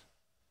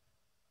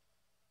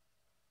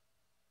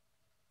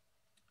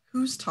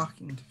 Who's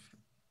talking to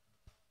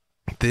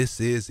Finn? This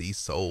is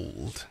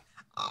Isolde.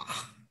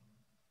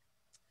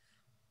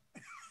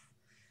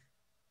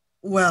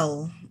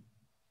 Well,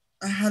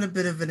 I had a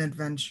bit of an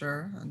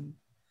adventure, and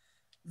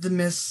the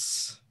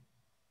mists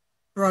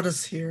brought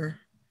us here.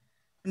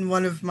 And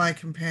one of my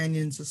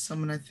companions is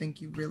someone I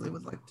think you really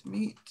would like to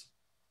meet.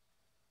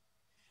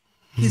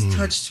 He's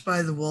touched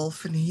by the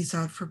wolf, and he's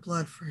out for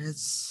blood for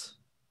his,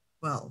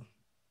 well,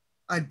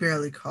 I'd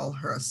barely call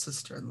her a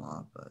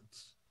sister-in-law, but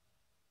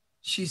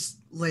she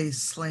lay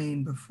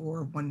slain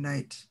before one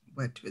night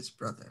wed to his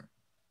brother.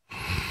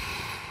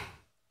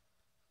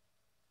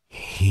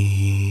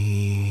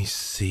 He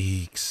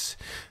seeks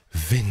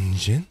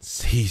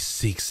vengeance. He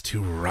seeks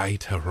to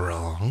right a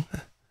wrong.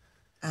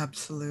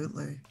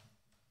 Absolutely.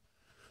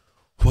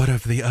 What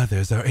of the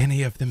others? Are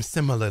any of them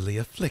similarly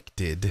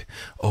afflicted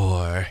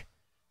or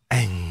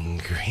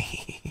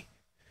angry?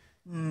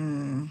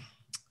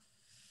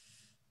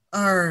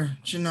 Our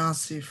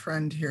Genasi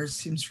friend here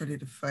seems ready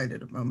to fight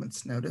at a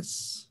moment's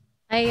notice.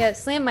 I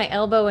slam my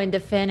elbow into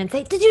Finn and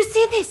say, "Did you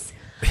see this?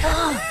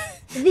 Oh,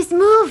 this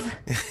move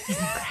is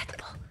incredible."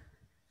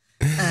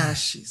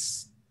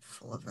 She's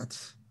full of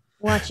it.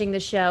 Watching the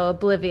show,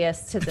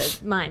 oblivious to the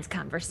mind's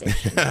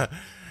conversation. I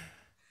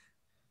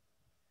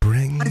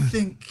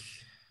think...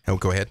 Oh,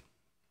 go ahead.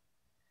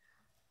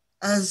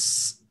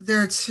 As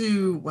there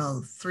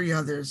are three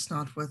others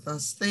not with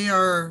us, they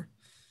are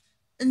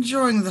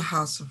enjoying the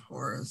House of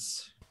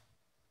Horrors.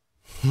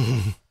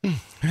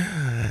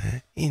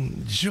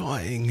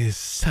 Enjoying is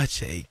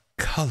such a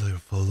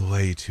colorful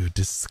way to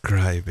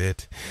describe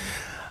it.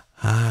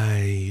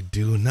 I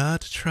do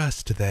not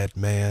trust that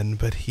man,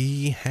 but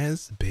he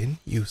has been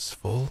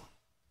useful.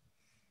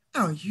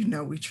 Oh, you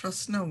know we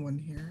trust no one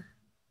here.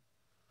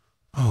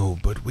 Oh,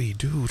 but we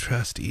do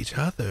trust each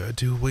other,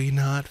 do we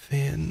not,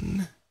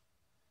 Finn?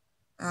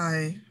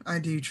 I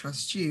do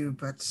trust you,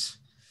 but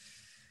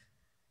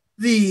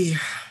the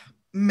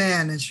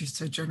man, as you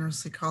so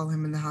generously call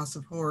him in the House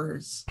of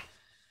Horrors,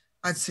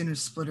 I'd sooner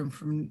split him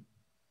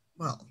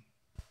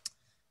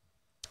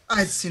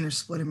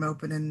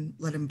open and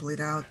let him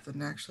bleed out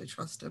than actually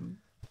trust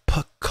him.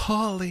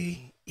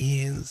 Pakali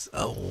is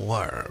a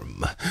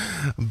worm,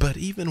 but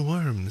even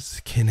worms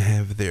can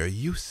have their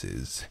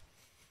uses.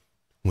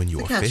 When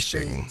you're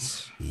fishing,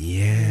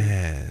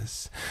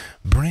 yes,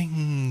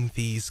 bring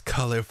these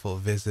colorful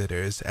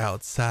visitors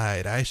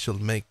outside. I shall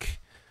make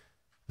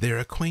their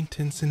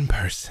acquaintance in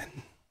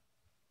person.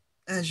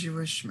 As you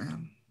wish,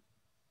 ma'am.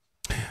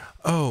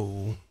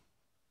 Oh,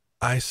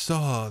 I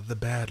saw the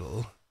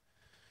battle.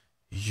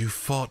 You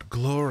fought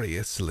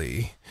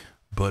gloriously,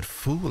 but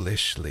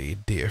foolishly,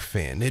 dear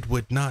Finn. It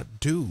would not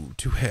do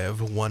to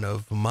have one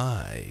of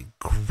my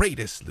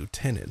greatest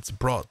lieutenants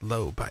brought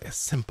low by a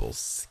simple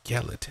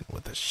skeleton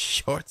with a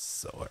short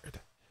sword.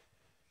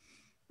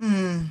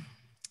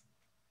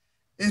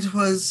 It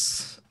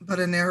was but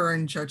an error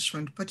in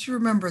judgment, but you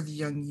remember the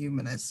young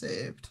human I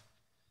saved.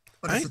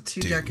 What is it,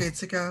 2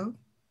 decades ago?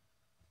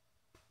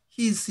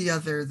 He's the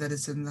other that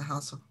is in the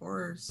House of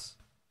Horrors.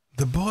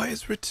 The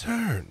boy's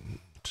returned.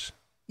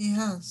 He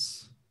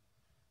has.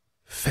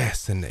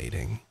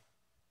 Fascinating.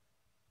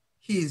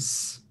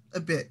 He's a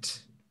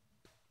bit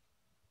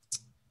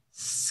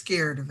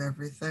scared of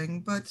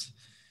everything, but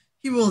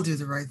he will do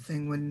the right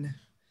thing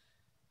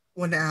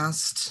when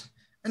asked.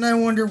 And I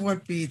wonder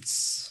what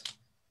beats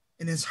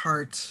in his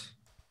heart,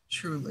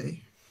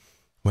 truly.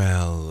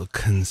 Well,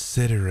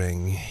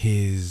 considering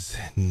his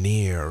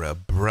near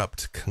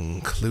abrupt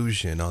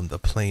conclusion on the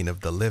plane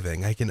of the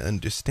living, I can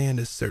understand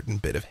a certain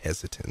bit of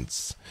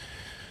hesitance.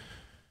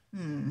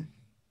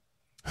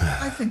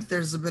 I think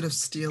there's a bit of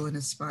steel in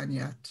his spine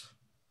yet.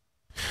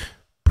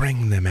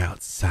 Bring them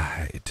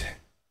outside.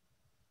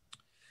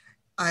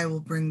 I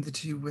will bring the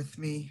two with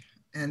me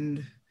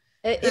and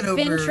If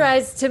Finn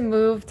tries to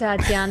move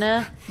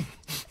Tatiana,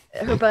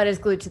 her butt is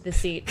glued to the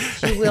seat.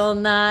 She will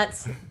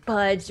not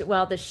budge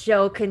while the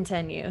show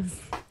continues.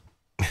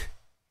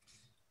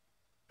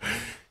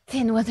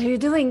 Finn, what are you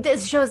doing?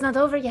 This show's not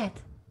over yet.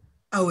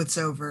 Oh, it's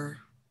over.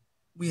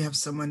 We have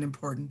someone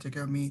important to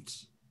go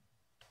meet.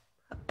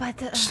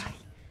 But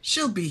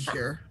she'll be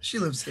here. She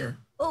lives here.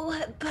 Oh,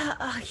 but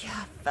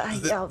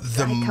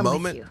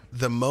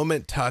The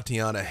moment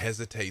Tatiana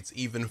hesitates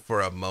even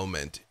for a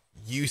moment,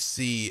 you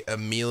see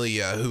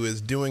Amelia, who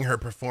is doing her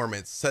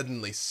performance,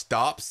 suddenly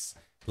stops,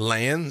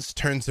 lands,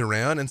 turns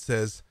around, and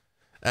says,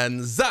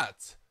 "And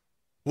that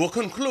will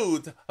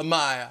conclude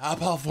my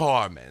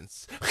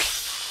performance."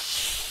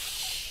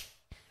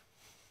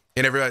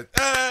 And everybody,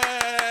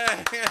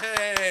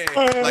 hey!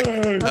 Like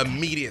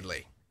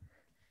immediately.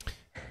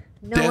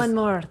 No one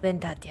more than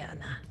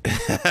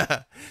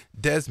Tatiana.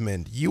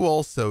 Desmond, you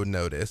also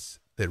notice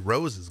that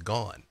Rose is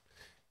gone.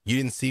 You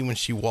didn't see when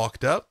she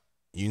walked up.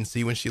 You didn't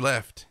see when she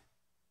left.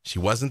 She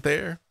wasn't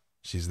there.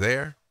 She's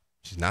there.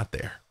 She's not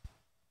there.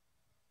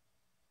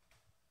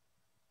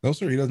 No,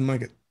 sir, he doesn't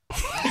like it.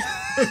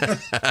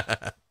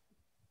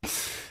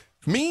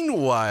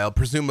 Meanwhile,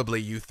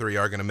 presumably you three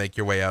are going to make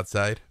your way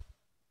outside.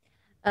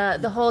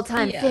 The whole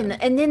time, Yeah. Finn.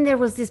 And then there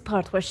was this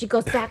part where she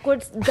goes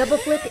backwards, double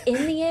flip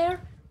in the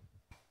air.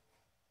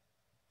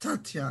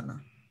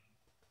 Tatiana,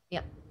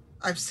 Yep.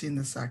 I've seen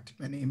this act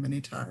many, many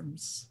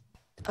times.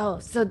 Oh,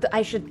 so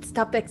I should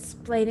stop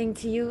explaining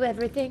to you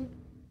everything?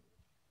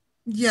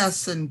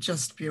 Yes, and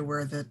just be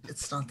aware that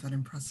it's not that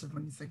impressive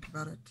when you think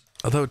about it.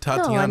 Although No, I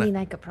Tatiana, mean,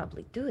 I could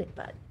probably do it,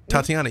 but...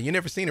 Tatiana, you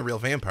never seen a real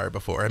vampire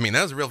before. I mean,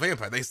 that was a real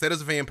vampire. They said it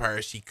was a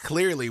vampire. She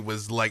clearly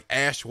was like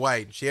ash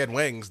white. She had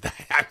wings.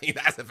 I mean,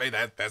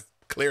 that's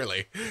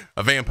clearly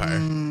a vampire.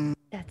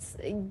 That's...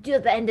 And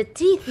the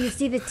teeth, you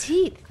see the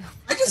teeth.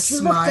 I just She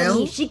looked at me,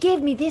 smile. she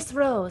gave me this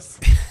rose.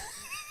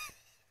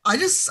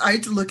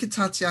 I look at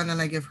Tatiana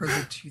and I give her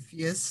the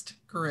toothiest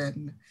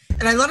grin.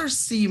 And I let her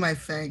see my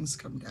fangs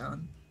come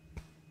down.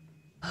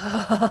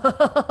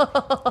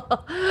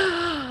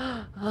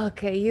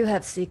 Okay, you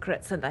have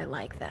secrets and I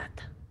like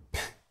that.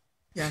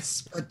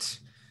 Yes, but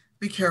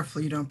be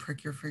careful you don't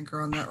prick your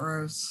finger on that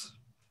rose.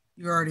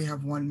 You already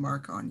have one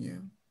mark on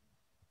you.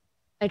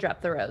 I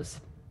dropped the rose.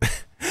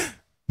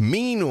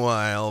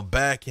 Meanwhile,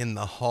 back in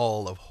the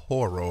Hall of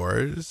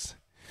Horrors,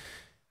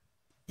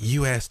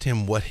 you asked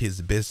him what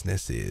his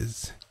business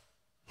is.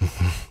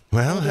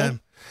 Well,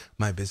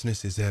 my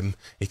business is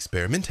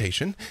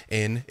experimentation,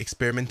 and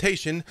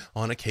experimentation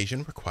on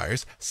occasion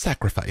requires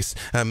sacrifice.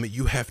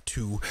 You have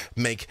to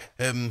make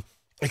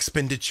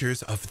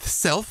expenditures of the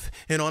self,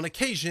 and on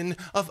occasion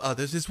of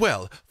others as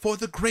well, for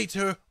the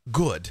greater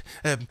good.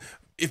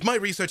 If my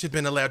research had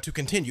been allowed to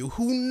continue,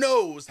 who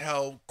knows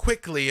how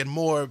quickly and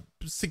more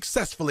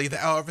successfully the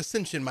hour of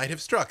ascension might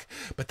have struck.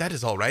 But that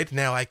is all right.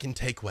 Now I can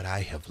take what I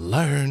have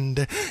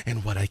learned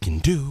and what I can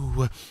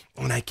do,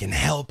 and I can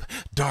help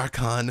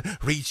Darkon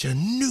reach a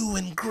new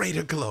and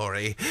greater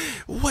glory.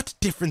 What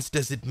difference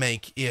does it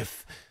make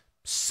if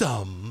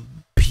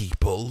some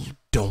people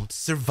don't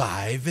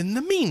survive in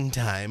the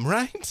meantime,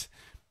 right?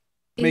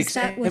 Makes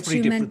that what every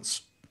you meant?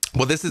 difference.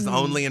 Well, this is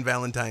only in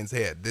Valentine's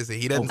head.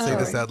 He doesn't say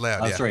this out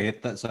loud. Oh, Yeah. sorry,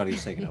 that's how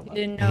he's saying it out I loud.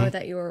 didn't know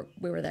that we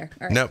were there.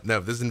 All right. No,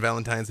 this is in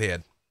Valentine's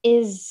head.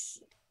 Is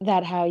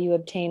that how you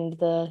obtained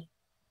the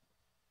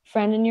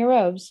friend in your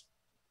robes?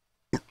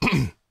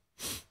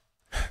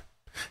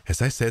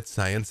 As I said,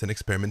 science and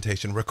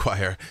experimentation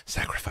require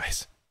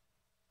sacrifice.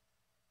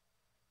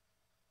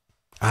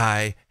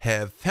 I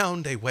have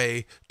found a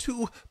way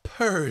to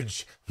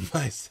purge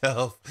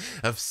myself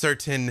of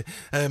certain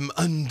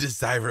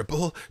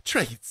undesirable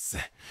traits.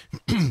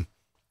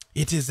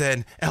 It is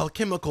an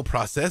alchemical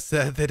process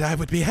that I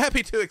would be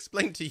happy to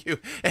explain to you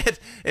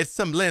at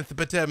some length,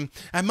 but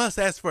I must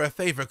ask for a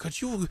favor.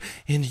 Could you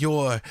and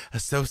your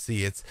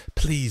associates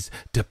please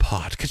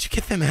depart? Could you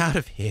get them out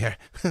of here?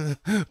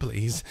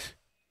 Please.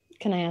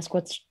 Can I ask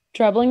what's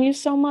troubling you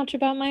so much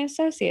about my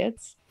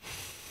associates?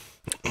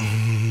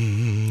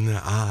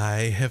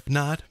 I have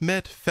not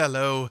met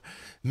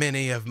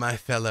many of my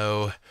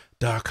fellow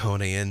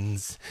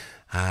Darkonians.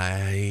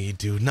 I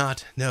do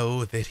not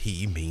know that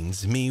he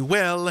means me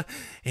well,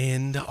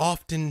 and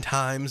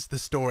oftentimes the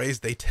stories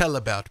they tell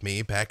about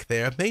me back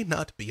there may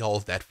not be all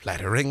that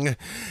flattering.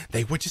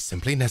 They were just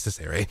simply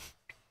necessary.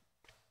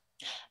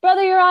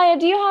 Brother Uriah,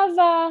 do you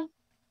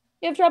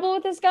have trouble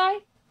with this guy?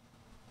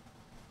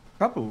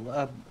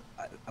 Trouble?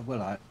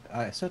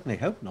 I certainly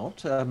hope not.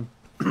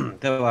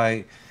 Though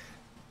I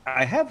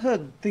have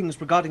heard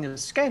things regarding a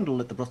scandal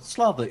at the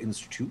Bratislava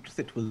Institute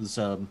that was,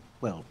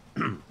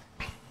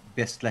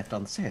 best left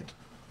unsaid.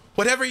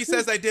 Whatever he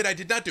says I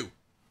did not do.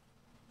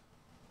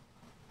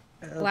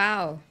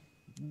 Wow.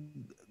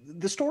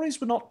 The stories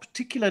were not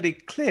particularly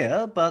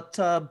clear, but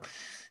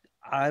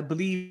I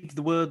believe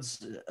the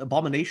words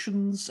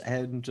abominations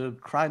and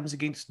crimes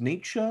against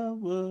nature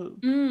were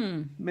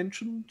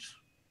mentioned.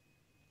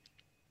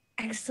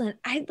 Excellent.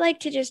 I'd like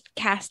to just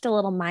cast a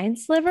little mind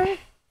sliver.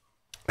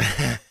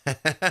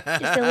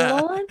 Just a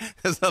little one.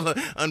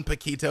 On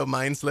Paquito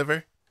Mind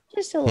Sliver.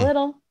 Just a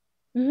little.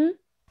 Mm-hmm.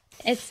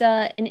 It's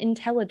an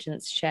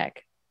intelligence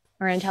check,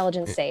 or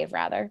intelligence save,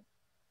 rather.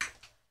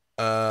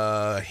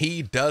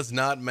 He does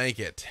not make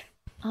it.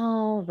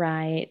 All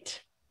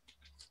right.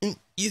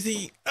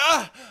 Easy.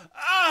 And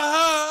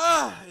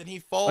he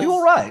falls Are you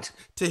all right?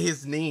 to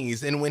his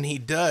knees. And when he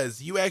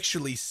does, you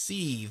actually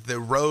see the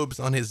robes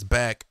on his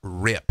back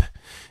rip.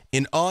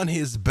 And on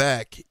his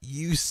back,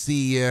 you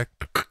see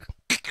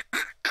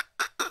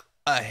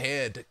a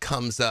head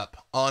comes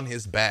up on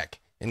his back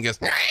and goes,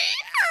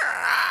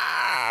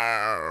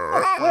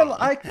 Well,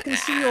 I can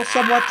see you're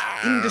somewhat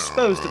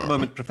indisposed at the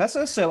moment,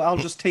 Professor, so I'll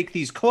just take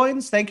these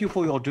coins. Thank you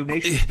for your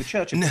donation to the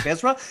Church of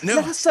Bezra.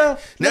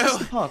 Let us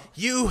depart.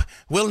 You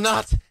will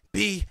not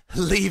be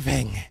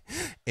leaving.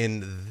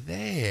 And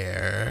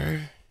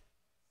there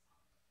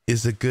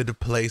is a good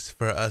place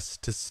for us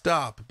to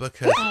stop,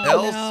 because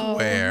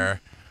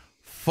elsewhere,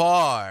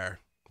 far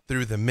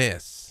through the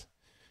mist,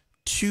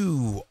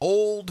 two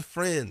old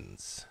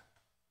friends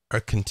are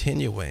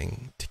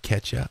continuing to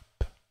catch up.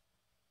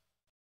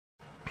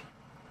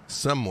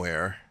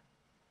 Somewhere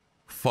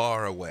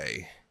far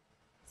away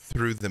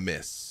through the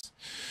mist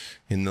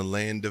in the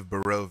land of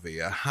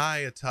Barovia, high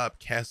atop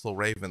Castle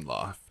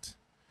Ravenloft,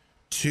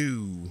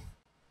 two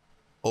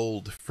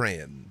old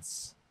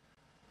friends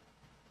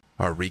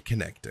are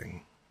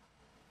reconnecting.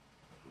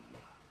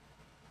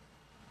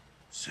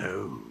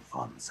 So,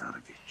 Von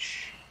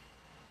Zarevich,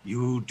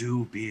 you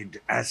do bid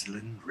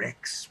Aslan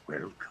Rex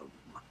welcome.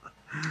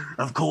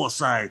 Of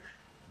course, I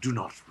do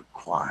not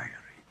require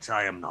it.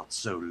 I am not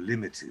so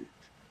limited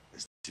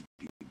as to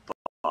be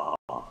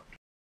barred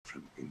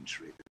from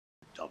entering the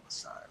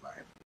domicile I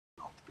have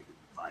not been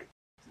invited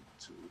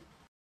to.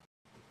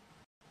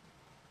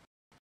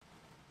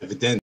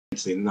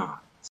 Evidently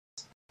not.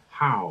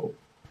 How?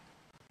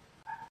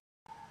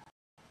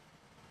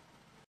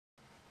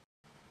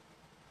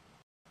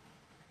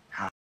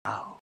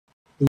 How?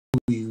 Do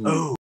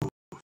you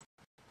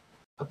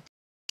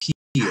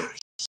appear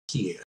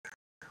here?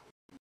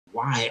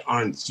 Why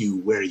aren't you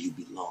where you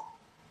belong?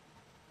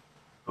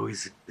 Oh,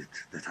 is it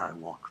that I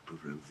walk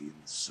Barovian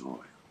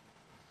soil?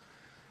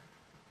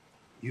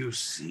 You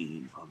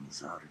see, Von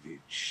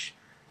Zarevich,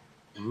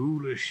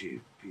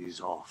 rulership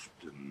is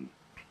often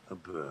a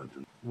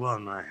burden,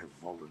 one I have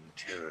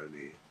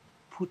voluntarily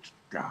put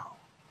down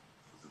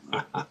for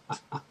the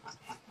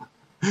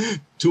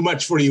moment. Too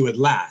much for you at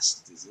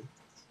last, is it?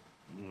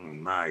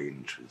 My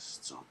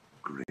interests are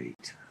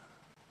greater.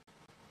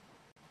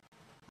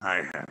 I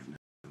have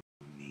no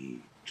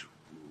need to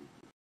rule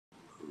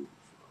over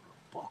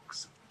a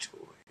box of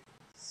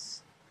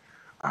toys.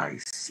 I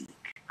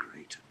seek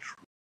greater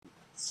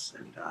truths,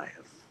 and I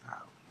have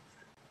found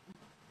them.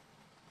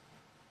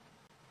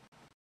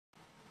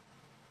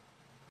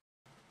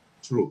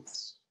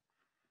 Truths.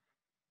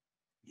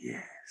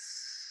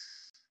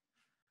 Yes.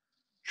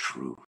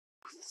 Truths.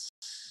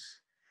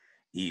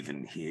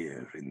 Even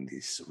here in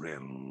this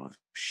realm of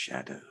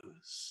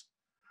shadows,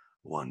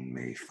 one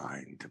may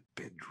find a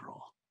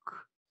bedrock,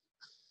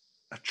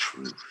 a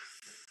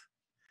truth,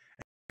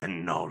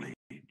 and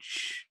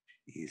knowledge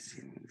is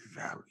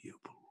invaluable.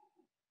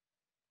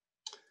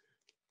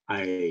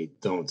 I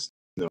don't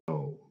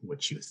know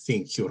what you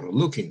think you're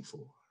looking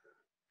for,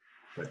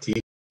 but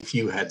if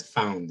you had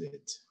found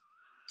it,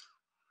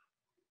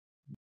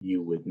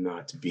 you would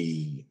not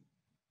be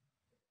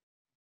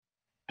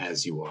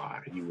as you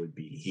are. You would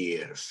be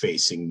here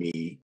facing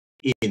me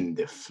in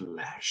the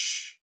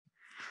flesh,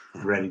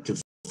 ready to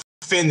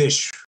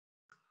finish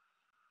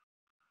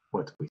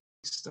what we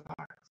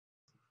start.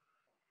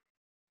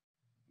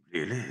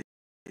 Really?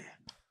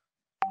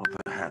 Or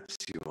perhaps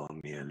you are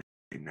merely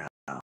now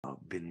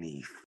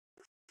beneath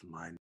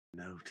my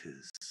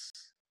notice.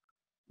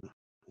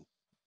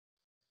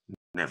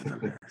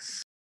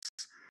 Nevertheless,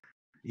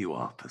 you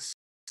are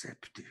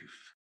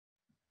perceptive.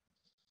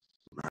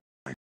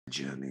 My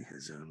journey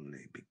has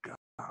only begun,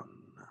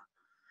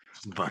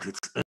 but its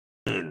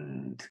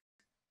end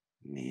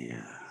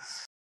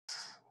nears.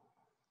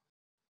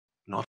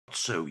 Not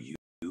so you,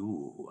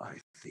 I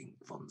think,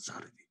 Von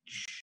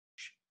Zarevich.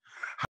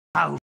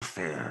 How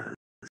fares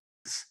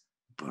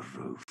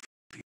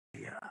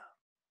Barovia?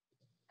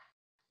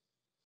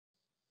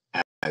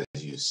 As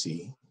you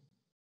see.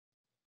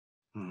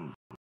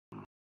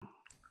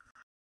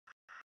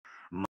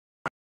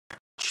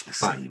 Much the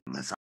same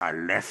as I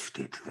left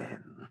it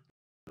then.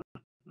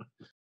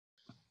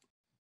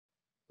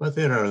 But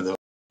there are those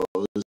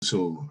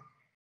who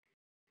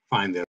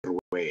find their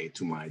way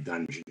to my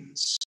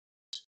dungeons,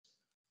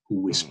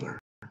 who whisper,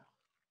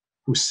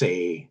 who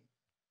say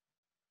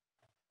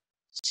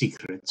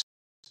secrets,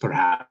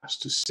 perhaps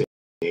to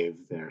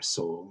save their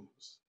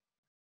souls.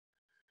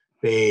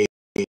 They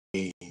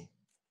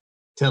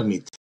tell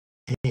me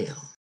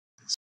tales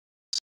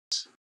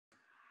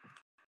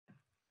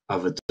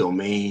of a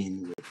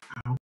domain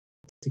without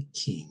the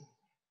king,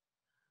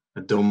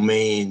 a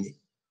domain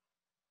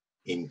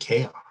in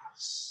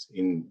chaos,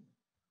 in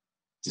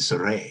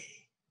disarray,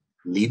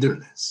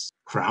 leaderless,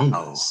 crownless.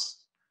 Oh,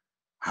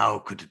 how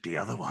could it be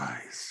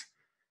otherwise?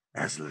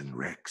 Aslan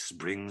Rex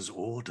brings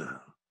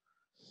order.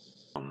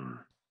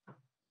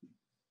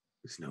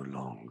 Is no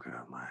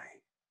longer my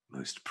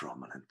most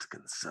prominent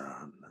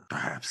concern.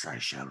 Perhaps I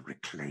shall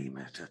reclaim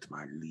it at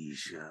my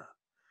leisure.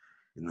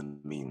 In the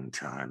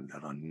meantime,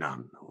 there are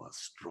none who are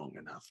strong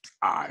enough to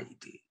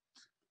hide it.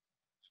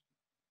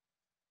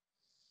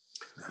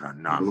 There are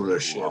none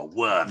Rulership who are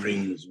worthy.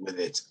 Brings with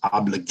it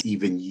obligation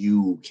even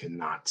you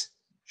cannot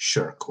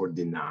shirk or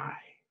deny.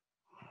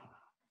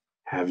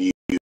 Have you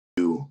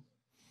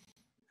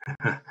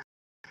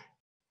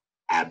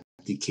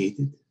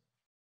Abdicated?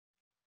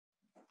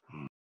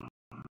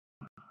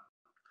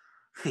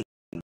 Think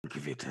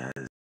of it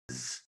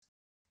as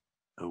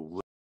a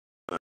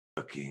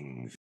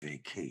working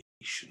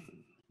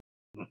vacation.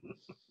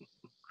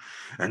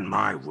 And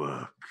my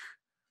work,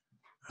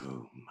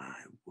 oh, my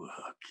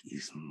work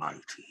is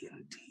mighty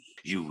indeed.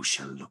 You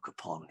shall look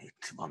upon it,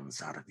 von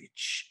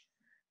Zarevich,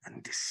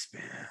 and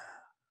despair.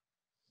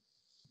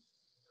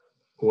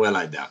 Well,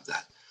 I doubt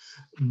that.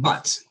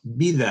 But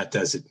be that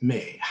as it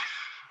may,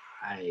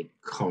 I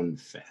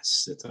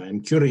confess that I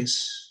am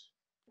curious.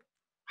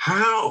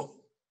 How?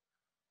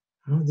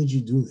 How did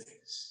you do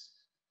this?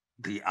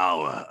 The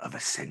hour of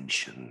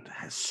ascension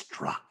has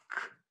struck.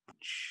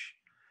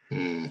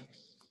 Hmm.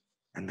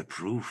 And the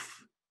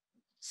proof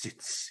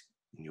sits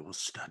in your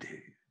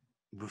study.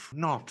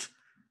 Not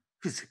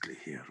physically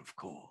here, of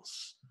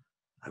course.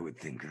 I would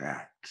think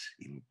that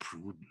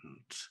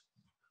imprudent.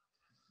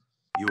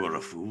 You are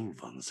a fool,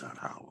 von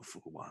Zarau,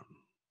 for one.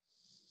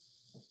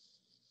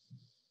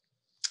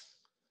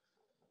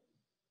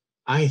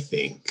 I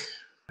think,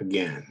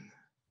 again,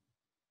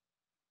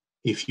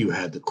 if you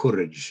had the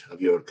courage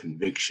of your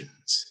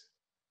convictions,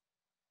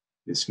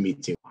 this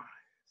meeting.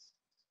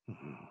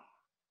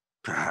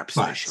 Perhaps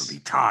there shall be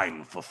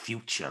time for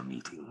future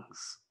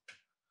meetings.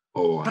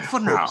 Oh, but I for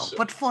hope now,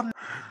 so.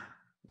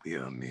 We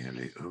are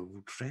merely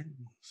old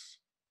friends,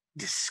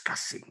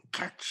 discussing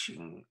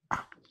catching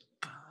up.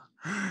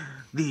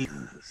 The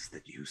others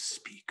that you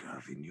speak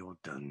of in your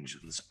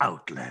dungeons,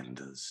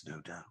 outlanders, no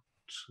doubt.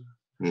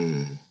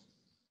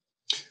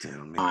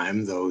 Tell me.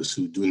 I'm those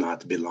who do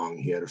not belong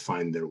here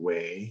find their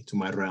way to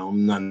my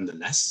realm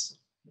nonetheless.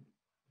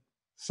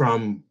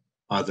 From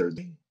other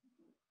day,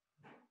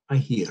 I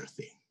hear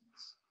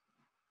things.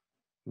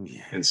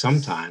 Yes. And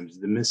sometimes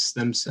the mists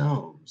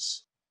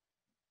themselves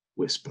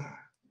whisper,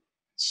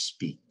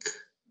 speak.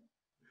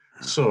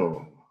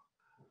 So,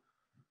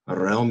 a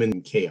realm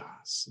in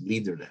chaos,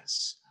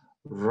 leaderless,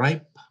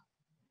 ripe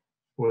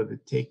for the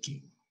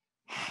taking.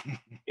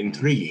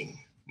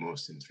 Intriguing,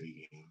 most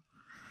intriguing.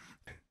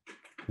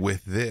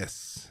 With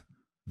this,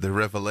 the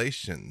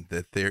revelation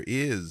that there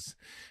is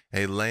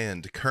a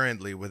land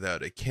currently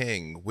without a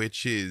king,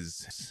 which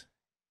is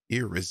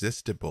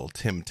irresistible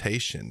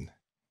temptation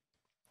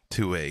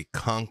to a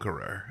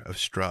conqueror of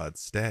Strahd's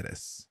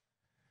status,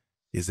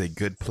 is a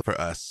good place for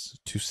us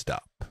to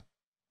stop.